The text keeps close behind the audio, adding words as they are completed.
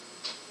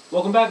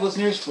Welcome back,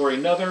 listeners, for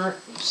another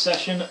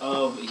session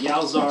of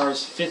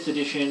Yalzar's 5th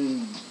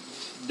edition.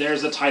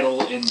 There's a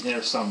title in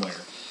there somewhere.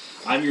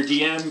 I'm your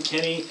DM,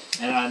 Kenny,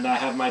 and I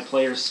have my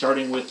players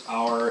starting with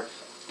our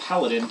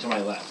paladin to my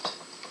left.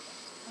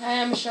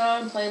 Hi, I'm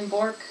Sean, playing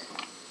Bork,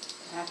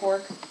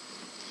 half-orc.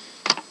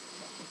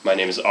 My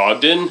name is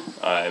Ogden.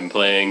 I'm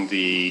playing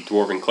the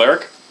Dwarven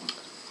Cleric.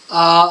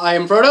 I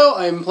am Frodo.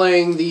 I am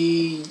playing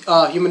the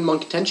human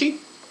monk Tenchi.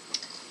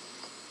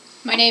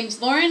 My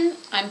name's Lauren.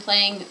 I'm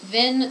playing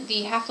Vin,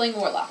 the Halfling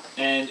Warlock.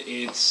 And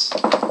it's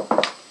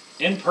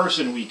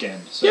in-person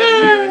weekend, so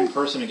we're in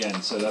person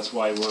again, so that's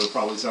why we're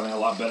probably sounding a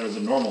lot better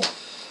than normal.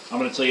 I'm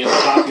going to tell you at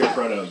the top here,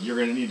 Frodo, you're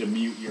going to need to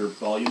mute your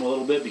volume a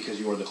little bit because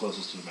you are the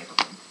closest to the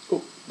microphone.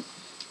 Cool.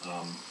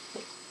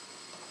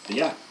 But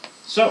yeah.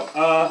 So,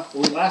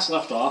 when we last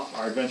left off,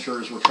 our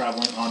adventurers were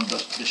traveling on the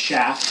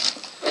shaft,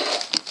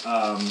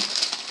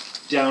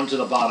 down to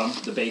the bottom,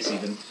 the base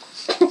even.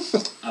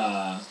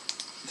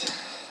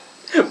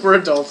 We're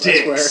adults,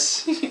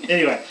 Dicks. I swear.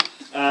 Anyway,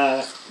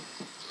 I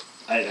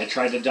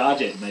tried to dodge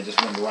it, and I just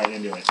went right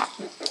into it.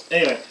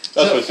 Anyway.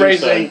 That's what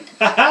phrasing.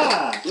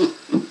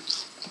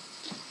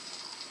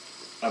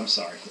 I'm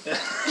sorry.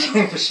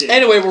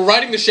 Anyway, we're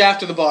riding the shaft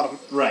to the bottom.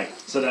 Right,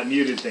 so that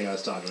muted thing I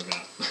was talking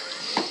about.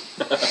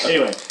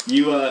 Anyway,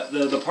 you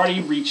the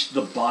party reached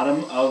the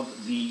bottom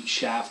of the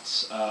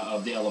shafts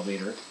of the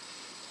elevator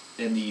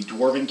in the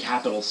Dwarven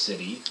capital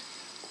city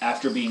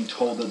after being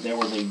told that there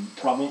was a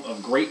problem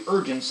of great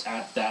urgence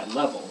at that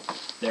level.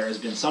 There has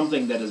been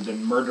something that has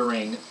been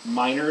murdering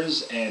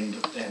miners and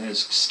has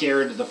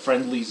scared the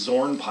friendly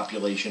Zorn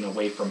population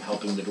away from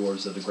helping the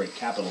dwarves of the great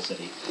capital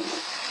city.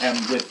 And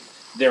with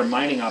their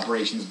mining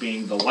operations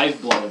being the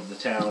lifeblood of the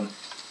town,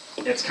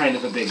 it's kind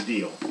of a big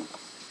deal.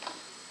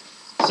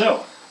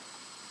 So,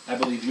 I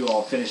believe you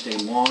all finished a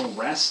long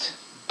rest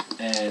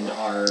and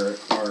are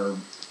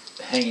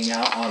hanging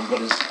out on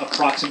what is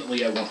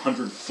approximately a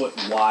 100-foot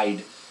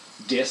wide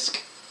disc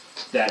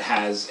that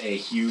has a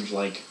huge,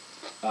 like,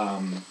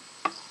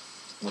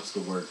 what's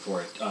the word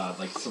for it?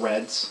 Like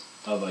threads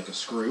of like a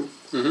screw.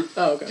 Mm-hmm.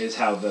 Oh, okay. Is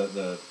how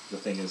the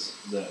thing is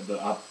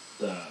the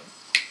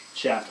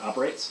shaft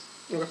operates.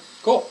 Okay.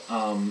 Cool.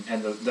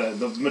 And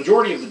the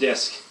majority of the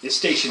disc is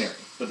stationary,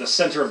 but the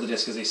center of the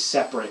disc is a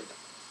separate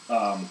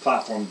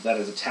platform that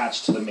is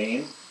attached to the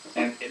main,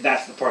 and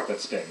that's the part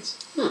that spins.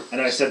 And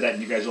I said that,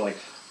 and you guys were like,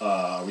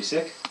 "Are we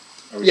sick?"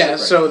 Are we sick right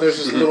So now? there's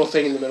this little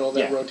thing in the middle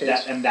that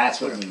rotates. And that's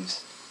what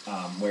moves,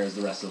 whereas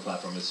the rest of the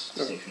platform is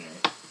stationary,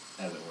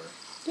 as it were.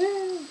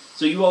 Yeah.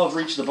 So you all have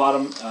reached the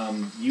bottom.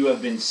 You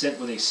have been sent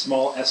with a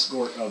small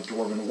escort of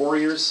Dwarven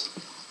warriors,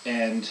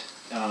 and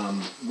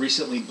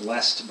recently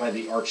blessed by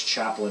the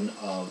Archchaplain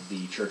of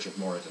the Church of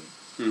Moradin.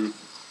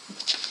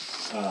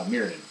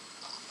 Mirrodin.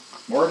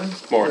 Moradin?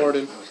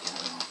 Moradin.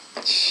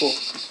 Cool.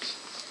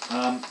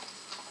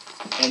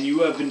 And you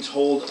have been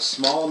told a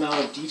small amount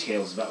of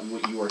details about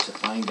what you are to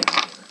find down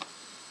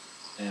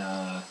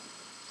here.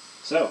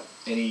 So,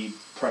 any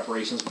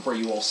preparations before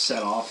you all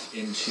set off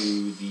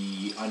into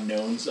the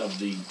unknowns of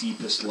the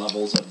deepest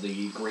levels of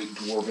the great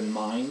dwarven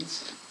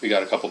mines? We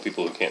got a couple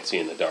people who can't see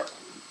in the dark.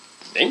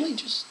 Mainly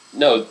just...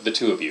 No, the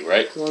two of you,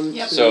 right? One,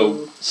 Yep. two,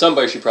 So,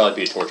 somebody should probably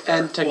be a torchbearer.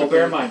 and Well, technically...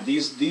 bear in mind,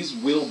 these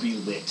will be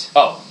lit.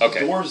 Oh,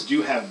 okay. Dwarves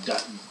do have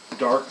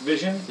dark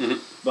vision,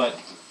 but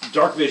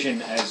dark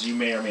vision, as you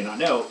may or may not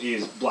know,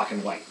 is black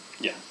and white.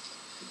 Yeah.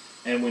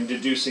 And when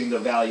deducing the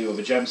value of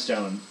a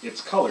gemstone, its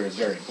color is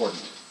very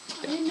important.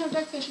 I didn't know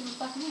dark vision was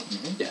black and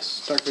white.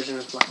 Yes, dark vision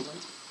is black and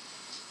white.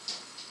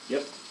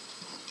 Yep.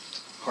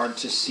 Hard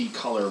to see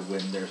color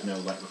when there's no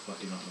light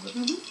reflecting off of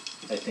it.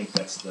 I think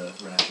that's the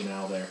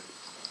rationale there.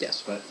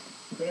 Yes. But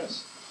who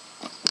knows?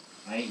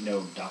 I ain't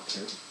no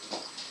doctor.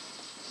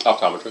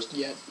 Optometrist.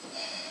 Yet.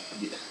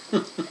 Yeah.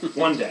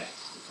 One day.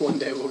 One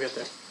day we'll get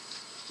there.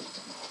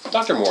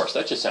 Dr. Morse,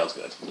 that just sounds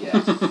good. Yeah,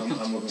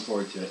 I'm looking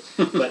forward to it.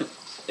 But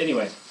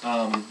anyway,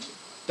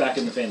 back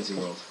in the fantasy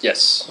world.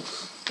 Yes.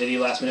 Any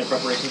last minute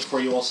preparations before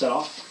you all set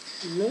off?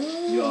 No.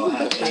 You all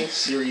have a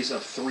series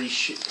of 3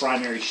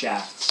 primary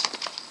shafts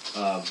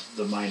of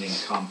the mining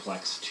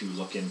complex to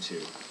look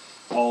into,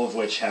 all of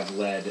which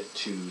lead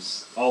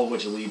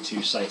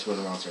to sites where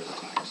the monsters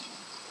attacked.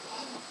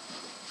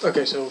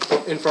 Okay, so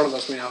in front of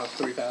us we now have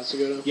 3 paths to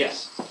go down.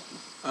 Yes.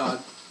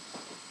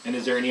 And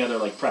is there any other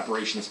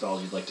preparation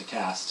spells you'd like to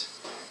cast,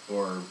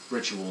 or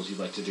rituals you'd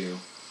like to do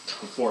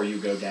before you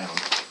go down?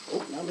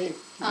 Oh, not me.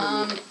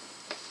 How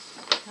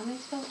many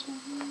spells do I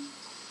have?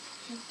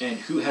 And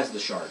who has the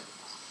shard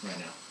right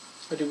now?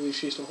 I do believe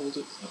she still holds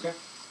it. Okay.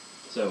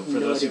 So for No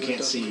those who idea what it can't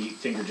does. see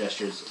finger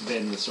gestures,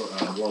 Vin,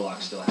 the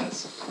warlock, still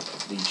has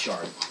the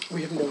shard.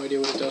 We have no idea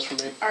what it does for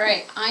me.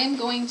 Alright, I am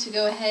going to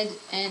go ahead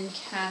and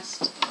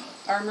cast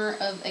Armor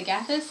of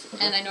Agathis,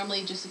 and I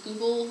normally just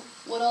Google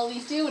what all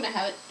these do, and I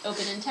have it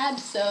open in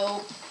tabs,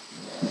 so...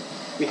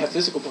 We have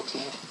physical books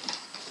now.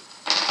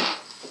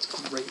 That's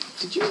great.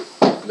 Did you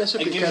mess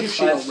up It your gives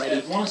you cat sheet 5. I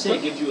already? want to say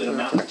it gives you an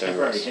amount of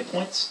temporary Yes. hit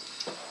points,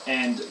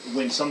 and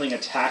when something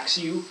attacks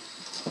you,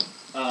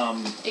 It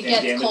and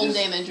gets cold damages.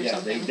 damage or yeah,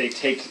 something. They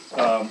take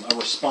a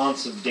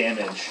response of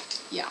damage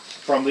Yeah.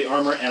 from the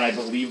armor, and I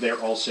believe they're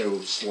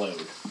also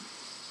slowed.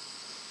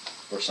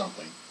 Or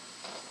something.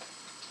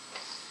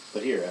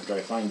 But here, after I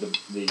find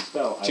the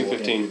spell, I will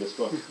hand 215. you this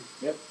book.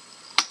 Yep.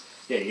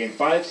 Yeah, you gain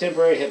 5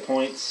 temporary hit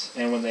points,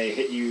 and when they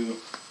hit you,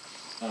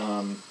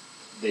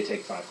 they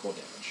take 5 cold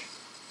damage.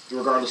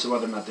 Regardless of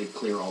whether or not they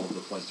clear all of the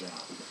points or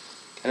not.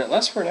 And it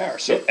lasts for an hour,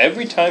 so Yep.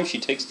 every time she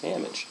takes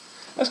damage.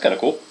 That's kind of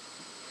cool.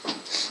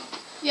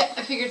 Yeah,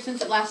 I figured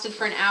since it lasted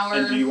for an hour.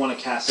 And do you want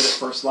to cast it at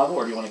first level,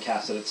 or do you want to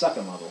cast it at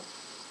second level?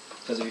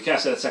 Because if you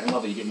cast it at second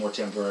level, you get more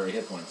temporary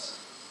hit points.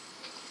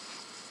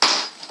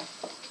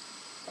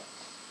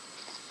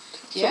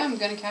 Yeah, I'm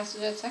gonna cast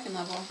it at second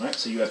level. Alright,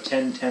 so you have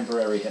 10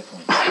 temporary hit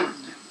points.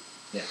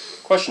 Yeah.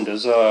 Question,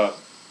 does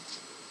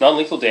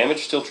non-lethal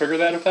damage still trigger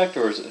that effect,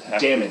 or is it have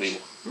Damage.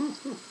 to be...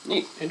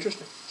 Neat.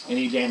 Interesting.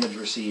 Any damage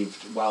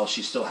received while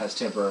she still has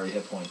temporary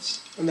hit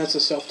points. And that's a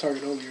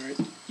self-target only, right?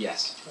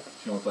 Yes.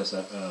 She only places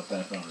that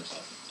benefit on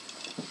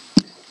herself.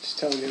 Just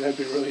telling you that'd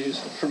be really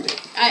useful for me.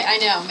 I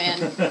know,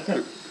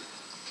 man.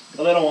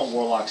 Well, they don't want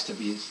warlocks to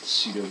be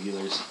pseudo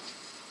healers.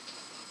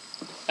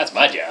 That's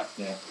my job.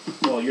 Yeah.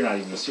 Well, you're not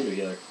even a pseudo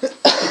healer.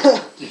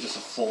 You're just a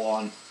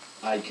full-on.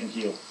 I can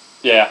heal,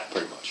 Yeah,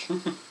 pretty much.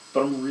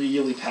 but I'm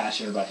really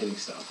passionate about hitting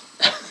stuff.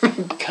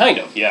 Kind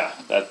of, yeah.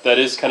 That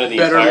is kind of the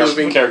Better entire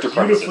moving. character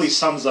Beautifully premises.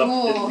 sums up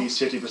at Ooh. least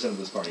 50% of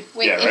this party.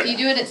 Wait, Yeah, right. if you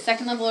do it at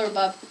second level or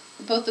above,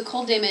 both the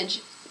cold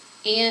damage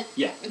and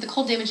Yeah. the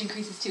cold damage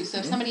increases too. So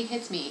if somebody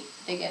hits me,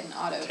 they get an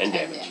auto 10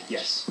 10 damage.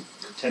 Yes.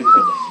 10 cold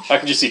damage. I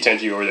can just see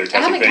Tenji over there I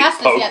testing haven't things. cast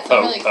this Poke, yet, so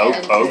I'm really poke,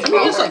 excited poke, to see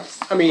poke, how it poke. works.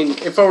 I mean,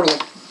 if I were to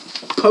like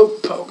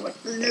poke, like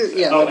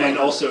yeah. Oh, that might and hurt.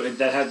 also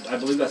that had I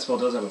believe that spell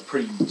does have a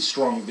pretty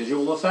strong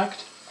visual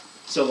effect.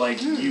 So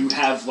like you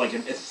have like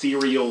an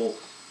ethereal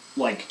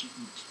like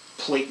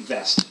plate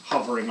vest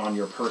hovering on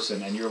your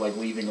person, and you're like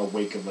leaving a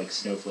wake of like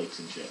snowflakes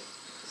and shit.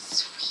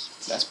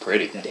 Sweet. That's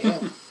pretty. Yeah.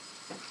 Damn.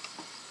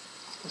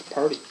 It's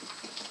party.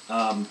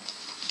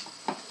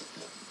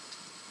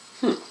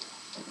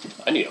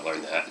 I need to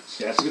learn that.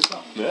 Yeah, it's a good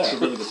spell. Yeah. It's a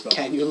really good spell.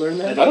 Can you learn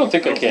that? I don't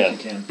think I you can.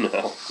 can.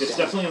 No. It's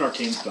definitely an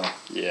arcane spell.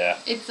 Yeah.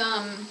 It's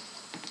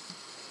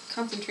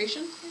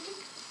concentration, I think.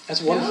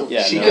 That's wonderful.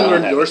 Yeah, she no, can I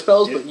learn haven't. your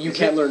spells, but Is you it?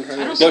 can't learn I don't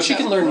hers. No, think she so.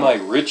 can learn my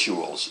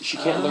rituals. She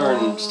can't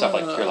learn stuff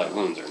like cure light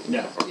wounds or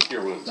No. or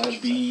cure wounds. I That'd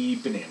should say. be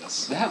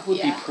bananas. That would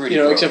Yeah. be pretty.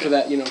 You know, except for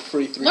broken. that,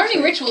 free 3.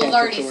 Learning ritual is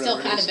already cantrips or still whatever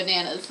it kind is. of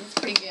bananas. It's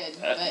pretty good,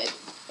 but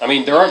I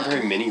mean, there aren't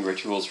very many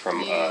rituals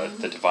from Yeah.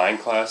 the divine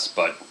class,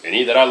 but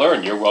any that I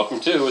learn, you're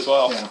welcome to as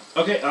well. Yeah.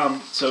 Okay.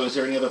 So, is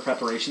there any other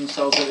preparation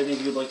spells that any of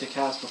you would like to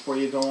cast before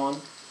you go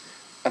on?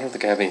 I don't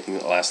think I have anything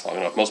that lasts long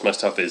enough. Most of my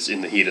stuff is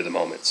in the heat of the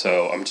moment,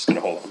 so I'm just going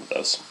to hold on to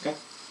those. Okay.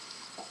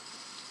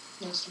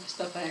 Most of my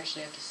stuff, I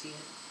actually have to see it.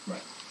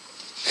 Right.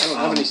 I don't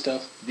have any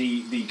stuff.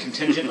 The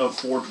contingent of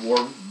 4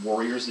 dwarf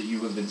warriors that you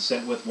have been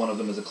sent with, one of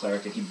them is a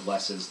cleric, and he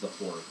blesses the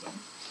 4 of them.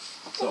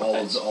 So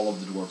all of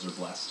the dwarves are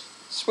blessed.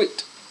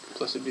 Sweet.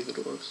 Plus, it'd be the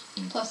dwarves.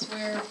 plus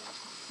we're.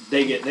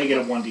 They get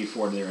a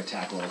 1d4 to their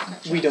attack rolls. and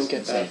We checks don't get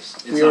and that. saves.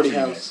 It's We not already for you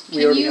have. guys. We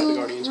Can already you have the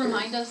guardian spirit.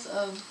 remind us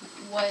of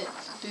what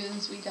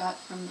boons we got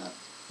from the?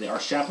 The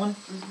Arch Chaplain?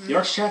 The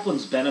Arch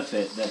Chaplain's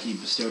benefit that he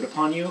bestowed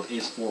upon you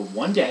is for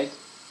 1 day.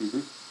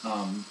 Mhm.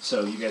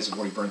 So you guys have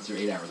already burned through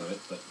 8 hours of it,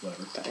 but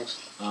whatever. Thanks.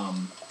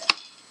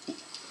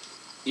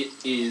 It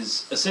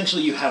is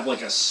essentially you have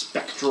like a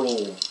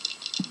spectral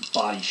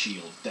body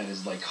shield that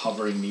is like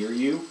hovering near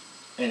you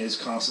and is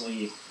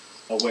constantly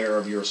aware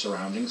of your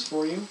surroundings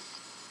for you.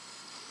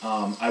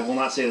 I will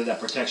not say that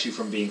protects you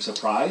from being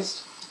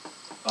surprised.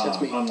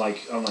 That's me.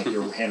 Unlike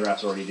your hand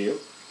wraps already do,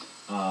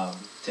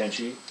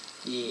 Tenchi.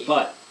 Yeah.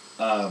 But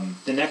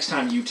the next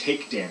time you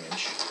take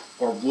damage,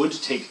 or would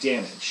take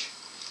damage,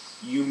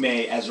 you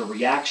may, as a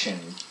reaction,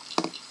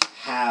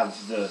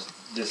 have this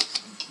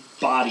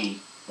body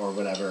or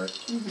whatever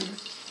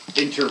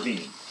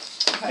intervene,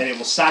 and it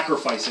will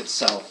sacrifice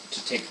itself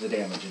to take the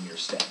damage in your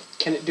stead.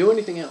 Can it do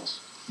anything else?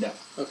 No.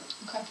 Okay.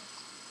 Okay.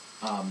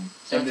 So And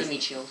it's this- a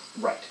meat shield.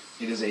 Right.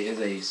 It is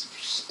a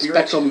spirit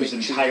Spectral whose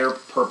meat entire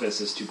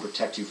purpose is to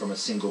protect you from a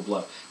single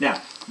blow. Now,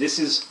 this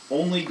is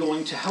only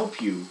going to help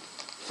you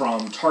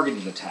from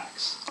targeted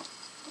attacks.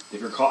 If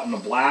you're caught in a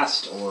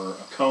blast or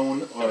a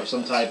cone or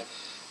some type,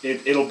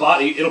 it'll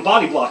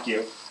body block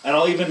you, and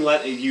I'll even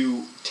let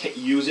you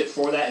use it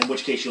for that. In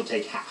which case, you'll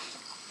take half.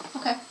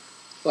 Okay.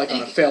 Like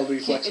on a failed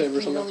reflex save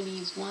or Can it only something? be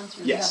used once,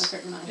 or does it have a Yes.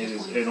 certain amount of It hit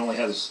is. points? It only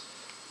has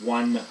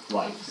 1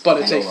 life.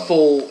 But it's No a life.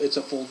 full. It's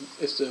a full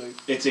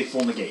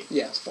negate.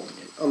 Yeah, it's full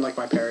negate. Unlike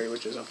my parry,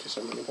 which is up to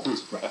so many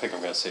points. I think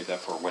I'm going to save that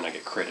for when I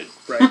get critted.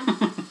 Right.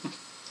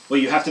 Well,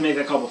 you have to make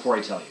that call before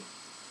I tell you.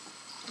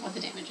 What the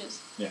damage is.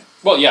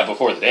 Well, yeah,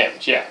 before the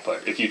damage, yeah.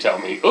 But if you tell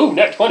me, oh,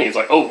 net 20, it's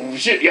like, oh,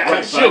 shit, yeah,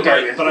 Right, shield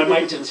guardian. but I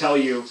might tell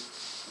you,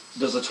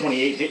 does a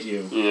 28 hit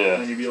you? Yeah.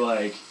 And you'd be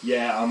like,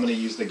 yeah, I'm going to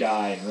use the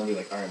guy. And then be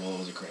like, all right, well, it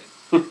was a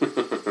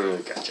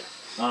crit. Gotcha.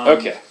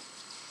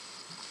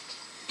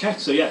 Okay,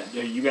 so yeah,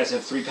 you guys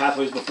have 3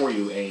 pathways before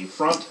you, a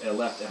front, a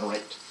left, and a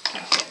right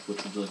pathway.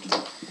 Which would you like to do?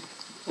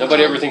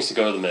 Nobody ever thinks to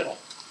go to the middle.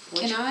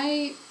 Can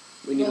I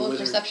We need a roll a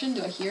wizard. perception?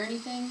 Do I hear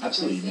anything? Do I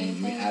Absolutely, see you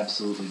may anything?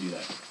 absolutely do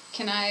that.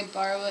 Can I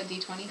borrow a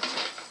d20?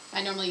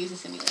 I normally use a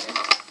simulator.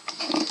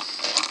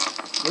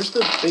 Where's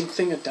the big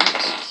thing of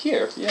dice?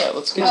 Here, yeah,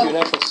 let's get Oh. you an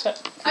actual set.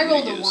 for I you to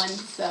rolled a use. 1,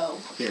 so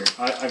Here,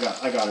 I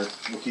got her.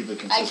 We'll keep it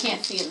consistent. I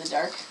can't see in the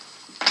dark.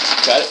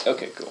 Got it?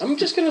 Okay, cool. I'm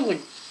just gonna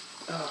like.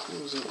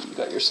 What was it? You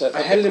got your set.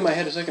 I had it in my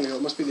head a second ago.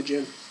 It must be the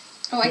gin.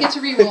 Oh, I get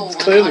to re-roll It's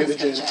one clearly on the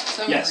skill gin. check,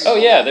 so I'm Yes. gonna Oh,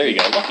 re-roll. yeah, there you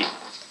go. Lucky.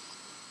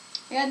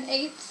 I got an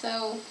 8,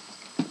 so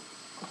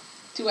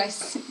do I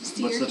see What's or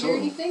the hear total?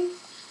 anything?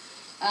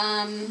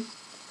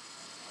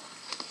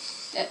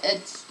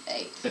 It's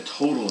 8. The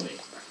total of 8.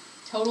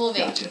 Total of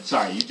 8. Gotcha.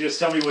 Sorry, you just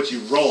tell me what you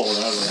rolled.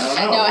 And I was like,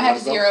 I don't know. No, I have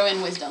What about- 0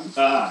 in wisdom.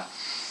 Are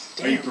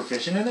you Damn.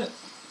 proficient in it?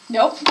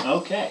 Nope.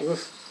 Okay.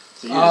 Oof.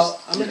 So you're, I'm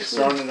you're just actually-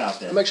 throwing it out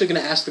there. I'm actually gonna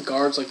ask the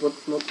guards like,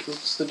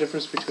 what's the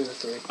difference between the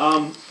three?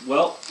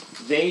 Well,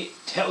 they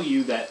tell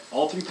you that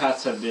all 3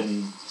 paths have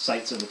been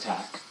sites of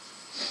attack.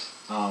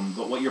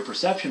 But what your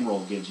perception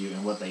roll gives you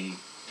and what the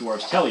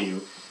dwarves tell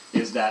you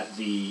is that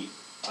the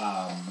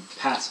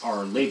paths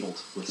are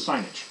labeled with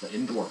signage, but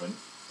in Dwarven,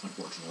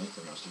 unfortunately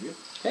for most of you.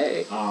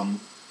 Hey.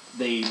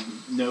 They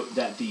note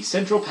that the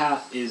central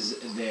path is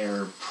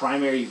their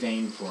primary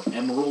vein for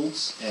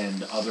emeralds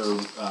and other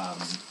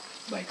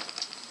like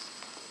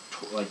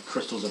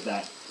crystals of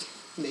that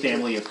Nature.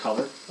 family of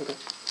color. Okay.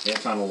 They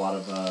have found a lot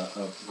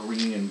of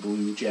green and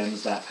blue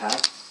gems that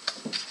path,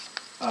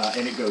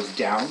 and it goes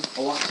down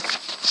a lot,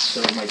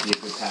 so it might be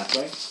a good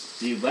pathway.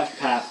 The left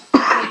path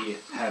they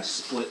have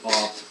split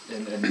off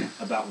and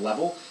about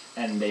level,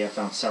 and they have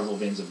found several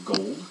veins of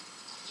gold,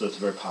 so it's a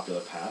very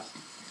popular path.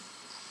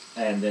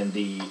 And then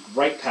the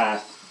right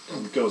path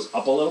goes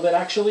up a little bit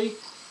actually,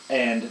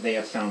 and they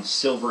have found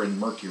silver and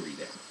mercury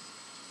there.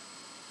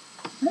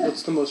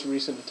 What's the most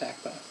recent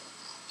attack path?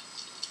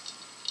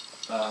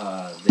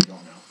 They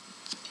don't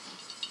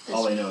know.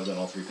 All they know is that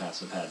all 3 paths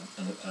have had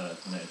an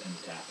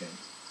attack in.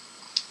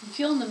 I'm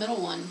feeling the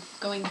middle one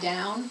going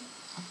down.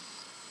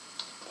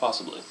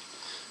 Possibly.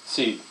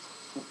 See,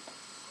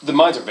 the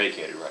mines are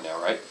vacated right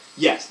now, right?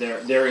 Yes,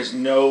 there is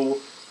no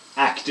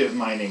active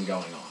mining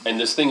going on. And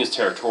this thing is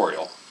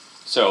territorial.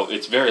 So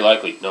it's very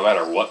likely, no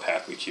matter what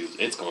path we choose,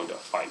 it's going to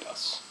find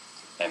us.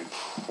 And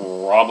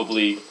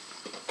probably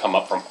come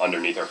up from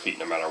underneath our feet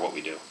no matter what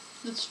we do.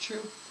 That's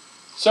true.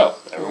 So, Out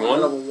of a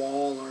everyone,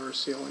 wall or a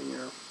ceiling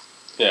or.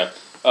 yeah.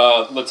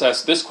 Let's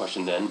ask this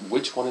question then.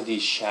 Which one of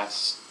these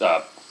shafts,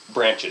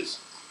 branches,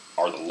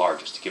 are the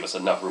largest to give us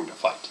enough room to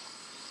fight?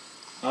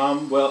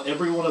 Well,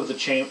 every one of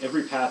the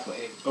every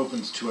pathway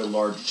opens to a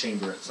large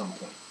chamber at some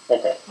point.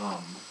 Okay.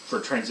 For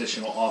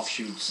transitional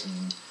offshoots,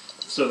 and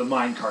so the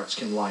mine carts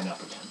can line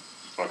up again.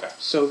 Okay.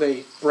 So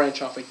they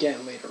branch off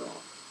again later on.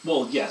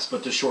 Well, yes,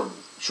 but to short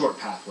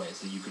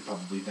pathways that you could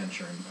probably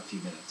venture in a few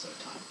minutes at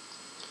a time.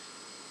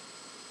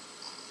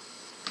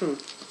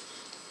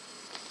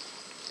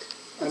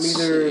 I'm Let's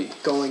either see.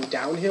 going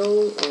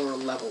downhill or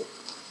level.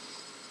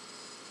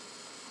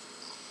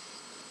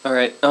 All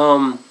right.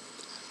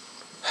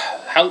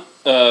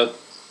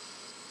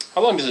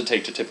 How long does it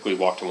take to typically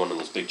walk to one of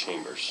those big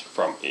chambers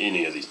from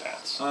any of these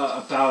paths?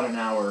 About an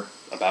hour.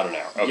 About an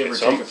hour. Give Okay, or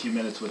so take a few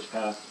minutes which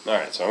path. all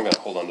right, so I'm going to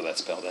hold on to that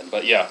spell then.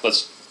 But yeah,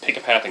 let's pick a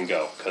path and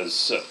go,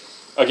 because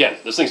again,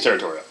 this thing's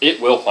territorial.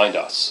 It will find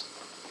us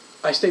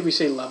I say we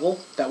say level.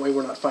 That way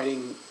we're not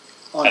fighting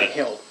on a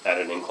hill. at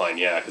an incline.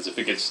 Yeah, because if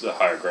it gets the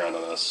higher ground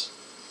on us.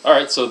 All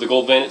right, so the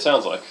gold vein. It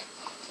sounds like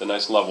the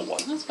nice level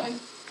one. That's fine.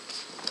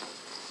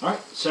 All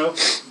right, so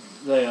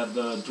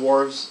the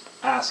dwarves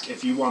ask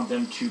if you want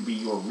them to be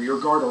your rear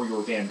guard or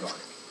your vanguard.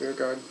 Rear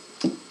guard.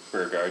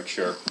 Rear guard,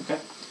 sure. Okay.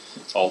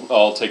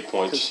 I'll take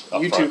points. Because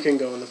Up you front. two can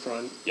go in the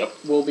front. Yep.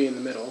 We'll be in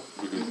the middle.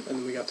 Mhm. And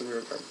then we got the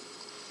rear guard.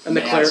 And And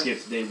the they cleric. ask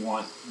if they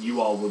want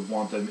you all would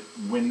want them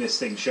when this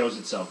thing shows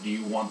itself. Do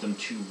you want them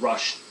to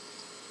rush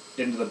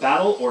into the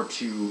battle or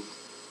to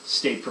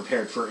stay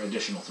prepared for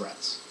additional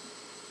threats?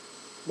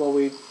 Well,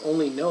 we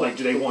only know. Like,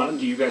 do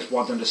you guys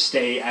want them to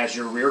stay as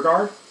your rear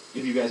guard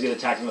if you guys get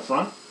attacked in the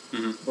front,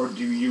 or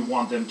do you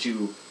want them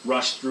to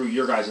rush through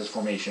your guys'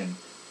 formation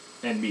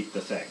and meet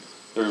the thing?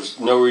 There's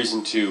no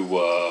reason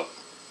to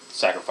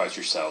sacrifice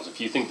yourselves.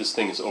 If you think this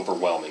thing is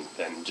overwhelming,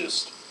 then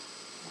just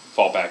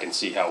fall back and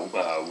see how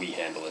we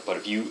handle it.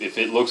 But if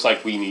it looks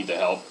like we need the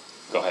help,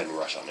 go ahead and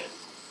rush on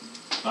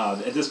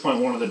in. At this point,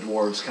 one of the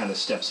dwarves kind of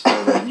steps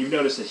forward, and you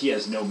notice that he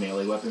has no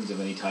melee weapons of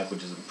any type,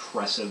 which is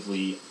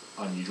impressively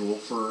unusual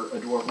for a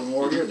dwarven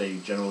warrior. They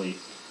generally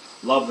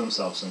love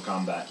themselves in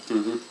combat.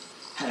 Mm-hmm.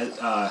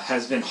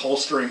 Has been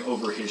holstering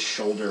over his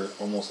shoulder,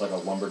 almost like a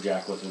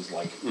lumberjack with his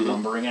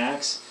lumbering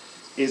axe,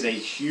 is a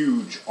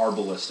huge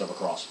arbalist of a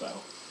crossbow.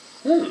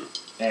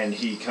 And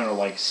he kind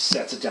of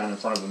sets it down in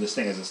front of him. This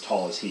thing is as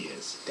tall as he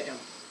is. Damn.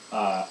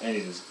 And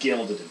it is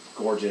gilded and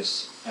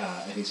gorgeous.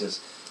 And he says,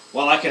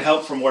 "Well, I can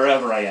help from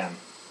wherever I am."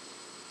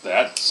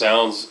 That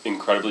sounds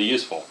incredibly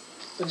useful.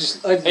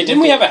 Hey, Hey, didn't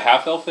we have a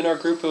half elf in our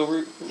group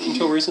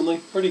until recently?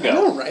 Where'd he I go?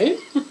 know, right?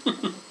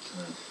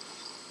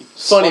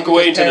 Slunk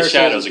away because into the Parrish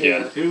shadows wasn't here.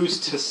 again. Who's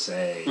to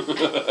say?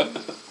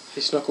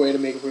 He snuck away to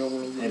make real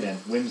world. Hey man,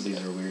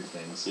 whimsies are weird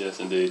things. Yes,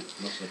 indeed.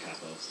 Mostly cat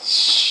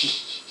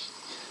elves.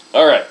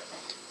 All right.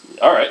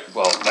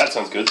 Well, that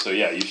sounds good. So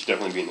yeah, you should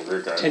definitely be in the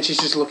rear guard. And she's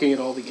just looking at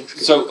all the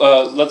intricate. So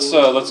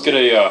let's get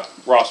a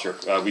roster.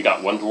 We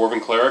got one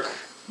dwarven cleric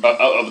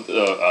of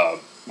the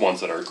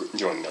ones that are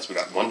joining us. We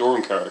got one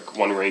dwarven cleric,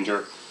 one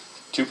ranger,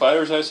 2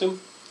 fighters, I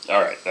assume.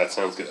 All right, that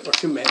sounds good. Or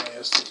 2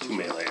 meleeists. 2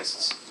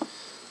 meleeists.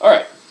 All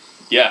right.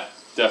 Yeah,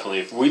 definitely.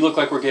 If we look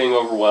like we're getting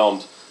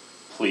overwhelmed,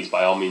 please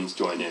by all means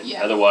join in.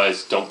 Yeah.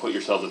 Otherwise, don't put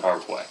yourselves in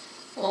harm's way.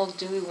 Well,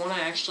 do we want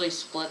to actually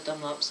split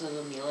them up so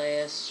the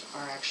meleeists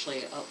are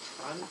actually up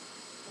front,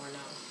 or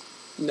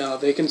no? No,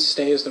 they can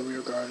stay as the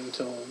rear guard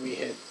until we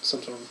hit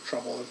some sort of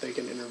trouble that they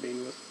can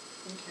intervene with.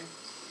 Okay.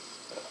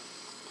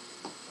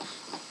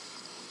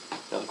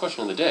 Now the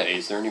question of the day: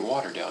 is there any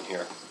water down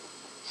here?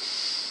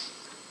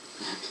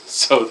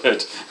 So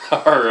that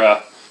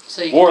our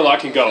So you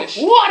warlock can go fish.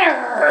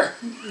 water.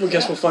 Well,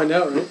 guess we'll find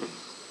out, right?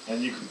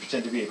 And you can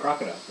pretend to be a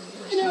crocodile for the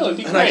first I know, time. it'd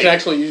be And I great. can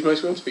actually use my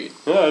swim speed.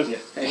 Yeah, Yeah.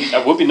 Hey,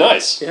 that would be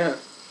nice. yeah.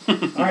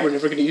 Alright. We're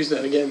never going to use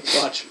that again.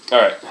 Watch. All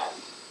right.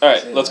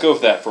 Say Let's that. go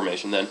with that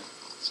formation then.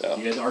 So.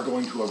 You guys are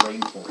going to a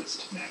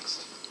rainforest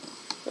next.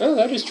 Oh,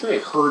 that is I true.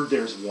 heard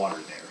there's water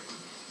there.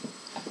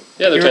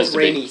 Yeah, there Here tends it's to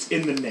rainy. It's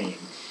in the name.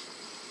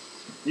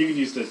 You can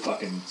use the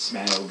fucking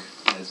Smaug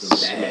as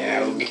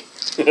the be.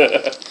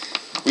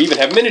 We even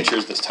have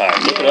miniatures this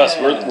time. Look at us.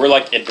 Yeah. We're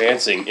like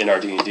advancing in our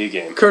D&D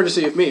game.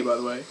 Courtesy of me, by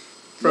the way.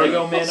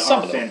 Lego men some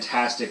are of them.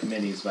 fantastic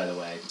minis, by the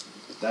way.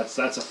 That's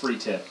a free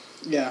tip.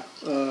 Yeah.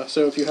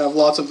 So if you have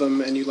lots of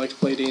them and you'd like to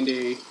play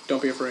D&D,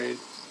 don't be afraid.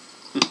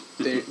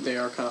 They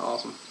are kind of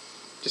awesome.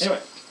 Just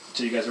Anyway,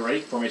 so you guys are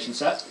ready? Formation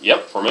set?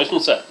 Yep, formation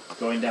set.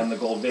 Going down the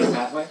Gold Vein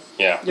pathway?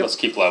 Yeah, Yep. let's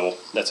keep level.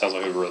 That sounds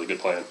like a really good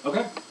plan.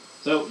 Okay.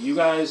 So you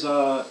guys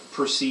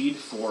proceed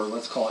for,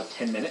 let's call it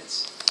 10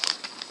 minutes,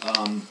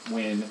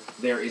 when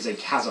there is a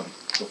chasm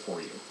before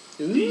you.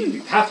 The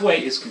pathway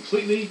is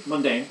completely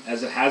mundane,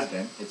 as it has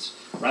been. It's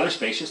rather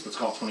spacious, let's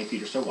call it 20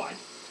 feet or so wide,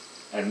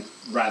 and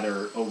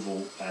rather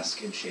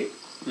oval-esque in shape.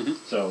 Mhm.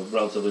 So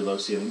relatively low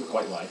ceiling, but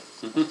quite wide.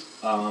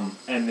 Mhm.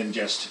 And then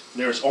just,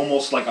 there's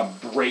almost like a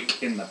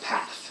break in the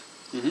path.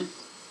 Mhm.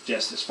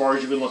 Just as far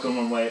as you can look in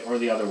one way or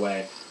the other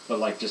way, but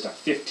like just a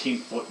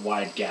 15-foot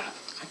wide gap.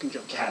 I can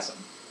jump. Chasm.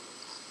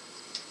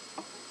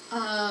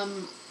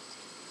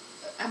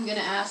 I'm gonna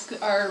ask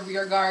our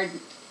rear guard,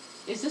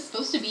 is this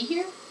supposed to be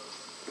here?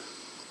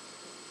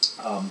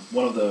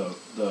 One of the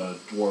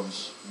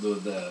dwarves,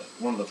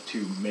 one of the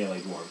 2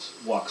 melee dwarves,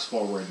 walks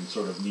forward and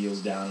sort of kneels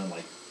down and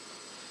like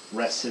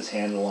rests his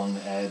hand along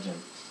the edge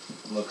and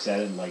looks at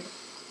it and like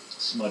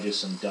smudges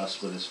some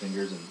dust with his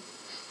fingers and.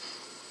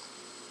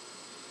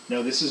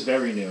 No, this is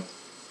very new.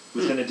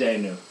 Within a day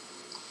new.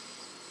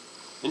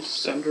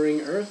 Interesting.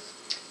 Sundering Earth?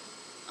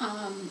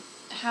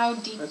 How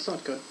deep That's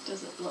not good.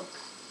 does it look?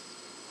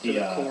 He To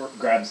the core.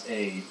 grabs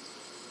a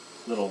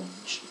little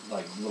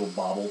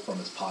bauble from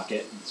his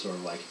pocket and sort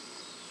of like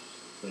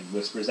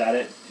whispers at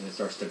it and it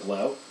starts to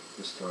glow.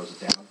 Just throws it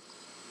down.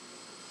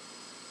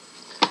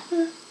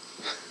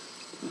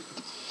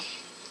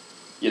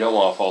 You don't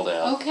want to fall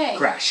down. Okay.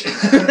 Crash.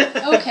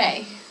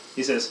 Okay.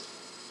 He says,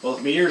 "Well,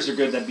 if meteors are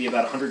good, that'd be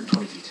about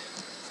 120 feet."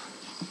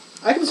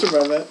 I can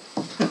survive that.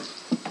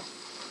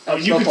 Oh,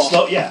 you can Snowfall.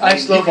 slow. Yeah, I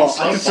have mean, you can snowfall.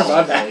 I can snowfall,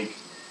 survive that. like-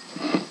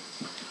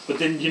 but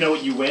then you know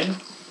what you win?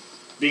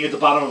 Being at the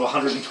bottom of a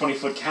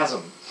 120-foot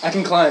chasm. I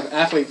can climb.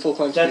 Athlete, full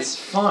climb That's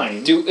speed.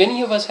 fine. Do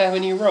any of us have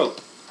any rope?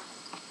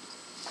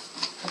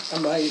 I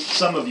might.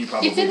 Some of you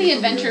probably. It's in do the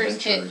from your adventurer's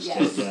kit,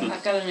 yes. Yeah,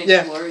 I've got an Yeah.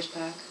 explorer's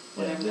pack.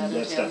 Whatever that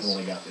that's entails.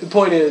 definitely got The it.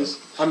 point is,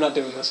 I'm not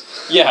doing this.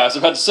 Yeah, I was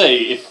about to say,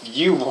 if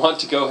you want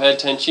to go ahead,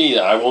 Tenchi,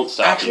 I won't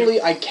stop you.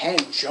 Actually, I can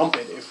jump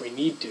it if we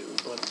need to,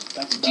 but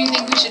that's Do you about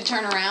think we all. should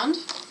turn around?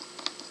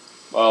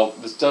 Well,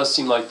 this does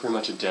seem like pretty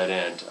much a dead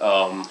end.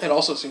 It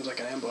also seems like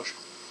an ambush.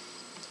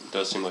 It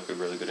does seem like a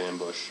really good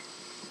ambush.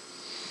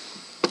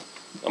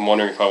 I'm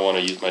wondering if I want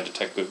to use my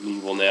Detect Good and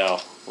Evil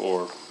now,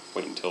 or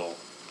wait until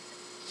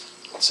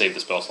save the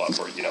spell slot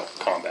for,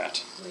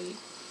 combat. Wait.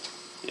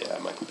 Yeah,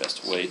 it might be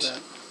best to wait. That.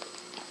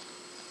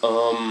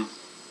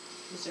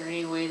 Is there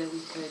any way that we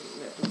could?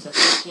 It's a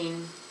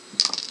 15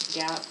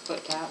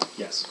 foot gap.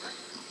 Yes.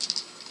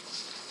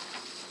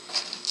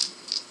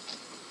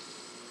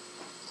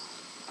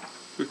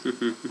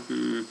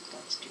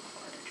 That's too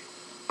far to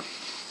do.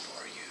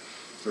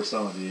 For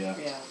some of you, yeah.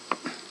 Yeah.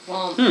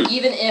 Well, Hmm.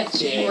 even if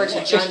Yeah. we were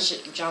to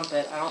jump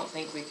it, I don't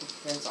think we could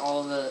convince all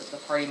of the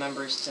party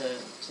members to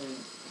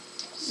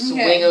swing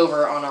Okay.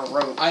 over on a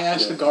rope. I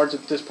asked Yeah. the guards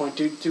at this point,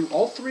 do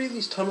all 3 of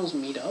these tunnels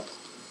meet up?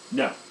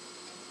 No.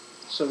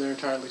 So they're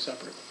entirely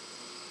separate.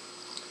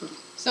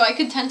 So I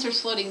could tensor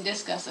floating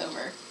discus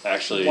over.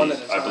 Actually, One at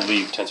a I time.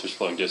 believe Tensor's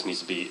floating disc needs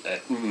to be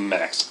at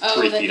max Oh,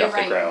 3 then feet you're off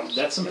right. the ground.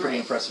 That's some You're pretty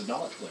right. impressive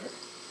knowledge, Blair.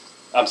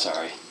 I'm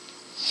sorry.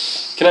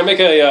 Can I make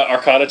a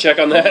Arcana check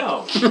on that?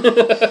 No.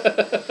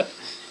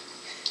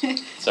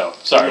 So,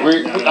 sorry,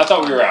 No, no, I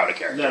thought we were out of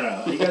character.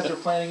 No. You guys are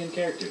planning in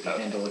character to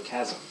Okay. handle a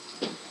chasm.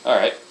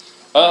 Alright.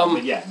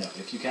 But yeah, no.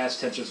 If you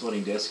cast Tension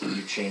Splitting Disc and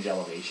you change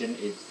elevation,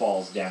 it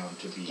falls down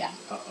to be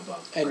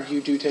above. And ground.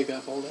 you do take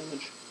that fall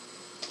damage.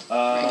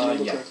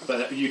 Yeah,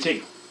 but you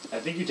take. I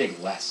think you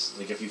take less.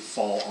 Like if you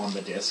fall on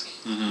the disc,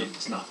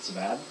 it's not so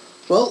bad.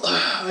 Well,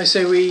 I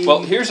say we.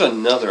 Well, here's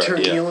another turn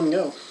idea. heal and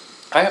go.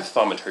 I have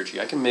thaumaturgy.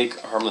 I can make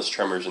harmless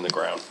tremors in the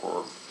ground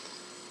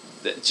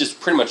just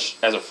pretty much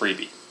as a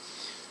freebie.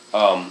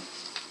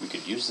 We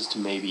could use this to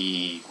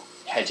maybe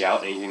hedge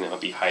out anything that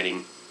might be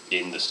hiding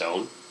in the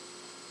stone.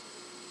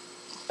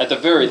 At the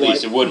very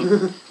least, it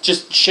wouldn't.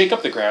 Just shake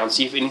up the ground,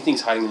 see if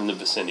anything's hiding in the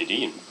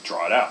vicinity, and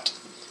draw it out.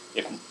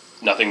 If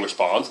nothing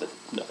responds, then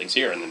nothing's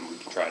here, and then we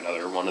can try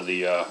another one of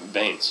the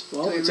veins.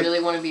 Well, Do we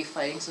really want to be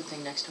fighting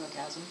something next to a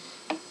chasm?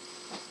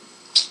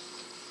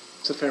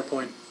 It's a fair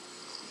point.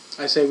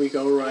 I say we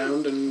go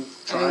around and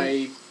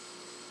try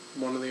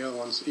one of the other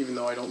ones, even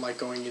though I don't like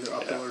going either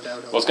uphill or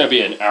downhill. Well, it's going to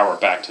be an hour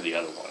back to the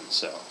other one,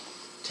 so.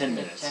 10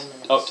 minutes. 10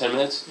 minutes. Oh, 10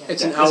 minutes? Yeah.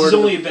 It's an This hour. has To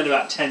only the, been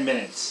about 10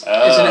 minutes.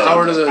 it's an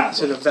hour to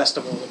Pathway. the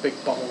vestibule, the big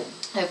bubble.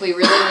 If we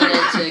really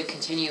wanted to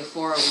continue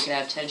forward, we could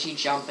have Tenchi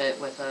jump it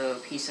with a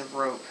piece of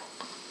rope.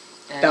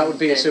 And That would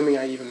be then- assuming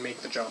I even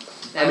make the jump.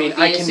 That I mean, would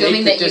be I can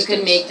assuming make the that you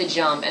can distance. make the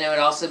jump, and it would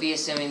also be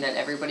assuming that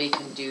everybody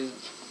can do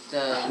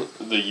the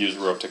The use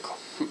rope to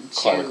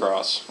climb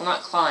across. well,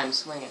 not climb,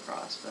 swing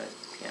across, but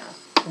yeah.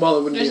 Well,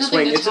 it wouldn't There's be a nothing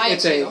swing. to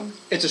It's tie a to.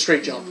 it's a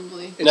straight jump.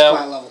 Presumably. It's Now-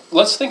 flat level.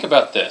 Let's think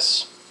about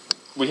this.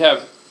 We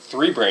have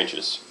 3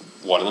 branches.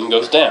 One of them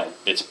goes down.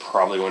 It's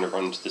probably going to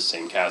run into the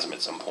same chasm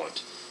at some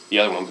point. The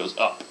other one goes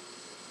up.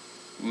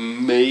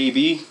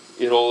 Maybe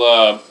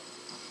it'll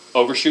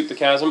overshoot the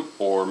chasm,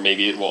 or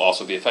maybe it will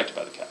also be affected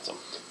by the chasm.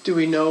 Do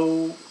we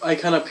know? I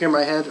kind of peer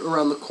my head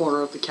around the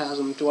corner of the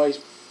chasm.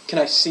 Can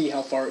I see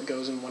how far it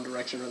goes in one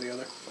direction or the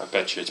other? I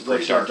bet you it's It's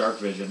pretty like your dark. dark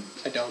vision.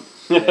 I don't.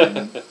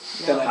 And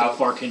Then I how don't.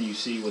 far can you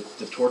see with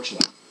the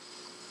torchlight?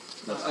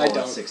 Let's call I it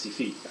don't. 60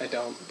 feet. I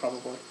don't.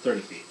 Probably. 30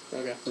 feet.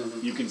 Okay.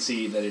 You can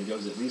see that it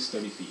goes at least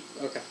 30 feet.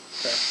 Okay.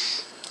 Fair.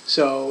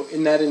 So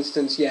in that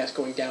instance, yes,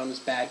 going down is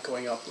bad.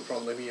 Going up would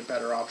probably be a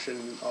better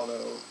option.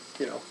 Although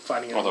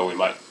fighting it. Although we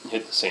might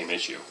hit the same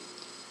issue.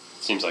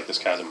 It seems like this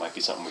chasm might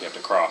be something we have to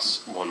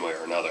cross one way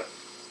or another.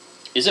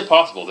 Is it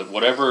possible that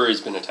whatever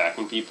has been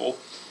attacking people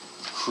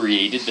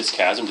created this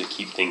chasm to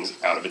keep things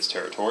out of its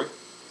territory?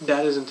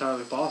 That is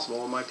entirely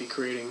possible. It might be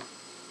creating,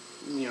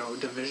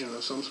 division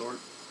of some sort.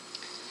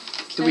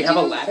 Do we have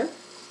a ladder?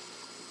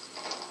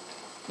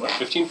 What,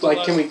 15-foot Like,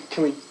 ladder?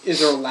 can we? Is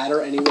there a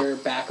ladder anywhere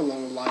back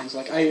along the lines?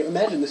 Like, I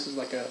imagine this is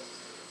like a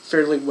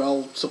fairly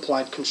well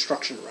supplied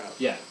construction route.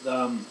 Yeah.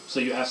 So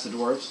you asked the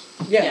dwarves?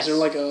 Yeah, Yes. is there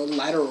like a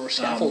ladder or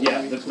scaffold?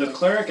 Yeah, the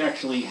cleric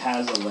actually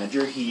has a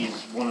ledger. He is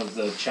one of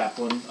the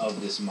chaplain of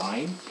this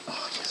mine.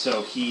 Oh, yes.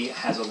 So he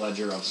has a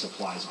ledger of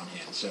supplies on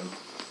hand. So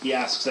he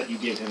asks that you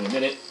give him a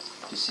minute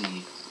to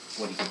see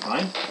what he can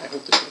find. I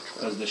hope this works.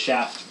 Because the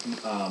shaft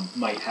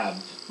might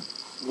have...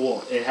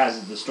 Well, it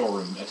has the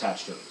storeroom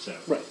attached to it. So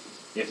Right.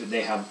 if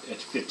they have a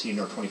 15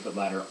 or 20-foot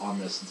ladder on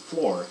this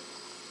floor,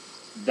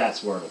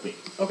 that's where it'll be.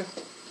 Okay.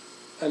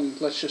 And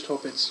let's just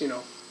hope it's,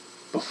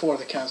 before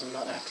the chasm,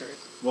 not after it.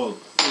 Well,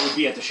 it would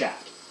be at the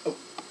shaft.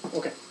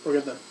 Okay, we're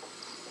good then.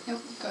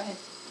 Nope, go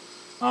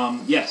ahead.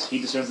 Yes, he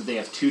discerns that they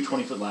have 2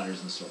 20-foot ladders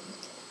in the storeroom.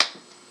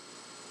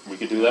 We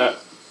could do that.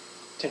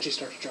 Tenchi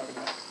starts jogging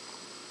back.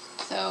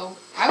 So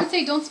I would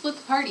say don't split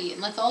the party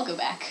and let's all go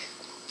back.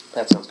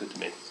 That sounds good to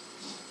me.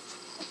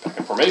 Back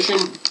in formation.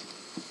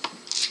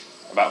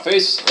 About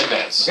face,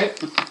 advance. Okay.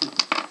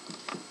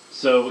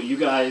 So you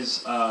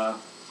guys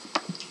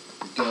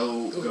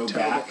go terrible.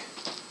 back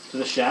to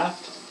the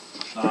shaft.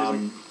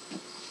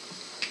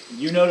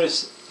 You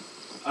notice.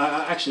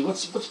 Actually,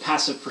 what's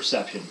passive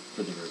perception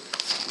for the group?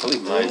 I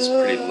believe mine's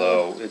pretty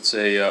low. It's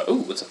a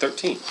it's a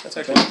 13. That's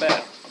actually not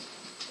bad.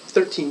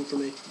 13 for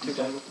me.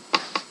 Okay.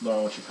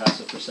 Lauren, what's your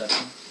passive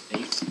perception?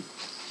 8.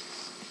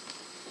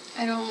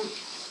 I don't.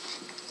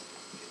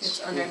 It's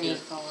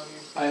underneath all of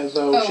your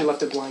Although she Oh.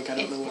 left it blank, I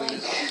don't It's know what it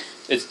is. blank.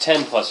 It's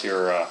 10 plus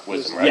your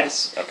wisdom, right?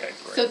 Yes. Okay,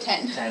 great. So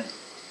 10. 10.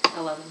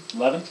 11.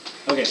 11?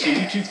 Okay, so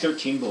you two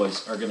 13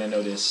 boys are going to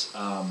notice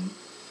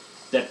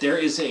that there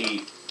is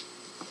a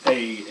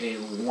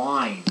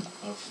line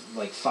of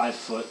like 5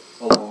 foot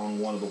along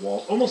one of the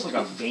walls, almost like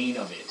a vein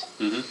of it,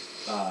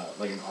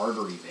 like an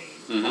artery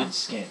vein on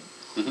skin.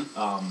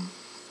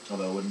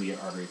 Although it wouldn't be an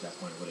artery at that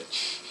point, would it?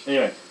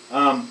 Anyway,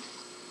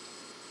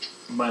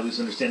 my loose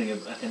understanding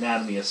of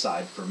anatomy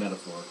aside for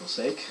metaphorical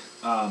sake,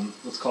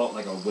 let's call it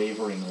like a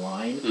wavering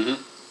line,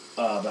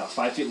 about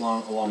 5 feet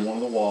long along one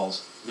of the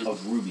walls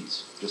of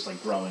rubies, just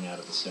like growing out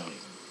of the stone.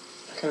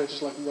 I kind of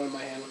just run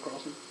my hand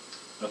across them.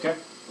 Okay.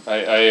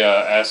 I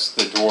asked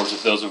the dwarves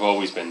if those have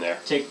always been there.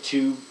 Take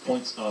 2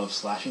 points of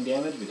slashing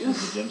damage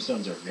because the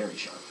gemstones are very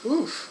sharp.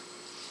 Oof.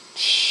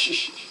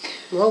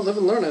 Well, live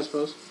and learn, I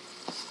suppose.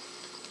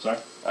 Sorry?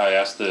 I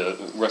asked the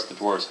rest of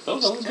the dwarves, have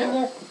those always been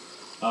there?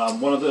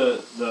 One of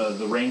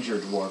the ranger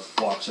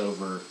dwarf walks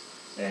over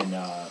and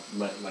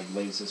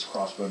lays his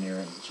crossbow near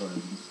it and sort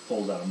of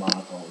pulls out a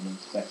monocle and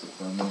inspects it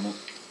for a moment.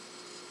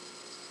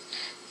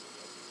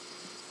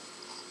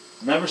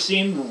 Never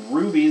seen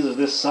rubies of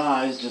this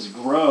size just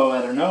grow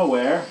out of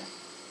nowhere,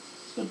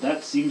 but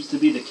that seems to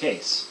be the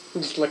case.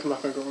 I'm just licking my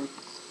finger going,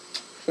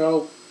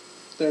 so,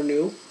 they're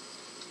new?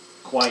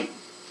 Quite.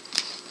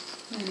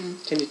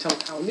 Can you tell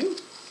me how new?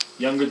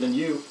 Younger than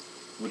you,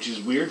 which is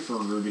weird for a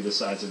ruby the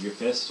size of your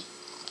fist.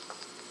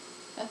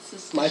 That's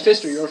suspicious. My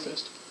fist or your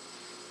fist?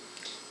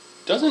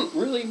 Doesn't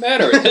really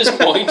matter at this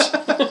point.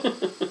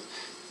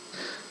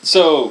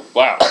 So,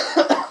 wow.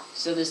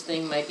 So this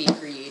thing might be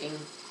creating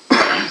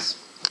gems.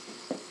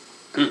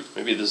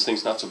 Maybe this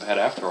thing's not so bad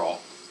after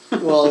all.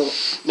 Well,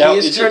 Now, he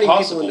is is it turning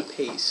possible- people into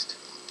paste.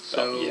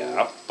 So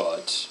Yeah,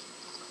 but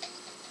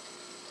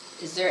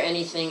Is there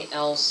anything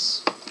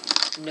else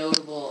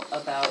notable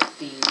about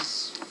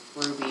these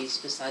rubies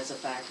besides the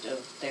fact of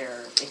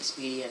their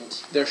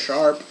expedient? they're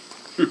sharp.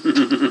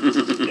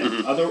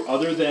 Yeah.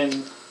 Other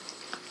than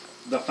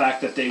the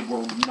fact that they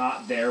were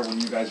not there when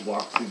you guys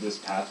walked through this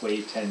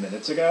pathway 10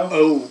 minutes ago.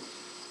 Oh.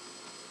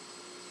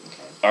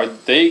 Okay. are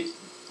they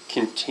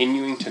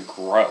continuing to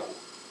grow?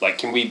 Like,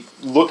 can we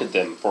look at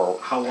them for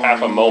How long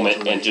half are a you moment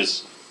willing to and wait?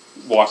 just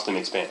watch them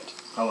expand?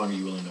 How long are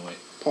you willing to wait?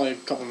 Probably a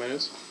couple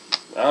minutes.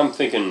 I'm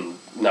thinking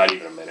not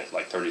even a minute,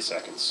 like 30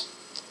 seconds.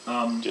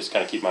 Just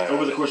kind of keep my eye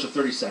Over on the it. course of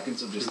 30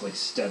 seconds of just like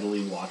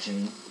steadily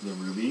watching the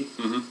ruby,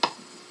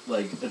 Mm-hmm.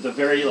 like at the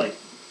very like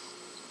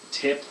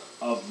tip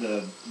of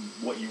the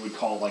what you would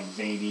call like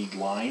veiny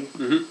line,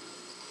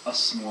 Mm-hmm. a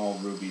small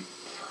ruby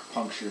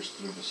punctures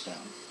through the stone,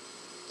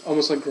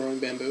 Almost like growing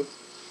bamboo.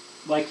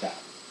 like that.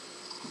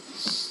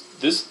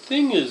 This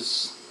thing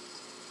is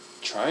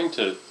trying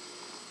to.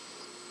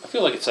 I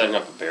feel like it's setting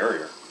up a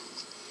barrier.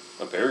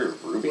 A barrier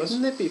of rubies.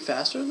 Wouldn't it be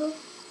faster, though?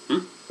 Hmm?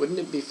 Wouldn't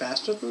it be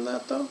faster than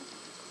that, though?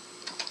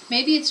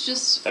 Maybe it's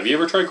just Have you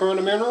ever tried growing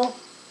a mineral?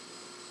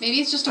 a I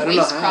don't know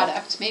waste how.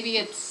 product. Maybe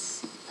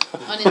it's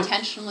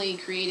unintentionally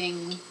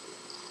creating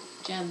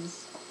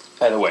gems.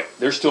 By the way,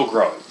 they're still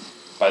growing.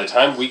 By the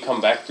time we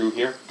come back through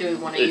here, Do we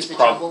want to it's use the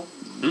prob- trouble?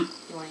 Hmm?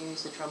 You want to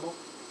use the trouble?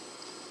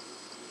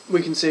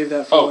 We can save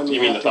that for Oh, when you we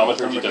mean have the to-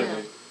 thaumaturgy Thaumaturgy.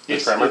 does Yeah.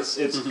 It's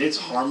tremor? it's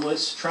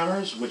harmless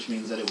tremors, which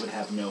means that it would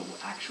have no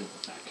actual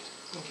effect.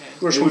 Okay.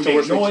 We're It supposed would to make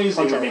work noise, it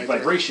punch would our make way through.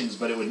 vibrations,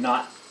 but it would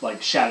not like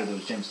shatter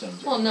those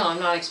gemstones. Well, no, I'm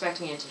not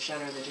expecting it to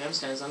shatter the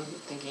gemstones. I'm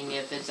thinking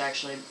if it's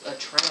actually a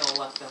trail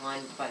left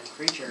behind by the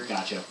creature.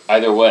 Gotcha.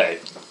 Either way,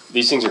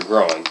 these things are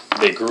growing.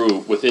 They grew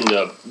within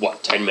the,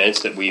 10 minutes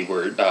that we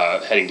were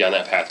heading down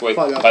that pathway.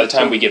 Probably about By the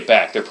time 15. we get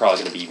back, they're probably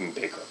going to be even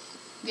bigger.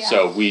 Yeah.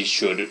 So we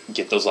should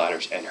get those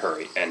ladders and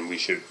hurry, and we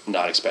should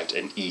not expect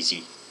an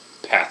easy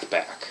path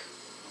back.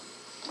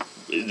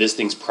 This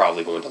thing's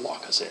probably going to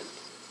lock us in.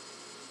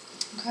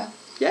 Okay.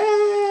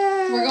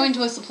 Yay! We're going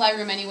to a supply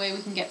room anyway.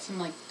 We can get some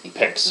like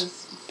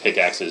pickaxes.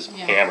 Pickaxes,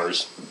 Yeah.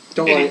 hammers.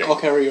 Don't worry, anything. I'll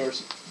carry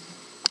yours.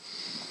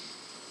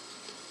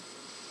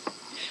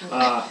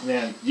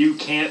 Man, you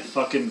can't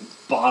fucking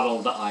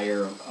bottle the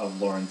ire of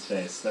Lauren's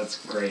face.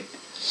 That's great.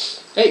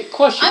 Hey,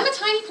 question. I'm a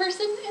tiny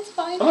person. It's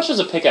fine. How much does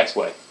a pickaxe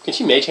weigh? Can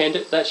she mage hand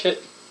it, that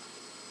shit?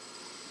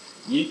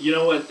 You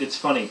know what? It's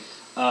funny.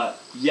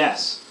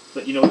 Yes,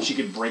 but you know what you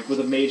could break with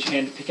a mage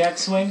hand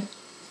pickaxe swing?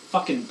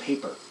 Fucking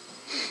paper.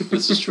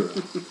 This is true.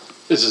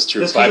 This is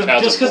true. Just 5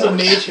 pounds because of a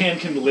force. mage hand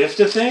can lift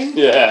a thing,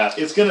 Yeah.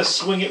 it's gonna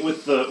swing it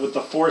with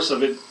the force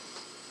of it.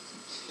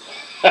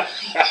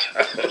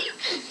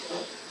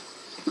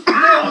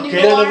 I'll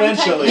get it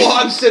eventually. Well,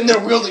 I'm sitting there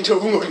wielding to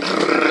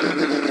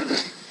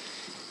it.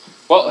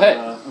 Well,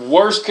 hey,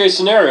 worst case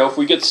scenario, if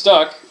we get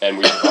stuck and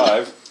we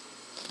survive,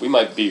 we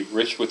might be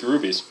rich with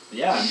rubies.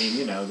 Yeah, I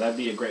mean, that'd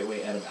be a great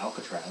way out of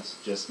Alcatraz.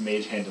 Just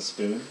mage hand a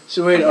spoon.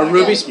 So wait, Come are back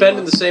rubies out spent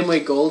in once. the same way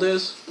gold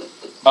is?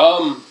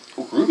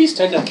 Rubies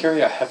tend to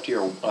carry a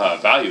heftier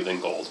value than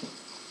gold.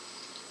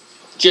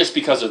 Just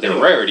because of their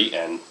Anyway. rarity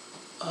and...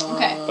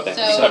 Okay. But that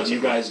So So you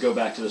guys go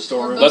back to the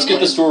storeroom. We're Let's get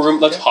the Okay. storeroom,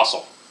 let's Yeah.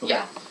 hustle. Okay.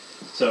 yeah.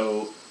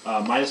 So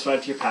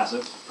 -5 to your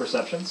passive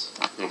perceptions,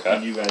 and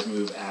Okay. you guys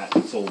move at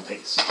full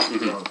pace,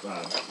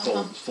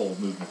 or full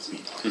movement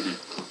speed.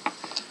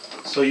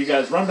 So you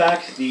guys run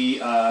back. The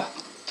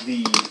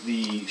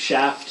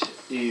shaft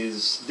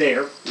is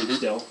there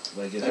still,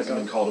 like it hasn't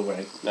been called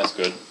away. That's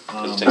good.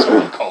 It takes a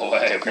while to call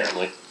away,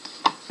 apparently.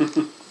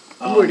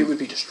 I'm worried it would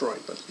be destroyed,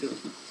 but you know.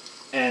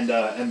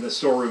 And the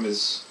storeroom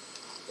is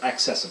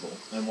accessible.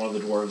 And one of the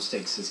dwarves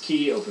takes his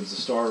key, opens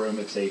the storeroom.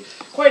 It's a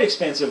quite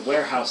expansive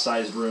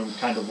warehouse-sized room,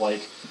 kind of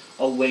like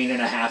a lane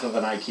and a half of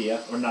an IKEA,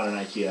 or not an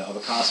IKEA, of a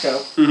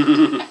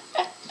Costco.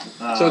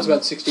 So it's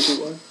about 60 feet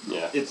wide.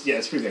 Yeah.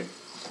 It's pretty big.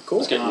 Cool.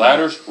 Let's get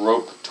ladders,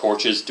 rope,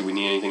 torches. Do we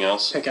need anything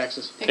else?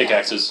 Pickaxes.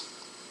 Pickaxes.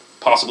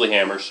 Possibly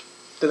hammers.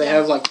 Do they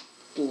have like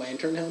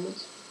lantern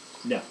helmets?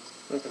 No.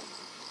 Okay.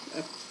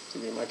 I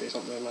think it might be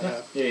something they might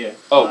have. Yeah.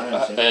 Oh, I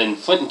understand. and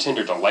flint and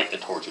tinder to light the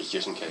torches,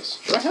 just in case.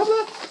 Should I have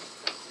that?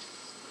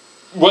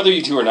 Whether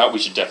you do or not, we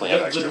should definitely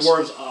have The extras.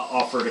 dwarves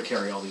offer to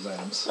carry all these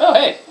items. Oh,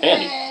 hey,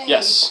 handy. Yay.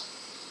 Yes.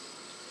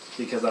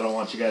 because I don't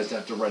want you guys to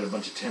have to write a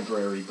bunch of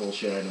temporary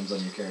bullshit items on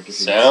your character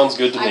sheets. Sounds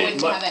good to I me.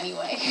 wouldn't But- have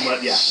anyway.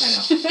 But yeah, I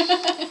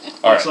know.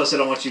 All Much right. less I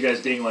don't want you guys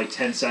being like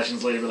 10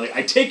 sessions later, be like,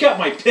 I take out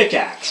my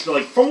pickaxe. Be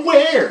like, from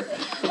where?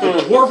 The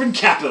Dwarven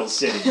capital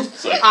city.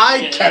 It's like,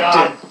 I kept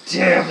God it.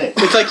 damn it.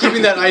 It's like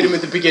keeping that item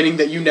at the beginning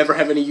that you never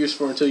have any use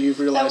for until you've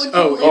realized, would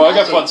oh, be oh, I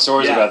got fun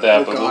stories Yeah. about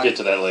that, Oh, but we'll God. get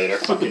to that later.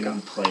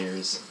 Fucking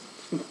players.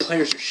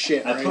 players are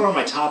shit, I right? put on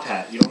my top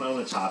hat. You don't own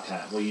a top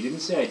hat. Well, you didn't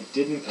say I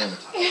didn't own a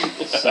top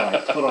hat. So I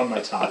put on my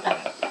top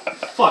hat.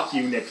 Fuck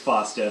you, Nick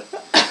Foster.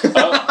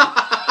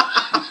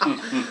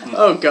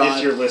 Oh, If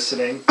God. you're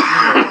listening. You know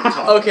what I'm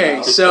talking Okay,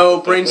 about.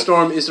 so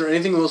brainstorm, is there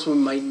anything else we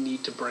might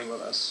need to bring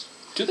with us?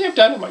 Do they have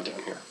dynamite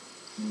down here?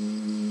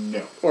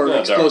 No. Or No,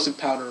 explosive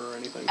powder or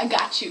anything? I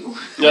got you.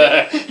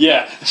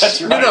 Yeah,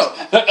 that's No,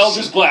 right. no.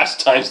 Eldritch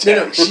Blast times 10.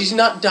 No, she's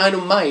not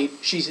dynamite,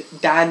 she's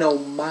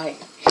dynamite.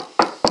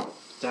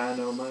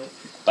 Dynamite.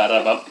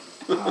 Ba-da-bum.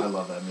 I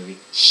love that movie.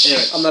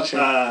 Anyway, I'm not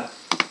sure.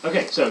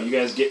 Okay, so you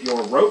guys get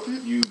your rope,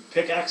 you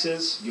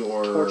pickaxes,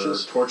 your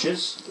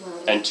Torches.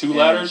 And 2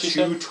 ladders,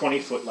 you and said? 2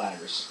 20-foot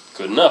ladders.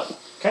 Good enough.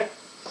 Okay.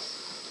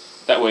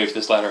 That way, if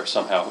this ladder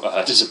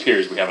somehow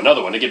disappears, we have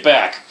another one to get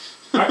back.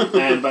 Alright,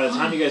 and by the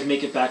time you guys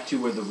make it back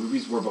to where the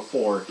rubies were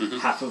before, Mhm.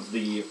 half of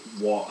the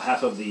wall,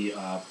 half of the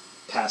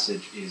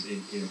passage is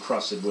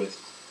encrusted with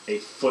a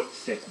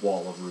foot-thick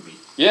wall of ruby.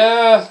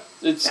 Yeah,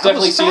 it's That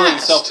definitely was sealing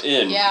fast. itself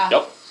in. Yeah.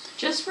 Yep.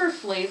 Just for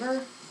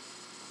flavor,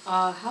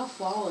 how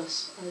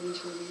flawless are these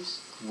rubies?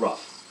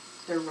 Rough.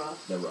 They're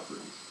rough. They're rough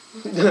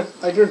rubies.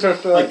 I can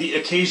trust Like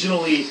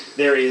occasionally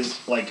there is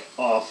like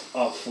a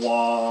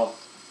flaw.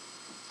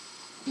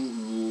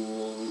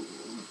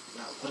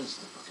 What is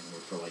the fucking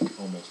word for like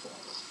almost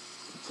flawless?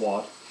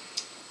 Flawed.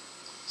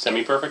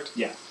 Semi-perfect?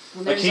 Yeah.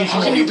 Well, there's Occasionally-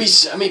 How a- can you be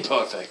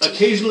semi-perfect?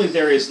 Occasionally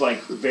there is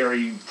like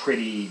very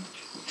pretty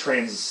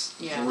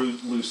Yeah.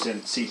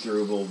 translucent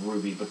see-throughable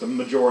ruby, but the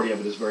majority of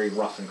it is very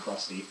rough and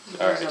crusty.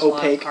 Alright. There's a lot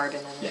of Opaque. carbon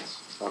in it. Yes.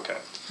 Okay.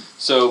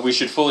 So we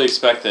should fully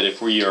expect that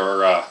if we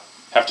are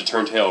have to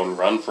turn tail and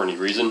run for any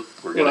reason,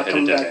 we're We're going to not hit a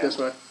coming dead back end. this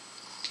way.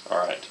 All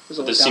right. There's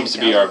a This down seems to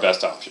the be our chasm.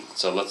 best option.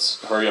 So let's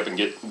hurry up and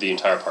get the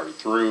entire party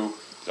through,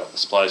 get all the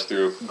supplies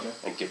through, Okay.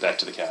 and get back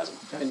to the chasm.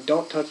 And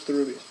don't touch the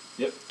rubies.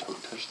 Yep.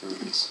 Don't touch the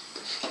rubies.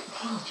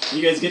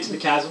 You guys get to the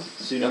chasm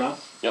soon Yep.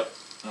 enough. Yep.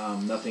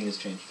 Nothing has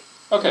changed.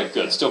 Okay,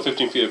 good. Still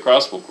 15 feet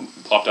across. We'll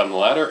plop down the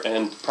ladder,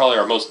 and probably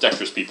our most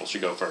dexterous people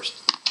should go first.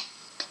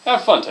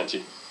 Have fun,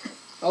 Tenchi.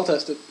 I'll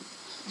test it.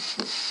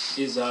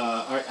 Is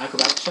alright,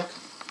 acrobatics check?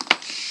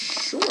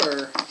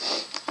 Sure.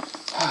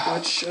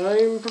 Which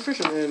I'm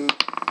proficient in.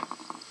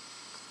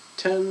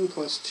 10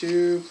 plus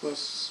 2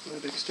 plus my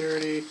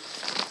dexterity.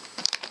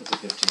 That's a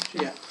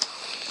 15. Yeah.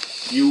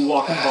 You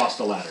walk across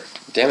the ladder.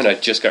 Damn it, I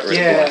just got rid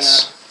Yeah. of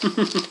Bless.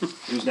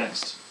 Who's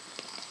next?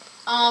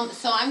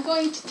 So I'm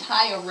going to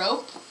tie a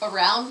rope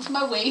around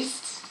my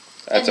waist.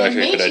 That's and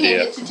actually a then good mage hand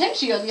idea. it to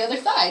Tenchi on the other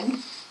side,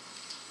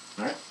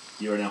 Alright.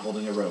 You are now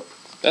holding a rope.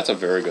 That's a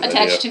very good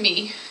attached idea. to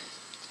me.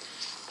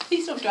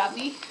 Please don't drop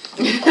me.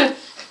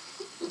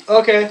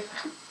 Okay.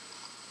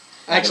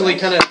 I actually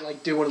kind of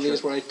like do one of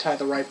these where I tie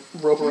the right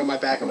rope around my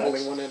back. I'm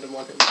holding one end and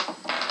one end.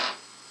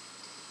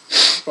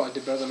 Probably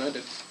did better than I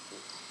did.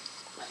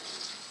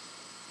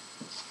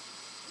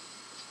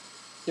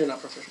 You're not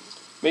proficient.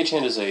 Mage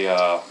Hand is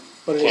a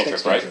But it is cantrip,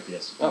 dexterity. right?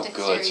 Yes. Oh,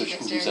 Dexterity, good. So she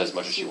can use dexterity. that as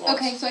much as she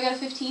wants. Okay, so I got a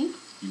 15.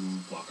 You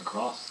walk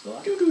across the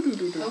ladder.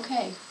 Do-do-do-do-do.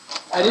 Okay.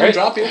 I didn't Alright.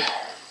 drop you.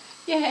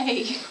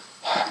 Yay.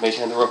 Mage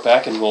Hand the rope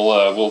back, and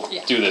we'll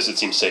Yeah. do this. It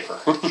seems safer.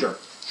 Sure.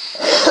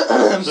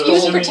 I'm So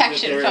Use assuming that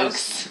protection, there is-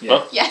 folks. Yeah.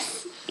 Huh?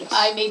 Yes. Yes.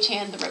 I mage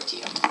hand the rope to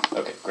you.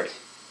 Okay, great.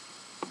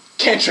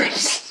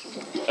 Cantrips.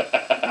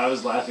 I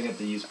was laughing at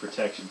the use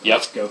protection.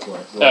 Yep. Go for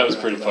it. That was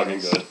pretty fucking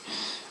good.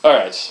 All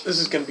right, This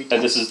is gonna be.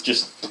 and this is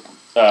just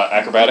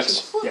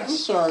acrobatics. I'm Yes.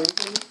 sorry.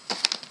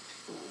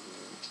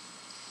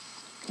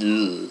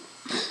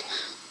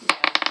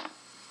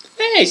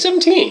 Hey,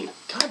 17.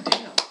 God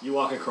damn. You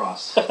walk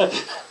across.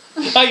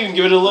 I even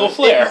give it a little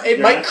flair. It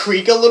might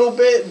creak a little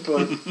bit,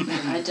 but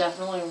I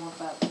definitely want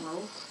that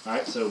rope.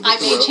 Alright, so with I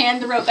the mage rope.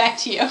 hand the rope back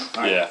to you.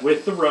 Alright, Yeah.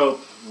 with the rope,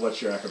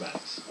 what's your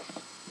acrobatics?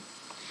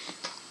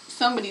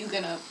 Somebody's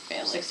gonna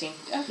fail it. 16.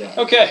 Okay. Yeah.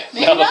 Okay,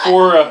 Maybe now the not.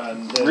 4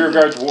 And then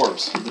rearguard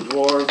dwarves. The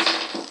dwarves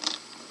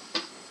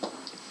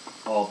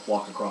all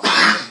walk across the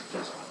ladder.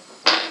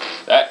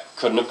 That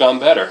couldn't have gone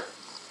better.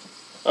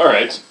 All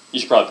right, you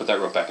should probably put that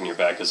rope back in your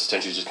bag because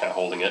Tenchi's just kind of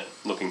holding it,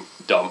 looking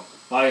dumb.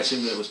 I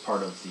assumed that it was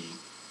part of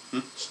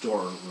the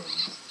storeroom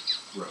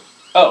rope.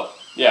 Oh,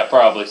 yeah,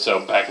 probably. So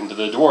back into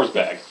the dwarves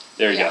bag.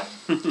 There you Yeah.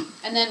 go.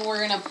 And then we're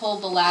gonna pull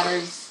the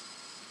ladders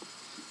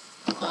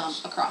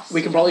across.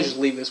 we can probably just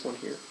leave this one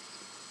here.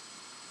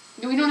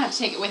 We don't have to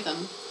take it with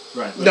them.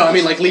 Right. No, I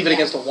mean like leave it Yeah.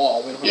 against a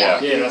wall. We don't Yeah,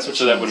 have Yeah, that's what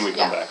so she that means. when we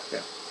come Yeah. back.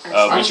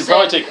 Yeah. We should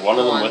probably take one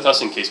of them with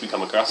us in case we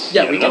come across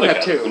Yeah, yet we can another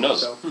have guy. two. Who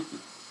knows?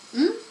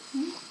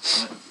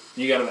 So.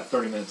 You got about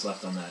 30 minutes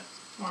left on that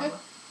armor.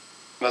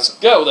 Let's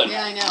go then.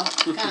 Yeah, I know.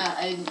 Kinda.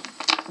 I didn't.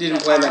 You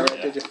didn't plan that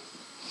right, did you?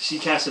 She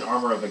cast an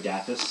Armor of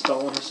Agathis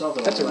spell on herself.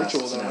 It That's only a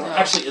ritual, lasts an though, hour. right?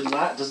 Actually,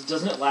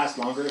 doesn't it last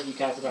longer if you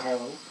cast at a higher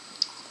level?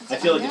 That's I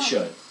feel like fine, it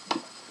yeah. should.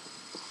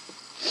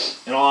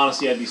 In all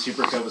honesty, I'd be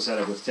super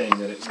copacetic with saying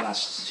that it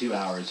lasts 2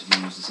 hours if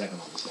you use the second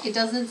level spell. It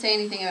doesn't say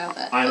anything about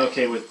that. I'm but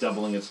okay with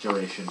doubling its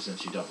duration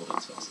since you doubled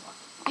its spell slot.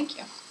 Thank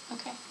you.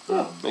 Okay.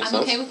 Makes I'm sense.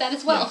 okay with that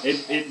as well. Yeah,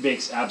 it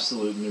makes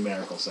absolute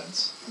numerical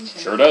sense. Okay.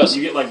 Sure does.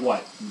 You get like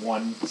what,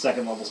 1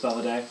 second level spell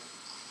a day?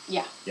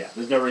 Yeah. Yeah.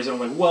 There's no reason I'm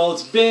like, well,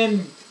 it's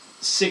been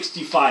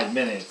 65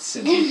 minutes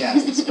since you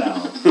cast the spell.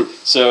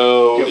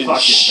 So, Go in fuck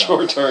yourself.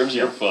 short terms,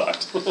 you're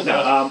fucked.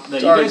 No, you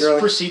Sorry, guys girly.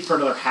 proceed for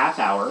another half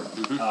hour,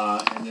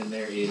 and then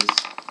there is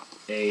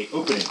a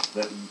opening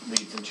that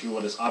leads into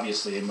what is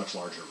obviously a much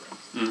larger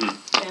room.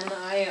 Can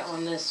I,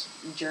 on this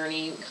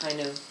journey, kind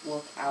of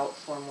look out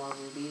for more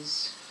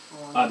rubies?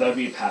 along That would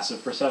be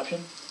passive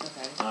perception.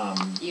 Okay.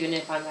 Even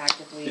if I'm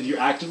actively. If you're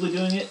actively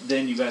doing it,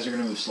 then you guys are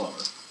going to move slower.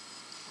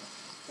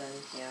 Then,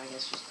 yeah, I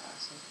guess just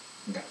passive.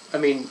 Okay. I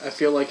mean, I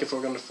feel like if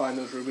we're going to find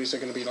those rubies, they're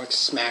going to be like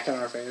smack in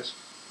our face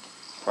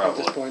at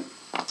this Probably. point.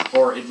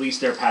 Or at least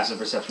their passive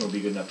perception will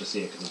be good enough to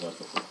see it because it was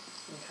before.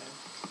 Okay.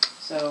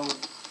 So,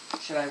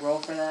 should I roll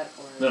for that?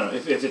 Or No,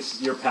 if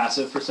it's your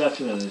passive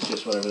perception, then it's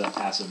just whatever that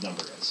passive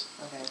number is.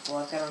 Okay, well,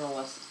 I've got an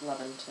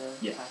 11 to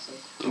Yeah. passive.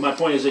 My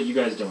point is that you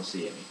guys don't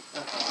see any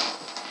Okay.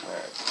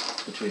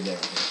 Alright. between there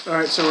and here.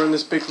 Alright, so we're in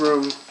this big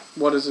room.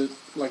 What is it?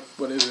 Like,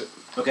 what is it?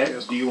 Okay.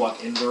 Yes. Do you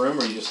walk into the room,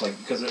 or you just like?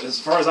 Because as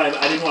far as I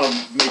didn't want to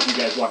make you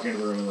guys walk into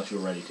the room unless you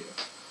were ready to.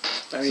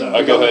 I mean, So-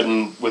 I'll go ahead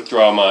and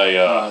withdraw my,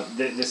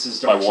 This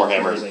is my dark. Souls.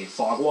 Warhammer. There's a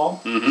fog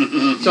wall.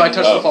 So I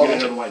touched Oh. the fog You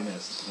guys wall. know the white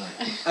mist.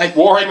 Alright.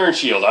 Warhammer and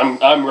shield.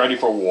 I'm ready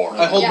for war.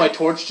 I hold Yeah. my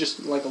torch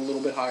just like a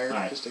little bit higher,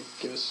 Alright. just to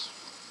give us.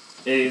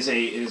 It is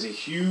a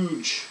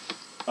huge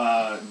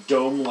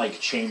dome-like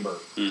chamber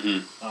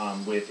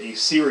with a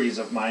series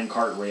of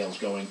minecart rails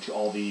going to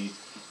all the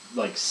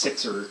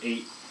 6 or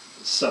 8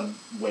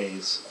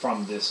 subways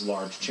from this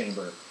large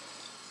chamber.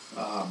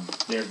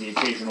 There's the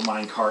occasional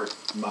minecart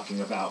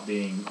mucking about,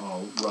 being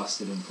all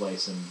rusted in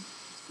place and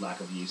lack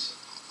of use.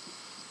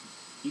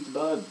 Eat the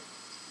bug.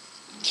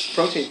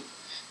 Protein.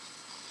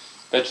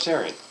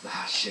 Vegetarian.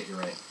 Ah, shit, you're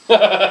right.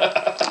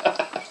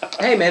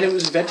 Hey man, it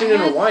was veggie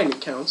in a wine,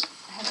 it counts.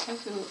 I have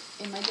tofu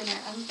in my dinner.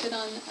 I'm good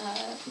on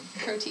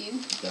protein.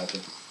 Gotcha.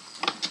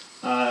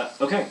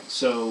 Okay,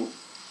 so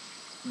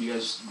you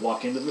guys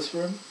walk into this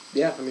room.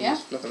 Yeah, I mean, Yeah.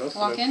 there's nothing else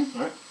Walk to do. in.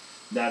 All right.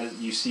 That is,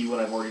 you see what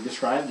I've already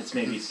described. It's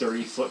maybe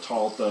 30 foot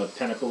tall at the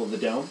pinnacle of the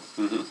dome.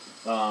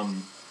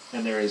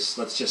 And there is,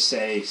 let's just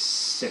say,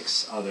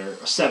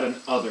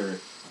 7 other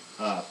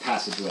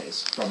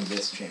passageways from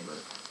this chamber,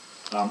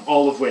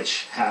 all of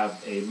which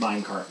have a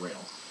minecart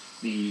rail.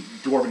 The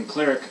dwarven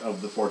cleric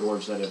of the 4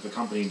 dwarves that have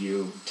accompanied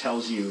you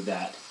tells you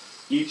that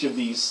each of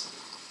these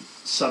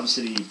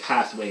sub-city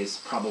pathways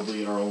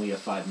probably are only a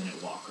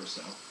 5-minute walk or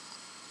so.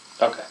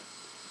 Okay.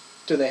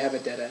 Do they have a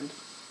dead end?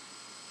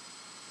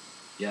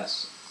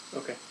 Yes.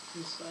 Okay.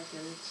 It's 5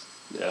 minutes.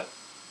 Yeah.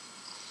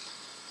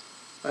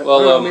 I Well,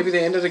 don't know, maybe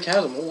they ended a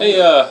chasm. We'll Hey,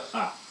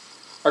 Ah.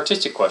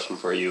 artistic question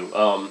for you.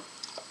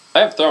 I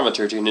have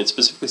thaumaturgy, and it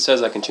specifically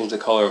says I can change the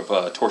color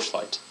of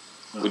torchlight.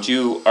 Would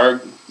you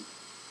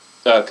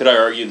could I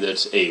argue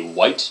that a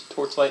white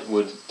torchlight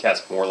would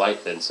cast more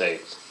light than, say,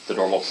 the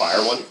normal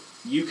fire one?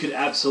 You could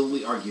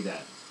absolutely argue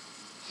that.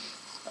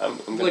 I'm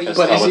What going do to you- cast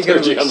But is he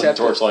gonna thaumaturgy on the accept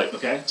it? torchlight.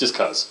 Okay? Just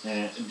cause.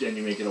 And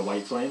you make it a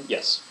white flame.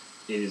 Yes.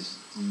 It is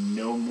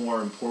no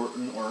more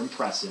important or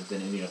impressive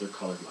than any other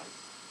colored light.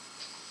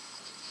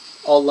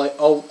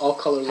 all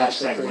color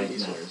lights are Hashtag pretty light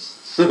useful.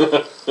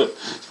 matters.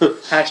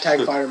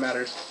 Hashtag fire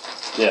matters.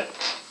 Yeah.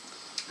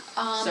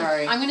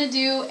 Sorry. I'm gonna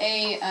do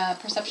a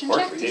perception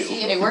Worked check for to you.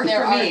 see It if worked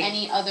there for are me.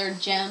 any other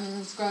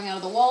gems growing out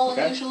of the wall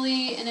Okay.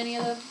 unusually in any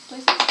other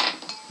places.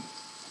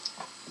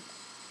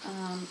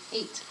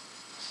 8.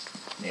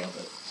 Nailed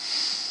it.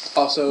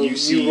 Also, You you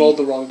see- rolled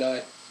the wrong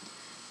die.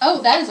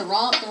 Oh, that is the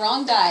wrong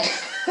die.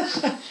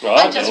 Well,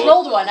 I just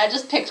rolled one. I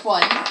just picked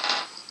one.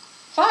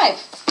 5.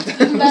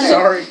 Even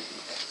better.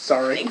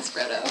 Sorry. Thanks,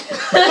 Frodo.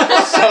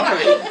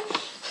 Sorry.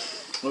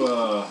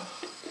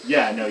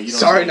 Yeah, no, you don't.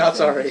 Sorry, see not anything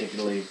sorry.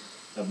 Particularly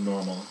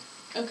abnormal.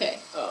 Okay.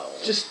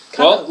 Just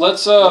Well, kinda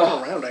let's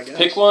looking around, I guess.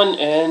 pick one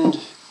and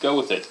go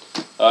with it.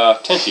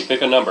 Tenchi,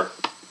 pick a number.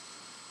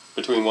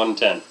 Between 1 and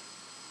 10.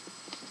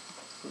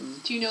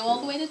 Do you know all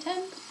the way to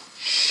 10?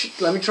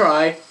 Let me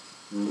try.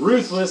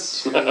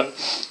 Ruthless.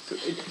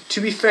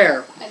 To be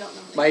fair, I don't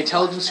know. my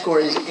intelligence score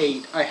is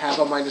 8. I have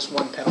a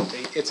 -1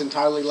 penalty. It's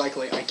entirely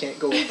likely I can't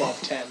go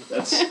above 10.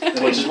 That's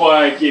Which is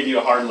why I gave you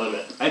a hard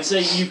limit. I'd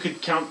say you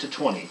could count to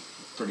 20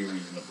 pretty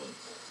reasonably.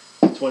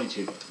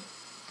 22.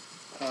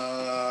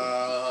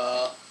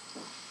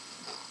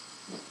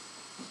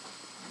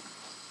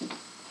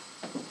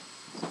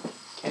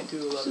 Can't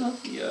do 11.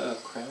 The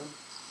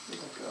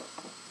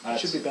crown?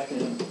 Should be back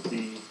in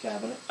the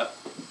cabinet.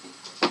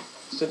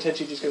 So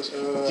Tenchi just goes,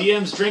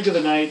 DM's drink of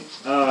the night: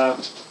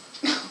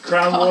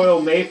 Crown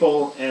Royal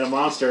Maple and a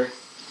monster.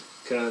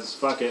 Cause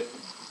fuck it,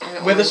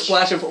 with a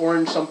splash of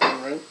orange something,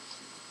 right?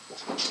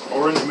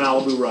 orange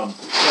Malibu rum.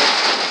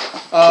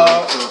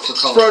 for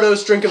color.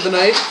 Frodo's drink of the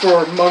night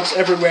for monks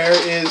everywhere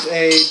is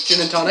a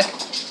gin and tonic.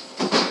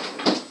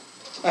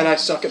 And I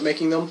suck at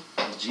making them.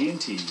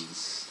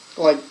 G&Ts.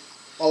 Like,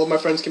 all of my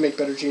friends can make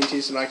better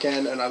G&Ts than I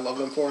can, and I love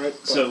them for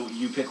it. So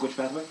you pick which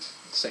pathway?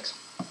 6.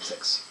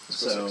 6.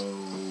 Let's go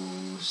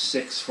So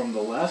 6 from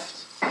the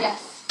left.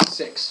 Yes.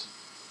 6.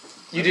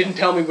 You didn't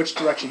tell me which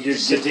direction. You You're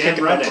just said damn pick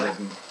a right I number.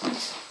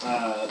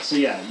 didn't. So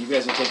yeah, you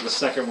guys will take the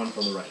second one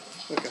from the right.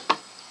 Okay.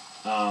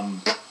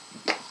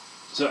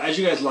 So as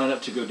you guys line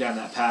up to go down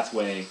that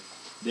pathway,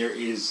 there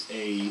is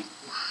a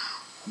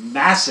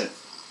massive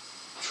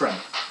tremor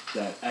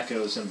that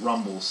echoes and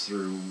rumbles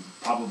through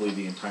probably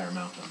the entire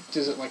mountain.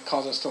 Does it like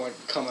cause us to like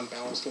come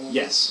unbalanced a little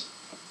Yes.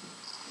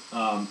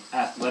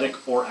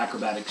 Athletic or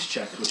acrobatics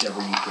check,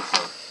 whichever you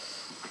prefer.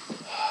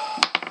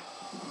 bit?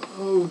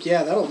 Oh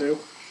yeah, that'll do.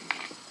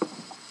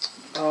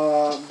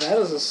 That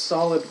is a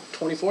solid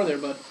 24 there,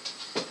 bud.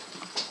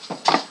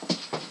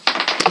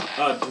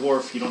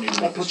 Dwarf, you don't need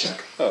to make this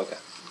check. Oh, okay.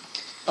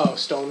 Oh,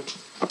 stone.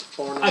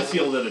 Thorn I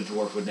feel that a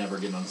dwarf would never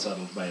get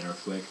unsettled by an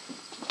earthquake.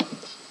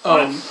 Oh,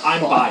 I'm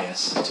fine.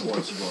 biased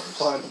towards dwarves.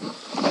 Fine.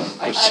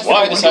 Which is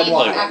why I decided to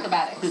play one.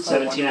 Acrobatics.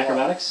 17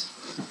 acrobatics?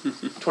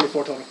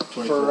 24 total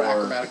 24 for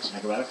acrobatics.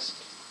 Acrobatics?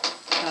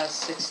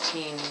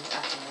 16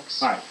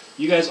 athletics. Alright,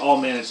 you guys all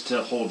managed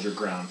to hold your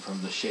ground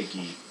from the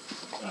shaky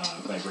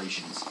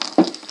vibrations,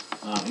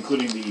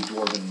 including the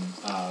dwarven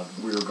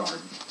rear guard.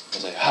 I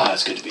was like,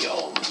 it's good to be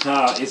home.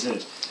 Is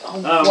it? Oh,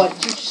 what?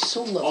 You're just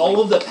so lovely. All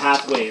of the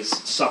pathways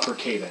suffer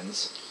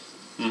cave-ins.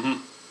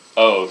 Mm-hmm.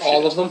 Oh, shit.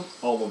 All of them?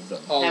 All of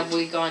them. All Have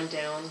we gone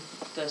down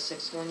the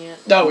 6th one yet?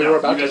 No, we were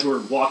about You guys to.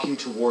 were walking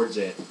towards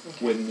it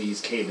when these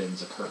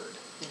cave-ins occurred.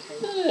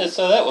 Okay.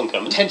 So that one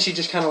coming. Tenchi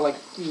just kind of like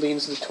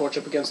leans the torch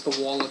up against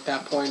the wall at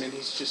that point, and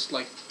he's just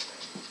like,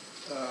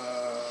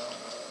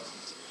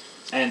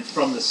 And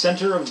from the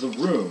center of the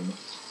room,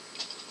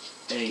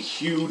 a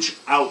huge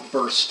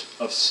outburst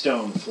of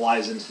stone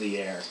flies into the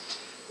air,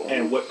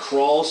 and what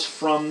crawls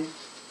from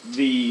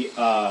the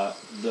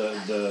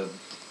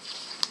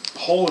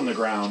hole in the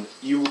ground,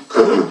 you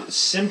could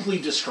simply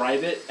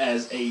describe it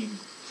as a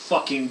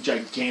fucking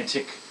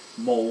gigantic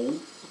mole,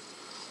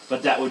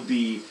 but that would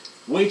be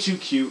way too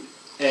cute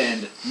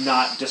and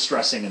not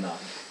distressing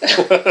enough.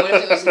 What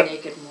if it was a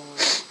naked mole?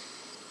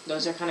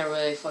 Those are kind of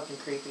really fucking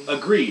creepy.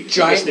 Agreed.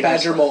 giant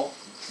badger mole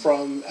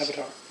from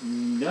Avatar.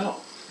 No.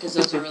 Because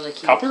those are really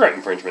cute. Copyright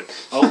infringement.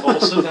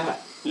 Also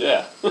that.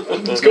 Yeah.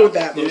 Let's go with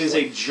that. It is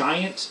mostly. a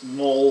giant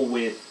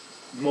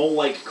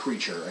mole-like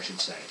creature, I should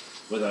say,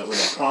 with a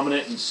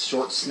prominent and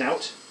short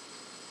snout.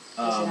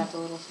 Does it have the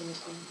little things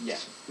there? Yeah,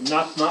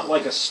 not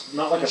like a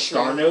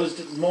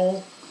star-nosed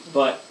mole,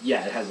 but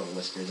yeah, it has little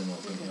whiskers and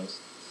little pink nose.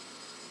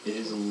 It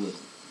is a little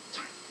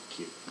tiny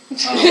cute.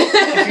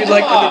 If you'd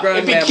like underground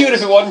It'd be mammals. cute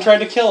if it wasn't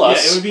trying to kill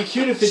us. Yeah, it would be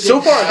cute if it. So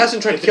didn't far, it have-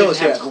 hasn't tried to if it kill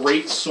didn't us have yet.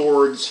 Great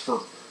swords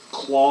for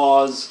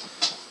claws,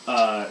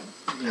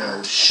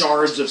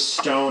 shards of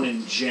stone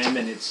and gem,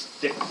 and its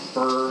thick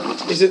fur.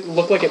 Does it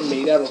look like it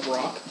made out of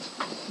rock?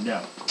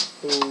 No,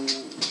 Ooh.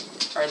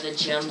 Are the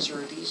gems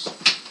rubies?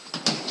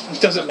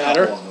 Doesn't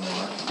matter. All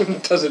of them are.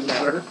 Doesn't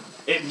matter.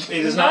 It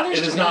is not. It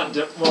is not.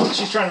 Well,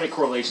 she's trying to make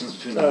correlations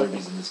between the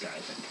rubies and this guy, I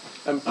think.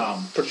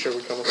 I'm pretty sure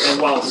we covered And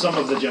that. while some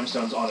of the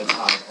gemstones on its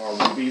hide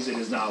are rubies, it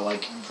is not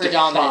like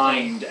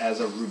Predominantly. defined as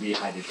a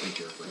ruby-hided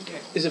creature. For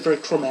example. Is it very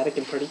chromatic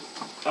and pretty?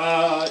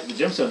 The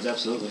gemstones,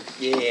 absolutely.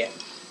 Yeah.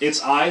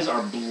 Its eyes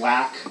are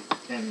black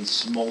and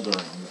smoldering,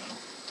 though.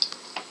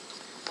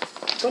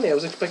 Funny, I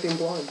was expecting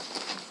blind.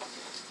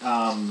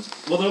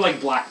 Well, they're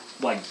like black,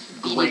 like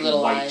Beady great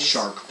little white eyes.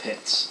 shark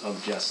pits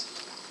of just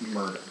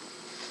murder.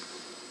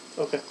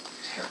 Okay.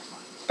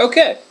 Terrifying.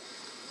 Okay.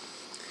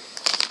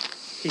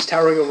 He's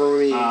towering over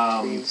me,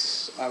 Um,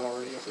 means I'm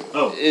already over you.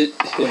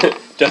 Oh,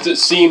 Does it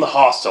seem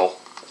hostile?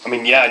 I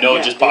mean, yeah, I know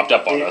it just popped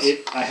up on us.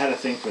 I had a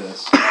thing for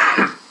this.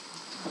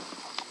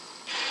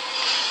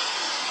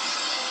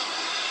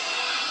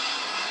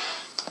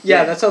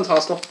 Yeah, that sounds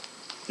hostile.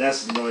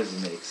 That's the noise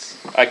it makes.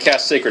 I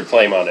cast Sacred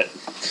Flame on it.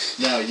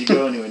 No, you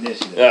go into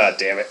initiative.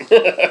 Damn it.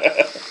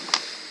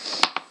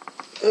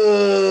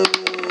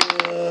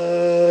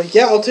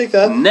 Yeah, I'll take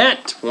that.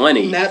 Nat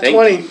 20. Nat Thank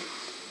 20. you.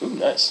 Ooh,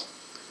 nice.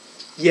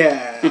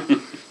 Yeah.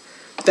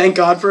 Thank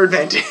God for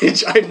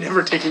advantage. I'm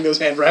never taking those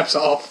hand wraps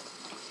off.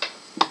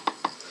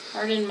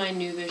 Pardon my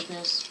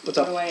noovishness. What's what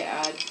up? do I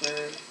add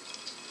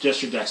for...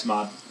 Just your dex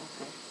mod.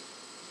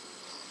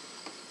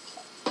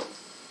 Okay.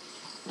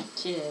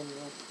 Kid.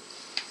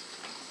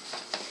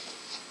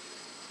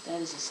 That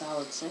is a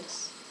solid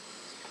 6.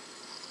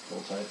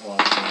 Hold tight. Hold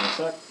on a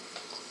sec.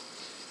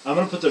 I'm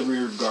gonna put the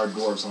rear guard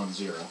dwarves on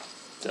 0.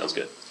 Sounds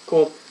good.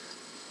 Cool.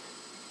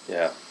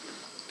 Yeah.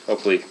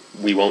 Hopefully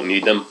we won't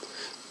need them.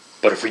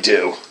 But if we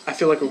do... I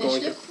feel like we're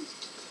going to.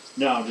 Initiative?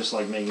 No, I'm just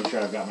like making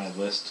sure I've got my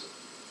list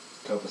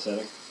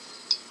copacetic.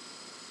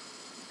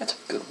 That's a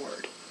good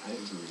word. I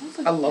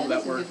agree. I love that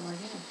is a word. good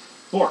yeah.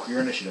 Bork,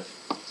 your initiative.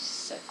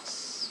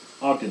 6.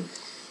 Ogden.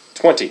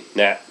 20.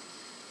 Nat.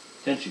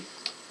 Tenchi.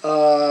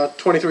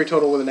 23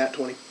 total with a nat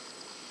 20.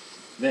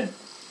 Vin.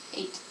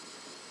 8.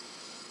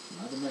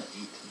 11 at 8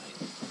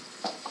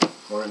 tonight.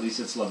 Or at least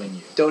it's loving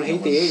you. Don't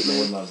hate the 8, No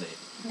man. one loves 8.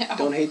 No.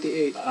 Don't hate the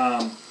 8.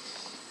 I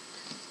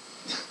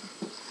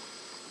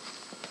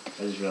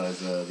just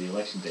realized the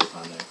election date's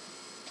on there.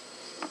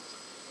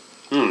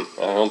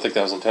 I don't think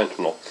that was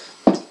intentional.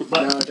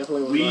 But No, it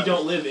definitely was we not.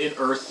 don't live in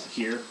Earth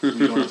here. We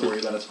don't have to worry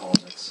about its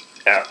politics.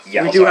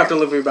 Yeah, We do have to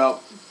worry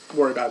about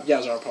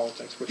Yazar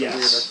politics, which Yes. are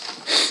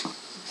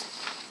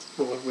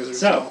weirder. Well, wizards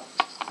So, now.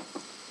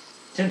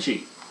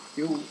 Tenchi,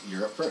 You.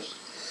 you're up first.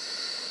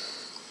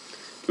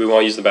 Do we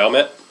want to use the battle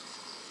mat?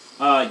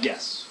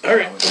 Yes.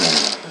 Alright.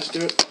 Let's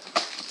do it.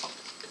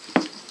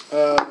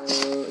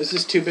 Is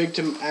this too big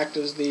to act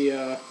as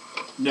the,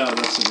 No,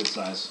 that's a good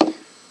size.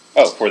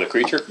 Oh, for the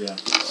creature? Yeah.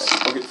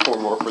 I'll get 4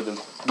 more for the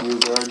rear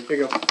guard. Here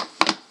you go.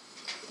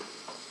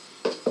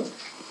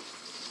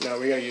 No,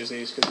 we gotta use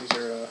these, because these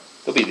are,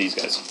 They'll be these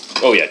guys.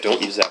 Oh yeah,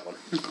 don't use that one.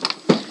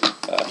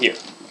 Here,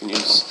 you can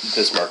use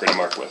this marker to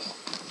mark with.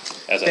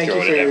 As I Thank throw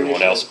you it for at your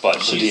everyone else initiative.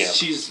 but the DM.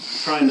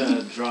 She's trying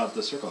to draw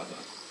the circle, I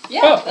thought.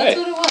 Yeah, Oh, that's hey.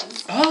 what it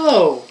was.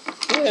 Oh!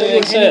 Yeah, They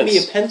that handed makes me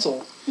a sense.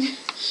 pencil. I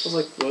was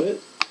like, what?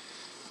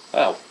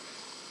 Wow.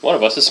 One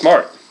of us is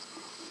smart.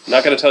 I'm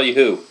not going to tell you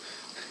who.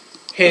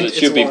 Hint, It it's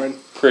should be Lauren.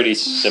 pretty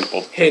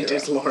simple. to Hint, figure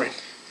it's out. Lauren.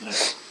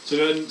 Nice. So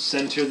go ahead and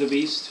center the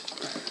beast.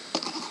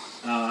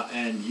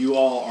 And you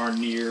all are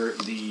near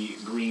the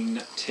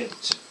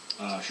green-tipped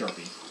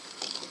Sharpie.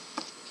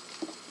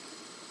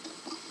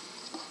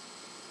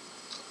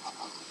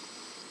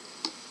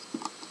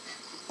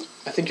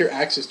 I think your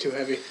axe is too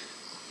heavy.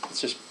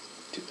 Let's just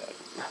do that.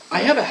 I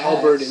have a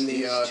halberd Axe in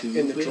the is too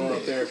in the drawer up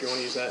big. there if you want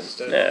to use that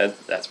instead. Nah,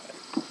 that's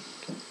fine.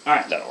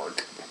 Alright. That'll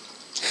work.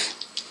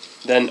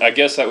 Then I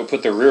guess that would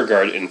put the rear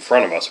guard in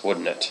front of us,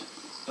 wouldn't it?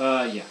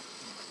 Yeah.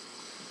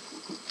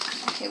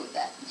 Okay with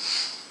that.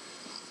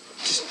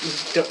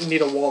 Just don't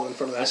need a wall in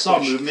front of that. I saw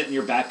fish. movement in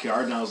your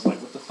backyard, and I was like,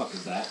 what the fuck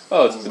is that?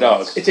 Oh, it's the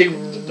dog. It's a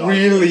The dog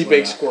really goes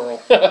big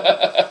like that.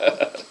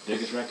 squirrel.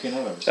 Biggest raccoon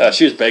I've ever seen.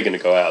 She was begging to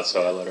go out,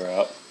 so I let her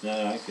out.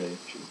 No, I feel you.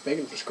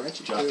 Begging for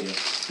scratchy Jock you.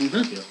 too.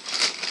 Jock you.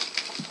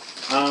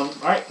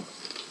 Alright.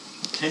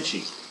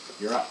 Tenchi,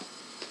 you're up.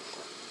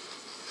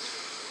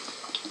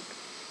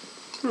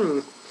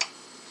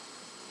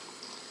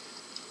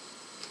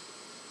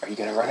 Are you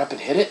going to run up and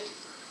hit it?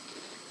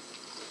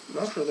 I'm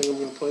not sure. I think I'm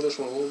going to play this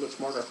one a little bit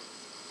smarter.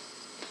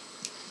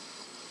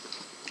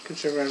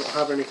 Considering I don't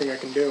have anything I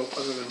can do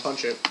other than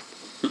punch it.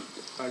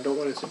 I don't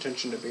want its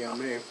attention to be on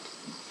me.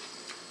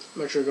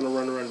 I'm actually going to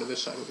run around to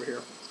this side over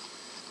here.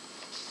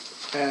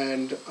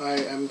 And I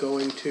am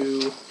going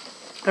to...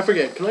 I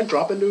forget, can I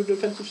drop into a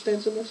defensive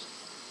stance in this?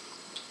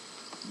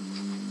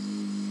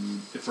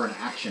 For an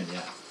action,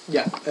 yeah.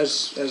 Yeah,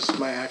 as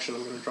my action,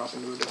 I'm going to drop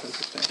into a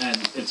defensive stance. And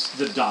it's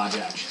the dodge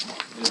action,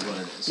 is what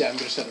it is. Yeah, I'm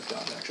going to set up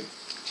dodge action.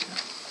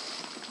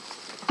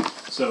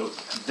 So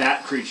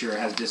that creature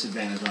has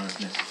disadvantage on its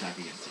next attack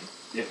against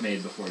you, if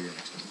made before your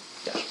next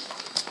turn.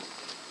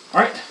 Yeah.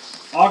 Alright,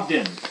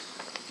 Ogden.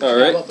 All How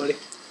right. about, buddy?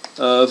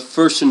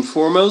 First and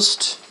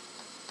foremost,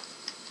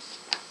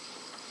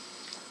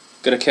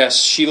 gonna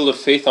cast Shield of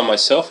Faith on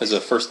myself as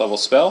a first level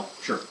spell.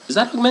 Sure. Is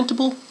that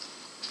augmentable?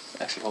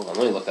 Actually, hold on.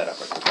 Let me look that up.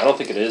 Real quick. I don't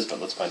think it is, but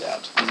let's find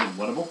out. Is it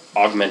whatable?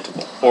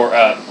 Augmentable, or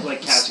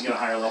Like casting at a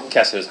higher level?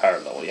 cast it as higher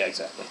level. Yeah,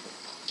 exactly.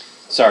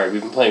 Sorry,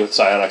 we've been playing with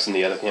Psionics in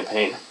the other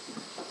campaign.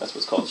 That's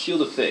what's called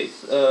Shield of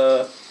Faith. You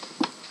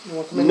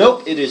want to make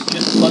Nope, it is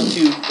just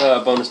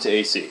 +2 bonus to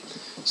AC.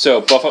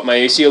 So buff up my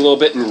AC a little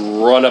bit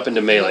and run up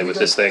into melee with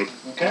this thing.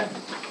 Okay.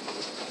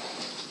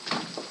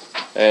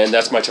 And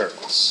that's my turn.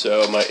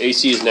 So my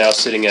AC is now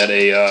sitting at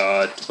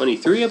a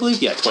 23, I believe?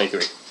 Yeah,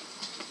 23.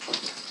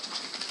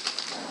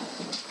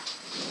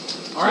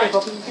 Alright.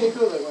 Puppy, you can't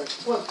go that way.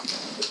 Come on.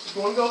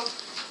 You want to go?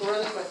 Go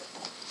around this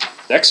way.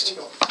 Next.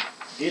 Go.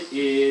 It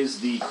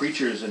is the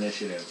creature's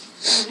initiative.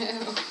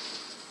 No.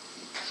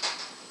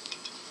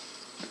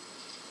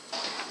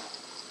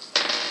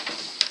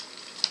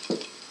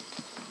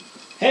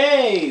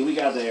 Hey, we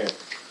got there.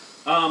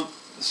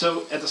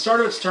 So at the start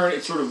of its turn,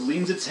 it sort of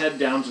leans its head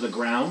down to the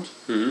ground,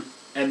 Mm-hmm.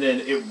 and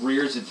then it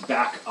rears its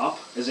back up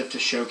as if to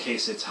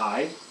showcase its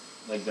hide,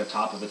 like the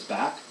top of its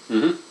back.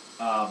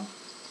 Mm-hmm.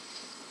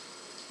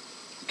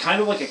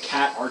 Kind of like a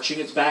cat arching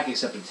its back,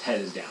 except its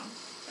head is down.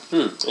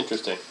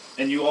 Interesting.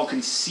 And you all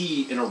can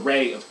see an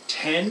array of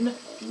 10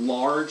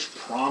 large,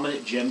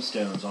 prominent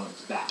gemstones on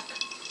its back.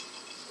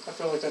 I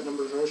feel like that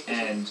number is very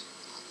specific. And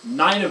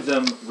 9 of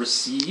them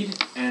recede,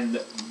 and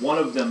one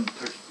of them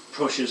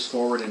pushes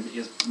forward and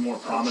is more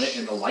prominent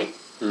in the light.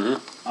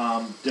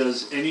 Mm-hmm.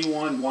 Does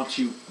anyone want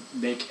to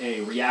make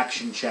a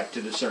reaction check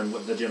to discern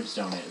what the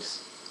gemstone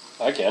is?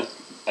 I can.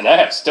 And I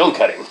have stone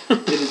cutting.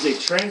 It is a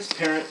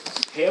transparent,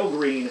 pale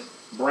green,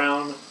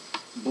 brown,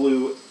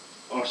 blue...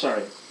 Oh,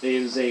 sorry. It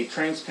is a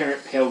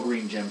transparent, pale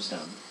green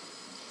gemstone.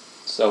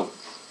 So,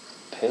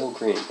 pale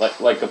green.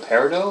 Like a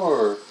peridot,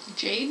 or...?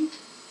 Jade?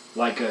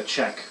 Like a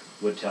check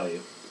would tell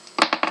you.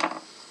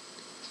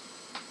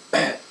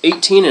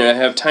 18, and I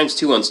have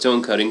 ×2 on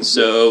stone cutting,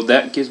 so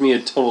that gives me a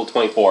total of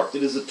 24.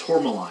 It is a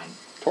tourmaline.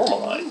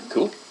 Tourmaline.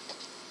 Cool.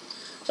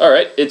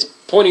 Alright, it's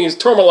pointing his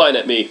tourmaline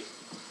at me.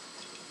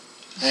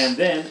 And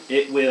then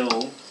it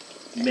will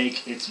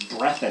make its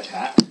breath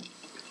attack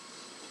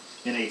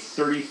in a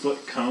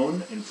 30-foot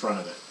cone in front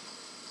of it,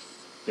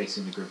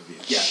 facing the group of you.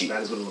 Yes, Shit.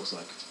 that is what it looks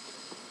like.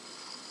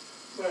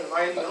 Wait, am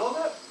I in the middle of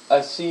that?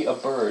 I see a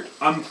bird.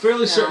 I'm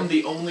fairly certain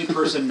the only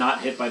person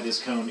not hit by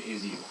this cone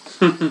is you.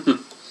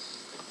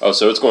 Oh,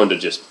 so it's going to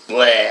just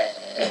bleh.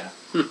 Yeah.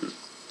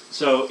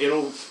 So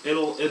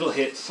it'll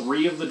hit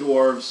 3 of the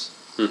dwarves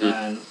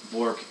and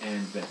Bork and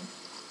Vin.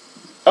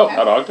 Oh,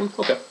 out Ogden?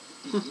 Okay.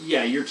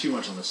 Yeah, you're too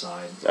much on the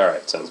side.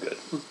 Alright, sounds good.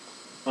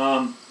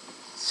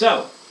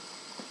 So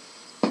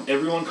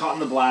everyone caught in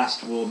the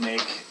blast will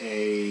make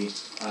a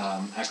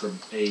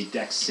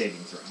dex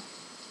saving throw.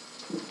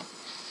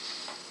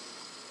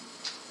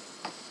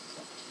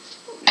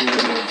 2 of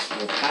the dwarves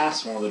will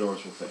pass, 1 of the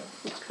dwarves will fail.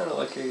 It's kind of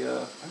like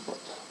a...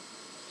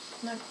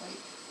 Not quite.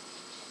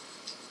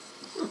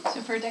 So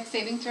for a dex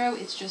saving throw,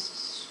 it's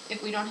just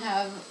if we don't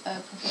have a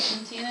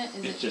proficiency in it,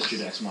 is It's it just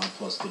your dex mod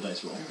plus the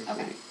dice roll.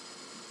 Okay.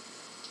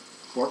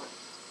 Bork?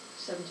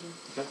 17.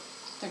 Okay.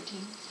 13.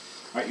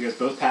 Alright, you guys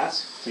both pass,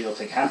 so you'll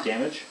take half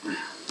damage. And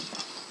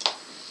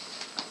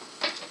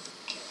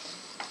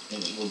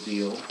it will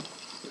deal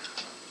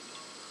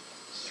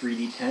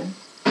 3d10.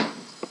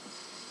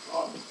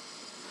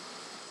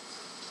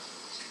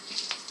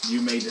 You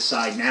may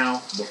decide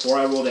now, before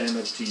I roll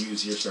damage, to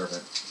use your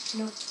servant.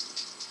 Nope.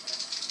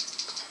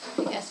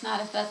 I guess not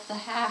if that's the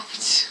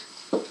half.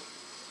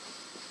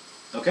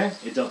 Okay,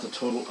 it dealt a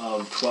total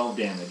of 12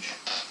 damage.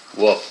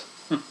 Woof.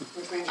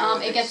 Which means you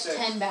only It take gets 6.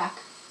 10 back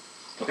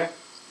Okay.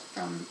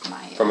 from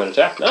my... From an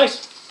attack?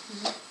 Nice!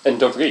 And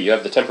don't forget, you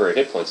have the temporary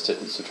hit points to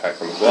subtract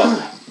from as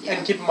well. Yeah.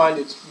 And keep in mind,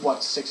 it's,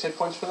 6 hit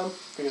points for them?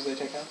 Because they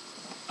take half?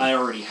 I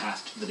already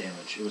halved the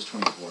damage. It was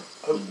 24.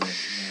 Oh, And then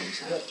it was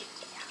halved.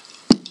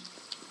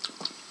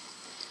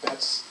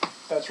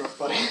 That's rough,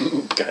 buddy.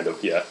 Kind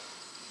of, yeah.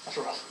 That's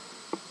rough.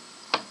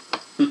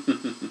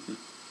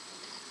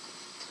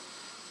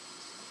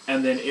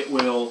 And then it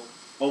will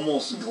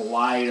almost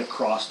glide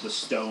across the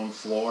stone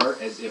floor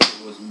as if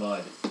it was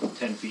mud,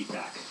 10 feet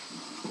back.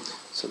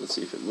 So let's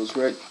see if it was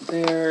right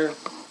there.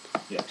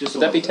 Yeah, just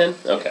Would that be 10?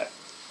 Yeah. Okay.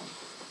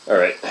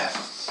 Alright.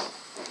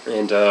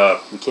 And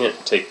we can't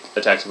take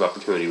attacks of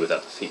opportunity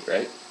without the feat,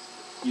 right?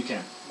 You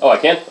can. Oh, I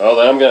can? Oh,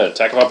 then I'm going to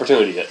attack of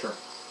opportunity it. Sure.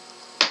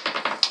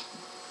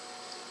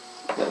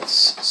 That's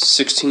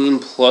 16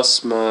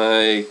 plus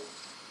my...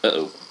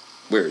 Uh-oh.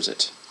 Where is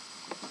it?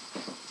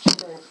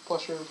 Strength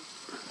plus your...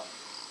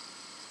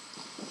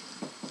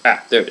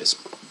 Ah, there it is.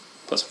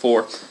 Plus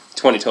 4.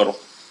 20 total.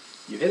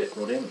 You hit it.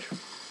 Roll damage.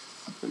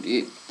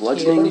 28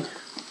 bludgeoning.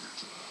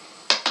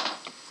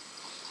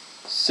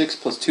 6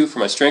 plus 2 for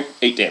my strength.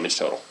 8 damage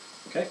total.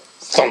 Okay.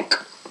 Thunk!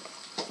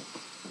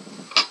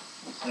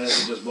 And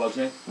this is just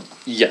bludgeoning.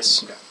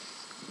 Yes. Okay.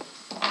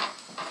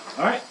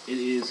 Alright, it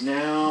is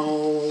now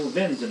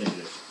Vin's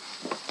initiative.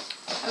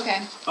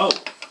 Okay. Oh,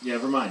 yeah,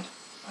 never mind.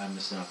 I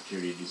missed an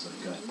opportunity to do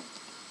something. Go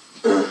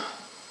ahead.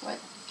 What?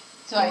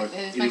 So It it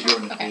is my is your,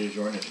 turn? Okay. it is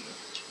your initiative.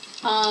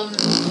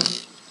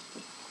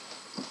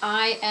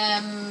 I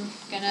am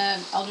gonna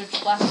Eldritch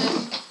Blast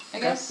it, I Okay.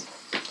 guess.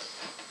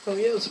 Oh,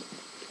 yes.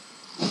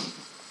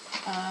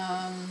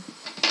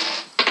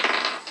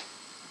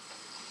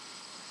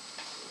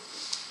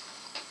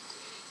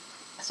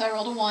 So I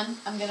rolled a 1.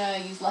 I'm gonna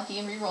use Lucky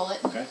and re-roll it.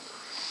 Okay.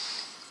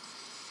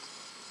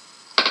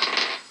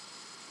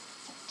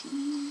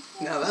 17.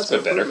 Now that's That's a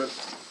bit better.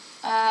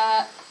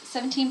 improvement.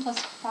 17 plus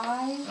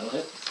 5. That'll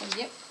hit. So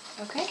yep.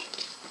 Okay.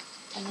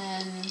 And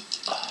then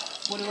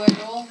what do I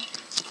roll?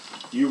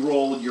 You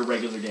roll your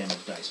regular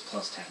damage dice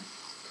plus 10.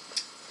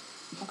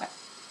 Okay.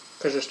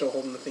 Because you're still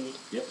holding the thingy.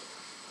 Yep.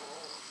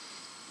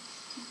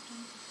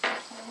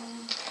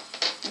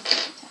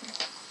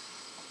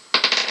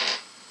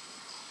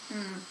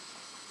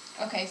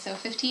 Okay, so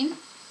 15.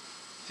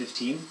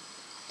 15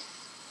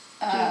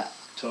 Uh,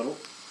 total.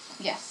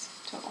 yes,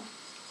 total.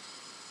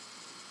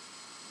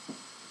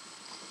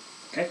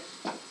 Okay.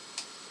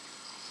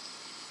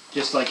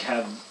 Just like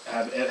have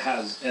it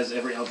has as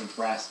every Eldritch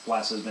Blast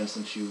has been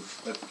since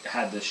you've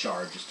had this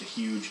shard, just a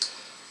huge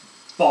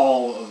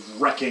ball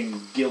of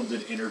wrecking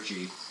gilded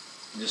energy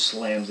just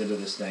slams into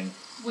this thing.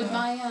 Would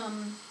my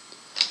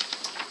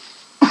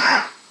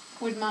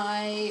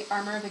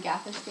armor of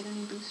Agathis get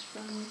any boost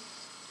from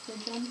the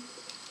gem?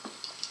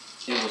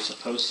 It was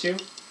supposed to,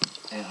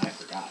 and I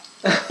forgot.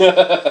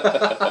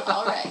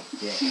 All right.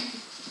 Yeah.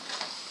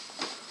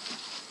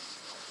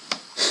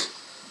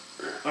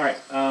 All right.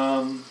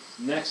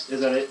 Next, is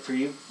that it for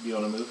you? Do you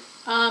want to move?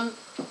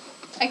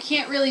 I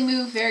can't really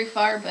move very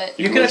far, but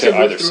You You can can move to actually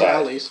either move through side.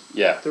 allies.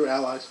 Yeah. Through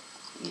allies.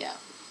 yeah,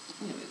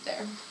 I'm gonna move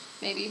there.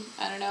 Maybe,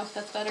 I don't know if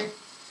that's better.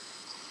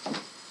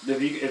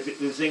 If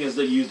the thing is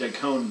that you used a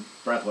cone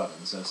breath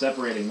weapon, so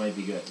separating might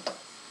be good.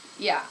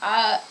 Yeah.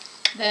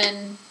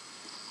 Then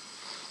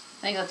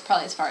I think that's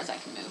probably as far as I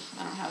can move.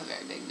 I don't have a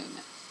very big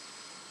movement.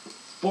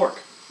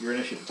 Bork, your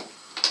initiative.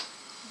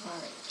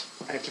 Alright.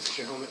 I have to fix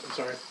your helmet. I'm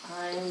sorry.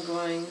 I'm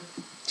going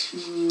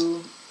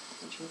to,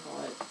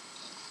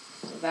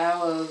 a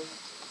vow of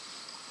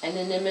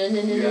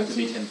You have to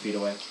be 10 feet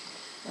away.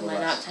 Am I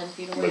not 10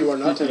 feet away? You are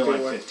not 10 You're feet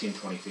like away. 15,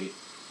 20 feet.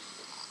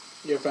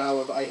 Your vow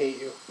of I hate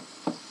you.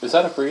 Is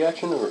that a free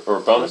action or a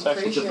bonus I'm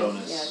action? pretty It's a sure-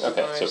 bonus. Yeah, it's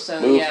Okay, a bonus. so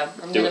So, move, yeah,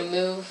 I'm do gonna it.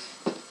 move.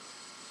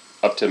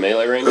 Up to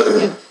melee range?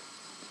 I'm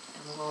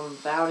gonna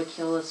vow to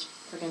kill this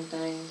freaking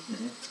thing.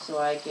 Mhm. So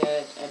I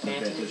get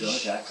Advantage on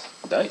advantage. attacks.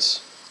 Nice.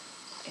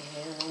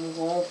 And I'm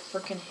gonna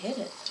freaking hit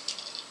it.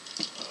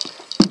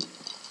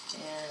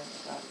 And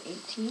I got an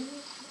 18.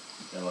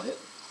 That'll hit.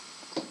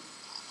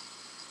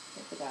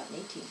 Yep, I got an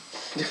 18.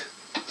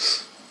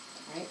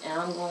 Alright, and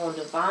I'm going to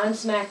divine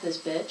smack this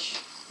bitch.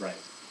 Right.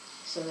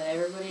 So that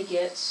everybody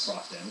gets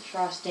Frost damage.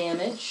 frost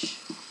damage.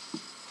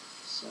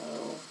 So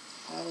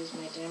that is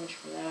my damage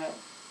for that.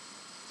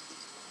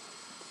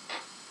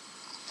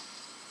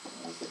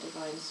 That was the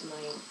divine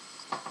smite.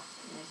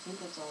 And I think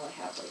that's all I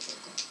have right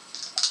there.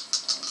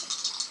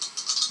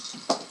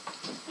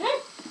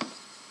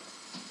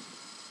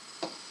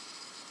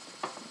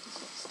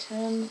 That's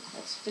 10,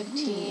 that's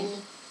 15,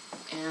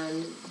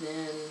 and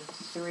then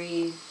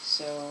 3,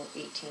 so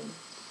 18.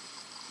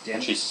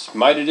 And she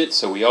smited it,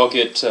 so we all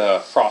get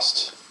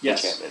frost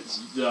Yes. enchantments.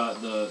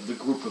 The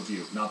group of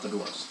you, not the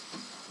dwarves.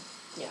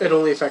 It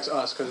only affects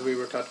us because we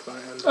were touched by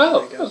it.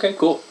 Oh, I guess. okay,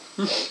 cool.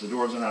 The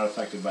dwarves are not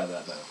affected by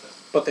that benefit.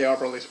 But they are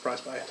probably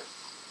surprised by it.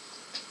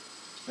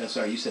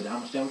 Sorry, you said how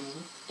much damage was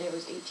it? It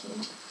was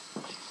 18.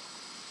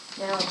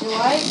 Now, do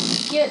I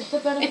get the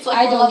benefit? It's like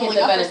I we're don't get leveling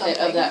the up or benefit of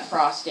something. that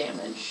frost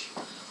damage.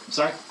 I'm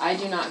sorry? I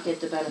do not get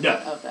the benefit No.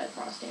 of that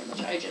frost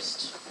damage. I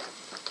just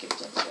give it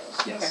to the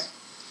skills. Yes.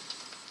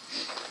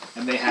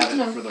 And they have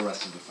it for the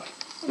rest of the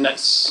fight.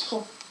 Nice.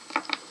 Cool.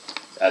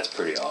 That's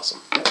pretty awesome.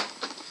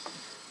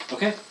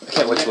 Okay. I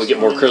can't wait till we get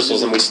more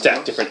crystals and we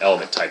stack different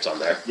element types on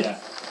there. Yeah.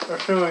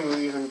 Assuming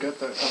we even get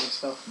that kind of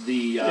stuff. The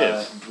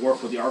Yeah.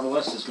 dwarf with the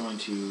arbalest is going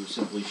to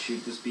simply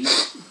shoot this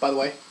beast. By the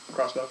way,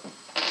 crossbow.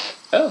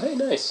 Oh, hey,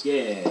 nice.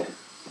 Yeah.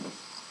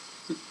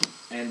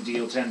 And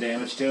deal 10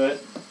 damage to it.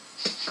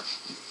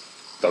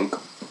 Thunk. You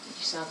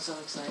sound so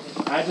excited.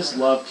 I just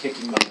love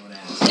kicking my own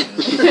ass.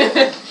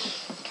 Man.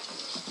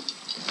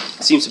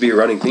 Seems to be a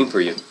running theme for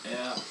you.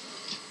 Yeah.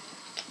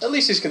 At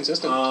least he's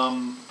consistent.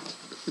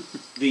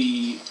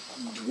 The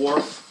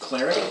dwarf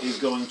cleric is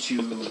going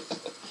to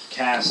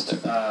cast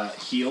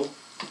cure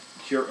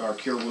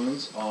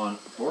wounds on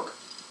Orc,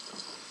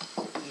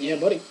 Yeah,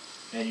 buddy.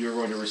 and you're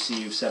going to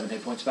receive 7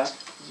 hit points back.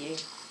 Yeah.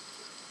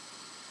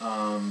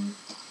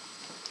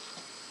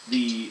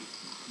 The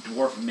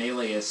dwarf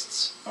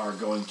meleeists are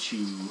going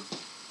to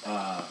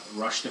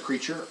rush the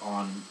creature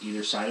on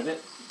either side of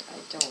it. I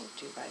don't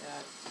do by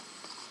that.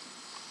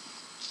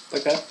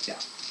 Like that?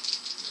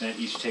 Yeah. And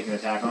each take an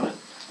attack on it.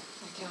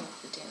 I count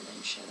the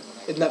damage and when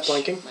I Isn't that reach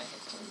flanking? my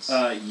hit points.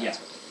 Yeah. That's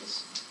what it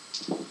is.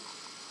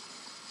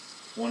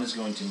 One is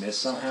going to miss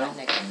somehow, and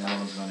the other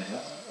one's going to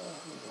hit.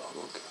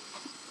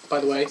 By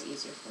the way, It's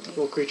easier for me.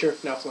 little creature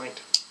now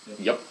flanked.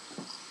 Yep.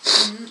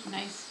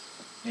 Nice.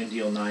 And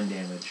deal 9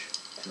 damage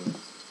to it.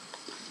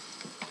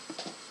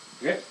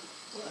 Okay.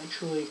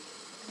 Actually,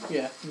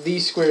 yeah,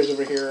 these squares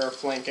over here are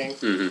flanking.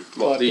 Mm-hmm.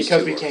 Well, But these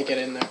because two we are. can't get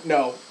in there.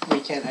 No, we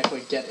can't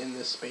actually get in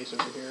this space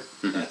over here.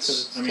 That's,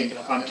 it's I mean, taken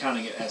up I'm by it.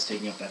 counting it as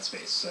taking up that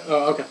space, so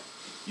Oh, okay.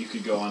 you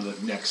could go on the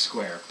next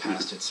square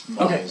past its Okay,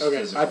 model's okay.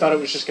 physical I thought it was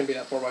limits. just going to be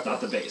that 4x4.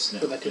 Not the base, no,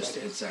 With that just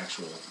 2x2. its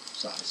actual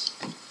size.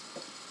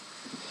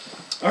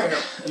 Alright,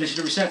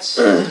 initiative resets.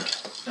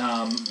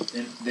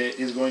 And that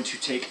is going to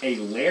take a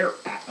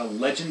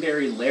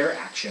legendary lair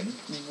action.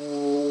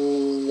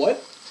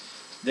 What?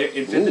 There,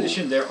 in 5th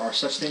edition, there are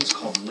such things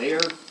called lair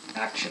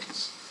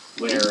actions,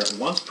 where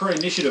once per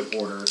initiative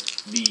order,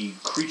 the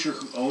creature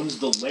who owns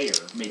the lair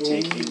may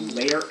take a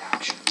lair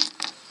action.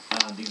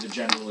 These are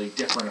generally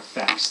different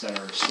effects that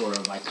are sort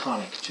of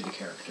iconic to the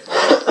character.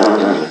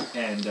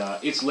 And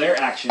its lair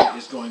action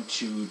is going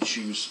to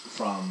choose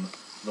from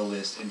the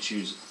list and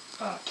choose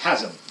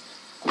Chasm.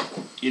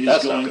 It is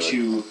That's not going good.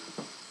 to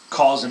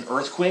cause an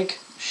earthquake,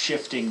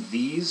 shifting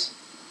these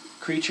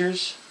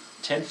creatures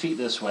 10 feet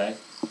this way,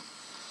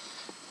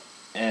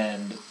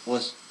 and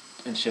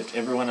shift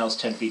everyone else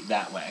 10 feet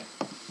that way,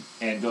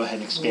 and go ahead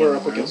and expand We're the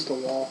up room. against the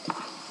wall.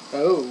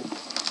 Oh.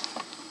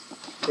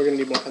 We're going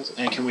to need more pencils.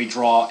 And can we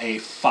draw a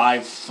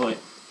 5-foot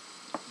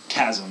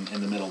chasm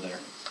in the middle there?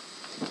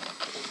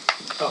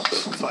 Oh,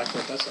 5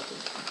 foot, that's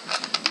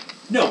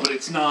nothing. No, but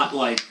it's not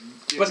like.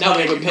 But now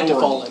we have a pit to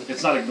fall in.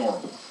 It's not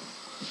ignorable.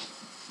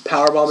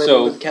 Powerbomb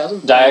So, into the chasm?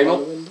 diagonal?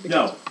 Powerbomb into the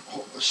No,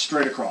 chasm.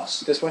 straight across.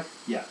 This way?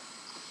 Yeah.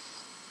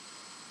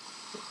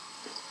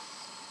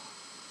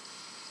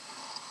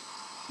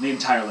 The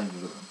entire length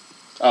of the room.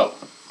 Oh.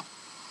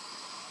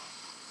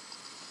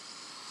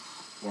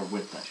 Or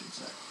width, I should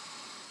say.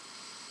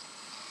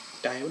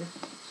 Diameter?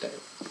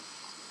 Diameter.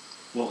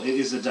 Well, it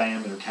is a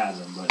diameter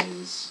chasm, but it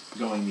is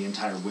going the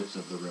entire width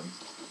of the room.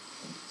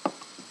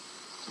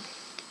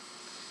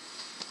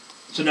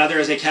 So now there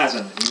is a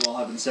chasm, and you all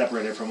have been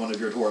separated from one of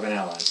your dwarven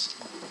allies.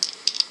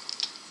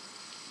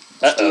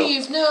 Uh-oh.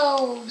 Steve,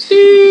 no!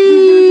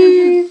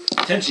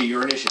 Tenchi,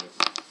 your initiative.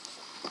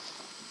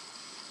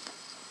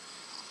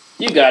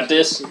 You got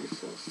this. 3,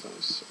 4, 5,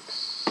 6,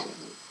 7,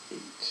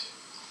 8.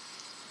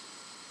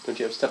 Don't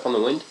you have Step on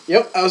the Wind?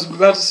 Yep, I was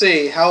about to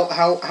say, how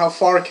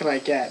far can I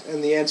get?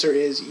 And the answer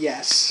is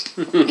yes.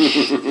 Because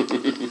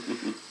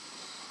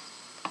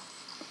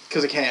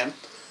I can.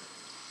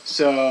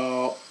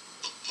 So,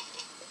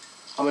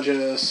 I'm going to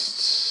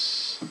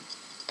just...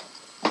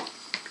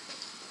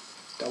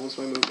 doubles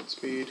my movement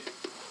speed.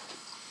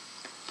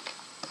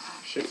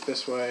 Shift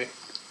this way.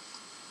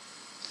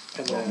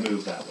 And Well, then...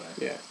 move that way.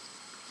 Yeah.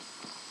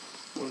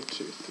 1, 2,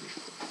 3,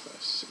 4,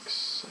 5, 6,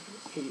 7,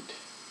 8,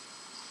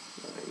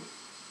 9,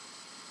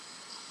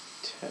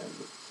 10.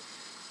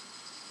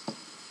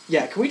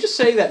 Yeah, can we just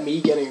say that me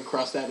getting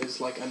across that is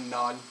like a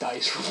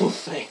non-dice roll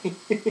thing?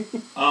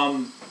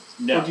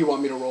 No. Or do you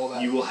want me to roll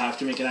that? You will have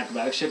to make an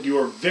acrobatics check. You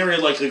are very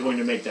likely going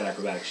to make that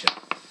acrobatics check.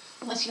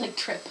 Unless you like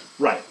trip.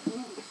 Right.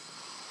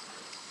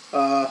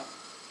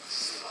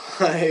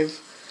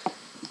 5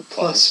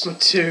 plus my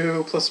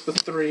 2 plus my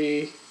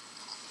 3.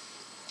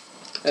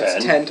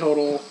 That's 10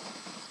 total.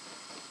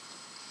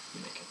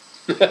 You make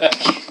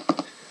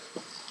it.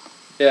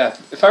 Yeah,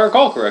 if I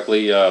recall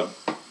correctly, a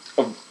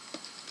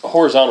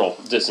horizontal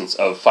distance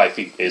of 5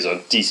 feet is a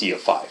DC of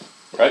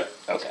 5, right?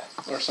 Okay.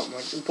 Or something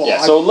like that. Well,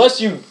 Yeah, so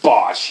unless you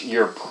bosh,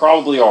 you're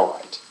probably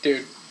alright.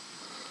 Dude,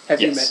 have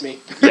Yes. you met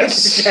me?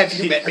 Yes. Have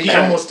you met me? You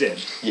almost did.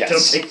 Yes.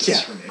 Don't take this Yeah.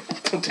 from me.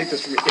 Don't take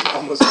this from me. It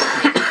almost did.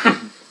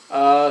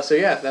 So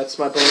yeah, that's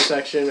my bonus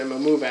action and my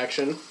move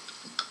action.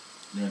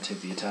 You're going to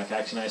take the attack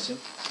action, I assume?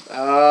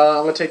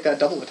 I'm going to take that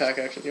double attack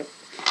action, yep.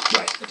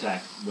 Right.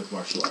 Attack with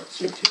martial arts.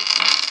 Yep. Too.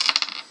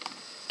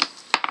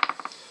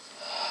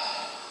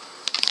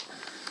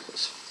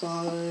 Plus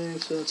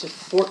 5, so that's a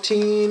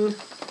 14.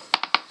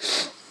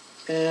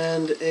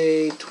 And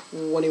a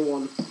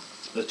 21.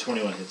 The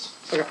 21 hits.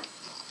 Okay.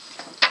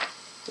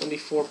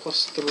 1d4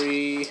 plus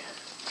 3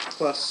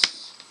 plus...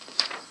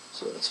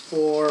 So that's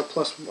 4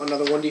 plus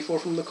another 1d4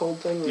 from the cold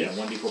thing? Right? Yeah,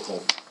 1d4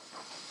 cold.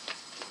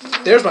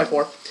 There's my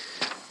 4.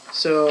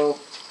 So,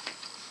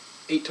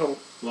 8 total.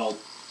 Well,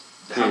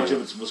 how much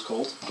of it was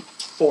cold?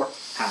 4.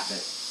 Half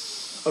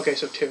it. Okay,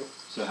 so 2.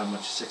 So how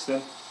much? 6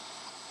 then?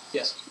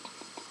 Yes.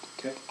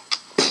 Okay.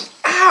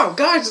 Ow,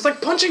 guys, it's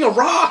like punching a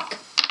rock!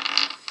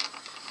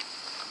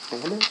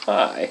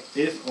 Hi.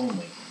 If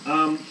only.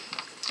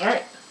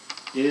 Alright.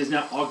 It is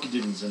now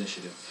Ogden's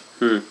initiative.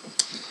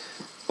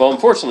 Well,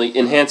 unfortunately,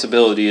 enhance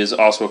ability is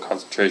also a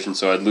concentration,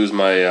 so I'd lose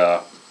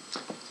my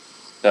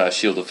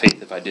Shield of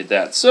Faith if I did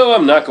that. So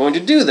I'm not going to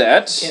do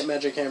that. Can't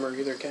magic hammer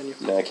either, can you?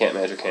 No, I can't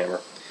Magic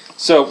Hammer.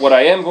 So what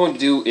I am going to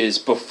do is,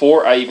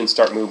 before I even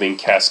start moving,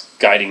 cast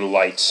Guiding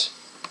Light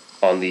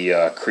on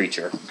the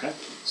creature. Okay.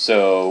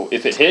 So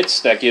if it hits,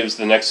 that gives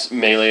the next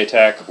melee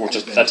attack, or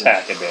just Advantage.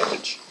 attack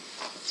advantage.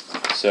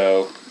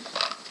 So,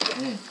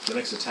 The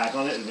next attack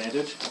on it,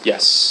 advantage?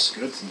 yes.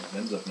 Good, since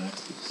Ben's up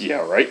next.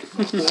 Yeah, right?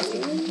 Monster.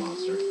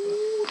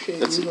 Oh shit,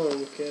 Let's you see.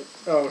 don't get...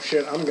 Oh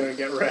shit, I'm gonna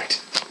get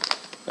wrecked.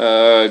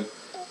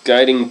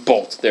 Guiding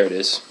Bolt. There it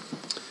is.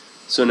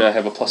 So now I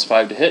have a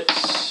 +5 to hit.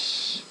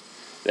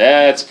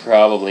 That's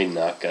probably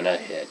not gonna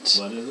hit.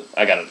 What is it?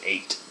 I got an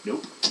 8.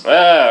 Nope.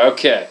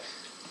 Okay.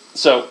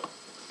 So,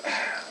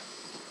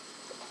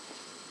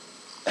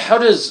 how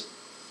does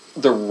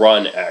the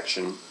run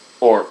action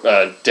or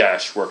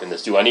dash work in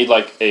this? Do I need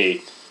like a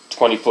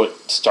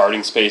 20-foot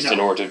starting space in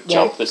No. order to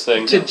jump this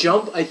thing? To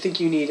jump, I think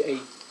you need a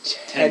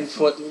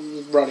 10-foot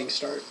running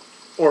start.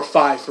 Or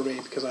 5 for me,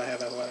 because I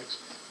have athletics.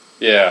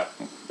 Yeah,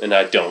 and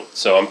I don't.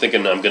 So I'm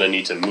thinking I'm going to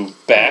need to move You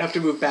back have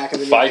to move back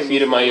and then 5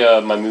 feet of my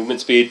my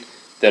movement speed,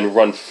 then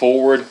run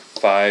forward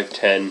 5,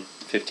 10,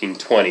 15,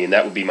 20, and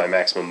that would be my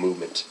maximum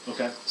movement.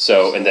 Okay.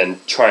 So, and then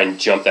try and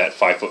jump that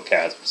 5-foot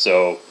chasm.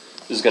 So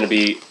this is going to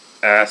be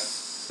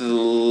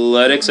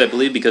athletics, I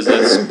believe, because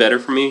that's better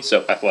for me.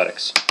 So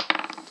athletics.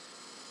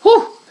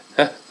 Whew!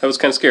 That was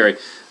kind of scary.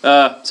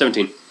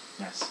 17.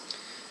 Nice.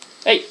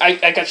 Hey,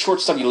 I got short,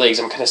 stubby legs.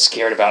 I'm kind of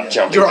scared about Yeah.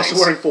 jumping. You're also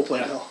things. wearing full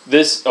plate now.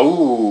 This.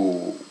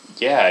 Oh,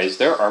 yeah. Is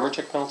there armor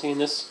check penalty in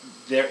this?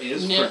 There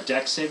is, Yeah. for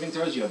dex saving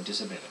throws, you have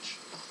disadvantage.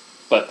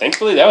 But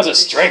thankfully, that was a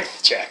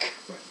strength check.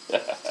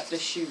 The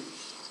shoes.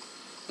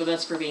 But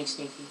that's for being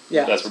sneaky.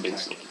 Yeah. That's for being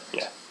sneaky.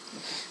 Yeah.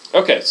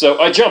 Okay, so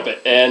I jump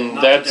it, and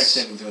Not for dex that's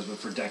saving throws, but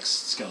for dex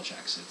skill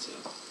checks, it's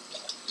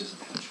a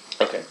disadvantage.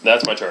 okay.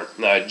 That's my turn.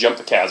 Now I jump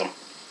the chasm.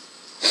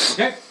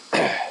 Okay.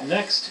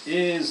 Next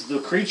is the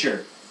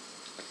creature.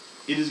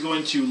 It is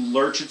going to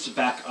lurch its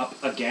back up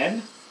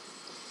again.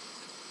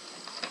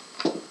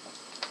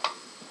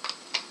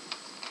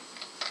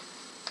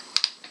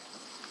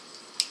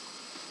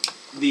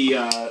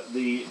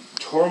 The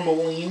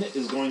tourmaline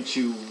is going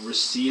to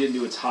recede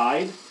into its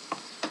hide,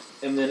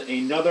 and then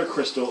another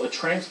crystal, a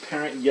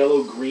transparent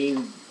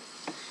yellow-green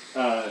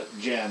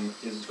gem,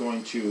 is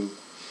going to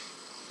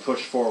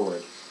push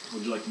forward.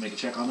 Would you like to make a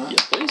check on that?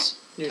 Yes, please.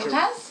 Use your-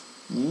 Topaz?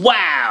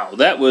 Wow,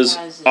 that was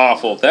That is-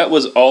 awful. That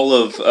was all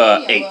of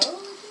Yellow? 8.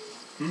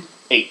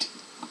 8.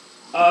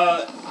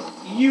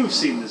 You've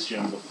seen this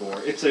gem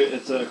before. It's a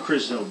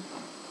chrysoberyl.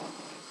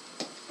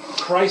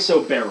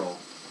 Chrysoberyl.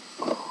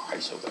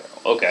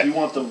 If you Okay.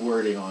 want the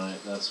wording on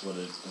it, that's what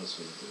it is.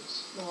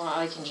 Well,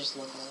 I can just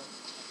look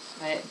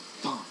at it.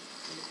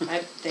 I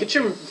think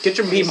Get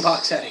your meme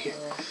box out of here.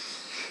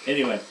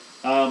 Anyway,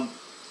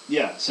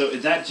 yeah. So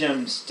that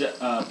gem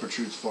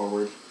protrudes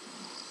forward,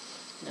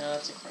 No,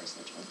 that's a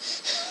Chrysler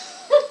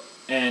gem.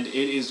 and it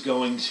is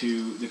going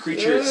to the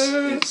creature.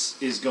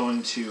 Is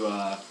going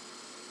to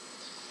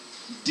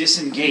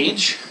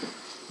disengage.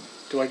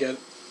 Do I get?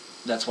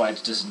 That's why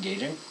it's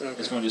disengaging. Okay.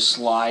 It's going to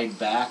slide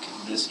back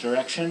this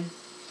direction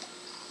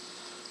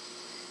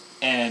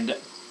and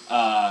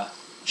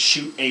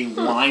shoot a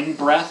line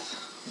breath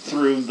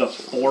through the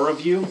four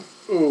of you.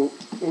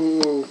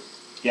 Ooh.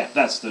 Yeah,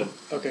 that's the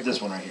Okay.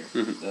 this one right here.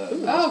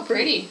 Oh,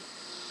 pretty.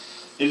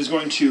 It is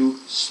going to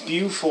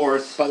spew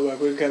forth. By the way,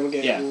 we're gonna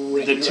get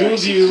The two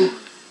of you,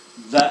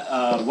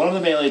 that one of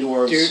the melee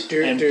dwarves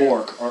and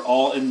Bork are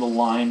all in the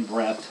line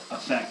breath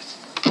effect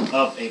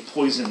of a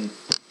poison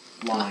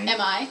line.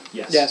 Am I?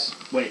 Yes.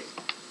 Wait.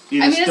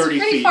 It I is mean, it's 30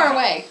 pretty feet. far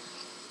away.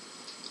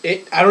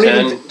 I don't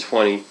 10, even.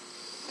 20,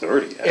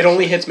 30. Actually. It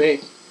only hits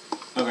me.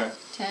 Okay.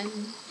 10,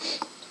 20.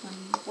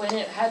 When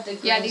it had the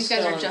green Yeah, these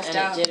guys are stone just and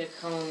out. it did a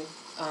cone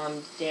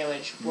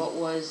damage, what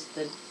was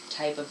the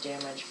type of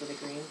damage for the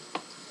green?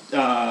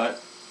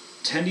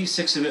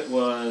 10d6 of it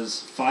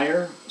was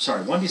fire.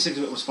 Sorry, 1d6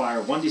 of it was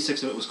fire,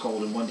 1d6 of it was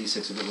cold, and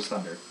 1d6 of it was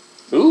thunder.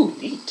 Ooh,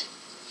 neat.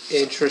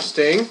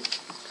 Interesting.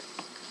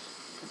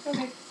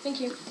 Okay, thank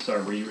you.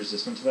 Sorry, were you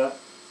resistant to that?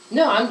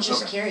 No, I'm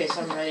just Okay. curious.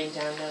 I'm writing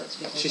down notes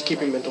because She's I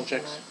keeping like mental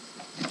thinking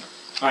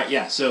checks. Alright,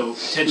 yeah, so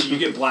Tenchi, you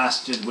get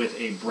blasted with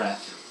a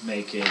breath.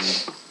 Make a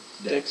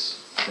dex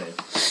save.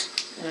 that.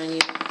 And I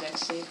need a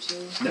dex save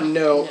too.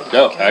 No.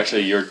 No,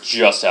 actually, you're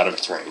just out of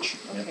its range.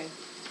 Okay.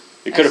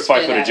 It could have spit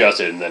 5 foot at it.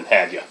 adjusted and then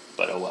had you,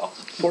 but oh well.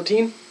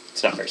 14.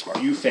 It's not very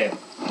smart. You fail.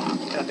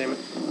 God damn it.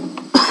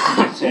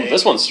 It's Ooh,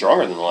 this one's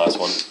stronger than the last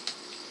one.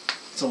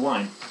 It's a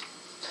line.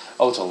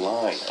 Oh, it's a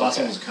line. The last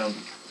one Okay. was a cone.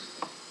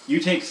 You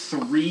take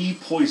 3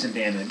 poison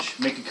damage.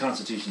 Make a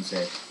constitution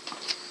save.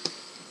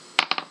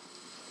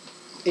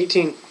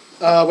 18.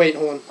 Wait,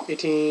 hold on.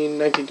 18,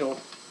 19 total.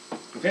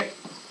 Okay.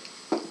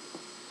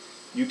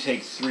 You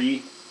take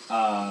 3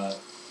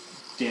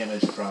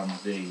 damage from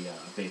the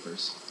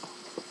vapors.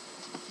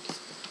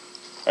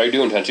 How you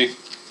doing, Tenchi?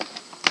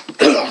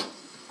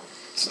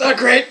 It's not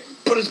great,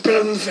 but it's better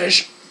than the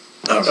fish.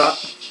 Oh god.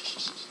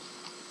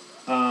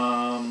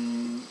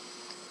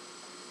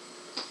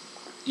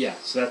 Yeah,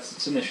 so that's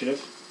its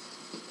initiative.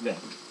 Then.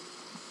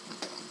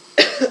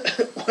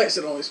 Why is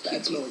it always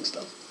bad smelling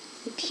stuff?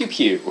 Pew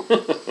pew.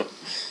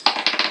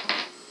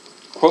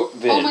 Quote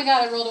Vin. Oh my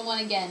god, I rolled a 1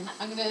 again.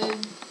 I'm gonna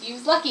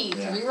use lucky to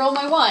Yeah. reroll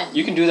my 1.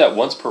 You can do that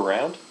once per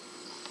round?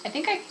 I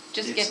think I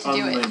just It's get to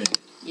do it. unlimited.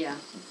 Yeah,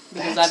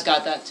 because That's I've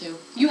got that too.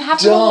 You have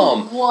to roll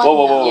Dumb. 1.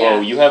 Whoa, though. Yeah.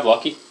 You have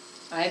lucky?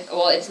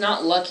 Well, it's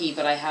not lucky,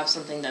 but I have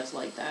something that's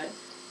like that.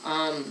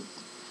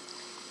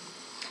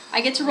 I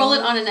get to roll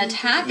it on an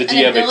attack, The an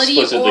DM ability,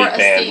 explicitly or a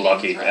banned saving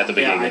lucky throw. at the Yeah,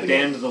 beginning I of the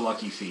game. banned the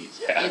lucky feat.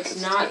 Yeah, It's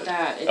 'cause not good.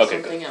 that. It's Okay,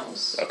 something good.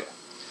 else. Okay.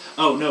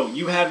 Oh, no,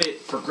 you have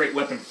it for great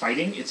weapon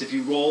fighting. It's if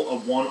you roll a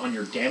 1 on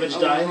your damage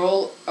die,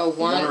 Roll a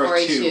 1 or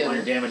a 2 2. on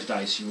your damage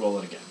dice, you roll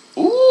it again.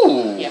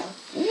 Ooh. Yeah.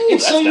 Ooh,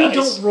 It's so that's you nice.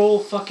 don't roll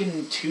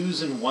fucking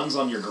 2s and 1s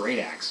on your great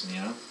axe, you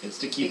know? It's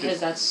to keep Because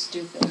it... that's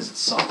stupid. Because it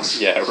sucks.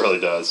 Yeah, it really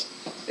does.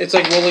 It's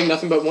like rolling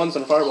nothing but ones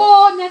on a fireball.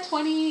 Oh, net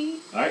 20.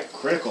 Alright,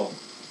 critical.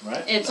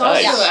 Right? It's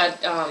Nice. also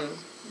at,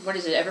 what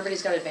is it?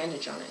 Everybody's got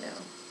advantage on it now.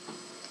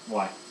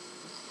 Why?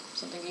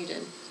 Something you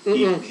did.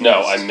 Mm-mm. He No,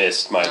 missed. I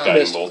missed my Oh.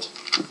 guiding Missed. bolt.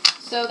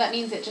 So that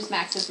means it just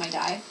maxes my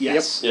die.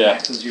 Yes. Yep. Yeah.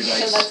 Maxes your So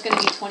dice. that's going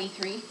to be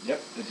 23.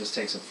 Yep, it just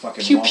takes a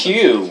fucking Pew, wallop of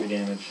pew. 23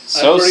 damage.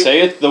 So I'm pretty-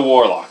 saith the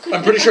warlock.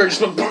 I'm pretty sure I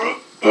just went.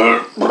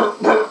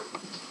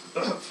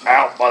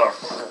 Ow,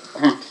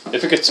 motherfucker.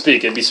 If it could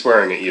speak, it'd be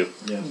swearing at you.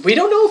 Yeah. We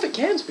don't know if it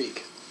can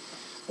speak.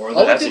 Or All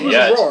it That's did a was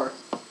yet. roar.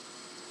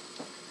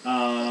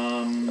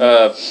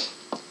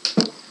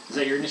 Is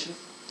that your initiative?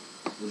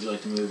 Would you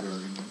like to move or...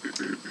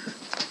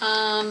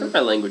 What are my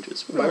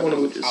languages? You might want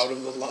to move out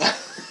of the line.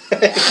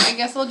 I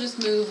guess I'll just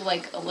move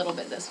like a little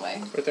bit this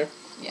way. Right there.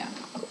 Yeah.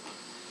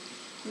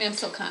 I mean, I'm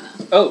still kind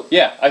of. Oh,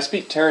 yeah, I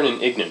speak Terran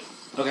and Ignan,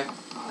 Okay.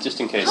 just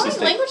in case How these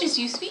many things... languages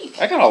do you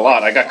speak? I got a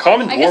lot. I got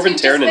Common, I guess Dwarven, you've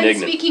just Terran, and been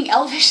Ignan. speaking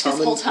Elvish this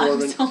Common, whole time.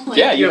 Dwarven. So like,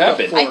 Yeah, you have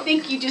got been. I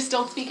think you just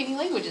don't speak any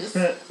languages.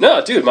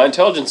 No, dude, my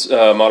intelligence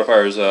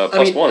modifier is +1,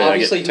 and I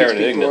obviously get he would Terran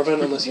and speak Ignan.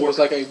 Dwarven unless he was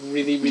like a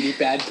really, really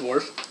bad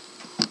dwarf.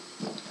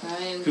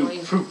 I am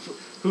going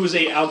Who's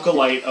a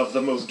alkalite of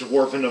the most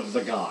dwarven of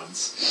the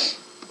gods.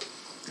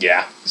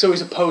 Yeah. So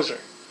he's a poser.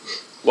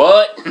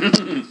 What?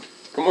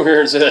 Come over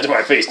here and say that to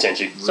my face,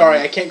 Tenchi. Sorry,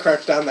 I can't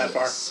crouch down that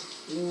far.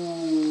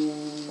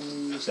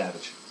 Ooh,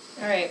 savage.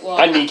 Alright, well.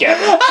 I kneecap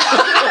him.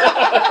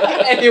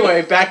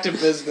 Anyway, back to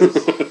business.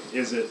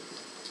 Is it?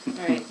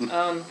 Alright,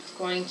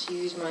 going to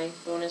use my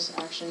bonus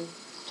action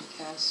to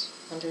cast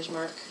Hunter's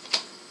Mark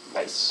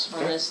Nice.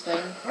 on this thing.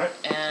 Alright.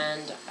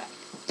 And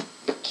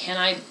can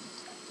I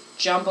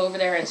jump over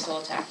there and still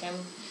attack him?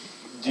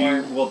 Do you,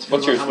 Or- well, it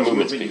What's depends your on how much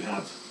movement movement you speed?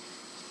 have.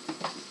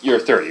 You're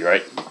 30,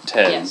 right?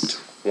 10, Yes.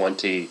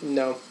 20,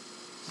 No.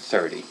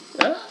 30.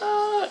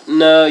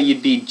 No,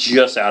 you'd be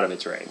just out of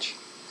its range.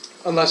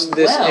 Unless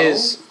this Well-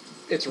 is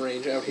its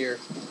range out here?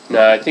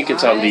 No, I think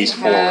it's on I these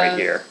 4 right have-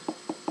 here.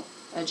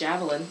 A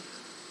javelin.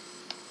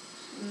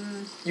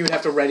 You would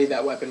have to ready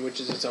that weapon, which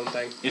is its own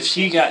thing. If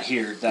she got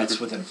here, that's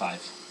within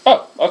 5.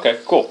 Oh, okay,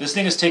 cool. This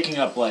thing is taking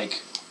up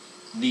like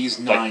these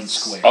 9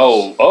 squares.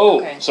 Oh,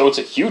 Okay. so it's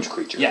a huge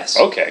creature. Yes.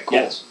 Okay, cool.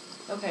 Yes.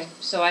 Okay,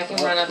 so I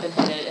can run up and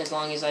hit it as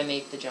long as I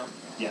make the jump.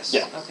 Yes.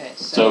 Yeah. Okay,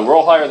 So so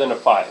roll higher than a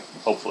 5,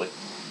 hopefully.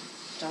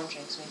 don't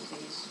jinx me,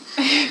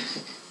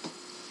 please.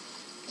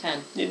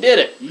 10. You did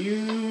it.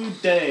 You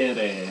did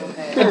it.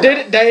 Okay. You did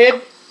it,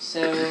 Dad!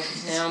 So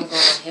now I'm going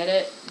to hit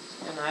it,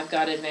 and I've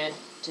got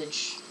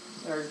advantage,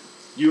 or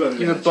You have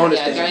You have advantage. bonus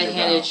yeah, I've got damage.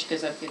 advantage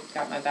because I've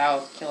got my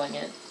bow killing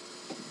it.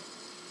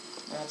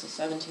 That's a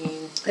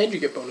 17, And you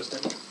get bonus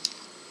damage.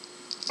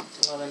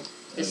 11.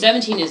 The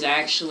 17 is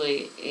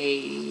actually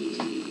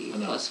a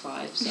Enough. plus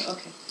 5, so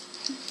okay.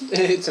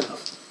 It's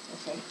enough.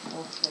 Okay,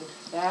 well, then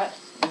that,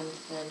 and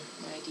then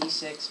my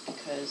d6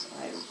 because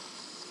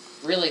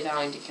I'm really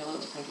vowing to kill it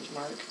with Hunter's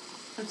Mark.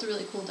 That's a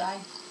really cool die.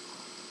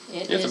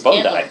 It It's is a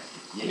bone antler.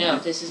 die. No,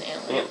 this is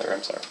antler. Antler,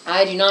 I'm sorry.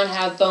 I do not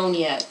have bone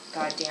yet.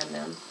 God damn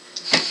them.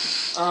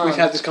 We've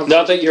had this conversation.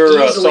 Not that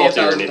you're easily salty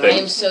or 1,000 anything. I am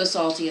times. so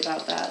salty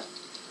about that.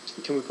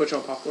 Can we put you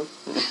on popcorn?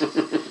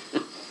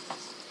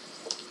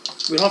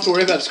 We don't have to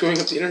worry about screwing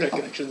up the internet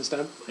connection this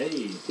time.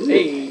 Hey.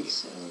 Hey. Okay,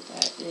 so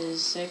that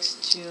is 6,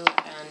 2,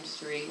 and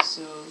 3.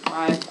 So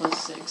 5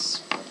 plus 6.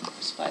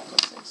 5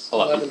 plus 6.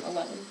 11.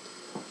 11.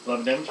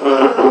 11 damage.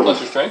 Plus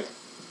your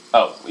strength?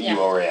 Oh, Yeah. you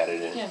already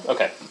added it in. Yeah.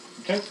 Okay.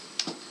 Okay.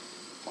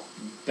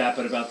 Bap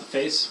it about the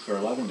face for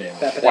 11 damage.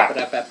 Bap, bap, Whack.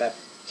 bap, bap, bap.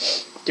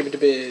 Give it a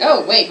bit.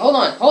 Oh, wait, hold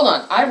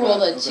on. I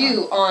rolled a Okay.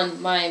 2 on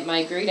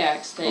my great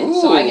axe thing,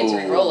 so I get to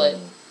re-roll it.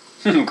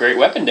 Great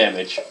weapon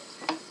damage.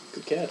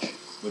 Good catch.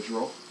 What'd you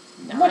roll?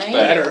 9. Much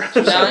better.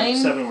 So 9.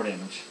 7 more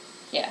damage.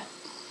 Yeah.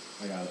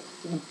 I got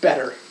it.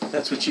 Better.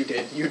 That's what you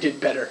did. You did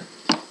better.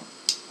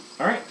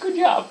 Alright. Good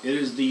job. It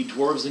is the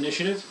dwarves'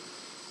 initiative.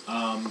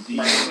 The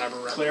Right.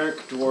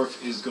 cleric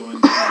dwarf is going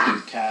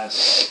to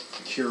cast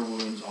Cure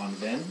Wounds on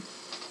Ven.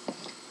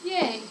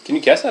 Yay. Can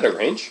you cast that at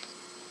range?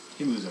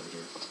 He moves over to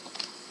her.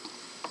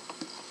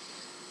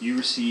 You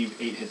receive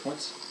 8 hit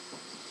points.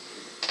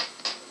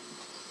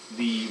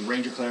 The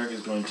ranger cleric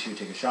is going to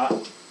take a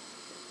shot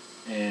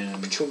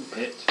and Ka-chunk.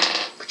 hit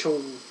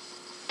Ka-chunk.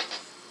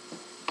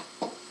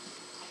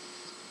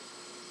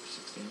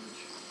 6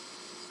 damage.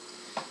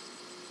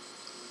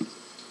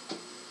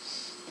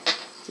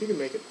 You can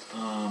make it.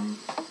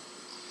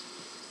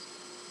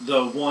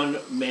 The one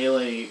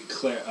melee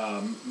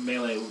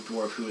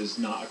dwarf who is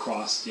not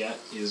across yet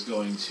is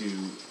going to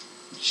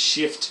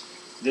shift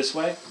this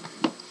way.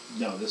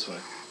 No, this way.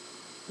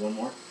 One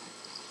more.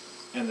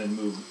 And then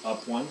move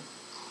up 1.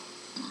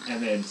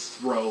 And then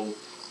throw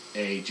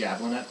a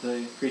javelin at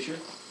the creature.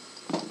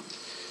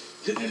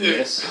 And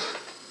miss.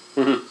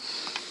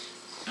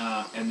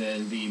 And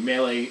then the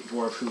melee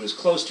dwarf who is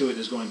close to it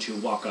is going to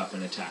walk up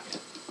and attack it.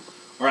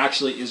 Or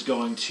actually is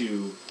going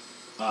to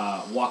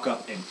walk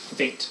up and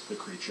feint the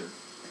creature.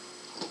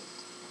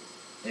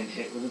 And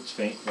hit with its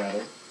feint,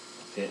 rather.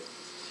 Hit.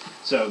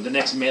 So the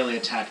next melee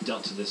attack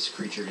dealt to this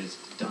creature is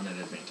done at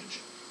advantage.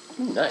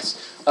 Ooh,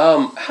 nice.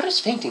 How does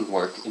fainting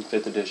work in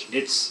 5th edition?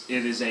 It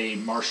is a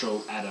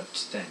martial adept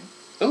thing.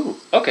 Ooh,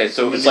 okay,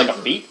 so it's like a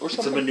feat or It's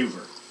something? a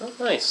maneuver. Oh,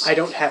 nice. I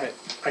don't have it.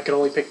 I could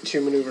only pick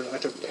 2 maneuvers. I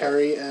took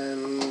parry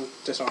and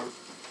disarm.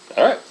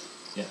 Alright.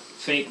 Yeah.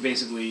 Feint,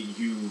 basically,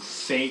 you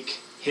fake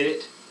hit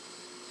it,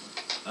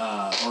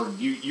 or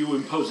you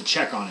impose a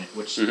check on it,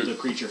 which the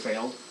creature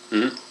failed,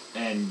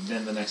 and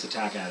then the next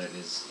attack at it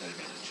is at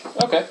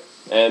advantage. Okay.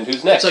 And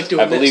who's next? like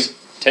doing I believe this.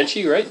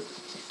 Tenchi, right?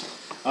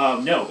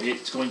 No,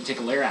 it's going to take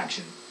a lair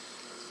action.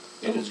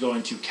 It is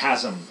going to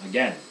chasm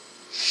again.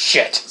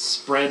 Shit.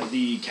 Spread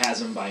the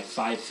chasm by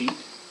 5 feet.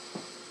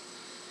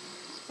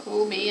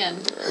 Oh man.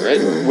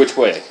 Alright, which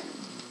way?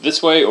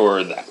 This way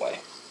or that way?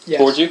 Yes.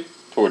 Towards you?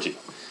 Towards you.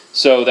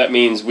 So that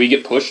means we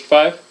get pushed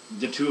 5?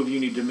 The 2 of you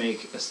need to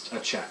make a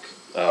check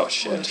Oh, on the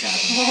shit.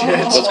 chasm.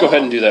 Let's go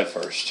ahead and do that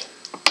first.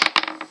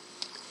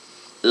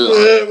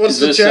 What's Is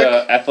the this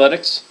check?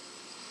 athletics?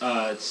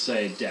 It's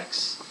a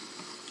dex.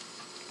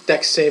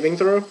 Dex saving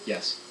throw?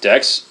 Yes.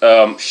 Dex?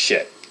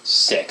 Shit.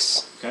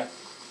 6. Okay.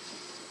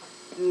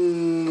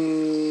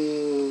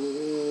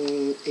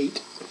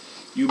 8.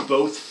 You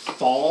both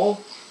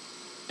fall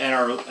and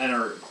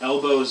are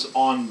elbows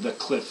on the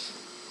cliff.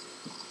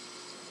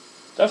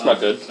 That's not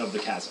good. Of the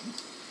chasm.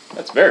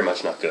 That's very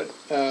much not good.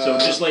 So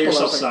just lay hold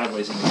on a yourself second.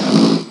 sideways in the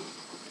chasm.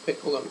 Wait,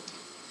 hold on.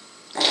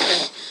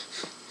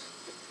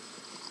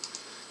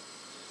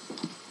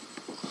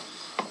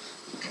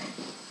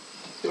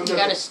 You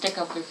gotta stick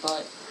up your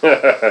butt.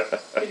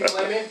 Can you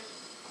blame me?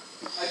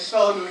 I just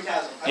fell into a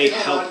chasm. A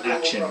help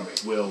action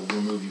will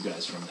remove you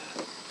guys from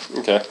that.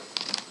 Okay.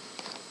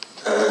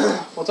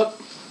 What's up?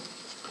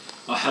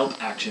 A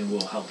help action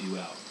will help you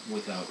out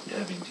without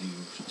having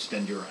to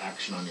spend your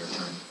action on your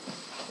turn.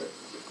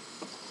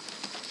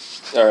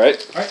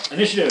 Alright. Alright,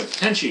 initiative.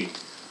 Tenchi.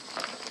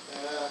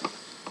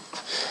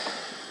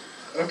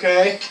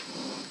 Okay.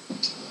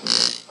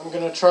 I'm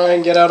gonna try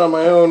and get out on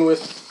my own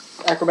with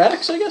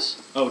Acrobatics, I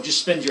guess? Oh, just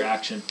spend your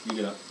action. You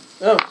get up.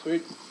 Oh,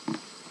 sweet.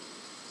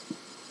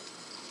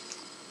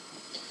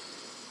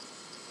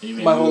 And you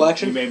may My move, whole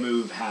action? You may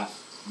move half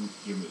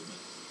your movement.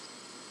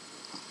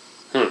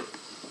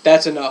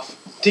 That's enough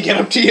to get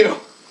up to you.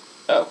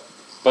 Oh.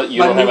 But you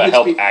My don't have a movement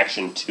help speed-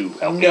 action to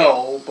help you.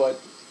 No,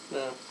 but...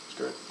 No,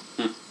 screw it.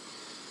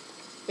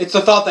 It's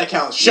the thought that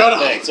counts. Shut up!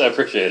 Thanks, I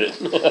appreciate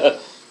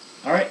it.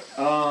 Alright,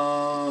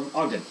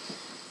 Ogden.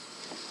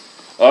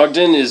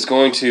 Ogden is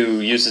going to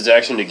use his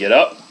action to get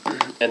up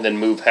and then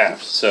move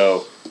half. So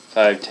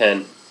 5,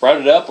 10.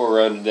 Round it up or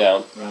round it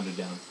down? Rounded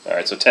down.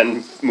 Alright, so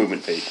 10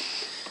 movement feet.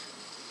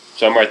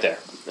 So I'm right there.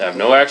 I have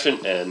no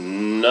action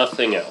and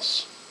nothing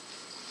else.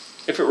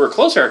 If it were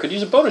closer, I could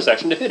use a bonus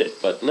action to hit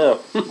it, but no.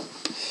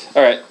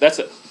 Alright, that's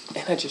it.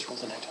 And I just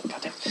rolled an action.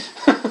 Goddamn.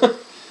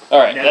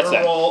 Alright, that's Never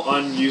that. roll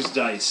unused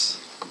dice.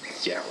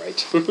 Yeah, right.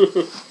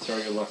 Throw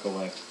your luck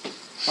away.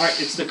 Alright,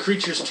 it's the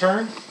creature's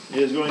turn. It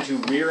is going to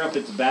rear up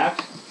its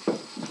back.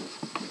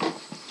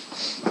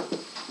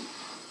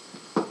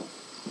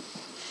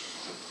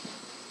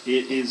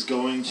 It is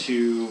going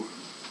to...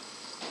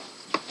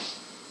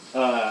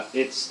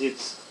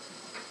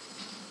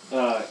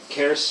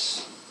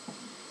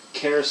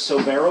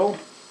 Carosobero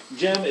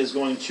gem is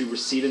going to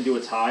recede into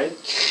its hide.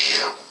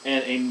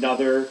 And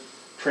another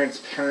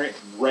transparent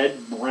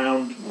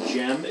red-brown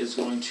gem is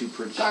going to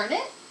produce... Garnet?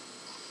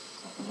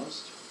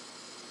 Almost.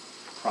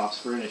 Props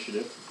for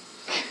initiative.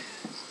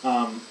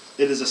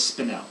 It is a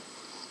spinel.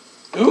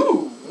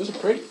 Ooh, those are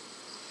pretty.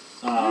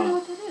 I don't know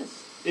what that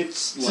is.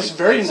 It's It's like, this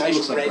very it nice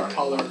looks like red garnet.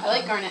 color. I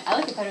like garnet. I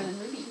like it better than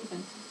ruby even.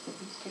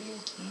 It's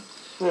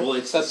prettier. Well,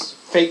 it's That's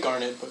fake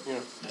garnet, but you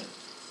know.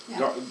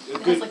 Yeah. a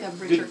It good, has like a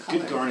richer good, color.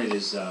 good garnet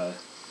is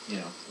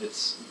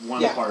it's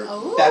one Yeah. part.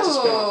 Oh. That's a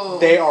spinel.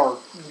 They are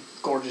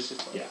gorgeous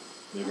as fuck. Yeah,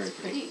 they're very That's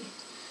pretty. pretty.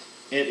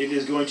 And it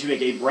is going to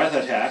make a breath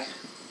attack.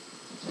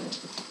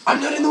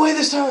 I'm not in the way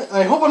this time.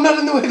 I hope I'm not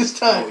in the way this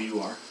Oh, time. you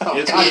are. Oh,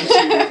 It's God.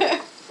 going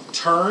to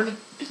turn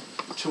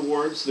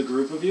towards the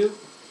group of you,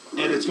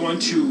 and it's going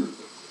to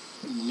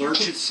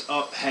lurch its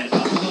head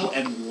up a little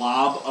and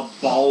lob a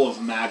ball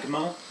of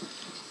magma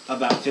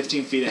about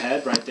 15 feet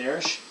ahead, right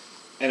there,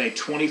 and a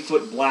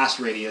 20-foot blast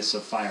radius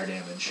of fire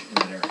damage in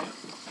that area.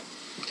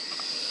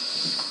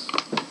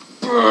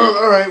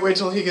 Alright, wait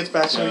till he gets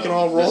back so we can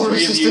all roll the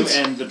three of you resistance.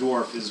 and the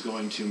dwarf is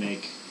going to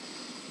make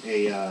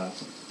a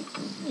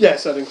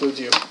Yes, that includes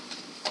you.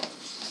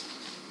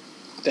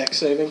 Dex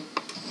saving.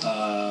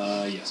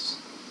 yes.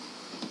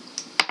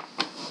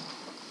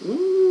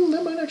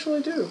 That might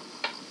actually do.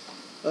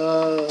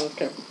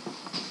 Okay.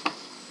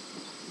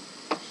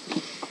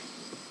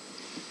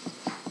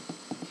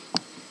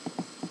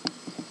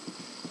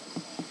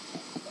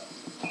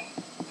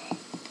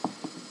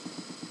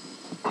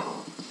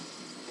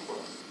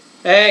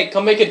 Hey,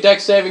 come make a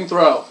dex saving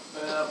throw.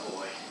 Oh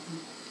boy.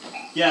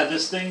 Yeah,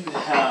 this thing,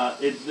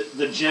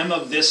 the gem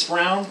of this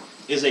round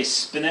is a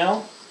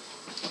spinel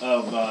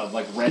of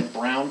like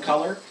red-brown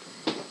color,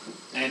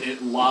 and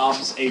it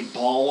lobs a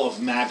ball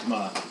of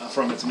magma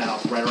from its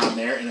mouth right around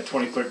there in a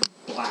 20-foot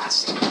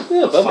blast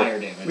Yeah, of bummer. fire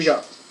damage. We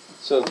got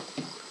So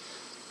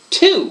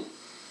 2,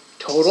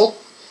 total.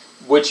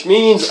 which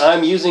means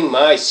I'm using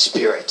my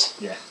spirit.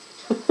 Yeah.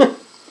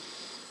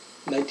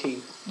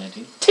 19.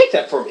 19. Take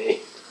that for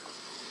me.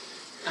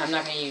 I'm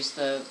not going to use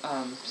the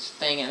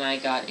thing, and I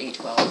got a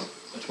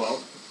 12. A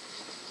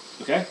 12.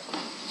 Okay.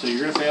 So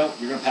you're going to fail,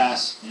 you're going to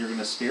pass, you're going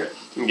to spirit?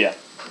 Yeah.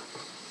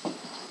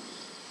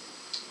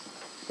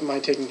 Am I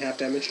taking half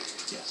damage?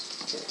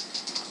 Yes.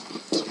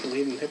 It's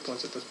bleeding hit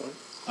points at this point.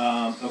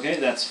 Okay,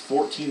 that's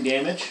 14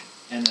 damage,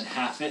 and then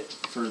half it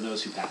for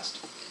those who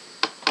passed.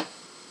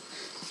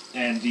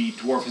 And the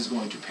dwarf is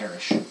going to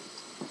perish.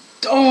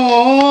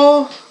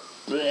 Oh!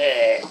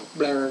 Bleh.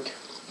 Blarg.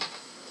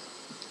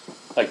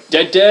 Like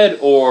dead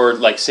or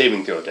like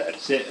saving throw dead?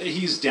 So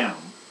he's down.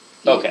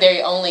 Okay.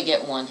 They only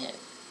get one hit.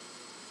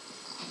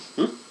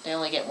 Hmm? They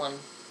only get one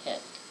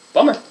hit,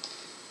 Bummer.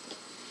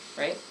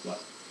 right?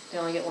 What? They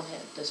only get one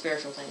hit. The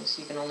spiritual things.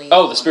 You can only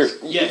Oh, the once. spirit.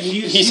 Yeah,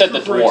 he said the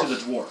referring dwarf. to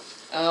the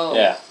dwarf. Oh.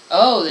 Yeah.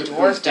 Oh, the Who's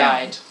dwarf down.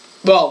 died.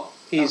 Well,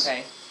 he's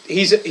Okay.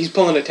 he's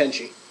pulling a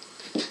Tenchi.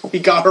 He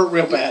got hurt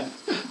real bad.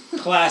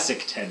 Classic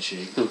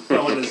Tenchi.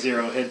 Going to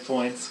 0 hit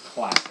points.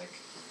 Classic.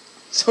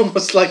 It's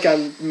almost like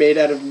I'm made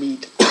out of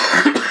meat.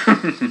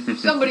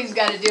 Somebody's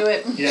got to do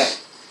it. Yeah.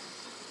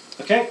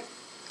 Okay.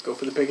 Go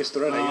for the biggest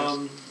threat, I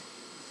guess.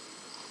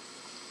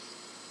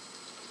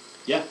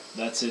 Yeah,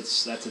 that's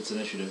its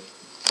initiative.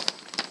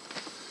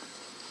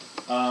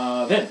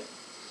 Then.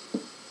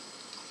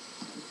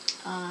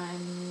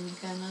 I'm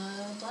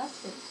gonna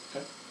blast it.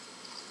 Okay.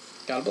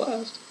 Got a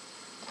blast.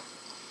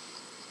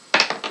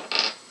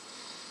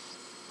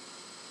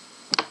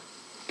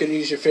 Gonna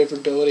use your favorite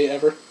ability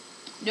ever.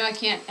 No, I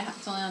can't.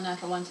 It's only on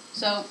natural ones.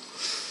 So,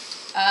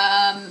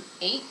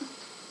 8.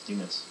 You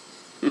miss.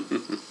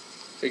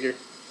 Figure.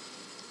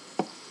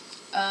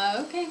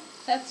 Okay.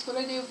 That's what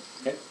I do.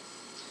 Okay.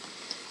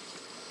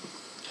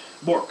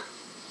 Bork.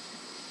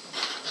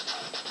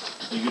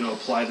 Are you going to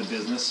apply the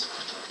business?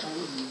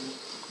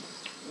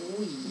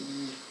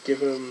 Give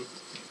him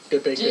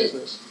Good big Did-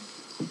 business.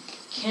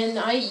 Can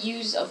I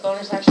use a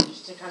bonus action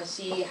just to kind of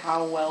see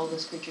how well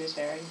this creature is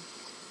faring?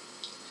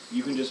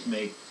 You can just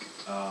make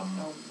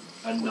Oh,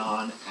 a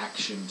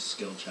non-action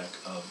skill check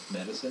of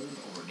medicine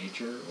or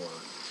nature or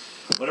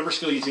whatever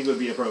skill you think would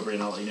be appropriate,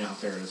 and I'll let you know how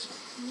fair it is.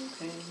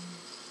 okay.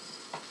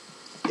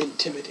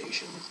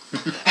 Intimidation.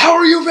 How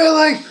are you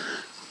feeling?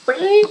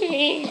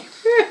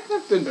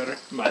 That's been better.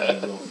 Might be a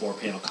little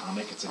 4-panel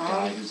comic. It's a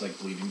guy who's like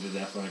bleeding to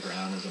death on the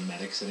ground. There's a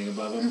medic sitting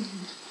above him.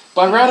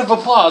 By round of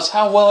applause,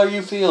 how well are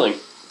you feeling?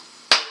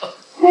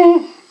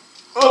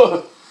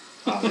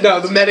 No,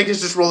 the medic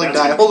is just rolling That's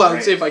die. gonna Hold be on,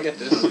 great. see if I get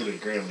This this. is gonna be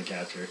great on the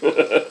capture.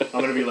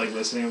 I'm gonna be like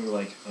listening and be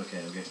like, okay.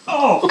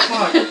 Oh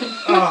fuck!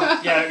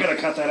 Oh yeah, I gotta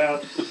cut that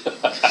out.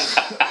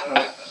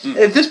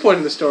 At this point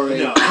in the story,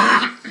 No.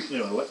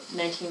 Anyway, what?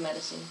 19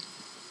 medicine.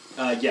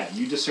 Yeah,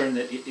 you discern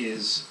that it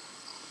is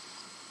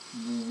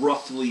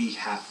roughly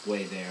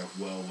halfway there.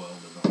 Well,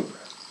 the long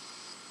rest.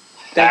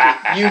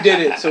 thank you. You did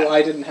it, so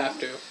I didn't have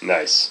to.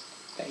 Nice.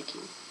 Thank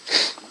you.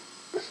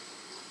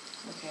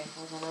 Okay,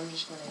 hold on, I'm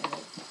just gonna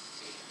edit.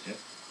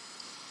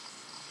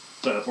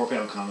 So the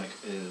 4-panel comic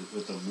is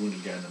with the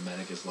wounded guy and the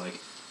medic is like,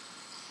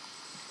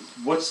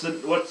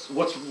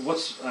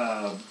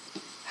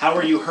 how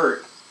are you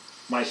hurt?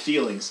 My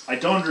feelings. I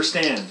don't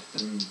understand.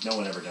 And no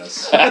one ever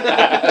does.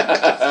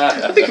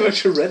 I think I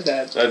should have read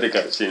that. I think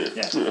I've seen it.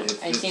 Yeah.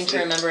 I seem to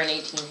remember an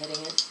 18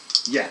 hitting it.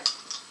 Yeah.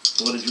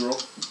 So what did you roll?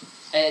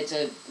 It's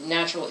a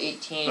natural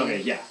 18.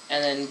 Okay, yeah.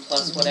 And then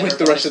plus whatever. With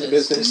the rest of the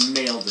bonuses. business.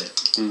 Nailed it.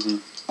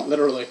 Mm-hmm.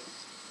 Literally.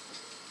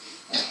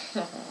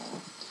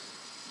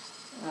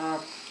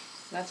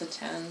 That's a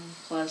 10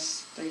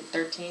 plus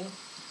 13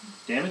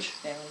 Damage?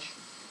 damage.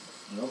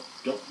 No.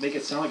 Don't make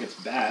it sound like it's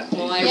bad.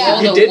 Well, I Yeah.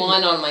 rolled You a didn't.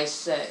 1 on my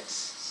 6,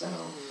 so.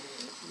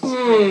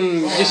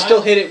 You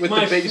still hit it with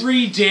My the biggest.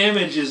 3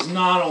 damage is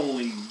not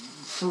only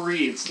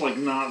free, it's like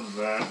not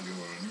that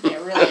good. Yeah,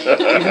 really.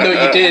 Even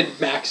though you did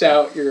max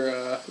out your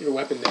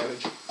weapon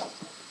damage.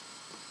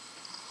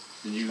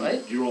 Did you What?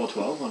 Did you roll a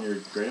 12 on your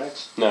great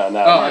axe? No, no.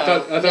 Oh, I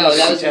thought it no, was a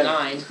that was a D10.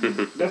 9.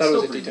 That's That still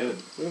was a pretty D10. good.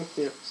 Well,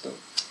 yeah, still.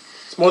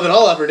 It's more than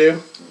I'll ever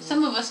do.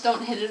 Some of us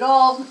don't hit at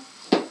all.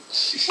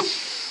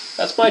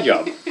 That's my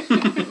job.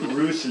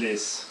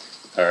 Ruthless.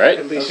 All right.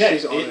 At least Okay,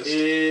 she's it honest.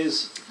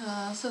 is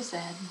So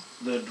sad.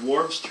 the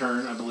dwarves'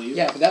 turn, I believe.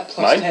 Yeah, but that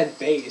plus Mine? 10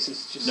 base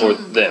is just. For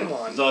Come them.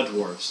 on. The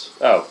dwarves.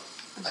 Oh,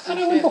 I'm I so thought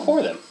I went shit.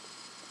 before them.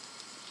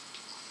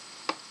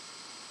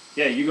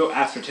 Yeah, you go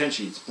after 10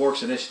 sheets.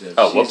 Bork's initiative.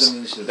 Oh, She's whoops. in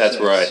initiative That's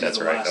 6. right, She's that's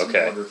the right, last in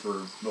okay. order for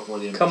before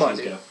the Come on, NPCs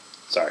dude. go.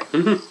 Sorry.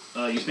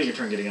 You spent your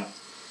turn getting up.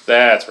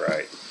 That's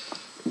right.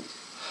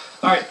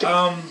 Alright,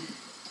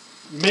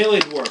 melee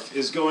dwarf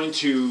is going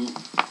to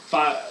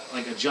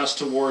adjust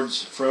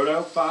towards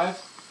Frodo,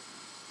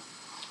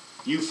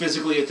 5. You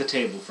physically at the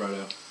table,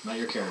 Frodo, not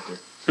your character.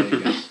 There you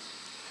go. And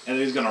then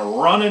he's going to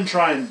run and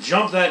try and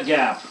jump that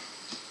gap.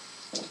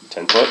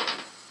 10 foot.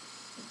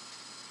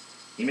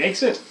 He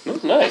makes it. Oh,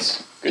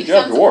 nice. Good You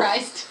job, sound dwarf.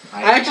 surprised.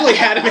 I actually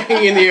had him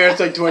hanging in the air. It's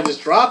like, do I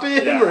just drop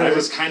it? Yeah, or I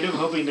was kind of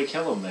hoping to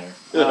kill him there.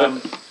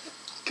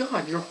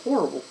 God, you're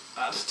horrible.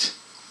 Uh,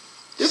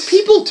 They're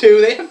people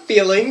too. They have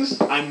feelings.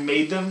 I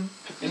made them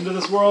into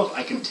this world.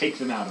 I can take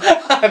them out of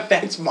it.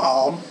 Thanks,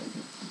 Mom.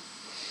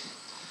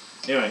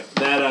 Anyway,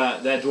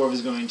 that dwarf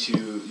is going to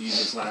use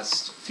its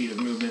last feat of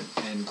movement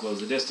and close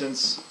the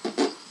distance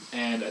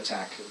and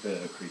attack the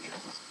creature.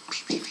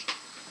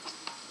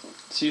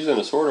 Is he using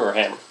a sword or a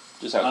hammer?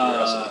 Just out of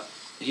curiosity.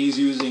 He's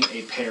using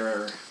a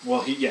pair.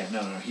 Well,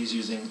 he's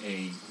using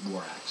a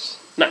war axe.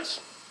 Nice.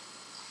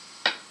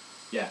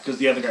 Yeah, because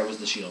the other guy was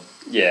the shield.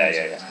 Yeah. I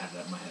have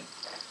that in my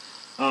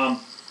head.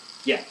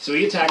 Yeah, so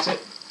he attacks it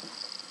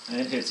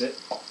and hits it,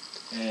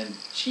 and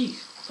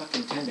geez,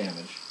 fucking 10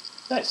 damage.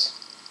 Nice.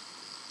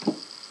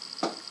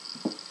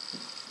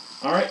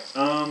 All right.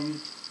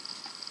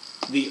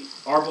 The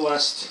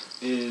arbalest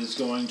is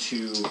going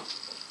to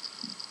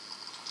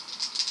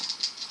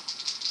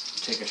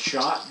take a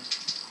shot.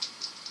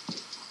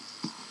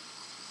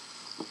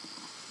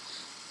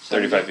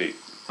 35 feet.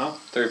 Huh?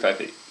 35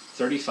 feet.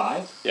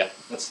 35? Yeah.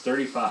 That's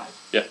 35.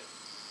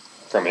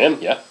 From him,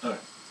 yeah. Okay.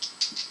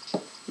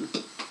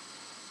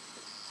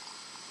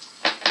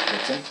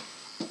 Hits him.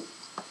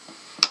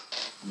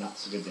 Not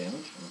so good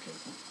damage. Okay.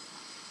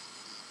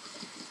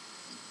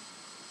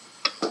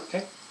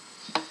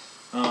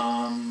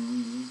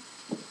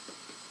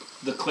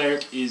 The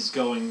cleric is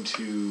going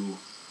to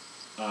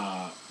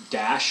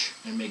dash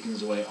and make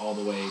his way all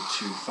the way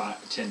to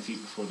 10 feet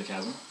before the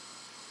chasm.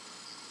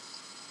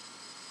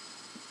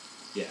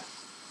 Yeah.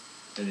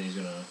 And then he's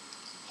going to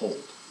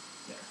hold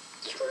there.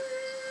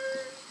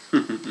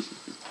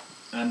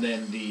 And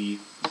then the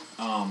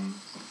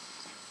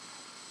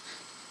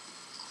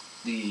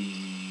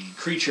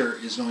creature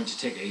is going to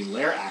take a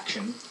lair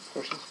action, Of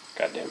course.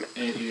 God damn it.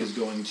 and it is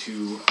going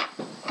to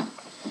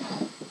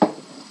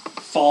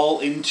fall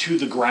into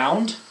the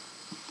ground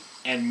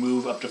and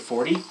move up to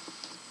 40.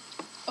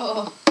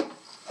 Oh.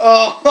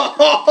 Oh.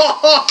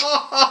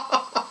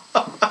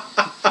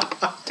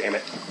 Damn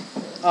it.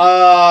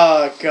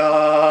 Oh,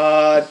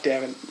 God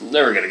damn it.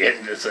 never gonna get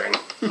into this thing.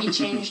 He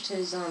changed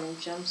his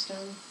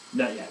gemstone?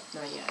 Not yet.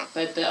 Not yet.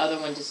 But the other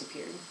one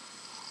disappeared.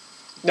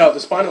 No, the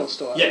spinal is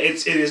still out. Yeah,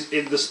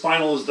 the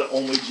spinal is the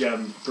only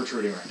gem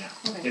protruding right now.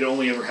 Okay. It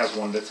only ever has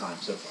one at a time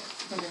so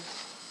far. Okay.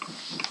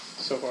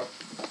 So far.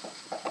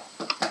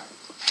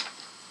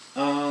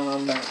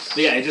 But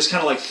yeah, it just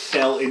kind of like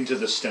fell into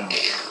the stone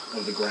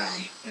of the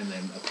ground and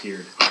then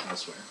appeared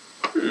elsewhere.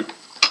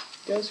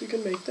 Guess we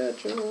can make that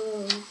jump.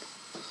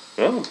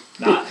 Oh,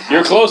 Not half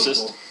you're the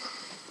closest. people.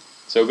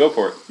 So go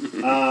for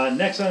it.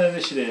 Next on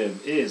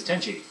initiative is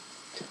Tenchi.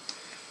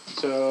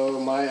 So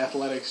my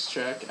athletics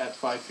check at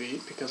 5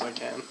 feet because I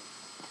can.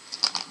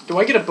 Do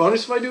I get a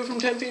bonus if I do it from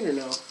 10 feet or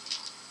no?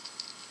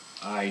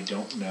 I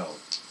don't know.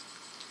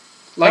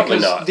 Like, Probably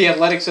 'cause not. the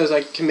athletics says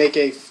I can make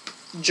a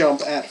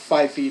jump at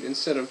 5 feet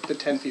instead of the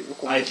 10 feet I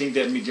required. think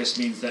that just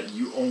means that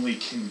you only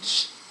can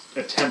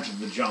attempt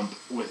the jump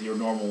with your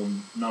normal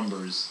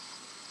numbers.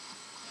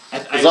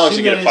 As long as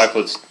you get a 5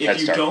 foot head If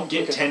you start. don't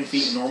get Okay. 10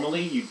 feet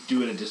normally, you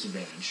do it at a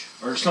disadvantage.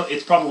 Or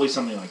it's probably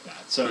something like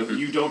that. So if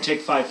you don't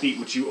take 5 feet,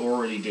 which you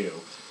already do,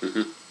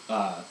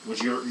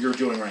 which you're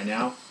doing right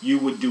now, you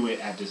would do it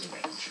at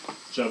disadvantage.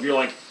 So if you're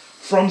like,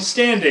 from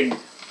standing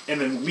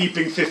and then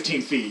leaping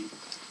 15 feet,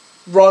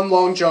 Run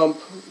long jump,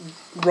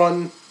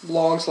 run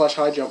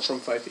long/high jump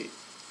from 5 feet.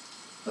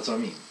 that's what I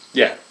mean.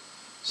 Yeah.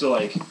 So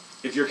like,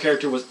 if your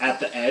character was at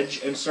the edge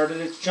and started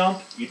its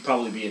jump, you'd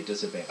probably be at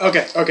disadvantage.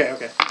 Okay.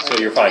 So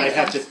you're fine. I'd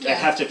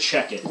have to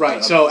check it. Right,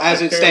 but so I'm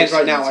as it fairly stands right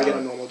certain now, I it's get a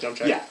how- normal jump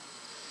check. Yeah.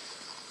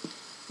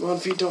 1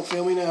 feet, don't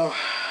fail me now.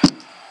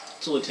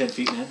 It's only 10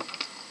 feet, man.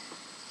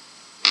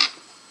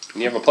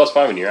 You have a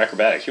 +5 in your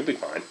acrobatics. You'll be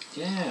fine.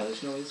 Yeah,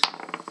 there's no reason.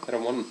 Got a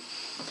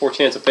 1/4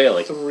 chance of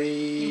failing.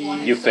 3.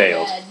 want it You so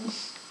failed. bad.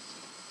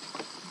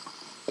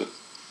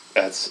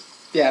 That's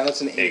Yeah,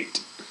 that's an 8. 8.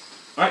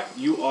 Alright,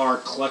 you are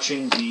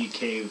clutching the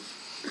cave,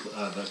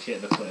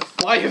 the cliff.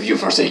 Why have you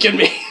forsaken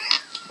me?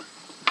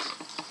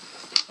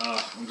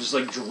 I'm just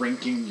like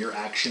drinking your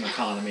action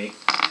economy.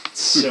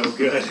 It's so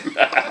good.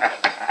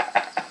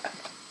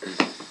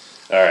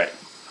 Alright.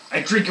 I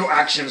drink your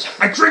actions.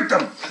 I drink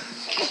them!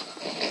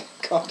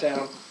 Calm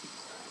down.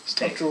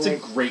 Stop Hey, it's a drooling.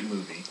 great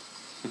movie.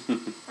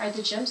 Are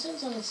the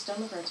gemstones on its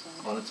stomach or its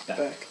back? On its back.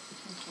 Back.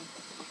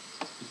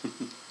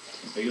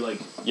 Are you like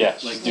Yeah, like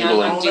she's Yeah,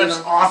 doodling. I'm oh, that's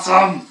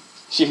awesome!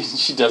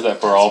 She does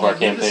that for all of our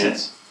magnificent.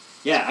 campaigns.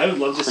 Yeah, I would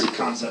love to see Pretty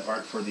cool. concept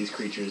art for these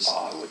creatures.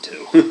 Oh, I would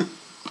too.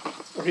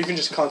 Or even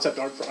just concept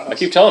art for us. I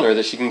keep telling her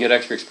that she can get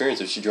extra experience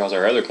if she draws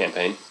our other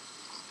campaign.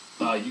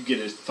 You get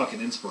a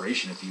fucking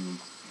inspiration if you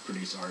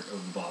produce art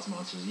of the boss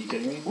monsters. Are you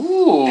kidding me?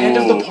 Ooh. End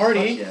of the Fuck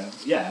party.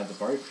 yeah, at the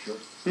party for sure.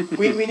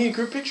 We need a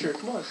group picture.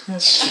 Come on.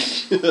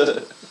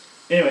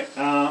 Anyway,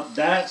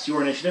 that's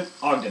your initiative.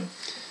 Ogden.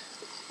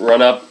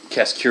 Run up,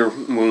 cast Cure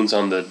Wounds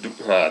on the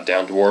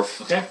down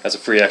dwarf. Okay. As a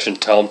free action,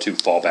 tell him to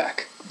fall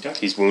back. Okay.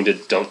 He's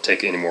wounded, don't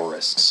take any more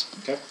risks.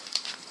 Okay.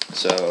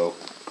 So,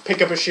 Pick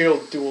up a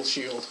shield, dual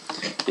shield.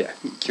 yeah,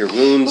 Cure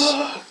Wounds.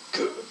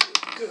 Good.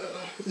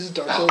 This is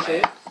Dark Souls,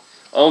 right?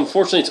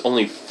 Unfortunately, it's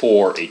only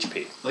 4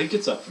 HP. Well, he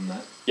gets up from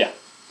that. Yeah. Or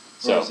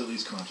So, is at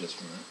least conscious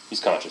from that. he's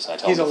conscious. I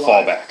tell He's him to alive.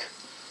 fall back.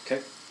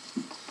 Okay.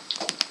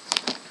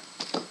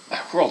 I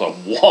rolled a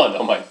 1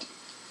 on my...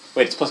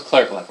 Wait, it's plus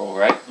clerical I roll,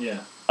 right? Yeah.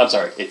 I'm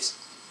sorry, it's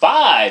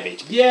 5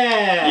 HP.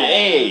 Yeah!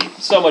 Yay!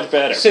 So much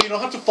better. So you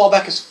don't have to fall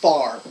back as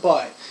far,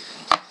 but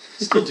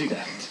Still do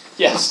that.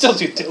 Yeah, still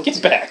do that.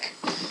 Get back.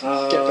 Get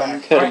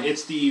back. Alright,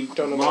 it's the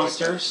Don't know why I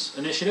monsters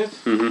initiative.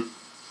 Mm-hmm.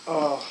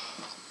 oh.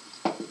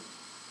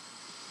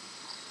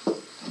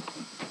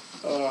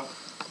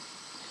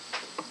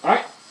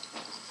 Alright.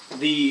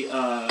 The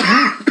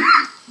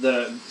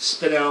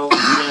Spinel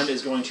gem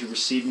is going to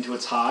recede into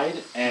its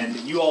hide, and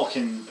you all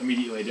can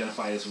immediately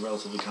identify it as a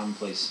relatively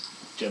commonplace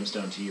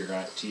gemstone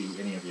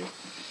to any of you.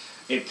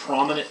 A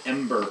prominent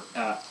amber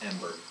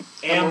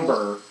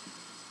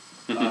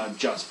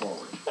juts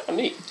forward. Oh,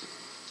 neat.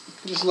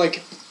 Just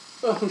like,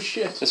 oh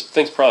shit. This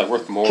thing's probably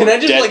worth more Can I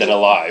just dead like than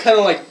alive. kind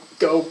of like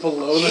go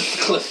below the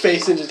cliff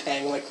face and just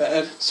hang like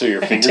that? So your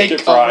And fingers take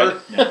get fried.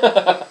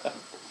 cover?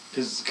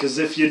 Because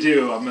if you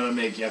do, I'm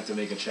gonna you have to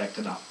make a check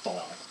to not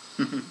fall.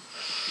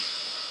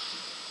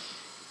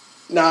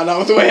 Nah, not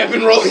with the way I've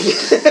been rolling.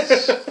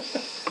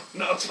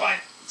 No, it's fine.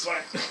 It's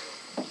fine.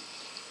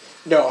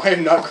 No, I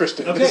am not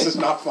Kristen. Okay. This is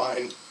not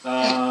fine.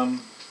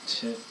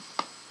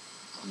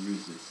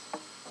 Bruises.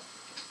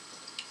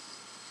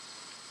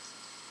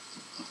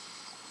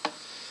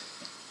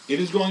 It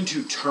is going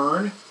to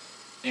turn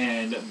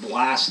and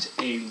blast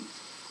a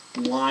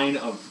line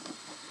of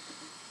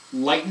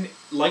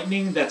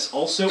lightning that's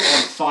also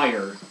on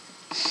fire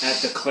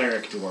at the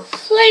cleric dwarf.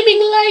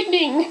 Flaming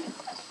lightning!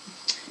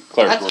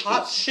 Cleric That's dwarf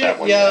hot is shit, that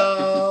one,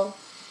 yo.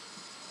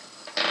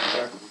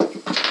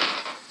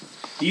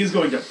 He is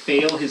going to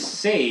fail his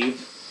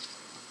save.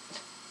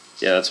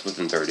 Yeah, that's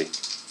within 30.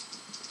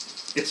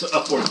 It's a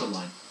 40-foot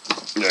line.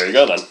 There you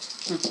go then.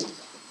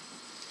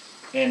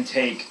 And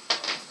take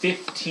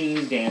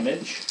 15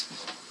 damage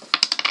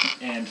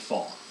and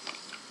fall.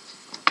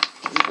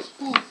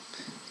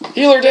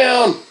 Healer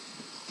down!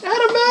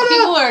 Adamanta!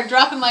 People are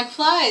dropping like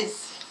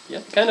flies. Yeah,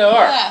 they kind of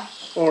are. Yeah.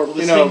 Or, Well, you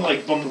this know, thing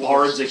like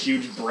bombards a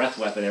huge breath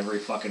weapon every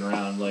fucking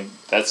round. Like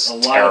That's a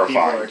lot of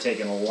people terrifying. are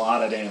taking a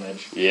lot of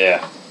damage.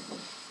 Yeah.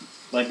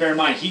 Like bear in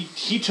mind,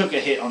 he took a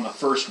hit on the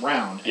first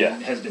round and Yeah.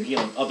 has been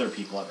healing other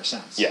people ever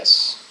since.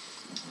 Yes.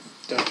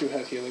 don't you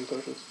have healing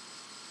potions?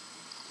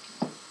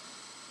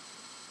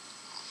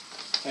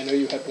 I know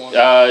you had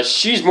one.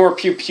 She's more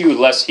pew pew,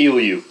 less heal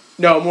you.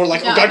 No, more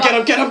like, No, oh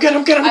god, get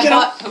him! I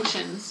bought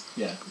potions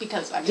Yeah.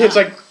 because I'm It's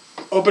not. like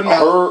open mouth,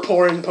 Her-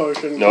 pour in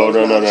potion. No, close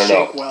no, no, mouth, no,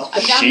 no. shake well.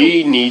 I'm down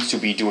She needs to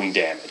be doing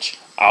damage.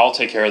 I'll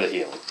take care of the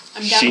healing.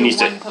 I'm down she to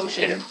needs one to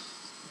potion. hit him.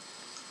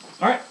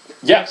 Alright.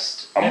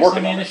 Yes, I'm Next working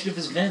on the on it. initiative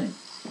is Vin.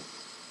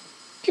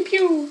 Pew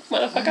pew,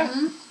 motherfucker.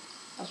 Mhm.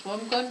 That's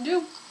what I'm going to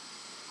do.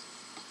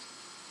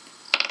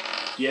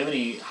 Do you have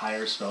any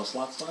higher spell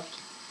slots left?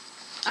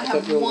 I thought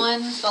have you-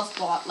 one spell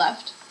slot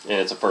left, And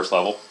it's a first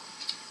level.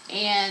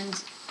 and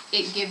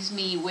it gives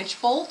me Witch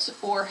Bolt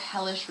or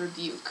Hellish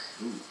Rebuke.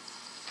 Ooh.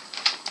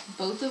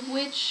 Both of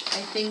which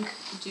I think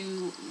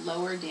do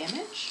lower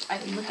damage. I But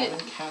can you look at.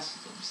 haven't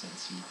casted them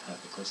since you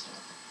have the crystal.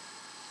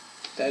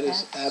 That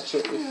is That's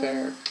absolutely true.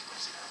 fair.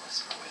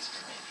 Whisper,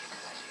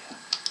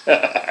 maybe a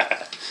good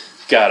idea.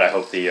 God, I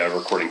hope the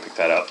recording picked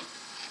that up.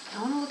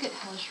 I want to look at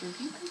Hellish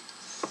Rebuke.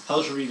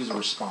 Hellish Rebuke is a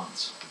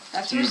response.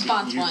 That's to a you-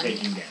 response you one.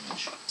 taking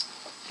damage.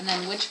 And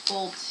then Witch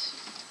Bolt.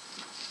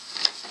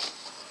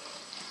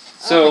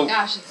 So, oh my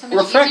gosh, it's so much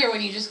refresh- easier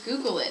when you just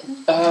Google it.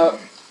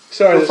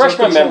 Sorry, Refresh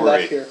there's my no control memory.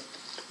 left here.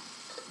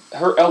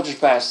 Her Eldritch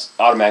Blast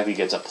automatically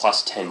gets a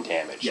plus 10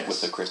 damage Yes.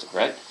 with the crystal,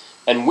 right?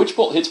 And Witch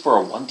Bolt hits for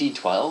a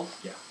 1d12?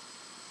 Yeah.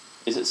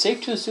 Is it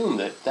safe to assume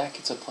that that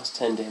gets a plus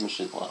 10 damage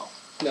as well?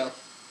 No.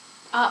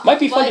 Might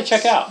be fun to but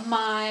check out.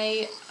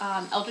 My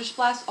Eldritch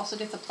Blast also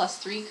gets a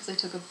 +3 because I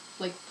took a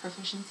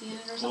proficiency in it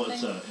or Well, something.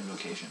 it's an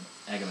invocation.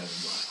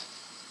 Agonizing Blast.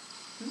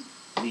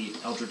 The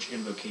Eldritch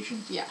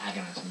Invocation, Yeah.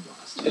 Agonizing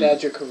Blast. It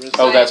adds your charisma.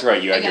 Oh, I- that's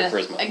right, you I add your get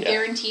charisma. A Yeah.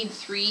 guaranteed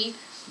 3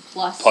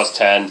 plus. Plus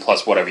 10,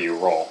 plus whatever you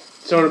roll.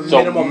 So,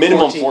 So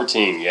minimum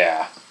 14,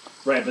 yeah.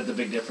 Right, but the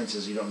big difference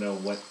is you don't know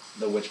what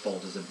the Witch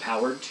Bolt is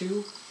empowered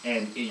to,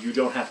 and you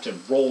don't have to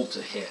roll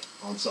to hit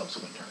on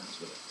subsequent turns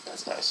with it.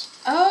 That's nice.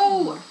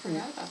 Oh, I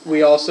forgot about that.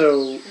 We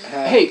also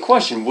have... Hey,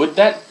 question, would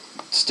that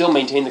still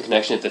maintain the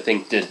connection if the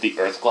thing did the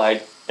Earth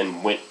Glide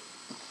and went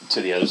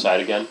to the other side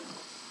again?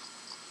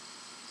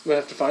 We'll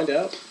have to find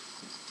out.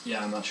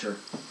 Yeah, I'm not sure.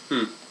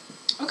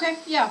 Okay,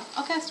 yeah,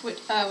 I'll cast Witch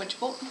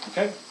Bolt.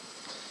 Okay.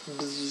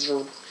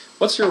 Bzzz.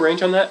 What's your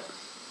range on that?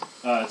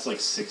 It's like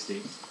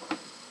 60,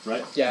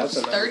 right? Yeah, that's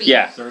a number. 30.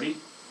 Yeah. 30?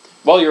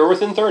 Well, you're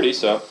within 30,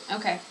 so...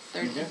 Okay,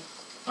 30. Okay.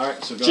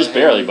 Alright, so go Just ahead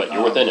barely, and, but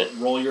you're within it.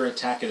 Roll your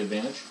attack at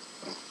advantage.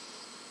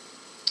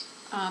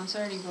 So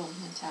I already rolled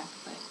an attack,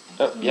 but.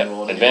 Oh, And yep,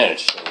 roll it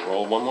advantage. So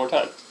roll one more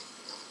time.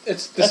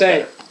 It's the That's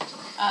same.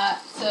 better.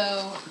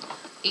 So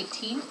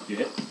 18. You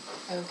hit.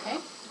 Okay.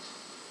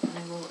 And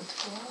I roll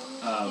a 12.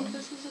 I Um, think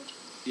this is a.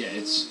 Yeah,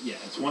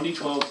 it's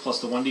 1d12 plus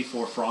the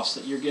 1d4 frost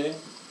that you're getting.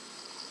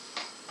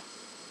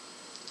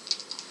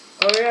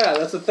 Oh yeah,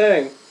 that's the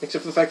thing.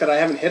 Except for the fact that I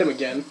haven't hit him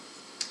again.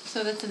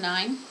 So that's a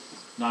 9.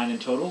 9 in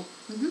total.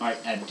 Mhm. Alright,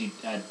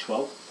 add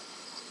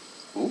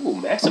 12.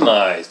 Ooh,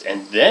 maximized.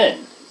 And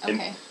then...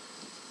 Okay.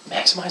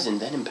 Maximized and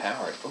then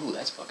empowered. Ooh,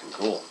 that's fucking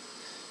cool.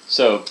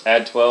 So,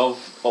 add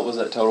 12. What was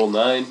that total?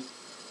 9?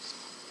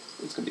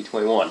 It's going to be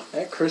 21.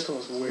 That crystal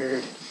is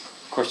weird.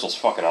 Crystal's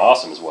fucking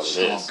awesome is what it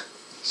is.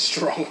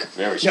 Strong. Strong.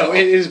 Very strong. No,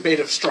 it is bait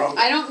of strong.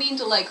 I don't mean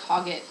to like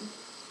hog it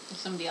if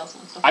somebody else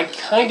wants to hog I it.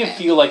 kind of Okay.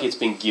 feel like it's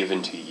been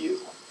given to you.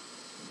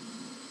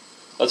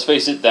 Let's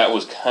face it, that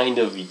was kind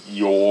of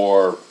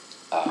your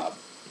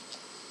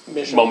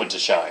Mission. moment to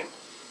shine.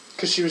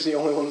 Because she was the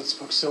only one that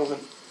spoke Sylvan.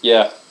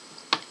 Yeah,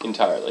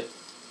 entirely.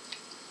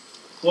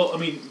 Well, I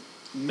mean,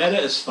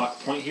 meta as fuck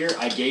point here.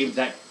 I gave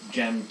that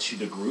gem to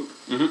the group,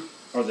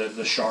 Mm-hmm. or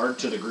the shard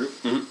to the group,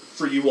 Mhm.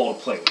 for you all to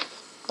play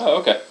with. Oh,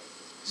 okay.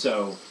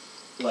 So,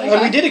 like,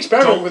 And we did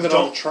experiment Don't- with it on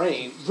the don't-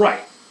 train.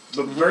 right,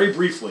 but very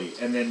briefly,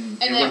 and then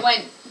And then it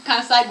went kind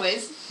of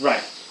sideways.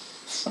 right.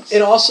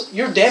 It also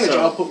your damage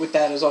So- output with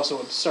that is also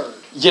absurd.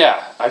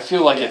 Yeah, I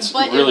feel like Yeah. it's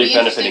But it'd really be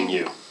benefiting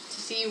interesting you.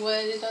 To see what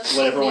it does. to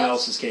What everyone somebody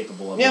else is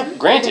capable of. Yeah. doing.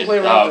 Granted, play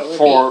around with it.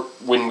 for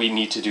when we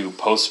need to do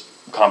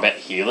post-combat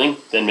healing,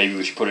 then maybe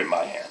we should put it in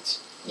my hands.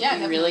 Yeah,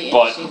 It'd be really But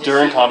interesting to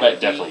during see combat, what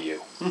it'd be- definitely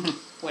you.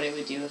 What it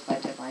would do if I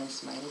divine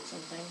smited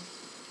something.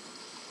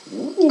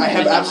 I have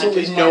With the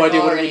absolutely Hunter's no Mark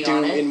idea what it already would do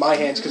on it. in my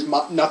hands because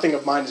nothing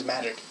of mine is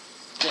magic.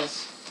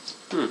 Just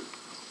Hmm.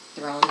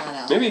 throwing that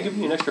out. Maybe give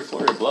you an extra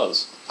flurry of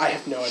blows. I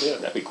have no idea.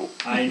 That'd be cool.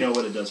 I know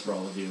what it does for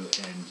all of you,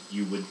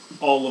 and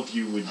all of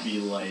you would be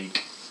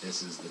like,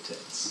 "This is the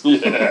tits."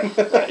 Yeah,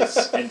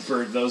 nice. And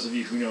for those of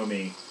you who know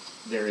me,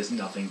 there is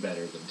nothing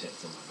better than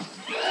tits in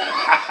my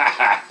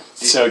mind.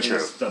 So It true.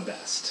 is the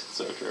best.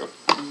 So true.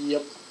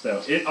 Yep.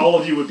 So all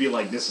of you would be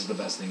like, "This is the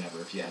best thing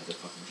ever" if you had the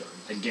fucking jar.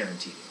 I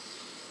guarantee you.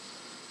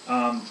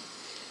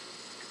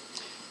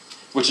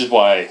 Which is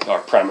why our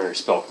primary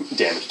spell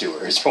damage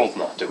doer is rolled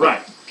not to.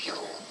 Right.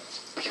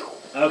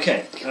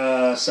 Okay,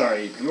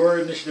 sorry. Your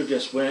initiative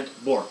just went.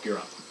 Bork, you're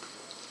up.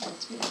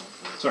 That's beautiful.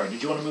 Sorry,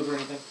 did you want to move or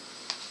anything?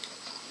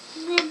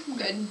 I'm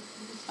good.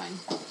 It's fine.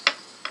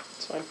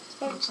 It's fine.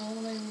 It's all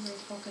the way over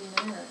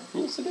fucking there.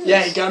 Yes, it is.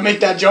 Yeah, you gotta make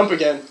that jump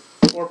again.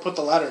 Or put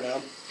the ladder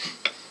down.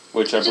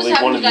 Which I Just believe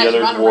have one you of the guys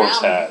other run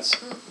dwarves around. has.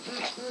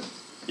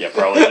 Yeah,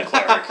 probably the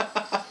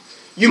cleric.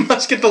 You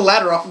must get the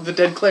ladder off of the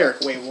dead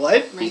cleric. Wait,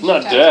 what? He's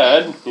not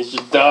dead. He's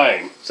just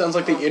dying. Sounds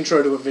like the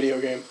intro to a video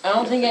game. I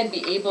don't think I'd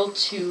be able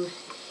to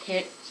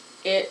hit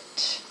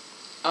it,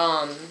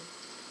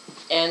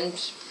 and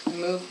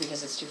move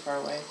because it's too far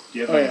away. Do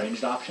you have Oh, any yeah.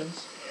 ranged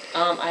options?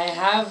 I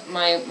have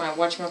my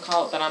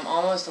whatchamacallit, but I'm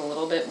almost a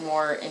little bit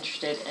more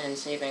interested in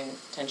saving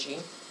Tenchi.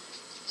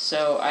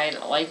 So I'd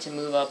like to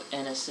move up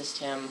and assist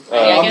him.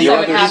 I guess I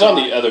would have he's on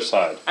the other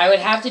side. I would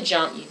have to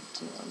jump. You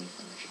didn't let me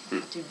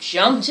finish. To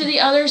jump to the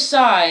other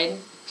side,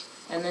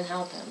 and then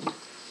help him.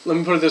 Let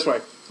me put it this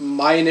way.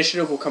 My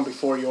initiative will come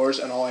before yours,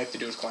 and all I have to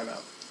do is climb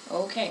out.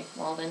 Okay,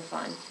 well then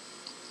fine.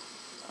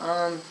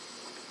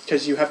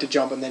 Because you have to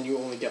jump, and then you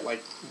only get,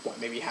 like, what,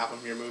 maybe half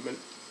of your movement?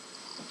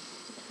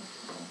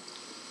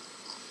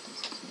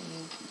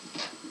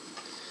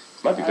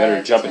 Might be better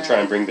to jump and try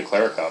and bring the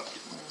cleric up.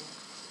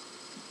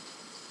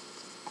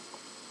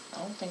 I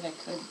don't think I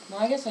could. Well,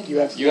 I guess I You could.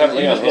 have- You have You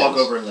lay can on just walk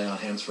hands. over and lay on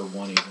hands for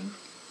one even.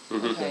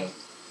 Mhm. Okay.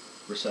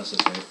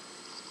 Resuscitate.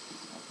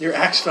 Your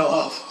axe fell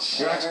off.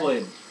 Your axe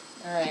blade.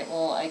 Alright,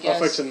 well, I I'll guess.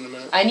 fix it in a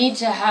minute. I need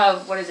to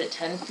have,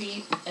 10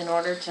 feet in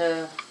order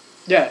to.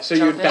 Yeah, so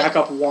Jump you'd back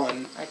in. up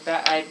one. I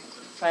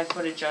 5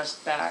 foot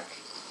adjust back,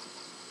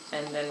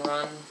 and then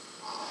run,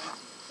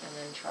 and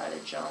then try to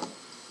jump.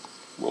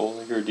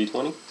 Roll your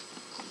d20.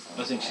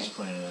 I think she's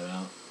planning it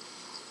out.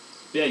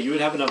 Yeah, you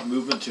would have enough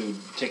movement to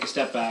take a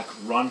step back,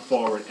 run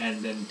forward,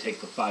 and then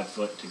take the 5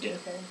 foot to get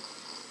Okay.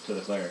 to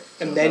the cleric.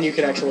 And So then that's you what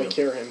can wanna actually do.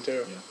 cure him,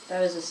 too.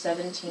 That is a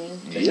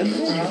 17. Yeah.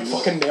 You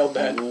fucking nailed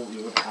that.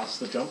 You would pass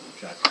the jump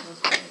check.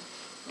 Okay.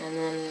 And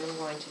then I'm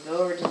going to go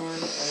over to him, and I'm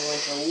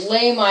going to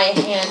lay my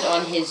hand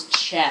on his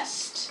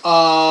chest.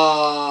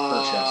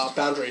 Her chest.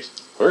 Boundaries.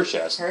 Her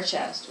chest. Her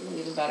chest, ooh,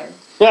 even better.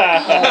 Remember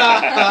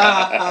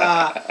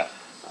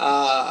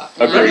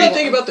Agreed. that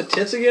thing about the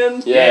tits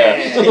again?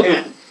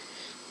 Yeah.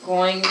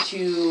 Going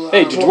to.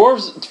 Hey, do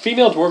dwarves,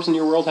 female dwarves in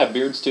your world have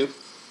beards too?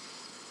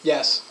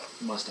 Yes.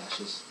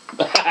 Mustaches.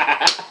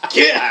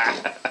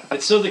 Yeah!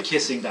 It's so the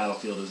kissing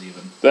battlefield is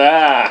even.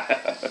 Ah.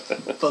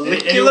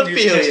 Anyone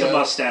who's kissed a Folliculophilia.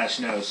 mustache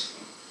knows.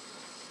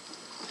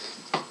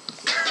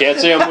 Can't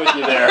say I'm with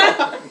you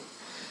there.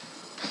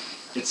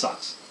 It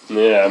sucks.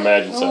 Yeah, I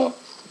imagine so.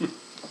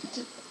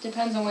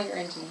 Depends on what you're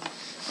into.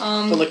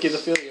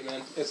 Folliculophilia,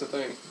 man. It's a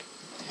thing.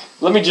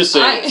 Let me just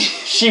say, I-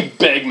 she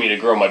begged me to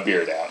grow my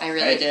beard out. I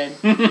really did.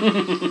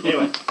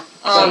 Anyway,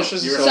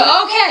 Fetishes you're is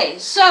So okay,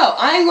 so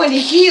I'm going to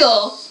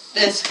heal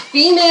this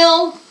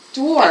female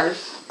dwarf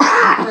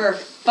for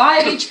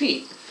 5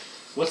 HP.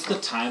 what's the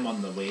time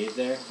on the wave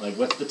there? Like,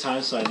 what's the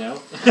time so I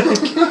know?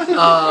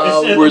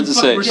 Where's it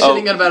say? We're Oh.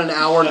 sitting at about an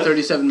hour and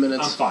 37 I'm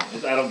minutes. fine.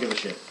 I don't give a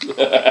shit.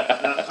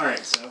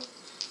 Alright, so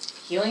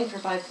Healing for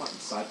 5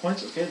 points. 5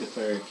 points. Okay, the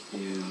cleric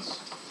is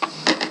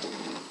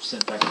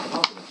sent back to the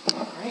hospital.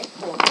 Alright,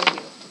 cool, thank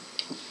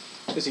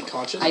you. Is he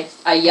conscious?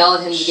 I yell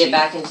at him to She- get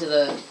back into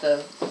the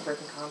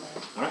freaking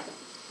combat. Alright.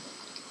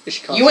 Is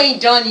she conscious? You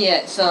ain't done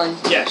yet, son.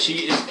 Yeah,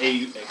 she is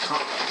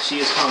she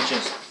is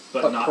conscious,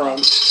 but not prone.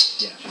 Yeah,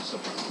 she's still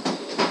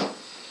prone.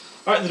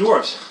 Alright, the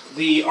dwarves.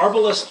 The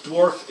arbalist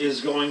dwarf is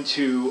going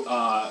to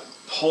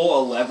pull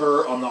a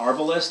lever on the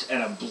arbalist,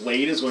 and a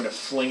blade is going to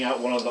fling out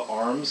one of the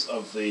arms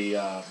of the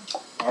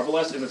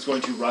arbalist, and it's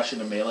going to rush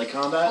into melee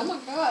combat. Oh my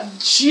god.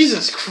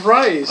 Jesus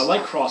Christ! I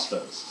like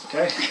crossbows,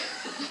 okay?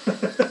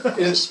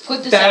 Is-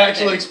 Put this that out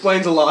actually there.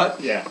 explains a lot.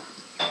 Yeah.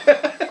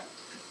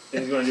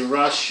 He's going to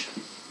rush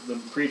the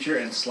creature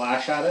and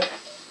slash at it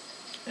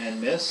and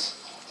miss.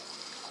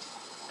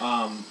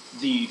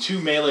 The 2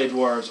 melee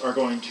dwarves are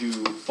going to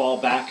fall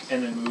back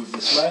and then move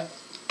this way.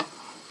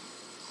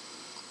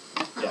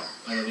 Yeah,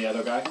 and then the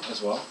other guy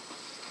as well.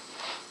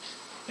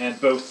 And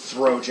both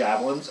throw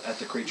javelins at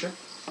the creature.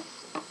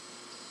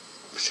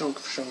 Shunk,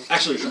 shunk.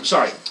 Actually, I'm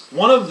sorry.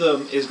 One of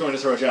them is going to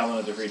throw a javelin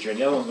at the creature, and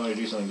the other one's going to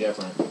do something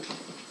different.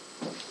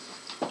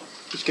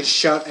 He's gonna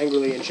shout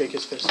angrily and shake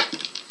his fist.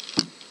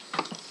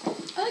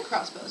 I like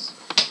crossbows.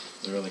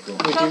 They're really cool.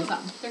 We Shot do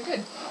some. They're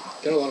good.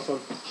 get a lot of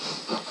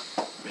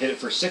fun. Hit it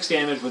for 6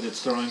 damage with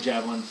its throwing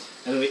javelin,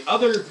 and then the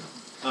other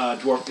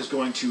dwarf is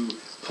going to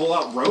pull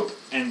out rope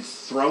and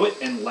throw it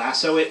and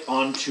lasso it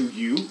onto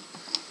you.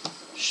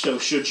 So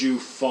should you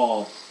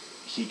fall,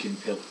 he can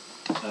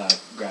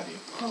grab you.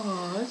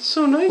 Oh, that's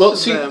so nice Well, of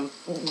see, them.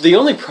 the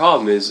only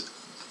problem is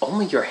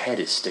only your head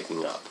is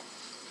sticking up.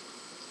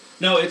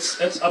 No, it's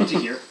up to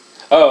here.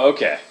 Oh,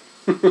 okay.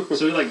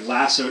 So we like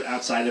lasso it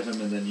outside of him,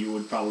 and then you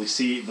would probably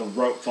see the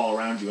rope fall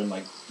around you and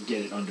like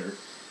get it under.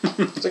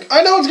 It's like,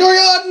 I know what's going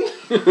on!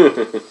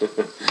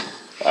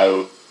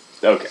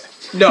 Okay.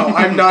 No,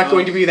 I'm not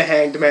going to be the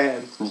hanged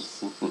man.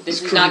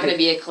 This is not going to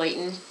be a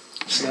Clayton.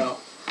 No.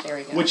 There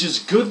we go. Which is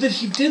good that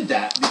he did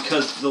that,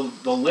 because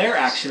the lair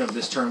action of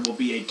this turn will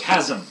be a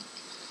chasm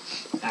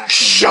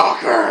action.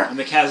 Shocker! And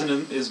the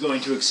chasm is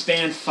going to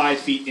expand 5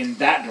 feet in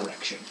that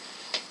direction.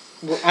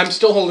 Well, I'm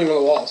still holding on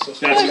the wall, so...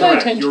 That's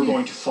correct. You're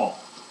going to fall.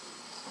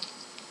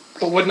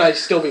 But wouldn't I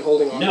still be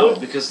holding on to No, it?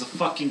 because the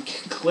fucking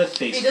cliff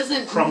face It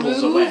doesn't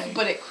crumbles move, away.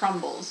 but it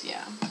crumbles,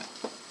 yeah.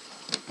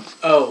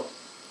 Oh.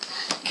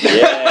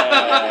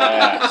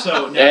 Yeah.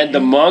 So now And the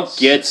monk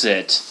gets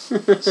it.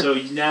 So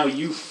now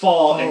you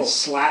fall Oh. and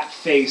slap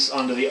face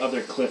onto the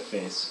other cliff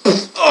face.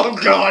 Oh,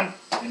 God!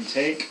 And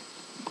take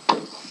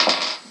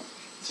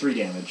 3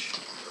 damage.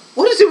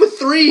 What is it with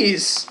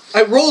 3s?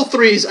 I roll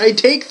 3s. I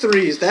take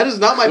 3s. That is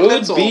not my Could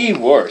pencil. be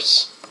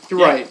worse.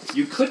 You're Yeah, right.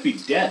 You could be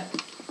dead.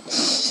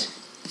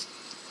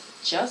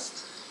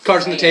 Just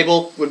Cards on the saying.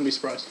 table. Wouldn't be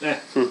surprised. Eh.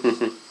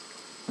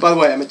 By the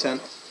way, I'm at 10.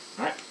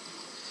 Alright.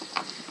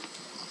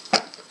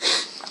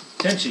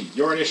 Tenchi,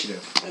 your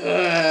initiative.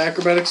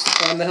 Acrobatics to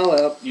climb the hell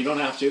out. You don't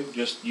have to.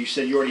 Just you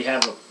said you already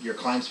have your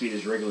climb speed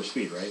is your regular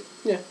speed, right?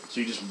 Yeah.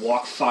 So you just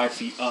walk 5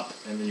 feet up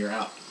and then you're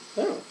out.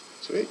 Oh,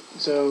 sweet.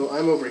 So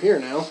I'm over here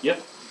now. Yep.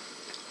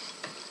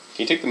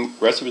 Can you take the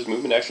rest of his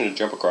movement action to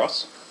jump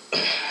across?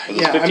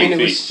 Yeah, I mean, it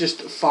was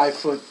just 5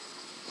 foot.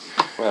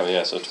 Well,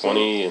 yeah, so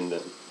 20 and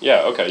then...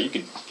 Yeah, okay, you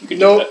could do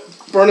Nope.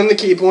 that. Burning the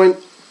key point.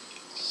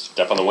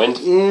 Step on the wind.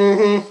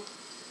 Mm-hmm.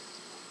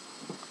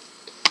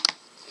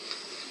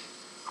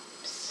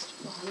 Psst,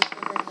 while he's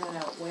figuring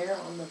that out, where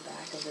on the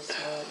back of this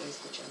wallet is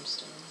the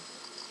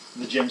gemstone?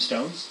 The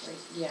gemstones. Right,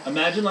 yeah.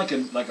 Imagine like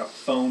a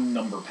phone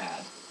number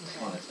pad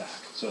Okay. on its back.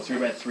 So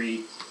 3x3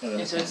 and then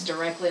And a so it's 10.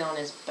 directly on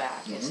his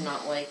back. It's Mhm.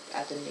 not like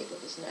at the nape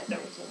of his neck No. or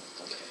anything.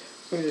 Okay.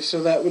 Okay,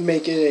 so that would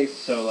make it a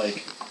So like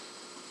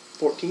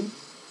 14.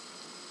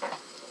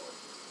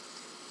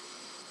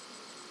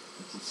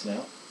 it's its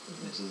snout,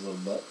 and it's his little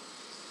butt,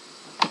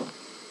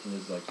 and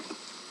his like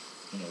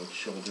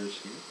shoulders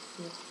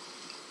here.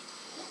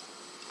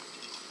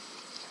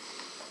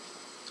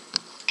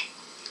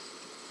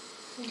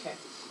 Okay.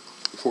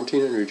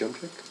 14 on your jump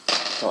check?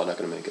 Oh, not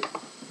going to make it.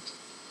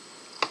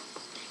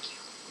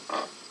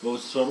 What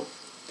was the total?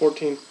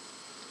 14.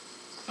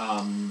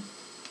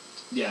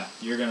 Yeah,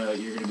 you're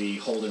gonna be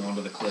holding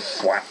onto the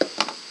cliff Whap.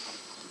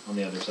 on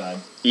the other side.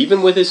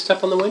 Even with his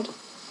step on the wind?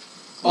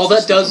 All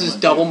What's that the does step is on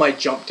the double wind? my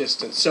jump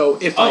distance. So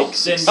if Oh, I then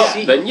succeed...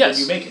 yeah, then yes.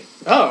 you make it.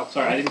 Oh.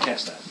 Sorry, I didn't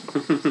catch that.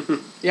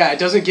 Yeah, it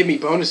doesn't give me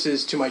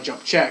bonuses to my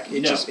jump check.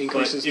 It No, just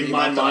increases but in the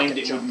my amount that I mind, can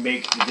it jump. would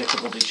make the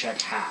difficulty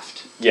check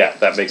halved. Yeah,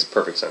 that makes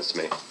perfect sense to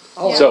me.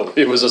 Oh. So,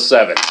 it was a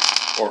 7.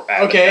 Or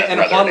Okay, and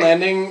upon rather.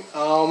 landing,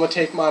 I'm going to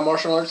take my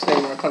martial arts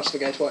thing where I punch the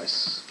guy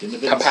twice. Get in the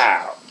business.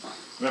 Kapow!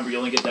 Remember, you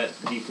only get that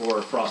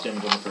D4 frost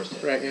damage on the first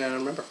hit. Right, yeah, I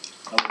remember.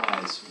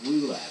 Otherwise,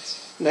 woo lads.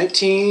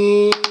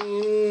 19...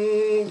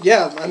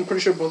 Yeah, I'm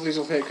pretty sure both of these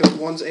will hit, because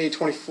one's a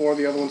 24,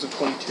 the other one's a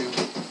 22.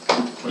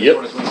 24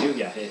 Yep. to 22,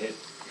 yeah, hit.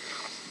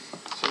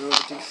 So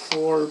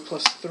d4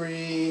 plus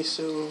 3,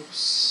 so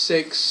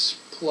 6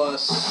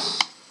 plus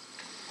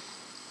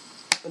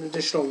an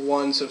additional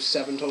 1, so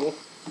 7 total.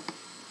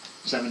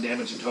 7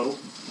 damage in total.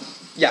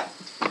 Yeah.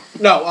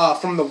 No,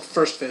 from the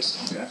first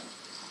fist. Okay.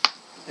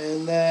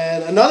 And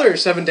then another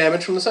 7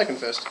 damage from the second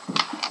fist.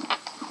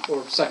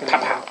 Or second Pow,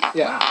 hand. pow.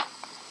 Yeah. Wow.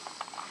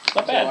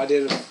 Not So bad. I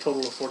did a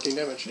total of 14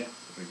 damage. Yeah,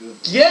 very good.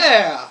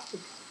 Yeah!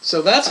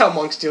 So that's how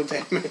monks deal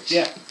damage.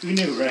 Yeah, who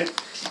knew, right?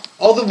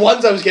 All the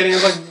ones I was getting, I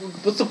was like,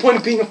 what's the point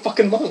of being a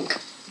fucking monk?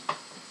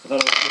 I thought I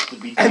was supposed to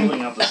be And-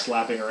 dealing out the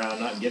slapping around,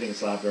 not getting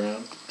slapped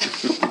around.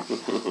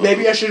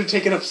 Maybe I should have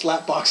taken up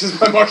slap box as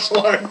my martial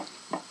art.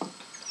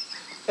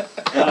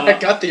 I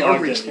got the arm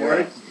Ogden, reach for you're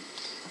it. right.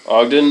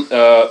 Ogden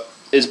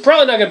is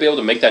probably not going to be able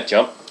to make that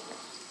jump.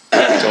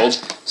 He's old.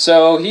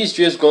 So he's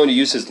just going to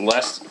use his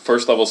last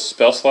first level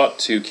spell slot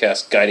to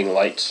cast Guiding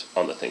Light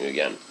on the thing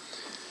again.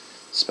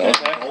 Spell It's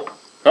attack? Bolt.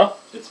 Huh?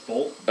 It's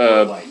Bolt Uh,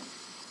 or Light.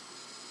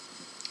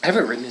 I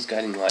haven't written his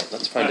Guiding Light.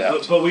 Let's find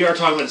Alright, out. but we are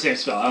talking about the same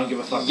spell. I don't give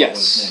a fuck about what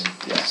its Yes. name.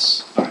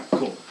 Yes. Alright,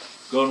 cool.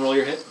 Go and roll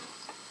your hit.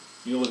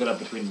 You can look it up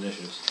between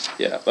initiatives.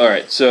 Yeah.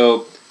 Alright,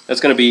 so that's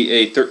going to be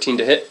a 13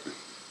 to hit.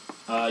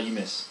 You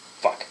miss.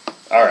 Fuck.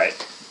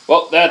 Alright.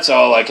 Well, that's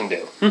all I can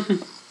do.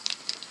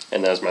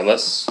 And that was my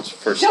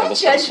first level Don't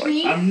spell judge slot.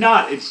 me. I'm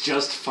not. It's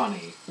just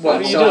funny. What,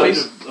 I'm are you allowed doing?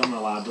 to- I'm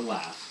allowed to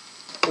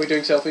laugh. Are we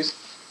doing selfies?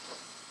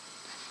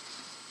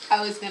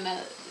 I was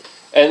gonna.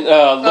 And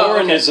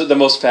Lauren okay. is the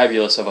most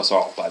fabulous of us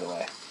all, by the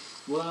way.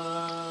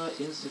 What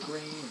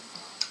Instagram?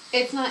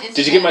 It's not Instagram.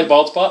 Did you get my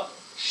bald spot?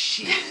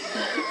 Shit.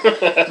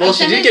 Well,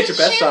 she did get your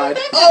best side.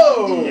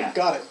 Oh! Yeah.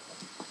 Got it.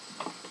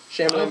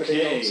 Shambling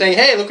Okay. saying,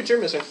 hey, look what you're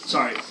missing.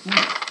 Sorry.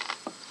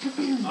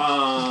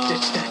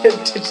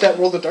 Ditch that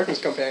World of Darkness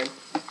campaign.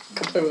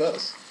 Come play with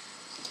us.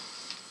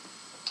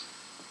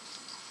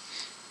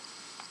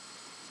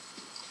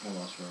 I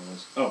lost where I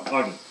was. Oh,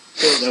 Ogden.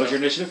 That was your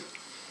initiative?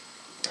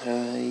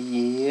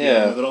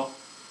 Yeah. Move it all?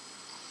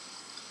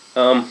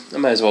 I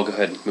might as well go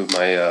ahead and move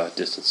my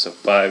distance. So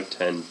 5,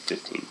 10,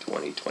 15,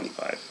 20,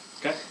 25.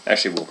 Okay.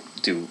 Actually, we'll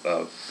do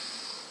a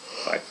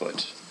 5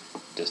 foot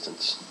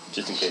distance,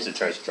 just in case it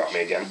tries to drop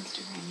me again.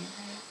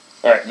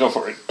 Alright, go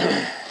for it.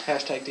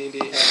 Hashtag D&D,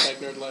 hashtag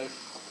nerd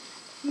life,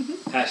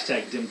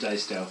 Hashtag dim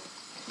dice dough.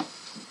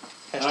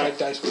 hashtag Alright.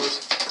 dice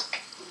wars.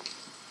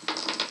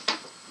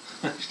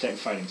 Hashtag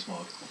fighting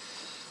smog.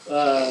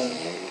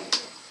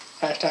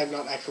 Hashtag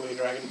not actually a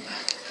dragon.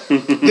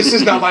 This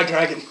is not my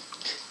dragon.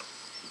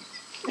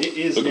 It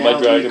is Look at now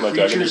my dragon, the my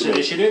dragon creature's is me.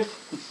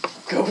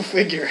 initiative. Go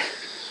figure.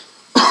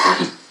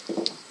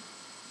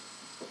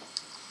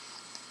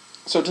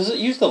 So does it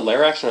use the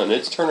lair action on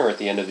its turn or at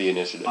the end of the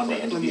initiative? On the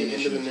end On of the the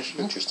end of the initiative.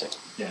 initiative. Interesting.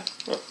 Yeah.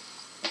 Oh.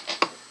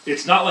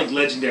 It's not like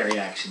legendary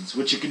actions,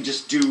 which you can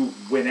just do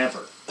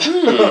whenever.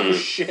 Oh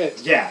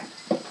shit. Yeah.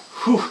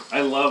 Whew,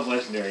 I love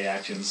legendary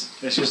actions.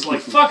 It's just like,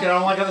 fuck it, I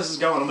don't like how this is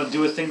going. I'm gonna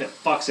do a thing that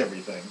fucks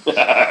everything.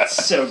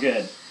 It's so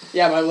good.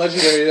 Yeah, my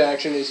legendary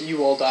action is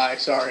you all die.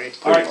 Sorry.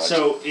 Alright, much.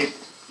 so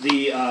if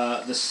the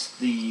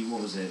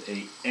what was it?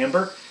 A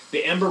amber?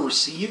 The amber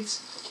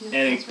recedes and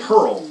a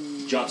pearl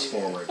juts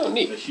forward. Oh,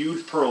 neat. A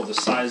huge pearl the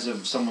size of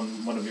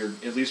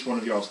at least one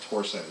of y'all's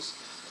torsos.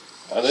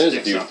 Oh, that is a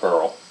Sticks huge up.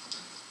 pearl.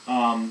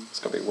 Um, It's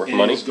gonna be worth it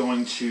money. is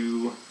going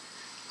to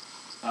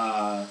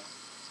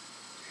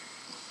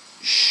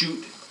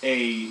shoot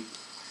a.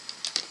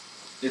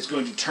 It's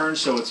going to turn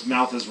so its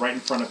mouth is right in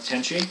front of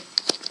Tenchi,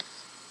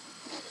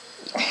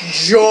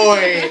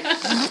 Joy.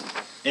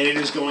 and it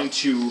is going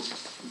to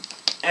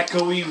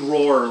echoey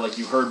roar like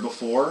you heard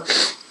before,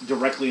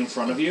 directly in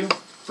front of you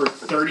for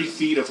 30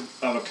 feet of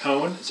a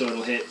cone. So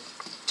it'll hit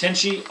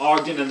Tenchi,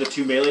 Ogden, and the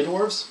two melee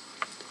dwarves.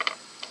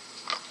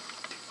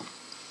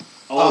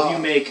 All of you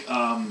make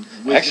wisdom.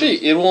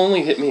 Actually, it will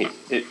only hit me.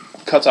 It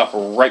cuts off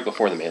right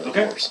before the melee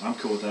Okay, dwarves. I'm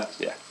cool with that.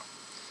 Yeah.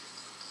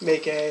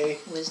 Make a.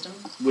 Wisdom.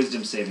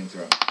 Wisdom saving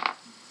throw.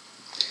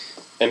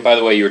 And by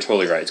the way, you were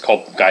totally right. It's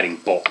called Guiding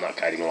Bolt, not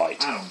Guiding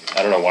Light. I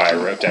don't know why I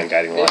wrote down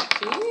Guiding Light.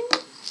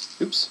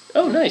 15? Oops.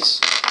 Oh,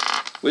 nice.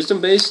 Wisdom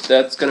based,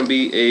 that's going to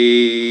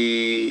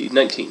be a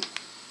 19.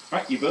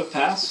 Alright, you both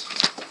pass.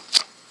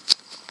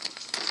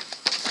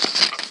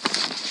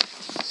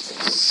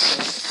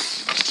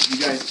 You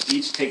guys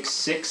each take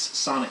 6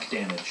 sonic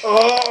damage.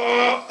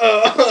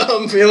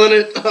 I'm feeling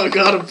it. Oh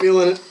god, I'm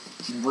feeling it.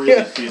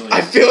 Really feeling I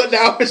it. feel it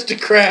now, Mr.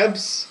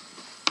 Krabs.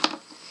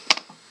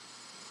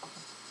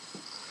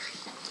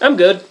 I'm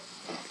good.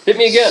 Hit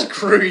me again.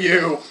 Screw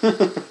you. Do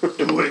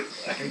it.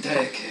 I can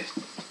take it.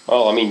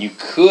 Well, I mean, you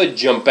could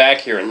jump back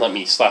here and let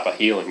me slap a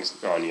healing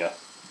on you.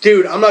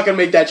 Dude, I'm not gonna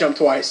make that jump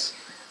twice.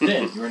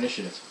 Then, your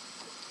initiative.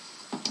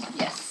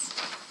 Yes.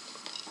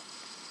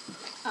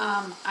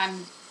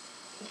 I'm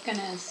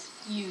gonna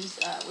use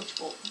Witch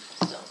Bolt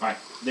still. Alright,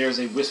 there's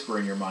a whisper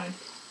in your mind.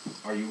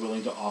 Are you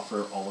willing to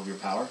offer all of your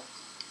power?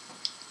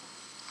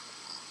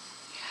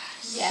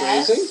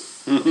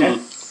 Yes. Okay.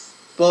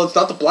 Well, it's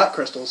not the black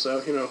crystal,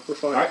 so, you know, we're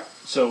fine. Alright,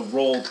 so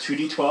roll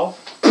 2d12.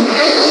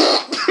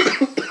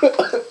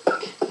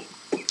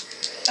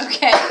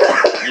 Okay.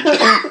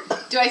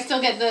 Do I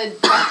still get the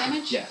death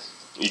damage? Yes.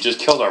 You just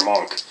killed our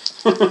monk.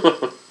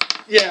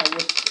 Yeah,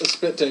 with a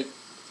spit take.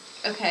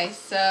 Okay,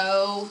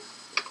 so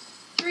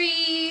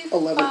 3,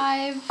 11.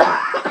 5,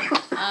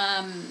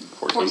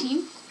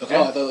 14, Okay.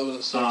 Oh, I thought that was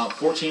a 6.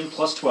 14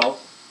 plus 12.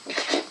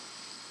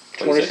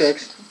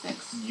 26.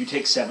 6. You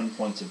take 7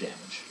 points of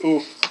damage.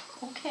 Ooh.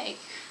 Okay.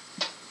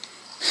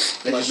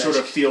 That you Blood sort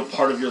of magic. feel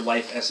part of your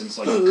life essence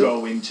like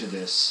go into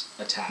this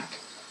attack.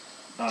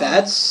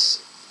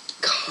 That's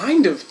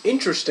kind of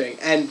interesting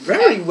and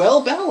very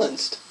well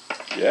balanced.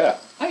 Yeah.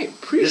 I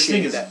appreciate This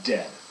thing is that.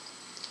 dead.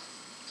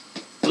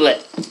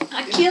 Blech.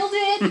 I killed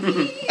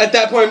it! At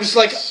that point, I'm just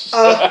like,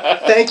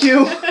 thank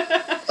you.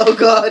 Oh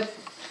god.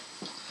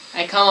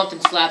 I come up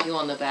and slap you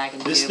on the back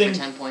and This hit you thing for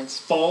 10 points.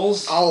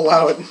 falls I'll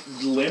allow it.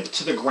 limp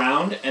to the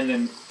ground and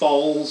then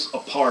falls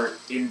apart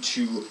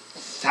into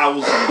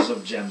thousands of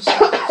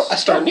gemstones. I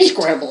start neat.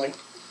 scrambling.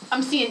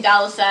 I'm seeing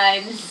dollar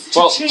signs.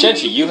 Well,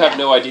 Genchi, you have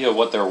no idea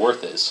what their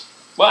worth is.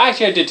 Well,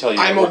 actually, I did tell you.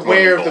 I'm they're worth more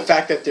aware than of the gold.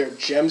 fact that they're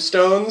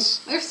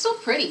gemstones, They're still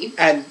pretty.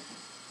 and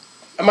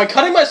am I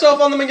cutting myself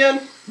on them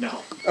again?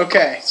 No.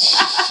 Okay.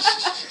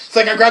 It's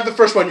like I grabbed the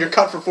first one, you're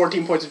cut for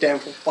 14 points of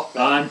damage. Well, fuck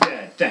that. I'm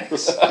dead,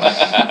 thanks.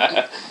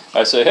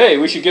 I say, hey,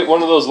 we should get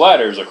one of those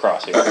ladders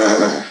across here,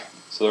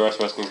 so the rest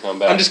of us can come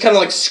back. I'm just kind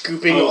of like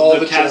scooping Oh, all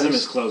the the chasm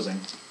gems. is closing.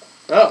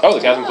 Oh,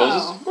 the chasm Oh.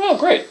 closes? Well,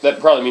 great. That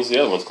probably means the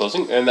other one's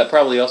closing, and that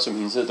probably also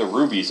means that the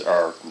rubies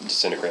are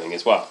disintegrating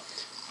as well.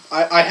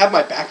 I have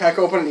my backpack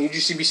open, and you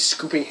just see me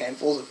scooping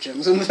handfuls of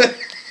gems in there.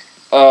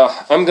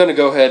 I'm going to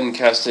go ahead and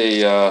cast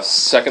a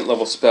second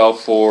level spell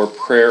for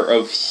Prayer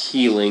of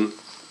Healing.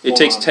 It Hold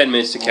takes on. 10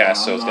 minutes to Hold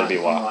cast, on, so I'm it's going to be a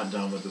I'm while. not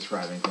done with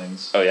describing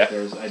things. Oh, yeah?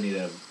 I need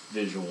a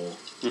visual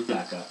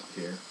backup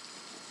here.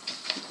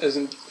 As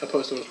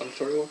opposed to an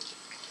auditory one.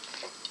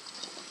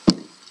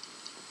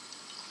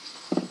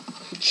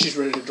 She's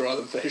ready to draw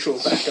the visual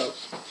backup.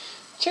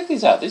 Check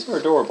these out. These are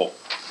adorable.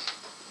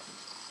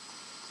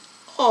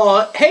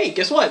 Aw, hey,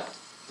 guess what?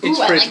 It's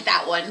Ooh, I fridge. like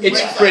that one.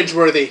 It's Where fridge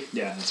worthy.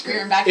 Yeah, that's We're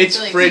great. back It's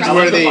to, like, fridge I like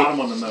worthy. the bottom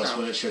one the most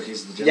when it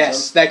showcases the gemstones.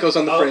 Yes, that goes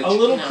on the fridge. A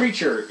little No.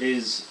 creature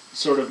is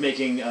sort of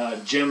making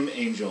gem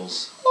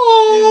angels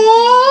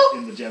Aww.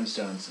 in the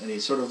gemstones, and he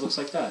sort of looks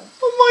like that.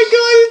 Oh my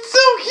god, it's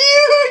so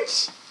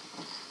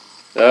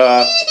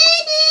cute!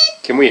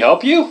 Can we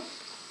help you?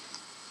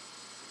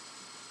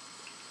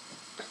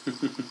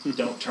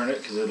 Don't turn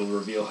it, because it'll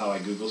reveal how I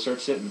Google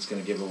searched it, and it's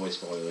going to give away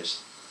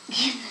spoilers.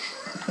 It's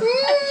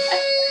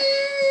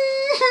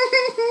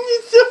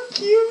so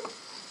cute.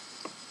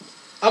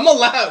 I'm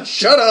allowed.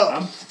 Shut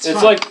up.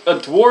 It's like a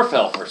dwarf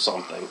elf or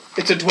something.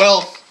 It's a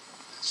 12.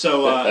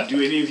 So, do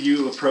any of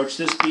you approach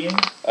this being?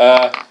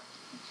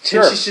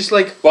 Sure. She's just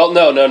like, Well,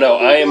 no.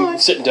 I am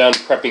sitting down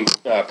prepping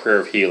Prayer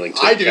of Healing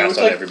to I do. cast It's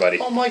on like, everybody.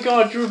 oh my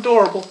god, you're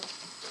adorable.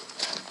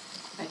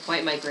 I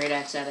point my great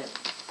axe at it.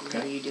 What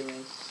Okay. are you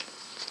doing?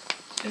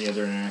 Any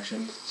other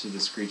interaction to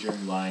this creature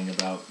lying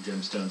about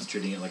gemstones,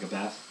 treating it like a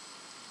bath?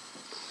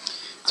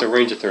 It's a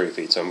range of 30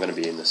 feet, so I'm going to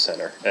be in the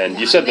center. And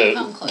you Yeah, said they the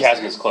come closer.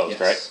 chasm is closed,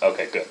 Yes. right?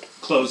 Okay, good.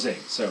 Closing.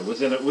 So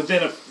within a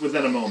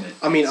moment.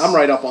 I mean, I'm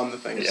right up on the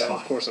thing, It's so fine.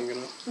 of course I'm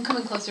gonna. I'm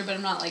coming closer, but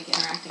I'm not like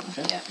interacting with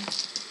it Okay. yet.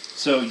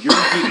 So you're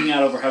geeking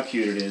out over how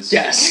cute it is.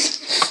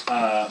 Yes!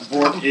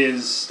 Bork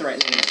is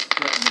Threatening it.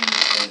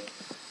 threatening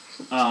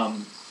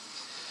it.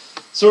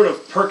 Sort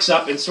of perks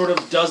up and sort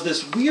of does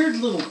this weird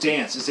little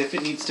dance as if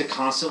it needs to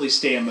constantly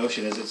stay in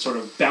motion as it sort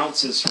of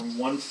bounces from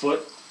one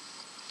foot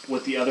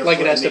with the other Like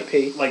foot. it has and to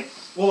pee.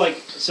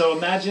 So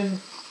imagine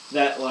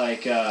that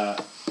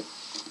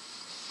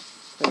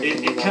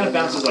it kind of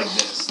bounces like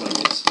this.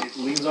 Like it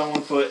leans on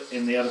one foot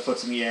and the other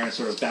foot's in the air and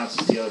sort of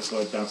bounces the other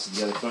foot, bounces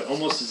the other foot,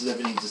 almost as if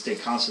it needs to stay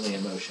constantly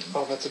in motion.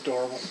 Oh, that's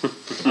adorable.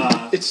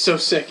 Uh, It's so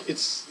sick.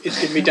 It's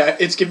giving me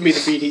it's giving me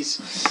the beaties.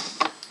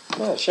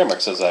 Yeah,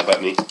 Shamrock says that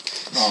about me.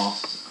 aw.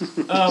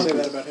 Say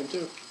that about him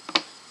too.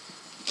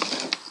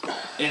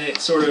 And it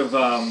sort of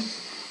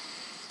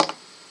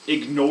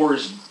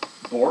ignores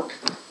Bork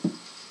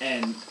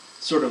and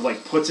sort of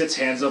like puts its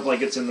hands up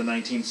like it's in the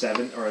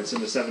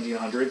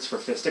 1700s for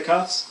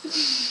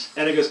fisticuffs.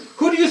 And it goes,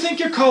 "Who do you think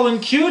you're calling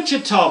cute, you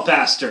tall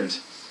bastard?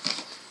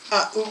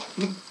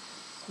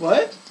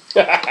 What?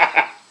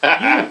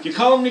 You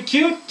calling me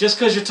cute? Just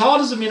because you're tall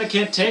doesn't mean I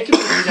can't take it.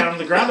 If you're down on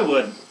the ground, I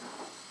would."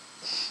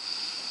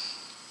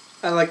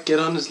 I like get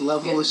on his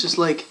level. It's just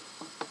like,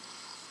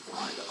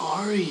 what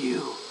are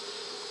you?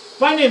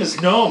 My name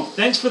is Gnome.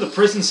 Thanks for the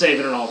prison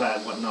saving and all that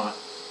and whatnot.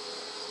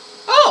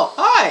 Oh,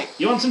 hi!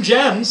 You want some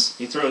gems?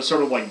 He throws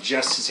sort of like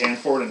gests his hand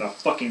forward and a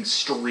fucking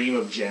stream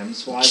of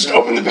gems flies Just out.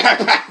 open the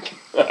backpack.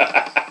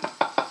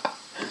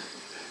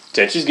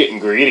 Tenchi's getting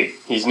greedy.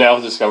 He's now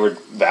discovered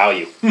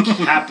value.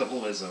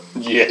 Capitalism.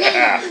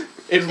 Yeah.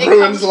 It It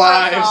ruins comes for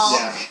lives. us all.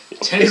 Yeah.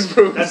 Tenchi, It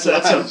ruins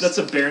lives. that's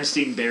a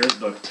Berenstein Bears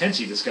book.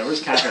 Tenchi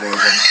discovers capitalism.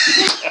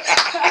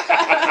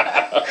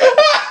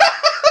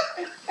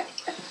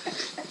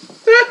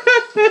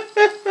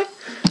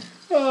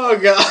 Oh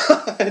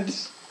god.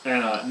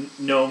 And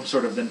Gnome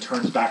sort of then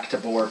turns back to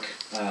Bork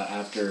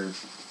after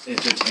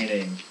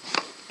entertaining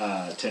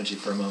Tenchi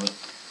for a moment.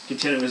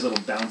 Continuing his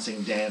little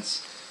bouncing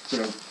dance,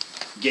 sort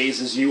of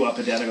gazes you up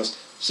and down and goes,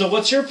 "So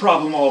what's your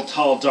problem, all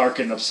tall, dark,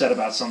 and upset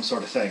about some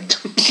sort of thing?"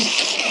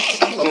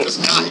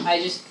 I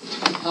just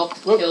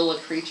helped kill a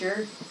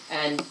creature,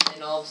 and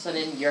all of a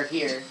sudden you're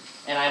here,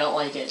 and I don't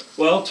like it.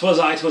 Well,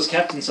 'twas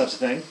kept in such a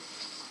thing.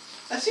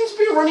 That seems to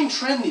be a running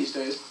trend these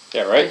days.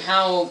 Yeah, right? And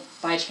how,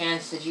 by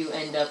chance, did you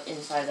end up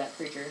inside that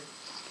creature?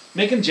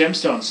 Making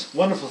gemstones,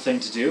 wonderful thing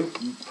to do.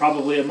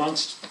 Probably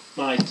amongst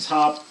my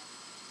top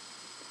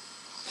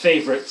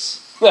favorites.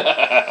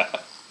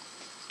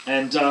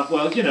 And,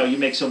 well, you know, you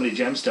make so many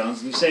gemstones,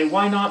 and you say,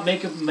 why not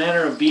make a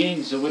manner of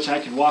beings in which I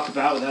can walk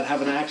about without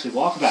having to actually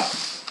walk about?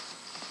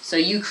 So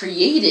you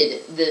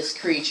created this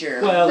creature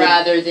Well,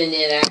 rather than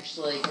it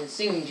actually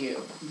consumed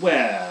you.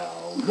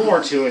 Well,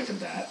 more to it than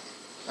that.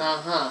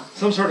 Uh-huh.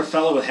 Some sort of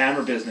fellow with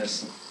hammer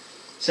business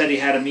said he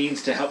had a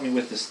means to help me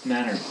with this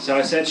manner. So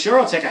I said, sure,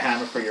 I'll take a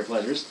hammer for your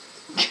pleasures.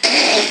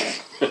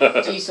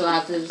 Do you still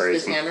have this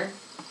Crazy. hammer?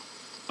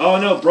 Oh,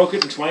 no, broke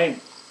it in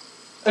twain.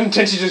 And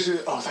Tenchi just,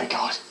 oh thank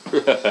god.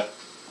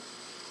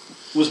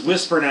 Was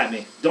whispering at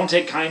me. Don't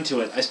take kind to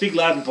it. I speak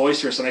loud and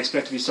boisterous, and I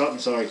expect to be something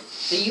sorry.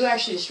 So you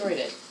actually destroyed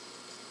it.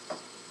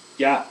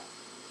 Yeah.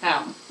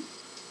 How?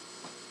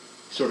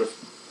 Sort of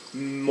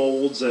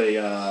molds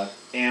a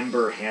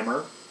amber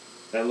hammer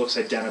that looks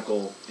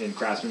identical in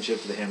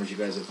craftsmanship to the hammers you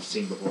guys have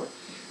seen before.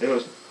 And it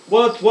goes,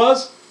 well, it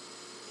was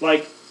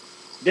like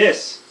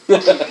this.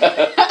 Can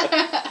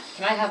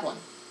I have one?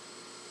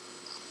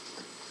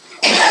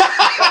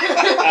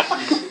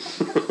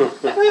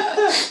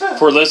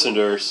 For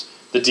listeners,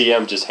 the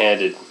DM just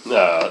handed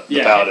the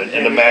paladin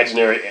an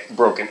imaginary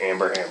broken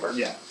amber hammer.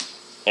 Yeah.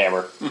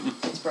 Hammer.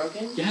 It's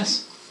broken?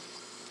 Yes.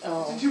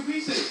 Oh. 2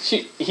 pieces.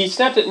 He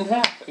snapped it in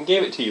half and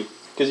gave it to you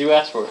because you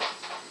asked for it.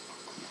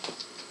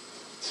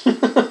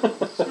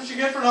 That's what you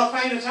get for not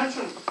paying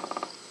attention.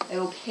 I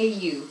will pay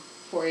you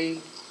for a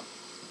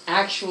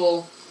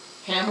actual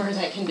hammer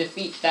that can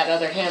defeat that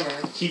other hammer.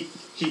 He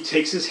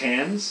takes his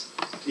hands.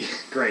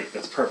 Great,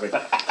 that's perfect.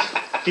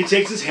 He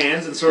takes his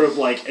hands and sort of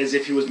like as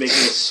if he was making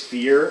a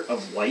sphere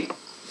of light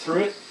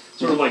through it.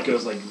 Sort of like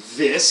goes like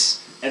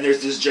this, and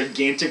there's this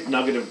gigantic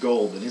nugget of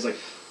gold, and he's like,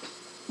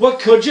 What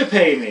could you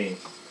pay me?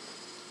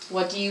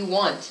 What do you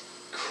want?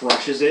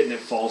 Crushes it and it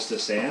falls to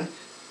sand.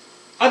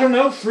 I don't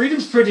know,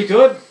 freedom's pretty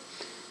good.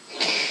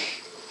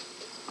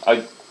 I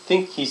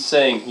think he's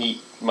saying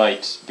he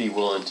might be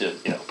willing to,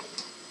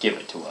 give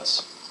it to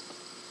us.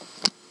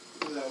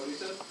 Is that what he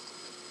said?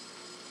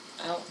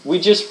 We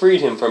just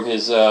freed him from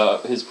his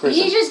prison.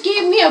 He just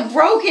gave me a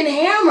broken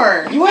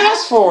hammer. You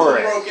asked for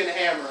it. Broken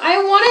hammer.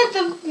 I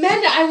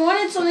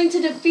wanted something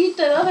to defeat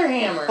that other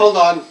hammer. Hold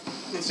on.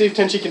 Let's see if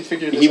Tenchi can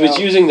figure this out. He was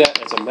using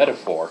that as a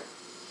metaphor.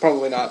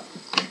 Probably not.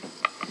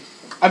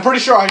 I'm pretty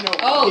sure I know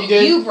what Oh, he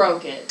did. you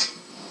broke it.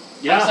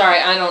 Yeah. I'm sorry.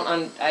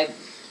 I'm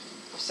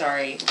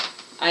sorry.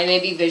 I may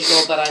be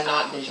visual, but I'm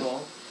not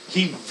visual.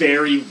 He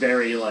very,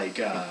 very,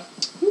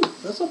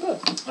 That's not bad.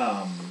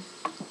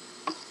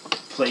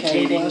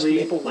 placatingly,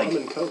 maple rum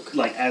and Coke.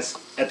 like as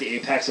at the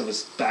apex of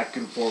his back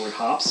and forward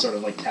hops, sort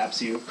of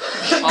taps you.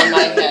 On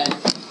my head.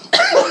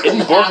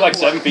 Isn't Borg like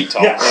 7 feet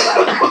tall?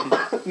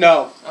 Yeah.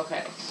 No,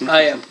 Okay.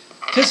 I am.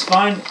 Tis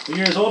fine. When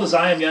you're as old as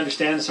I am, you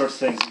understand the sorts of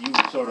things that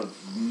you sort of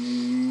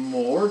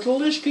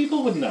mortal-ish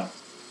people would know.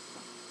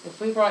 If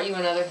we brought you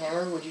another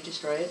hammer, would you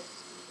destroy it?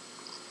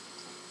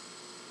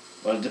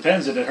 Well, it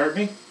depends. Did it hurt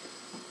me?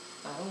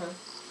 I don't know.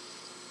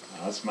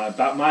 That's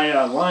about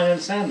my line in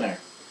the sand there.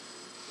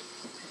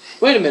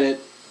 Wait a minute.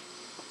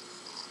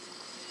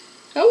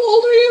 How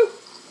old are you?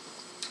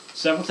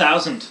 Several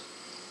thousand.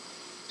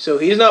 So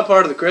he's not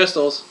part of the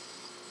crystals.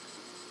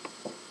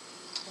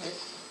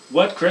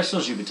 What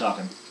crystals you be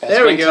talking? Has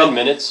There it we been go. 10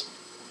 minutes?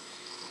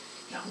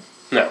 No.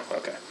 No,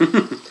 okay.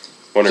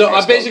 So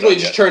I basically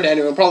just turned to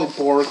anyone, probably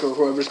Bork or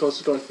whoever's close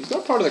to going. He's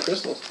not part of the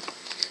crystals.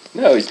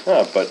 No, he's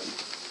not, but...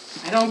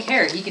 I don't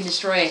care. He can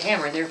destroy a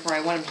hammer, therefore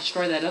I want him to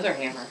destroy that other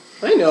hammer.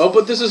 I know,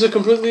 but this is a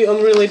completely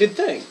unrelated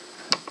thing.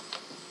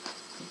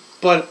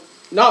 But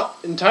not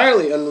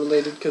entirely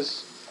unrelated,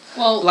 because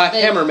Black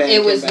Hammer Man It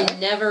came was back.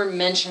 never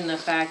mentioned the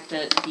fact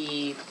that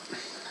the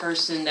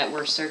person that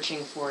we're searching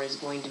for is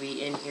going to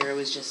be in here. It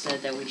was just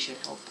said that we should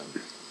help them.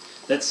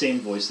 That same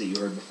voice that you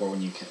heard before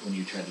when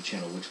you tried to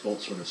channel Witch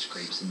Bolt sort of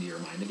scrapes into your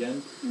mind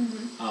again.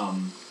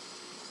 Mm-hmm.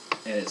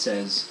 And it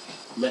says,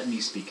 "Let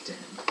me speak to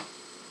him."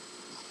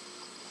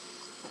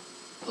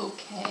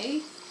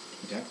 Okay.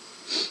 Okay.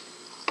 It's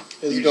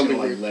You're going just to be gonna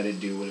weird. let it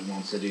do what it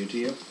wants to do to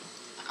you.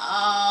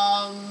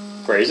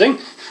 Phrasing?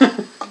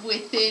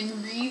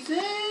 Within reason.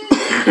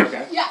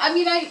 Okay. Yeah, I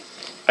mean, I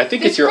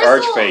think This it's your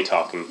crystal- Archfey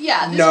talking.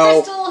 yeah, this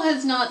No. crystal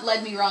has not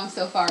led me wrong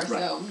so far, Right.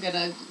 so I'm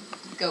gonna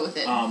go with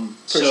it.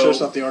 Pretty sure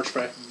it's not the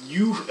Archfey.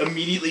 You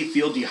immediately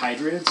feel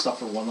dehydrated,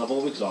 suffer 1 level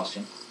of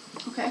exhaustion,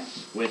 Okay.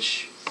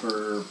 which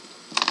for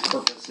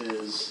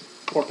purposes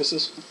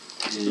Porpoises.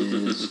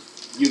 is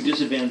you have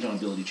disadvantage on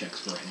ability checks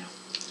for right now.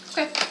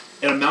 Okay.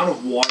 An amount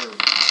of water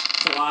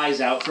flies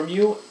out from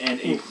you,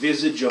 and a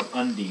visage of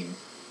Undine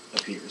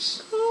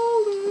appears.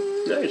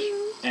 Nice.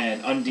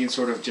 And Undine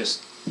sort of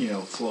just,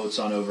 floats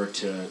on over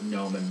to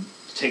Gnome and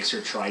takes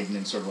her trident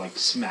and sort of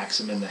smacks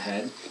him in the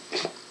head.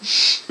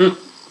 And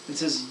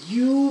says,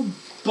 "You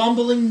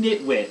bumbling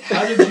nitwit,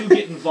 how did you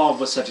get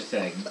involved with such a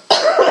thing?"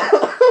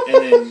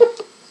 And then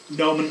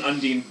Gnome and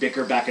Undine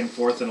bicker back and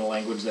forth in a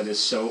language that is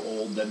so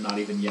old that not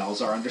even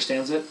Yalzar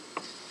understands it.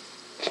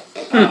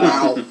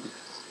 Wow.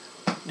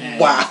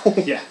 Wow.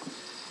 Yeah.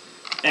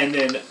 And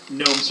then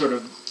Gnome sort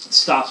of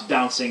stops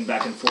bouncing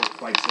back and forth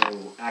quite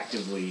so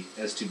actively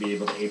as to be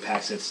able to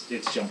apex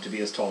its jump to be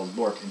as tall as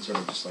Bork, and sort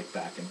of just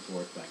back and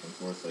forth,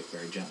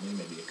 very gently,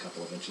 maybe a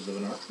couple of inches of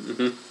an arc.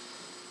 Mm-hmm.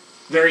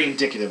 Very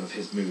indicative of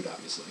his mood,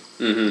 obviously.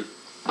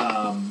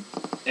 Mm-hmm.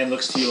 And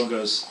looks to you and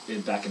goes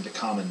back into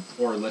common,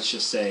 or let's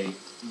just say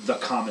the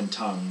common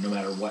tongue, no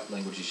matter what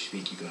language you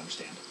speak, you can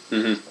understand.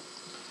 Mm-hmm.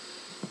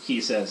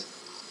 He says,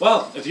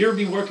 "Well, if you're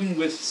be working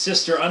with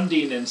Sister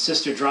Undine and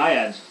Sister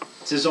Dryad,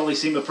 it does only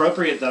seem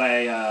appropriate that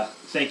I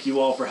thank you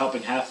all for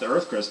helping half the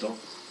Earth Crystal.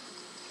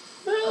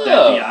 That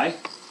be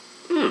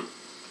I."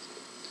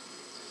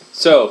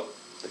 So,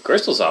 the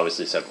crystal's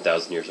obviously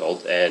 7,000 years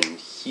old, and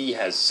he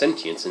has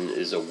sentience and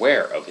is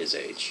aware of his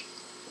age.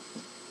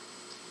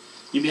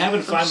 You'd be having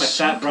to find my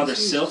so fat brother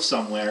confused. Sylph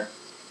somewhere.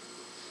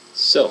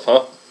 Sylph,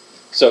 huh?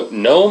 So,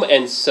 Gnome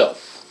and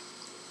Sylph.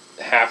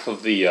 Half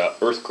of the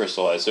Earth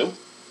crystal, I assume.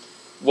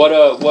 What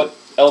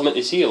element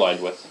is he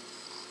aligned with?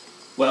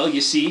 Well, you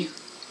see,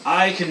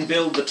 I can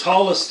build the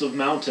tallest of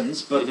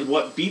mountains, but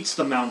what beats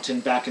the mountain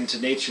back into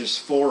nature's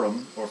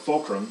forum, or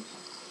fulcrum,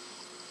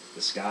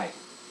 the sky.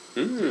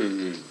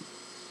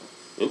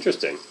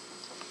 Interesting.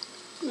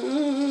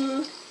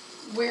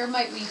 Where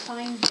might we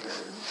find your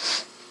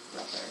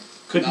brother?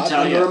 Couldn't Not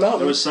tell under a you. mountain.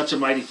 There was such a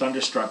mighty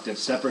thunderstruck that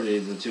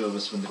separated the two of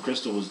us when the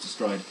crystal was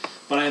destroyed.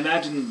 But I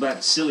imagine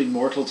that silly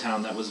mortal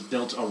town that was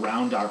built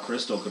around our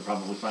crystal could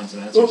probably find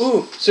some answers.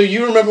 Ooh. So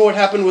you remember what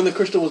happened when the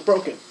crystal was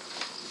broken?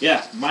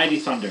 Yeah, mighty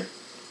thunder.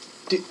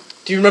 Do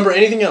you remember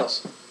anything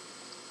else?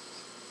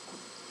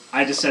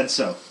 I just said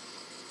so.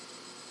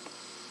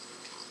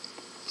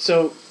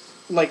 So,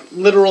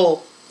 literal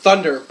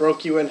thunder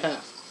broke you in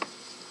half.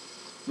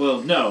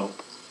 Well, no.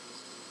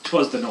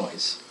 'Twas the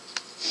noise.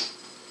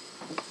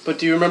 But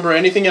do you remember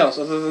anything else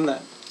other than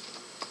that?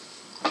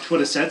 would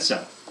have said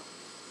so.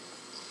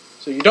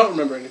 So you don't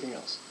remember anything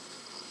else.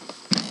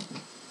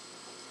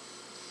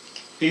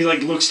 He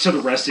like looks to the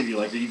rest of you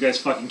like, are you guys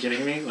fucking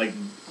kidding me? Like,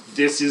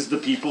 this is the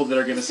people that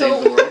are gonna So-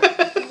 save the world?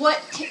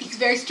 He's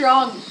very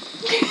strong.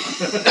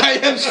 I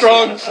am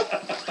strong.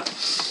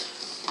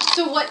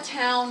 So what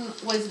town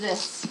was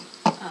this?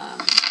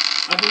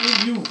 I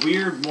believe you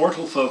weird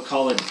mortal folk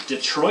call it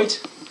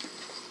Detroit.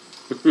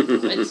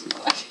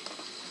 What?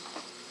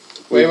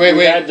 Wait.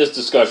 We had this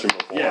discussion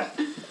before. Yeah.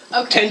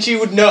 Okay. Tenchi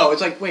would know.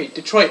 It's like, wait,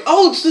 Detroit.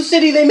 Oh, it's the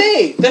city they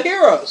made. The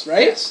heroes,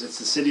 right? Yes, it's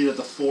the city that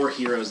the 4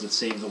 heroes that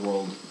saved the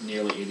world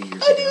nearly 80 years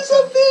ago. I knew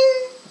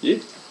something. Yeah.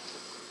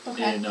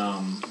 Okay. In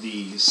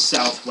the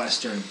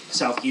southeastern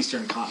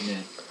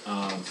continent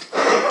of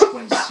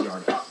Twin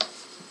Yarda.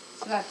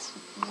 So that's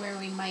where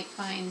we might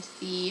find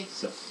the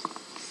So,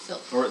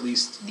 Sylph. or at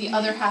least The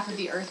other half of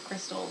the Earth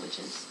crystal, which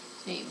is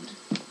named.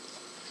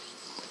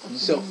 What's the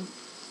Sylph. name?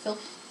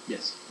 Sylph?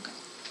 Yes.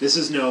 This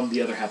is Gnome,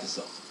 the other half is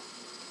Sylph.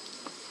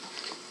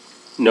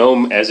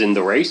 Gnome as in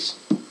the race?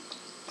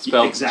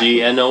 Spelled Exactly.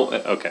 Gno?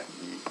 Okay.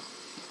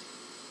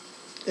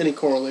 Any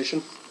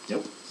correlation?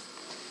 Yep.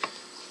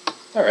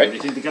 All Where do you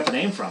right. think they got the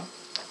name from?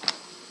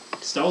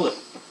 Stole it.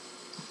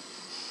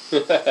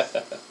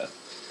 That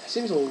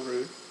seems a little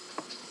rude.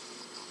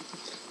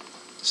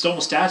 Stole my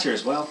stature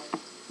as well.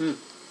 Yeah.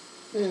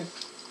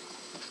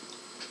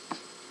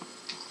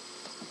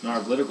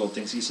 Narg Glittergold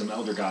thinks he's some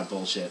Elder God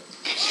bullshit.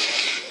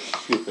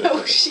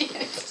 Oh shit.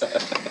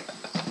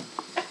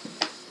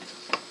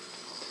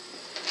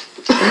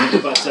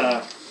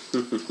 But,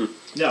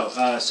 no,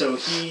 so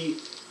he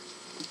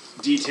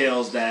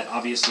details that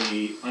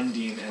obviously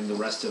Undine and the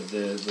rest of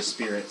the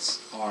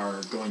spirits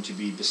are going to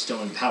be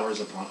bestowing powers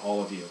upon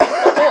all of you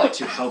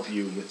to help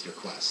you with your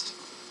quest.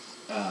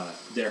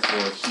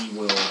 Therefore, he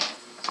will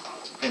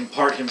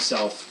impart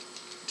himself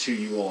to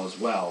you all as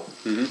well.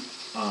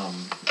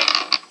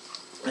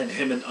 And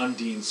him and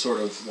Undine sort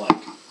of like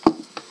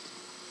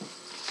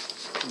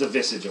the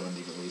visage of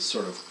Undine at least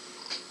sort of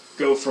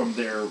go from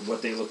their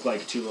what they look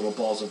like 2 little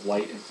balls of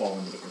light and fall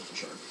into the crystal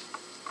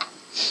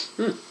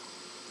shard.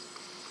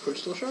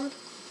 Crystal shard?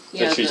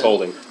 That she's the-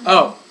 holding.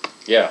 Oh,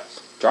 Yeah.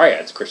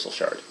 Dryad's crystal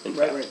shard. In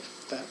fact. right.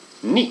 That.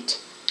 Neat.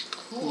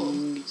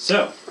 Cool.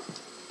 So,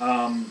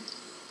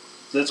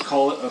 let's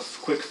call it a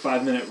quick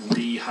 5-minute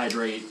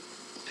rehydrate,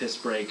 piss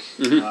break.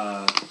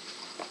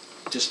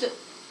 Just.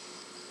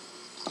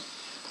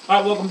 All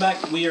right, welcome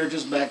back. We are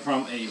just back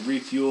from a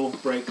refuel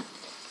break.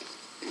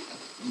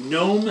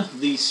 Gnome,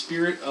 the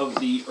spirit of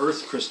the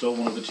Earth Crystal,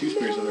 one of the 2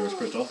 spirits of the Earth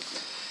Crystal,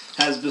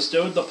 has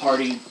bestowed the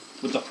party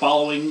with the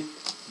following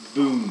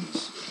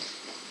boons.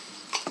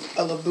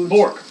 I love boots.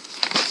 Borg.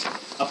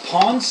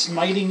 Upon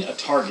smiting a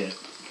target,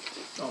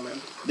 Oh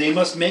man. they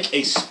must make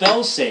a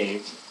spell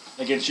save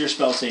against your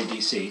spell save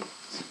DC,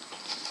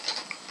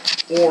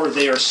 or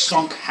they are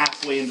sunk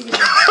halfway into the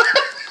ground.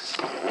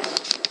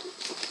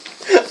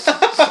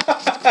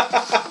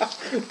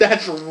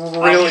 That's really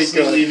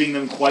Obviously good. leaving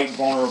them quite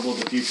vulnerable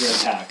to future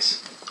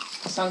attacks.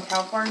 Sunk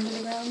how far into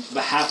the ground?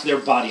 But half their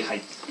body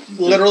height.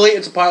 Literally,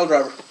 it's a pile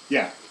driver.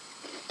 Yeah.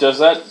 Does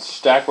that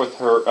stack with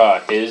her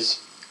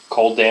his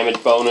cold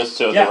damage bonus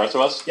to Yeah. the rest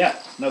of us? Yeah.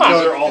 No,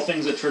 these are all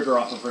things that trigger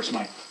off of her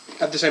smite.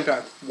 At the same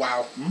time.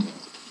 Wow.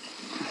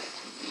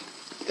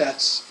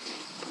 That's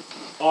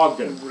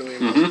Ogden. really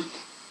impressive.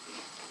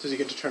 Mm-hmm. Does he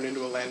get to turn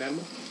into a land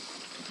animal?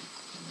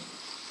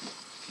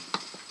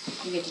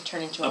 You get to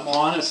turn into a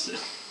Upon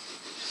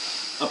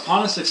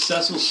a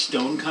successful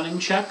stone cunning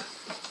check,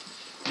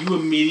 you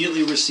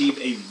immediately receive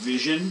a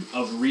vision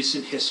of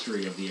recent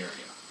history of the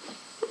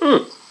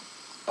area.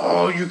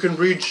 Oh, you can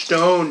read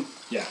stone.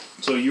 Yeah.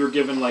 So you're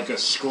given like a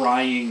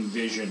scrying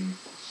vision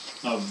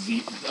of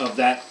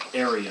that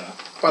area.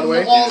 By the And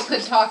way, the walls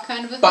could talk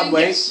kind of a thing. by the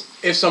way, Yes.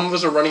 if some of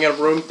us are running out of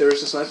room, there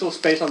is this nice little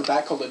space on the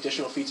back called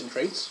additional feats and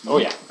traits. Oh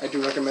yeah. I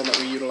do recommend that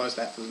we utilize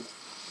that for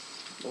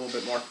a little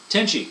bit more.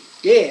 Tenchi,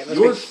 Yeah, let's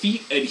your make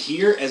feet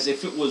adhere as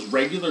if it was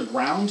regular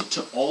ground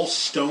to all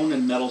stone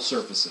and metal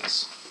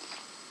surfaces.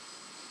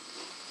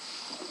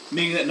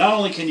 Meaning that not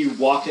only can you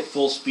walk at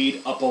full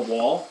speed up a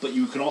wall, but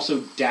you can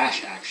also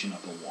dash action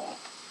up a wall.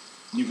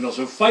 You can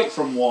also fight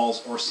from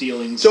walls or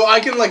ceilings. So I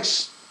can like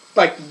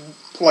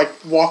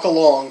walk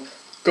along,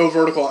 go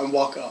vertical, and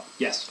walk up.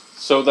 Yes.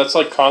 So that's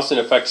like constant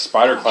effect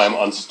spider climb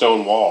on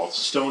stone walls.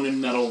 Stone and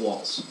metal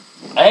walls.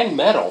 And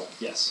metal.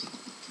 Yes.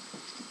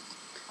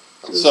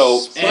 So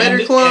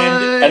Spider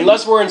climb.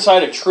 unless we're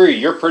inside a tree,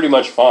 you're pretty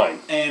much fine.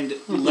 And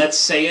let's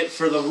say it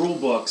for the rule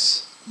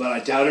books, but I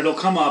doubt it'll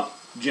come up,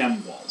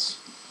 gem walls.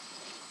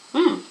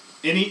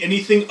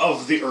 Anything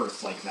of the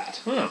earth like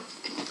that.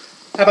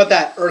 How about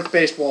that?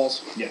 Earth-based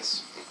walls.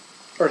 Yes.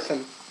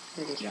 Earthen.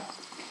 Yeah.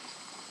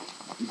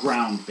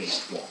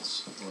 Ground-based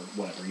walls, or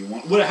whatever you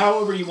want.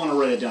 However you want to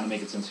write it down to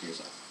make it sense to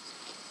yourself.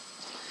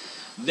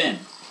 Then,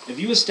 if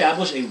you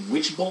establish a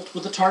witch bolt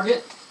with a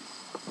target,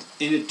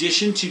 in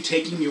addition to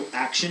taking your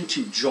action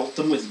to jolt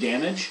them with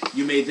damage,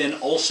 you may then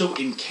also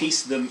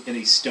encase them in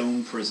a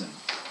stone prison.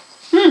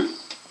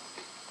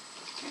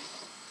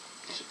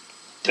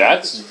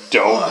 That's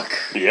dope.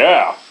 Fuck.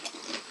 Yeah.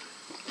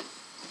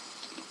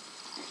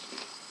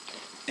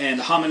 And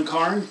Haman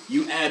Karn,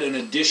 you add an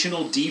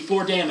additional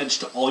D4 damage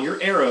to all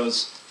your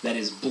arrows that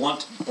is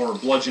blunt or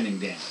bludgeoning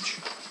damage.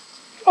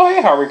 Oh,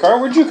 hey, Harvey Karn,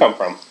 where'd you come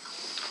from?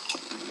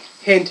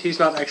 Hint, he's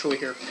not actually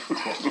here.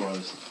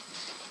 Spoilers.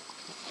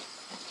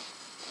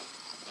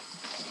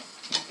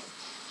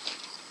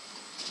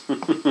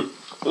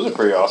 Those are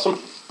pretty awesome.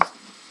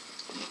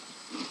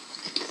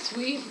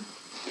 Sweet.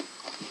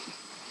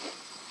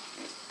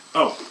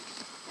 Oh.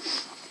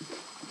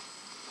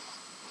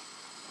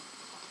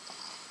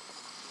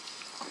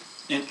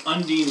 And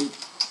Undine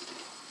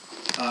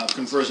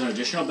confers an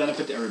additional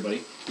benefit to everybody.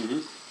 Mm-hmm.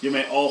 You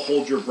may all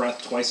hold your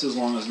breath twice as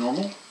long as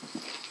normal.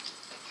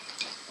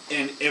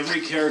 And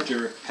every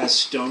character has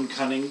stone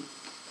cunning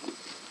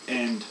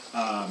and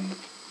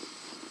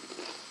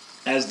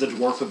as the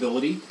dwarf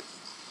ability.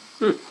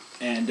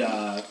 And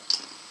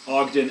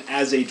Ogden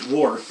as a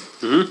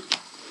dwarf,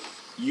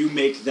 you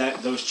make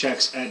those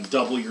checks at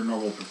double your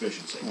normal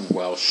proficiency.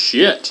 Well,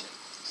 shit.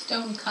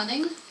 Stone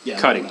cunning? Yeah,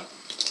 Cutting.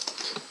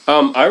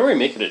 I already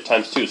make it at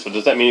 ×2, so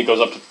does that mean it goes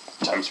up to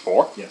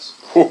 ×4? Yes.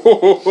 Ho, ho,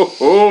 ho, ho,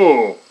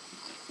 ho.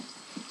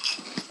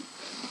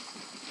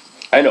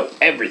 I know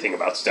everything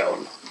about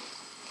stone.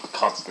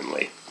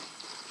 Constantly.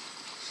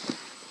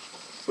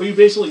 Well, you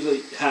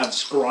basically have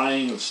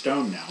scrying of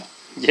stone now.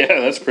 Yeah,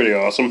 that's pretty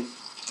awesome.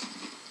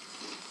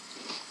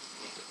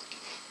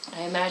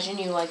 I imagine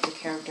you like the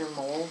character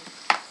Mole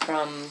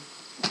from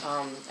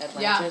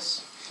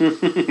Atlantis.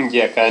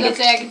 Yeah, kind Let's of.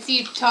 say I can see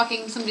you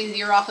talking somebody's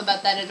ear off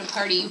about that at a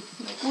party.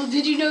 Like, well,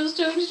 did you know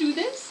stones do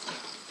this?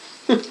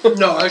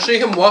 No, I see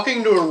him walking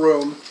into a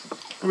room,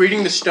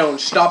 reading the stone,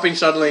 stopping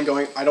suddenly and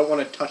going, I don't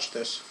want to touch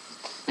this.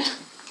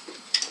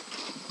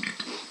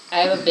 I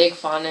have a big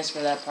fondness for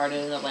that part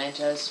in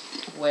Atlantis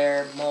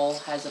where Mole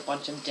has a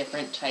bunch of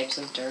different types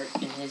of dirt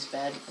in his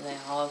bed and they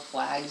all have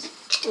flags.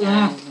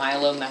 And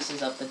Milo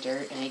messes up the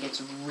dirt and he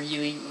gets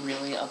really,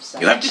 really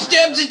upset. You have to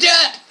stab the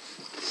dead!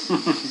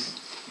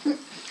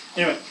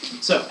 Anyway,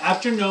 so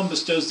after Gnome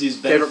bestows these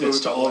benefits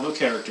to all of the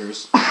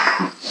characters,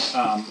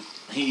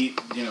 he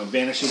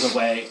vanishes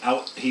away.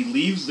 He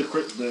leaves the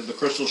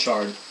crystal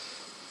shard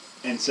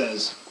and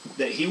says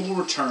that he will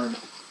return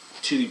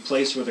to the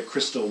place where the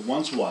crystal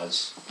once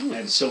was,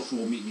 and Sylph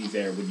will meet me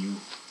there when you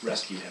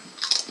rescue him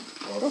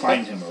or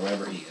find him or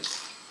wherever he is.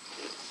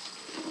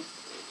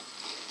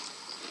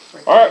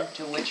 Alright.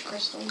 To which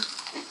crystal?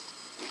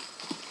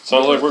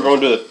 Sounds like we're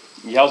going to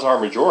Yalzar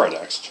Majora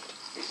next.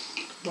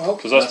 Well,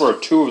 Because that's where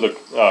two of the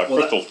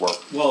crystals were.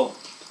 Well,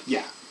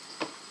 yeah.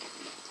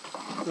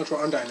 that's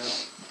what Undyne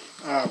is.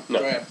 No.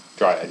 Go ahead.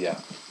 Dryad, yeah.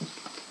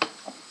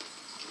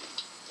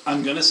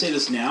 I'm going to say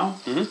this now.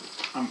 Mhm.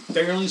 I'm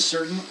fairly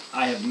certain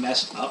I have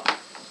messed up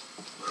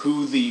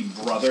who the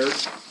brother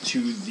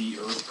to the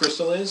Earth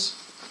Crystal is.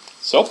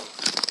 So?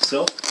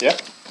 Sylph? Yeah.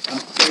 I'm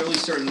fairly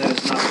certain that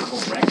is not the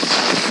correct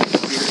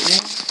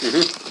spirit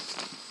name.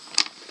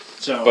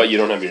 So, But you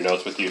don't have your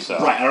notes with you, so.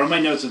 right, I don't have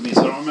my notes with me,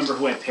 so I don't remember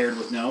who I paired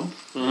with Gnome.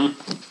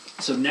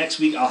 Mm-hmm. So next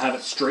week I'll have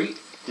it straight.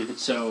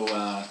 So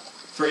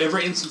for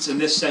every instance in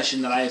this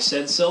session that I have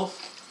said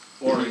Sylph,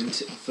 or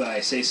if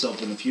I say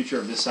Sylph in the future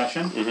of this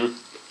session,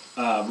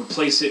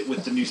 replace it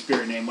with the new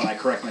spirit name when I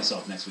correct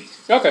myself next week.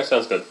 Okay,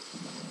 sounds good.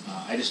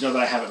 I just know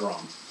that I have it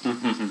wrong.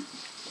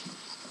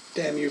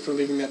 Damn you for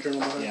leaving that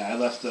journal behind. Yeah, I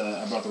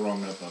brought the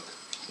wrong notebook,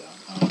 so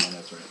I don't know my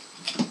notes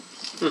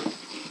right.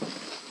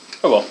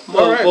 Oh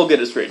well, Alright. we'll get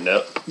it straightened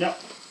out. No.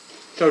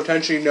 So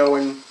Tenchi,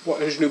 knowing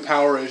what his new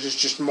power is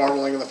just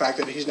marveling at the fact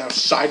that he's now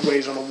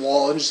sideways on a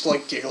wall and just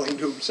like giggling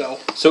to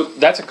himself. So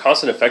that's a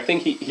constant effect thing?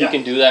 He Yeah.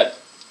 can do that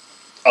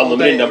All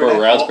unlimited day, number every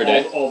of day. rounds per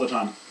day? All the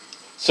time.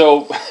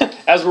 So,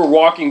 as we're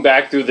walking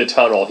back through the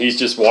tunnel, he's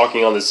just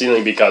walking on the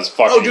ceiling because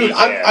fucking Oh, dude, he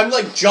can. I'm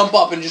like jump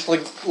up and just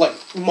like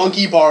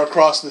monkey bar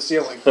across the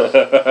ceiling.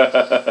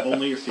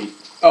 Only your feet.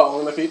 Oh,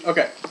 on my feet.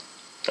 Okay.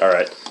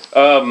 Alright.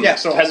 Yeah,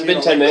 so, has it been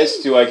 10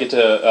 minutes? Do I get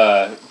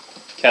to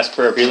cast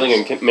Prayer of Healing,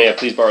 and may I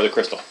please borrow the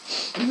crystal?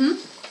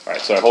 Alright,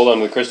 so I hold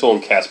on to the crystal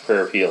and cast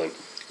Prayer of Healing.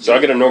 So I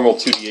get a normal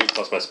 2d8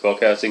 plus my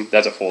spellcasting.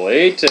 That's a full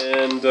 8,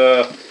 and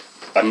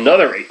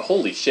another 8.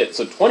 Holy shit,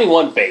 so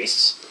 21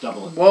 base.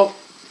 Double it. Well,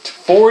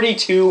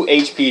 42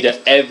 HP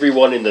to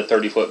everyone in the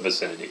 30-foot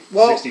vicinity.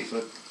 well, 60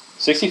 foot.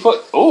 60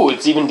 foot? Oh,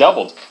 it's even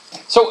doubled.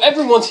 So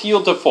everyone's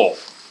healed to full.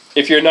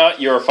 If you're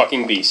not, you're a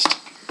fucking beast.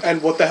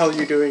 and what the hell are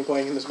you doing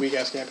playing in this weak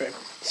ass campaign?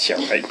 Yeah,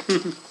 right.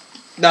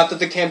 Not that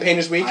the campaign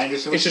is weak. I understand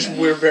It's what you just meant.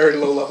 we're very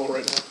low level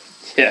right now.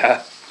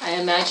 Yeah. I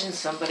imagine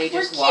somebody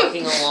just We're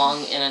cute. walking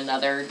along in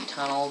another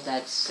tunnel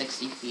that's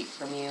 60 feet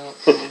from you.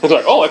 It's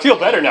like, oh, I feel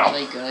better now.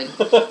 Really good.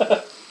 You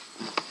know,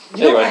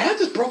 Anyway. I had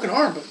this broken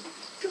arm, but it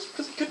feels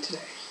really good today.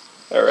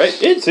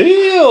 Alright, it's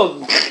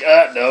healed!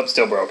 Nope,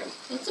 still broken.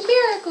 It's a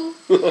miracle.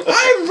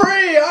 I'm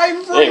free!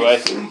 I'm free!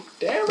 Anyway.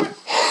 Damn it.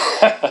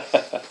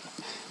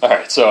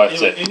 Alright, so that's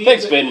Anyway, it. any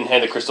Thanks, of the- Ben, and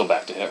hand the crystal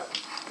back to her.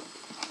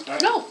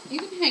 No, you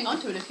can hang on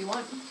to it if you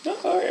want. No,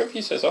 alright, if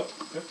you say so.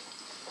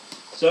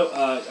 So,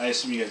 I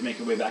assume you guys make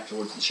your way back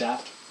towards the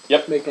shaft?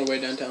 Make my way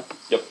downtown.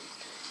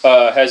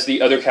 Has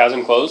the other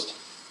chasm closed?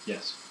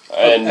 Yes.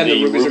 And and the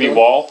the rubies are ruby gone?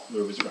 wall?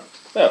 Ruby's around.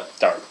 Oh,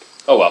 darn.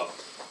 Oh well.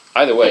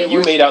 Either way, They you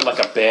were- made out like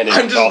a bandit.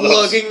 I'm with all just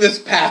those. lugging this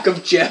pack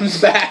of gems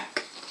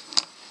back.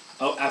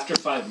 Oh, after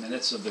 5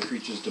 minutes of the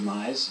creature's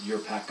demise, your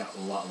pack got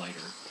a lot lighter.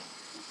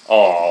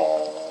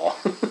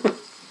 Aww.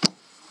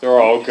 They're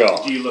all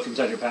gone. Do you look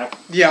inside your pack?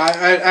 Yeah,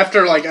 I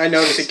after like I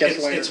notice it gets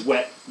it's, lighter. it's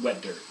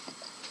wet dirt.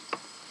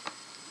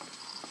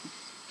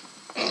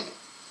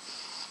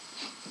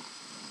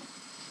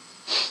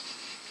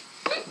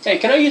 Hey,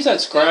 can I use that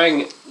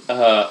scrying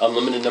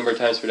unlimited number of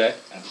times per day?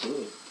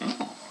 Absolutely.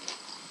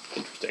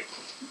 Interesting.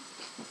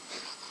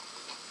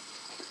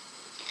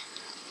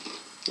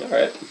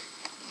 Alright.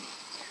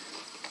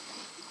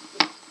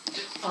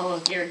 All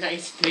of your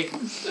nice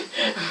things.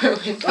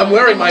 I'm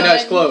wearing my Mud.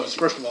 nice clothes,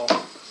 first of all.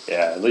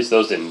 Yeah, at least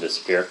those didn't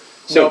disappear.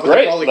 So No, but they're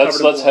great. probably Let's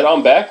covered in head blood.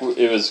 on back.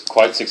 It was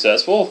quite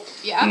successful.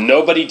 Yeah.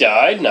 Nobody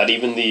died, not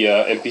even the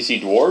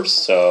NPC dwarves.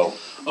 So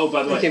Oh,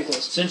 by the We way, came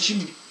close. since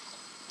you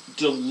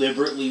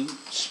deliberately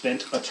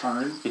spent a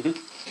turn Mhm.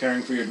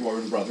 caring for your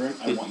dwarven brethren,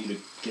 I want you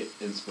to get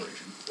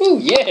inspiration. ooh,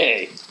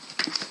 yay!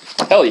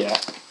 Hell yeah!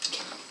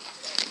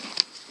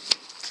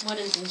 What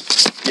is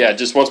this? Yeah,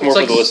 just once more It's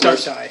like for the a stunt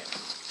listeners. tie.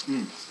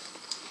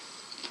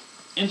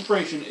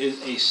 Inspiration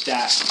is a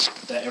stat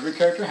that every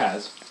character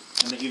has,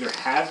 and they either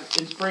have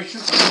inspiration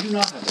or they do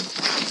not have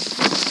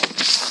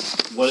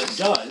inspiration. What it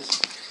does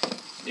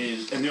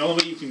is, and the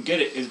only way you can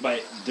get it is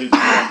by the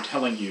DM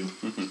telling you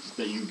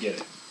that you get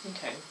it.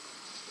 Okay.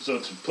 So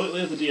it's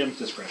completely at the DM's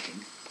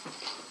discretion.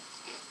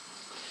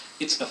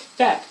 Its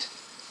effect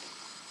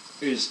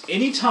is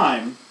any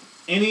time,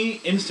 any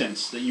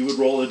instance that you would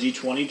roll a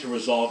d20 to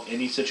resolve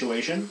any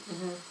situation,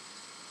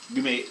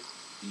 you may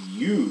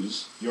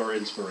use your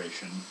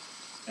inspiration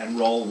and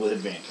roll with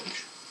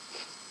advantage.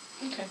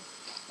 Okay.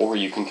 Or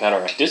you can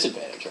counteract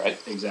disadvantage, right?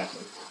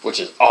 Exactly. Which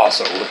is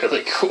also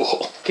really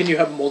cool. Can you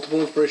have multiple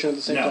inspiration at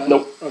the same No. time?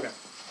 Nope. Okay.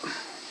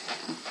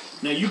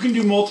 Now you can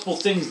do multiple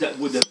things that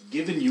would have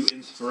given you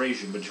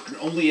inspiration, but you can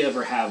only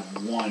ever have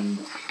one.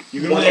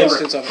 You can One only ever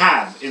instance of it.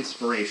 have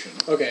inspiration.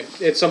 Okay.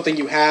 It's something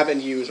you have and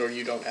use, or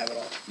you don't have at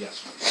all. Yes.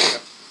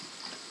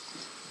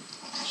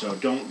 So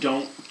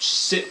don't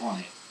sit on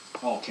it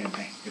all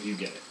campaign if you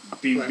get it.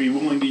 Be Right. be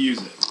willing to use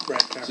it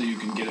Right. Okay. so you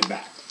can get it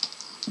back.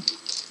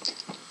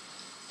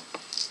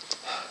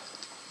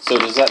 So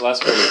does that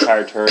last for an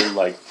entire turn?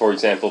 Like, for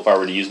example, if I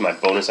were to use my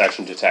bonus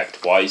action to attack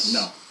twice?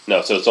 No.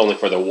 No, so it's only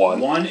for the one.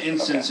 One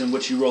instance Okay. in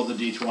which you roll the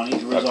d20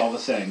 to resolve a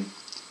thing,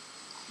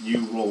 you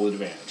roll with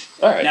advantage.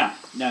 All right.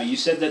 Now you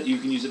said that you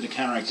can use it to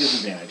counteract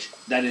disadvantage.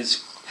 That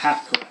is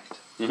half correct.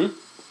 Mhm.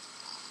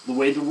 The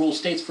way the rule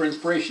states for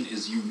inspiration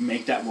is you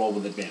make that roll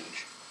with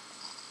advantage.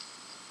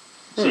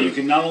 So you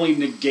can not only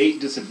negate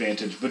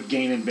disadvantage, but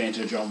gain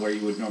advantage on where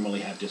you would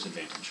normally have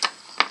disadvantage.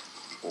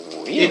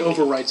 Really? It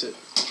overwrites it.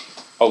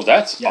 Oh,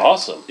 that's Yeah.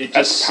 awesome. It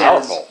That's just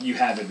powerful. says you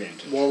have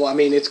advantage. Well, I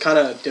mean, it's kind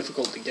of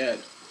difficult to get.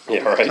 Yeah,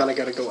 You right. kind of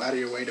got to go out of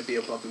your way to be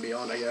above and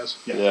beyond, I guess.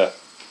 Yeah.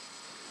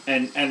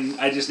 And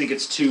I just think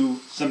it's too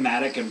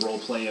thematic and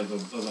roleplay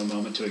of a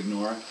moment to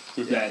ignore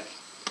that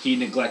he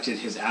neglected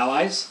his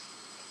allies,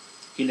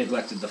 he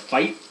neglected the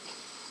fight,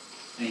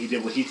 and he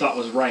did what he thought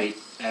was right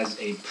as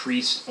a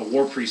priest, a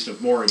war priest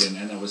of Morrigan,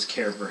 and that was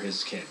care for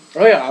his kin.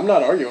 Oh yeah, I'm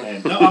not arguing.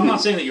 And no, I'm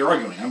not saying that you're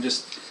arguing.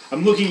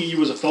 I'm looking at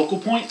you as a focal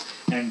point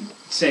and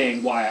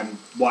saying why I'm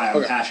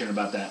Okay. passionate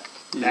about that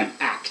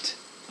act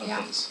of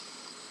Yeah. his.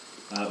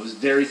 It was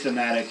very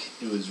thematic.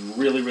 It was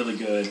really, really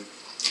good.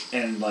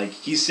 And, like,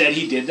 he said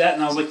he did that,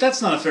 and I was like,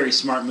 that's not a very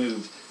smart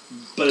move,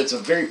 but it's a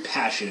very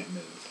passionate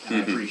move, and I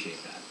appreciate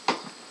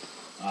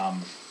that.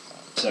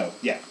 So,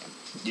 yeah,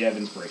 you have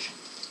inspiration.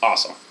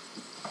 Awesome.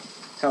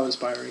 How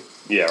inspiring.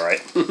 Yeah,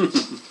 right.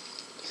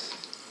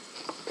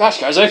 Gosh,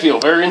 guys, I feel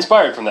very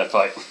inspired from that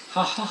fight.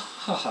 Ha ha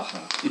ha ha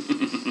ha.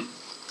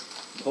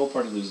 The whole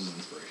party loses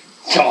inspiration.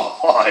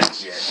 God,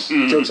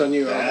 Jen. Joke's on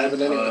you. I'll have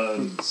Bad it anyway.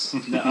 puns.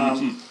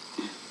 No,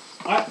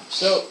 alright,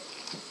 so,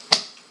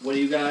 what do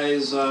you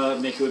guys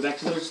make your way back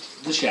to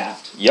the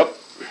shaft? Yep.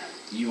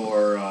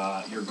 Your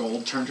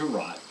gold turned to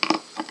rot.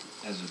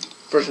 As a,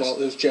 First of all,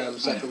 there's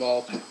gems. I Second of know,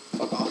 all, I know.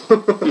 fuck off.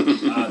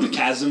 The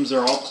chasms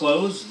are all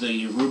closed.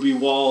 The ruby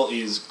wall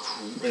is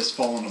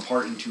fallen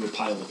apart into a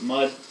pile of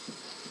mud.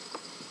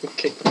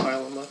 Kick the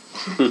pile of mud.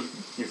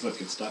 Your foot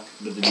gets stuck,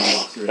 but then you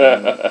walk through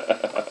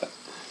it.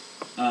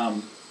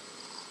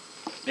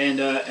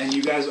 And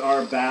you guys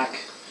are back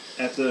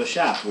at the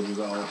shaft. Would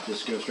you all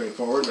just go straight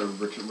forward or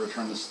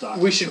return the stock?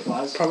 We should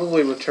supplies?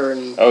 probably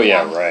return Oh,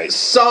 yeah, right.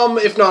 some,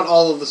 if not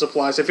all, of the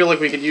supplies. I feel like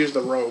we could use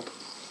the rope.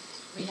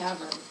 We have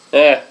room.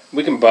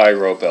 We can buy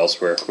rope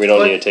elsewhere. We don't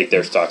But need to take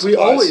their stock We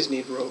supplies. always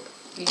need rope,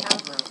 We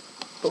have room.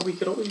 but we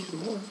could always use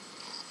more.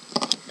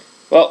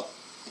 Well,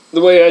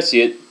 the way I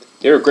see it,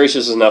 they were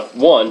gracious enough,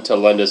 one, to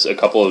lend us a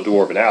couple of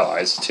dwarven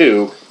allies,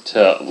 two,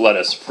 to let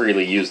us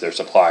freely use their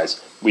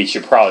supplies. We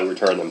should probably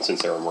return them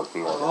since they're in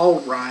working order. All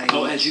right.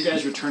 Oh, as you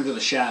guys return to the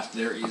shaft,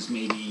 there is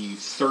maybe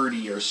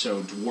 30 or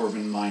so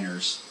dwarven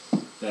miners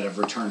that have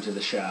returned to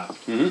the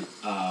shaft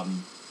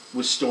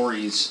with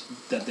stories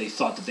that they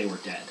thought that they were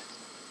dead.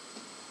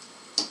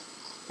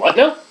 What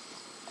now?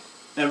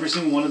 Every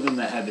single one of them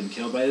that had been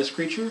killed by this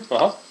creature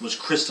Uh-huh. was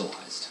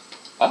crystallized.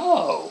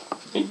 Oh,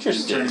 It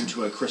interesting. turned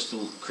into a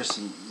crystal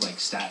like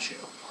statue.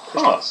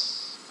 Huh.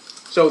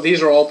 So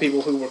these are all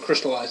people who were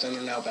crystallized and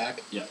are now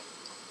back. Yeah.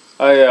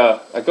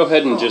 I go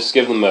ahead and Oh. just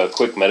give them a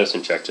quick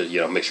medicine check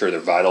to make sure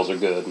their vitals are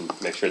good and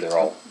make sure they're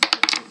all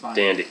Fine.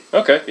 dandy.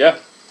 Okay, yeah.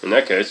 In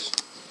that case,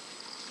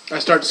 I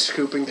start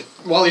scooping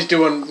while he's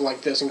doing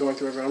like this and going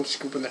through everyone. I'm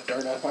scooping the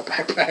dirt out of my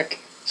backpack.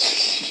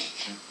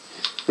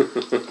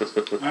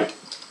 Alright.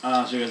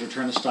 So you guys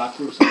return to stock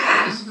groups,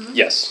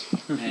 yes.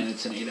 and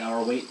it's an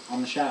 8-hour wait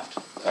on the shaft.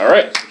 All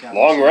right.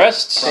 Long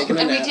rest. Taking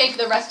a And we nap. take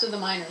the rest of the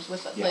miners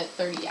with Yeah. lit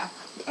 30, yeah.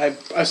 I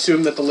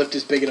assume that the lift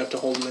is big enough to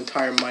hold an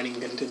entire mining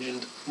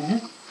contingent.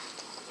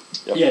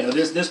 Yep. Yeah, no,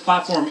 this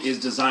platform is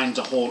designed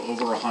to hold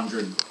over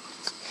 100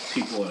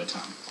 people at a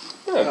time.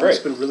 Oh, It's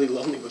great. been really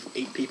lonely with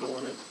 8 people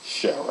on it.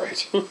 Yeah,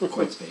 right.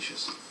 Quite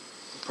spacious.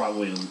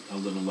 Probably a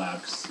little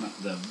loud because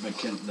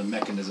the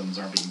mechanisms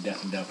are being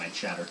deafened out by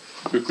chatter.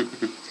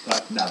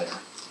 But now they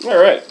are.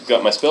 All right.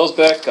 Got my spells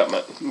back.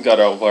 Got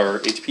all of our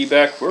HP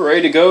back. We're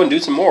ready to go and do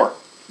some more.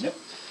 Yep.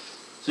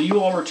 So you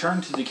all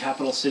return to the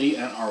capital city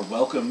and are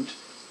welcomed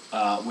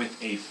with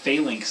a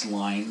phalanx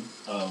line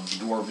of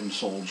dwarven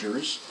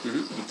soldiers,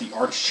 with the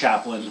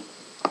arch-chaplain,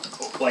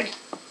 like,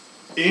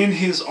 in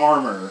his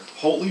armor,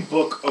 holy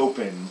book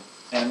open,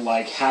 and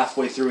like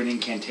halfway through an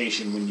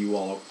incantation when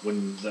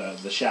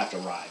the shaft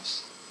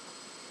arrives.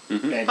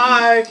 And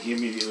Hi. he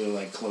immediately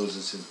like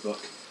closes his book,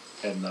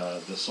 and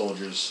the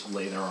soldiers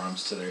lay their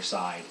arms to their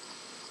side,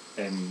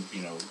 and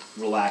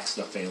relax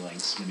the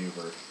phalanx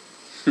maneuver.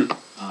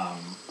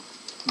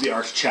 The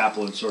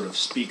arch-chaplain sort of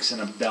speaks in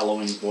a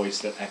bellowing voice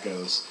that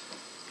echoes,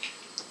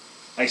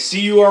 "I see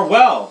you are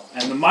well,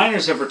 and the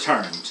miners have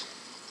returned.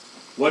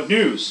 What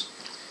news?"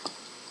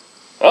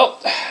 Well,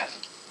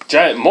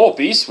 giant mole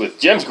beast with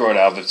gems growing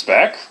out of its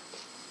back.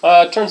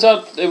 Turns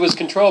out it was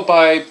controlled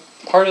by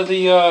part of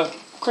the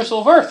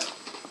Crystal of Earth.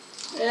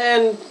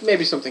 And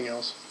maybe something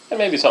else. And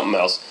maybe something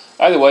else.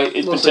 Either way, it's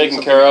been Mostly taken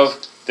something care else.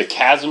 of. The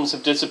chasms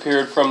have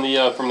disappeared from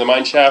the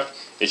mine shaft.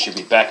 It should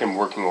be back in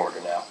working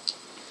order now.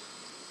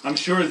 I'm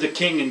sure the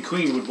king and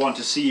queen would want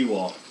to see you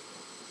all.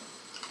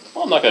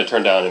 Well, I'm not going to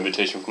turn down an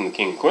invitation from the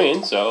king and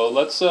queen, so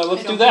let's I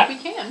do don't that.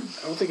 think we can.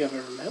 I don't think I've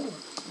ever met one.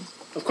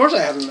 Of course I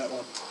haven't met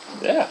one.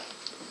 Yeah.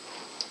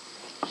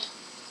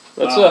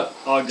 Let's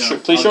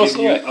please show us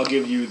the way. I'll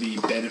give you the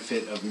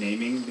benefit of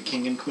naming the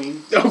king and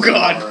queen. Oh,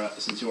 God.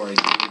 Since you are a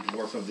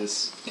dwarf of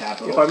this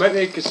capital. If I might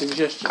make a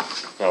suggestion.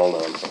 Hold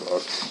on.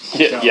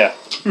 Yeah, No. yeah.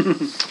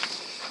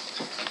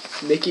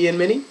 Mickey and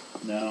Minnie?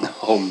 No.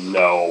 Oh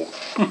no.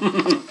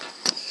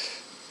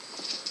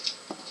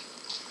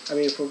 I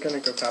mean, if we're gonna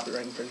go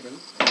copyright infringement,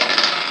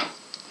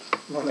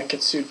 one that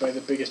gets sued by the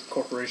biggest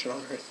corporation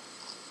on earth.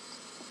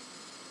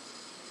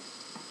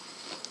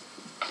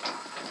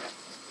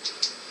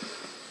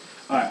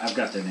 Alright, I've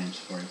got their names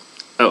for you.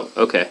 Oh,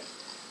 okay.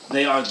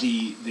 They are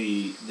the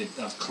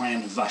of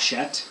Clan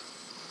Vachette.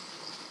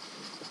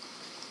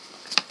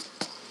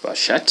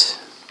 Vachette.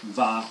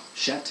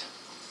 Vachette.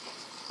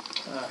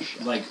 Ah,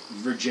 shit. Like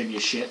Virginia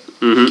shit.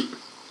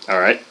 Mm-hmm. All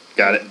right,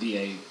 got it.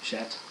 V.A.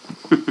 Shet.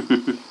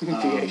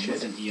 VA shit.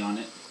 With an E on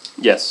it.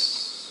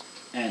 Yes.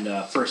 And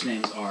first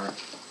names are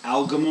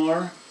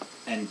Algamor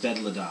and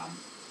Bedladam.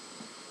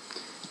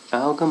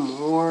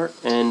 Algamore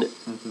and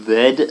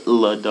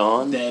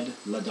Vedladon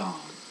Bedladam.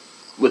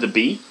 with a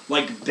B.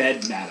 Like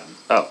bed madam.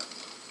 Oh.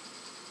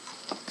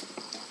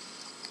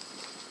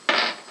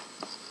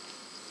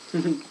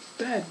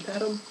 Bad,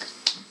 Adam.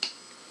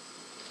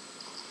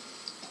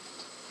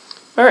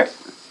 All right.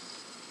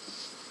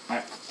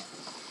 Alright.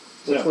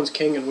 Which So, one's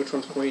king and which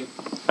one's queen?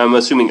 I'm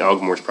assuming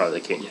Algamore's probably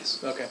the king.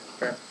 yes. Okay,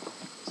 fair.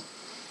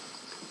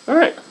 All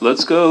right,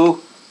 let's go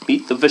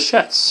meet the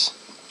Vachettes.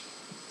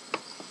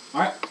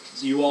 Alright.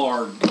 So you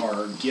all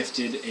are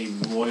gifted a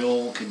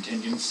royal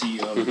contingency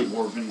of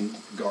dwarven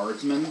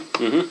guardsmen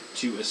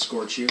to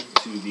escort you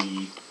to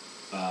the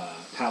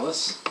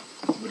palace,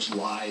 which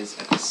lies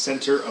at the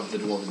center of the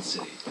dwarven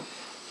city.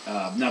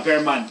 Now, bear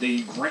in mind,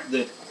 the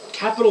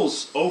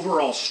capital's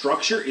overall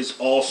structure is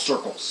all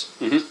circles.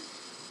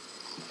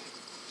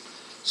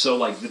 So,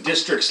 like, the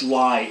districts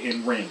lie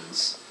in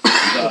rings.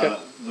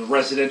 The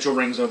residential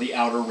rings are the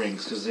outer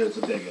rings because they're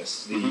the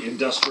biggest. The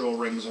industrial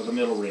rings are the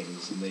middle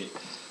rings, and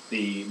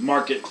the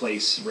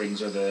marketplace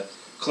rings are the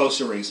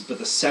closer rings. But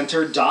the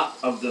center dot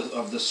of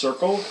the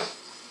circle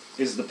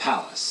is the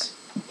palace,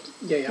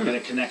 Yeah, yeah. and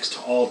it connects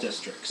to all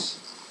districts.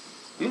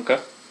 Okay.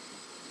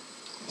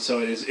 So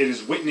it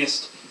is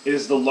witnessed. It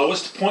is the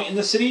lowest point in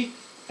the city,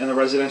 and the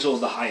residential is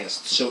the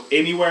highest. So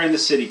anywhere in the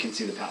city can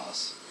see the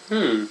palace.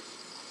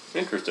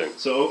 Interesting.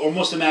 So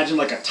almost imagine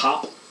like a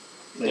top,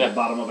 like Yeah. the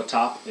bottom of a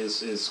top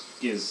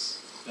is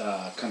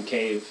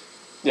concave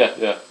Yeah,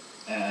 yeah.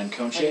 and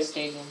cone Like a shaped.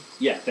 stadium.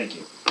 Yeah, thank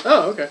you.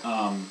 Oh, okay.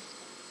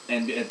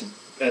 And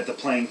at the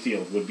playing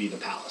field would be the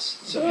palace.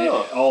 So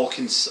Oh.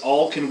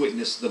 all can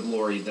witness the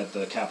glory that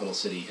the capital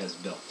city has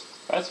built.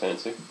 That's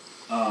fancy.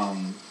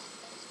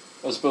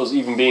 I suppose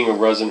even being a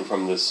resident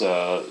from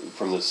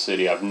this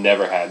city, I've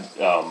never had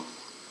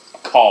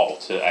call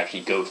to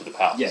actually go to the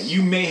palace. Yeah,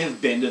 you may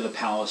have been to the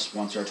palace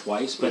once or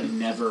twice, but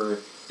never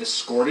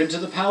escorted to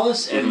the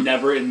palace, and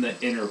never in the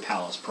inner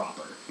palace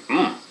proper.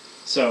 Mm.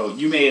 So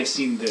you may have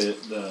seen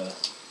the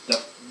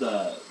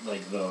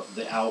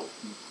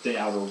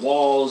outer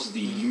walls.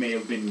 You may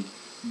have been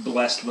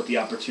blessed with the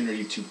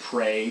opportunity to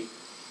pray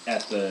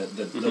at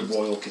the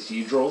royal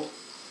cathedral,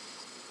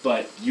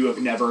 but you have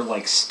never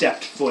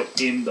stepped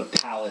foot in the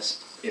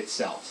palace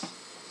itself.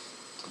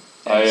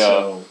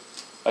 And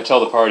I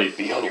tell the party,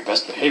 be on your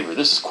best behavior.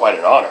 This is quite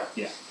an honor.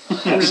 yeah,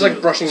 I'm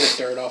just brushing the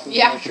dirt off of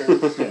my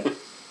shirt. Yeah.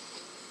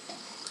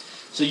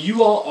 So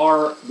you all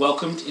are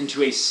welcomed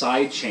into a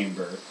side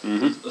chamber, a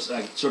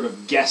sort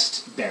of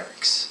guest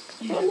barracks.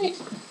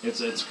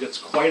 It's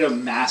quite a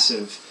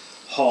massive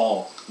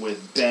hall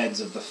with beds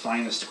of the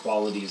finest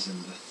qualities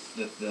and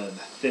the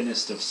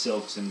thinnest of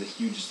silks and the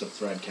hugest of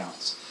thread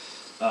counts.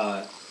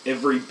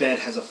 Every bed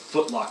has a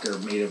footlocker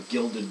made of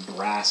gilded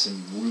brass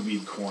and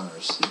rubied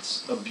corners.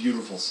 It's a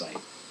beautiful sight.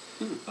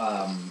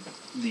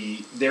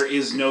 There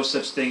is no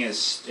such thing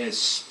as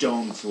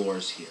stone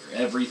floors here.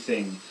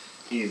 Everything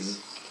is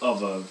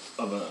of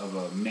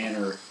a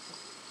manner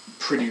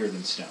prettier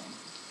than stone.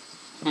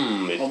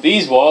 If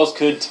these walls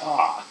could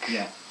talk.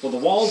 Yeah. Well, the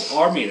walls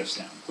are made of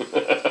stone,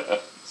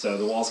 so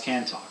the walls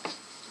can talk.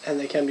 And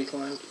they can be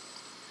climbed.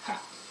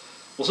 Ha.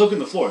 Well, so can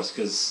the floors,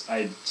 because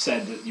I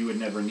said that you would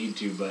never need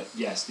to, but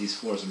yes, these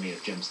floors are made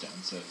of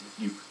gemstones, so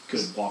you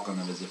could walk on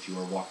them as if you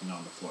were walking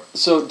on the floor.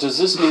 So does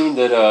this mean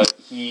that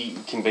he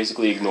can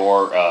basically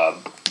ignore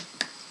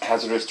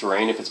hazardous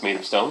terrain if it's made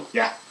of stone?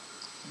 Yeah.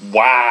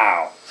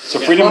 Wow. So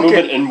Yeah. freedom of Fuck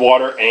movement in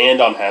water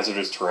and on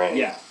hazardous terrain.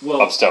 Yeah.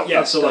 Well. Of stone.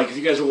 Yeah. So if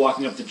you guys were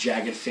walking up the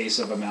jagged face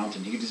of a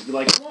mountain, you could just be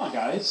like, "Come on,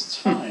 guys, it's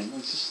fine.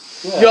 Let's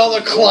just." Yeah. Y'all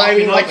are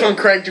climbing Walking up from it.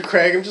 crag to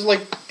crag. I'm just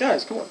like,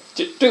 guys, come on.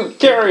 Dude,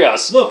 carry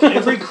us. Look,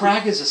 every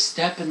crag is a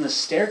step in the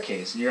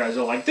staircase, and you guys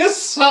are like, "This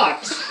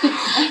sucks."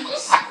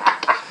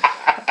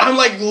 I'm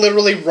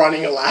literally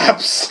running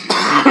laps.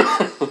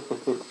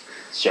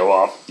 Show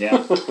off.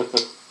 Yeah.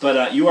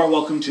 But you are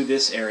welcome to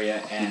this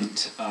area,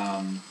 and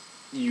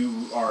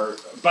you are.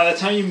 By the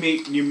time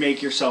you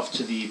make yourself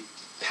to the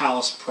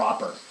palace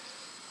proper,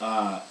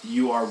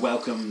 you are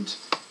welcomed.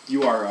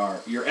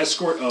 Your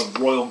escort of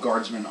royal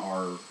guardsmen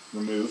are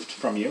removed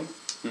from you,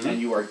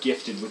 and you are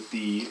gifted with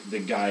the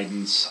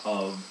guidance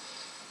of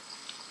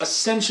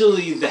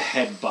essentially the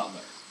head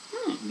butler.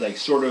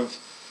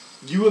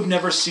 You have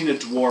never seen a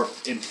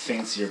dwarf in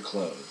fancier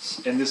clothes,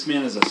 and this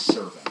man is a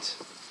servant.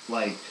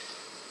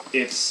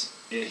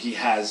 He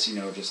has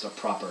just a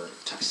proper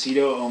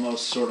tuxedo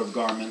almost sort of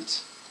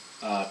garment,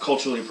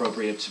 culturally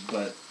appropriate,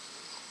 but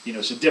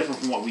so different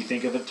from what we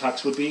think of a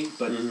tux would be,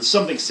 but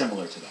something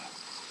similar to that.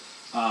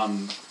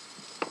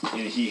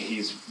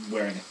 He's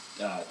wearing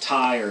a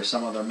tie or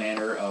some other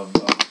manner of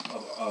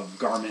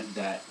garment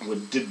that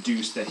would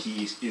deduce that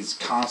he is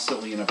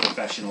constantly in a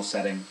professional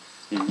setting.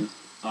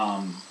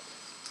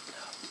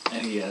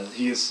 And he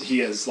is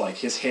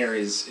his hair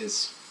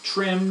is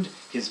trimmed,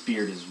 his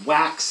beard is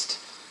waxed,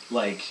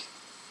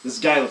 this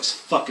guy looks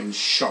fucking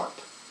sharp.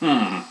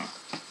 And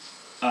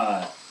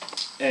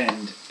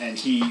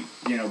he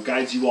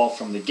guides you all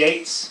from the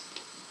gates,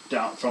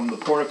 down from the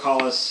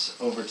portcullis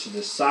over to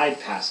the side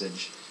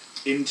passage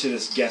into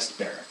this guest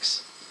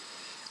barracks,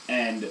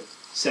 and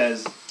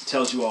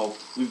tells you all,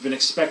 we've been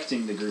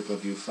expecting the group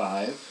of you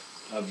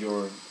 5 of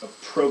your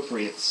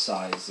appropriate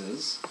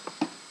sizes.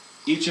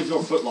 Each of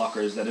your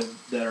footlockers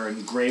that are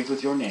engraved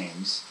with your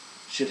names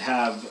should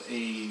have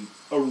a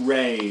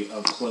array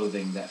of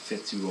clothing that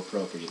fits you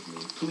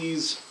appropriately.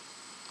 Please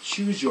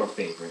choose your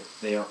favorite.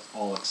 They are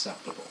all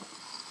acceptable,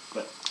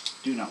 but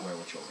do not wear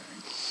what you're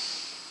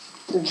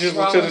wearing. Just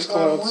look at his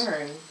clothes.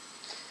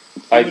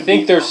 I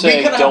think they're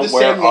saying could have don't the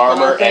wear same look on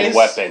armor our and face.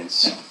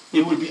 weapons.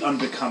 It would be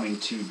unbecoming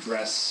to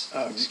dress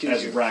excuse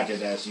as you.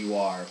 ragged as you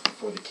are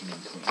for the king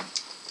and queen.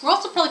 We're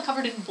also probably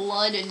covered in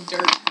blood and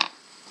dirt.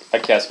 I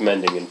cast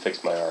mending and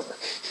fix my armor.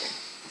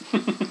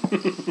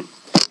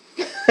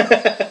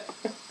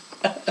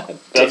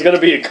 That's gonna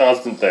be a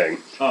constant thing.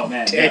 Oh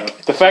man, Dick. no.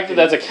 The fact that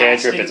that's a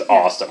cantrip is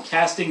awesome.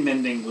 Casting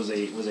mending was a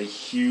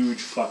huge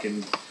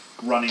fucking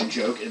running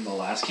joke in the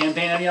last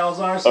campaign at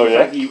Yalzar, so Oh, the yeah?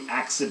 fact that you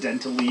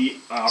accidentally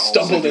are also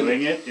Stumbled in.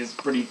 doing it is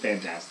pretty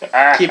fantastic.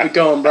 Keep it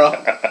going, bro.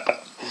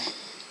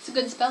 It's a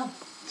good spell.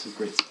 It's a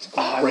great spell.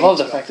 Oh, I Great love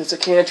the stuff. fact that it's a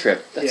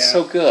cantrip. That's Yeah.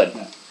 so good.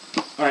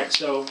 Alright,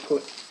 so Cool.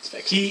 It's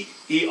fixed. he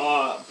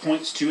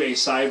points to a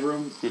side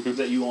room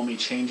that you all may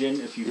change in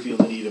if you feel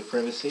the need of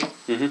privacy.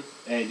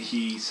 And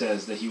he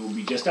says that he will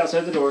be just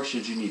outside the door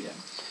should you need him.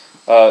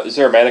 Is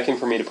there a mannequin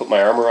for me to put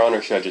my armor on,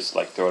 or should I just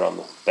throw it on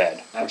the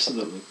bed?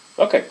 Absolutely.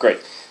 Okay, great.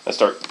 I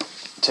start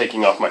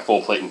taking off my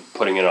full plate and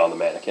putting it on the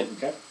mannequin.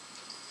 Okay.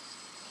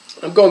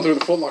 I'm going through the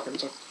footlocker and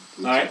stuff.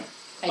 Alright.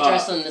 I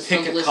dress in the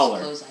pick a simplest color.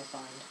 clothes I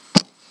find.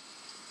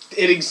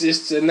 It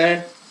exists in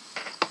there.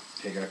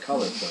 Pick a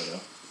color photo.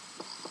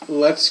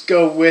 Let's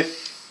go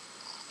with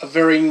a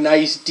very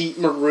nice deep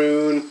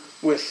maroon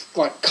with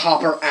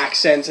copper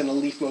accents and a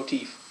leaf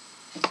motif.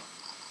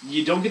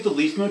 You don't get the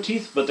leaf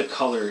motif, but the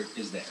color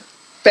is there.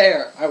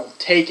 Fair. I will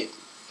take it.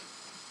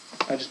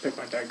 I just picked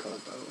my tag color,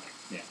 by the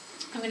way.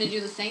 I'm gonna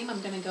do the same. I'm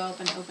gonna go up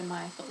and open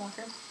my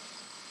footlocker.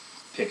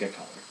 Pick a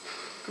color.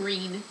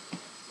 Green.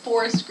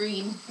 Forest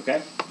green.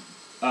 Okay.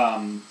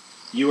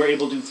 You were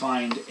able to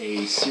find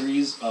a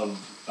series of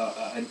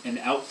an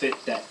outfit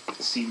that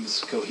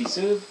seems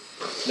cohesive,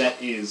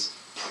 that is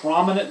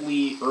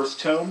prominently earth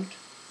toned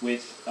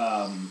with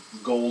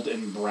gold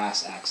and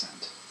brass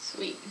accent.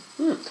 Sweet.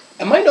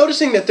 Am I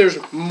noticing that there's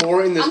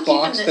more in this I'm keeping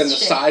box this than the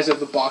shit. size of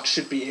the box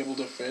should be able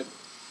to fit?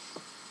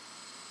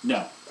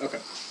 No. Okay.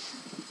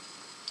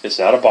 It's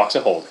not a box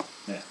of holding.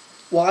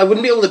 Well, I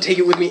wouldn't be able to take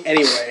it with me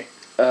anyway.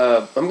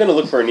 I'm going to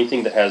look for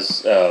anything that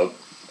has,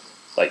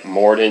 like,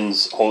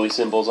 Morden's holy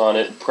symbols on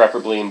it,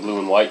 preferably in blue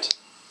and white.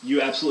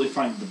 You absolutely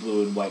find the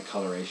blue and white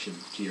coloration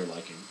to your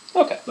liking.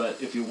 Okay. But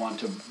if you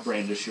want to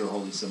brandish your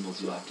holy symbols,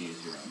 you'll have to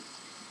use your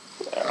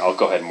own. I'll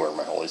go ahead and wear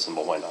my holy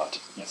symbol. Why not?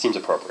 Yeah. Seems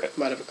appropriate.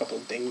 Might have a couple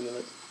of dings in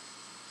it.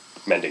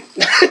 Mending.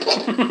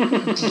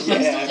 I'm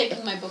still Yeah.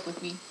 taking my book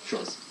with me. Sure.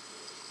 Just-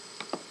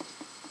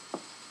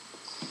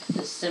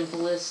 The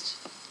simplest,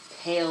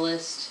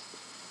 palest,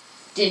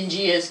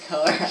 dingiest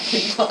color I can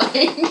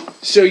find.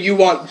 So you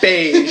want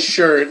beige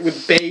shirt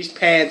with beige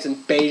pants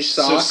and beige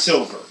socks?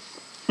 So silver.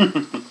 You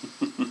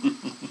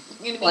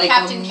gonna be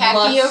Captain a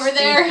Khaki over musty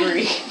there?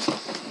 green.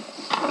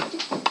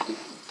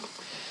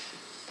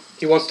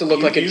 He wants to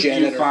look like a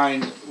janitor. You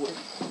find.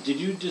 Did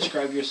you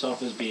describe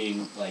yourself as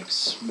being like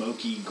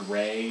smoky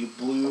gray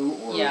blue,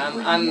 or Yeah,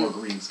 were you I'm- more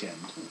green skinned?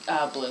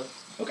 Blue.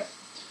 Okay.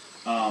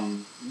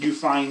 You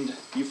find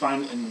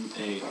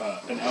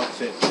an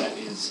outfit that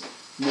is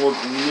more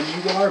green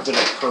than you are, but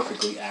it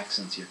perfectly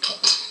accents your color.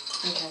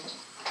 Okay.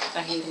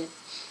 I hate it.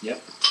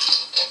 Yep.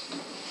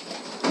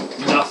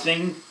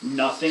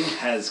 Nothing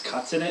has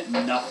cuts in it.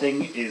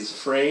 Nothing is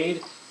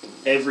frayed.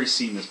 Every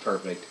seam is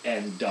perfect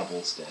and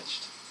double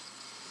stitched.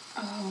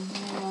 Oh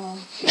no.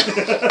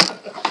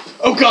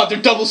 Oh god,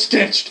 they're double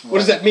stitched. What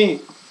does that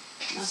mean?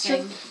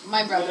 Nothing.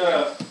 My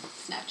brother.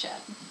 Snapchat.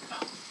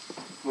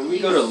 When we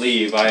go to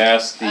leave, I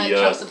asked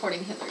Trump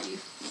supporting Hitler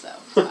youth, so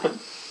it's fine.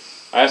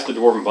 I asked the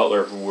dwarven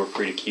butler if we were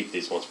free to keep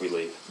these once we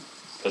leave,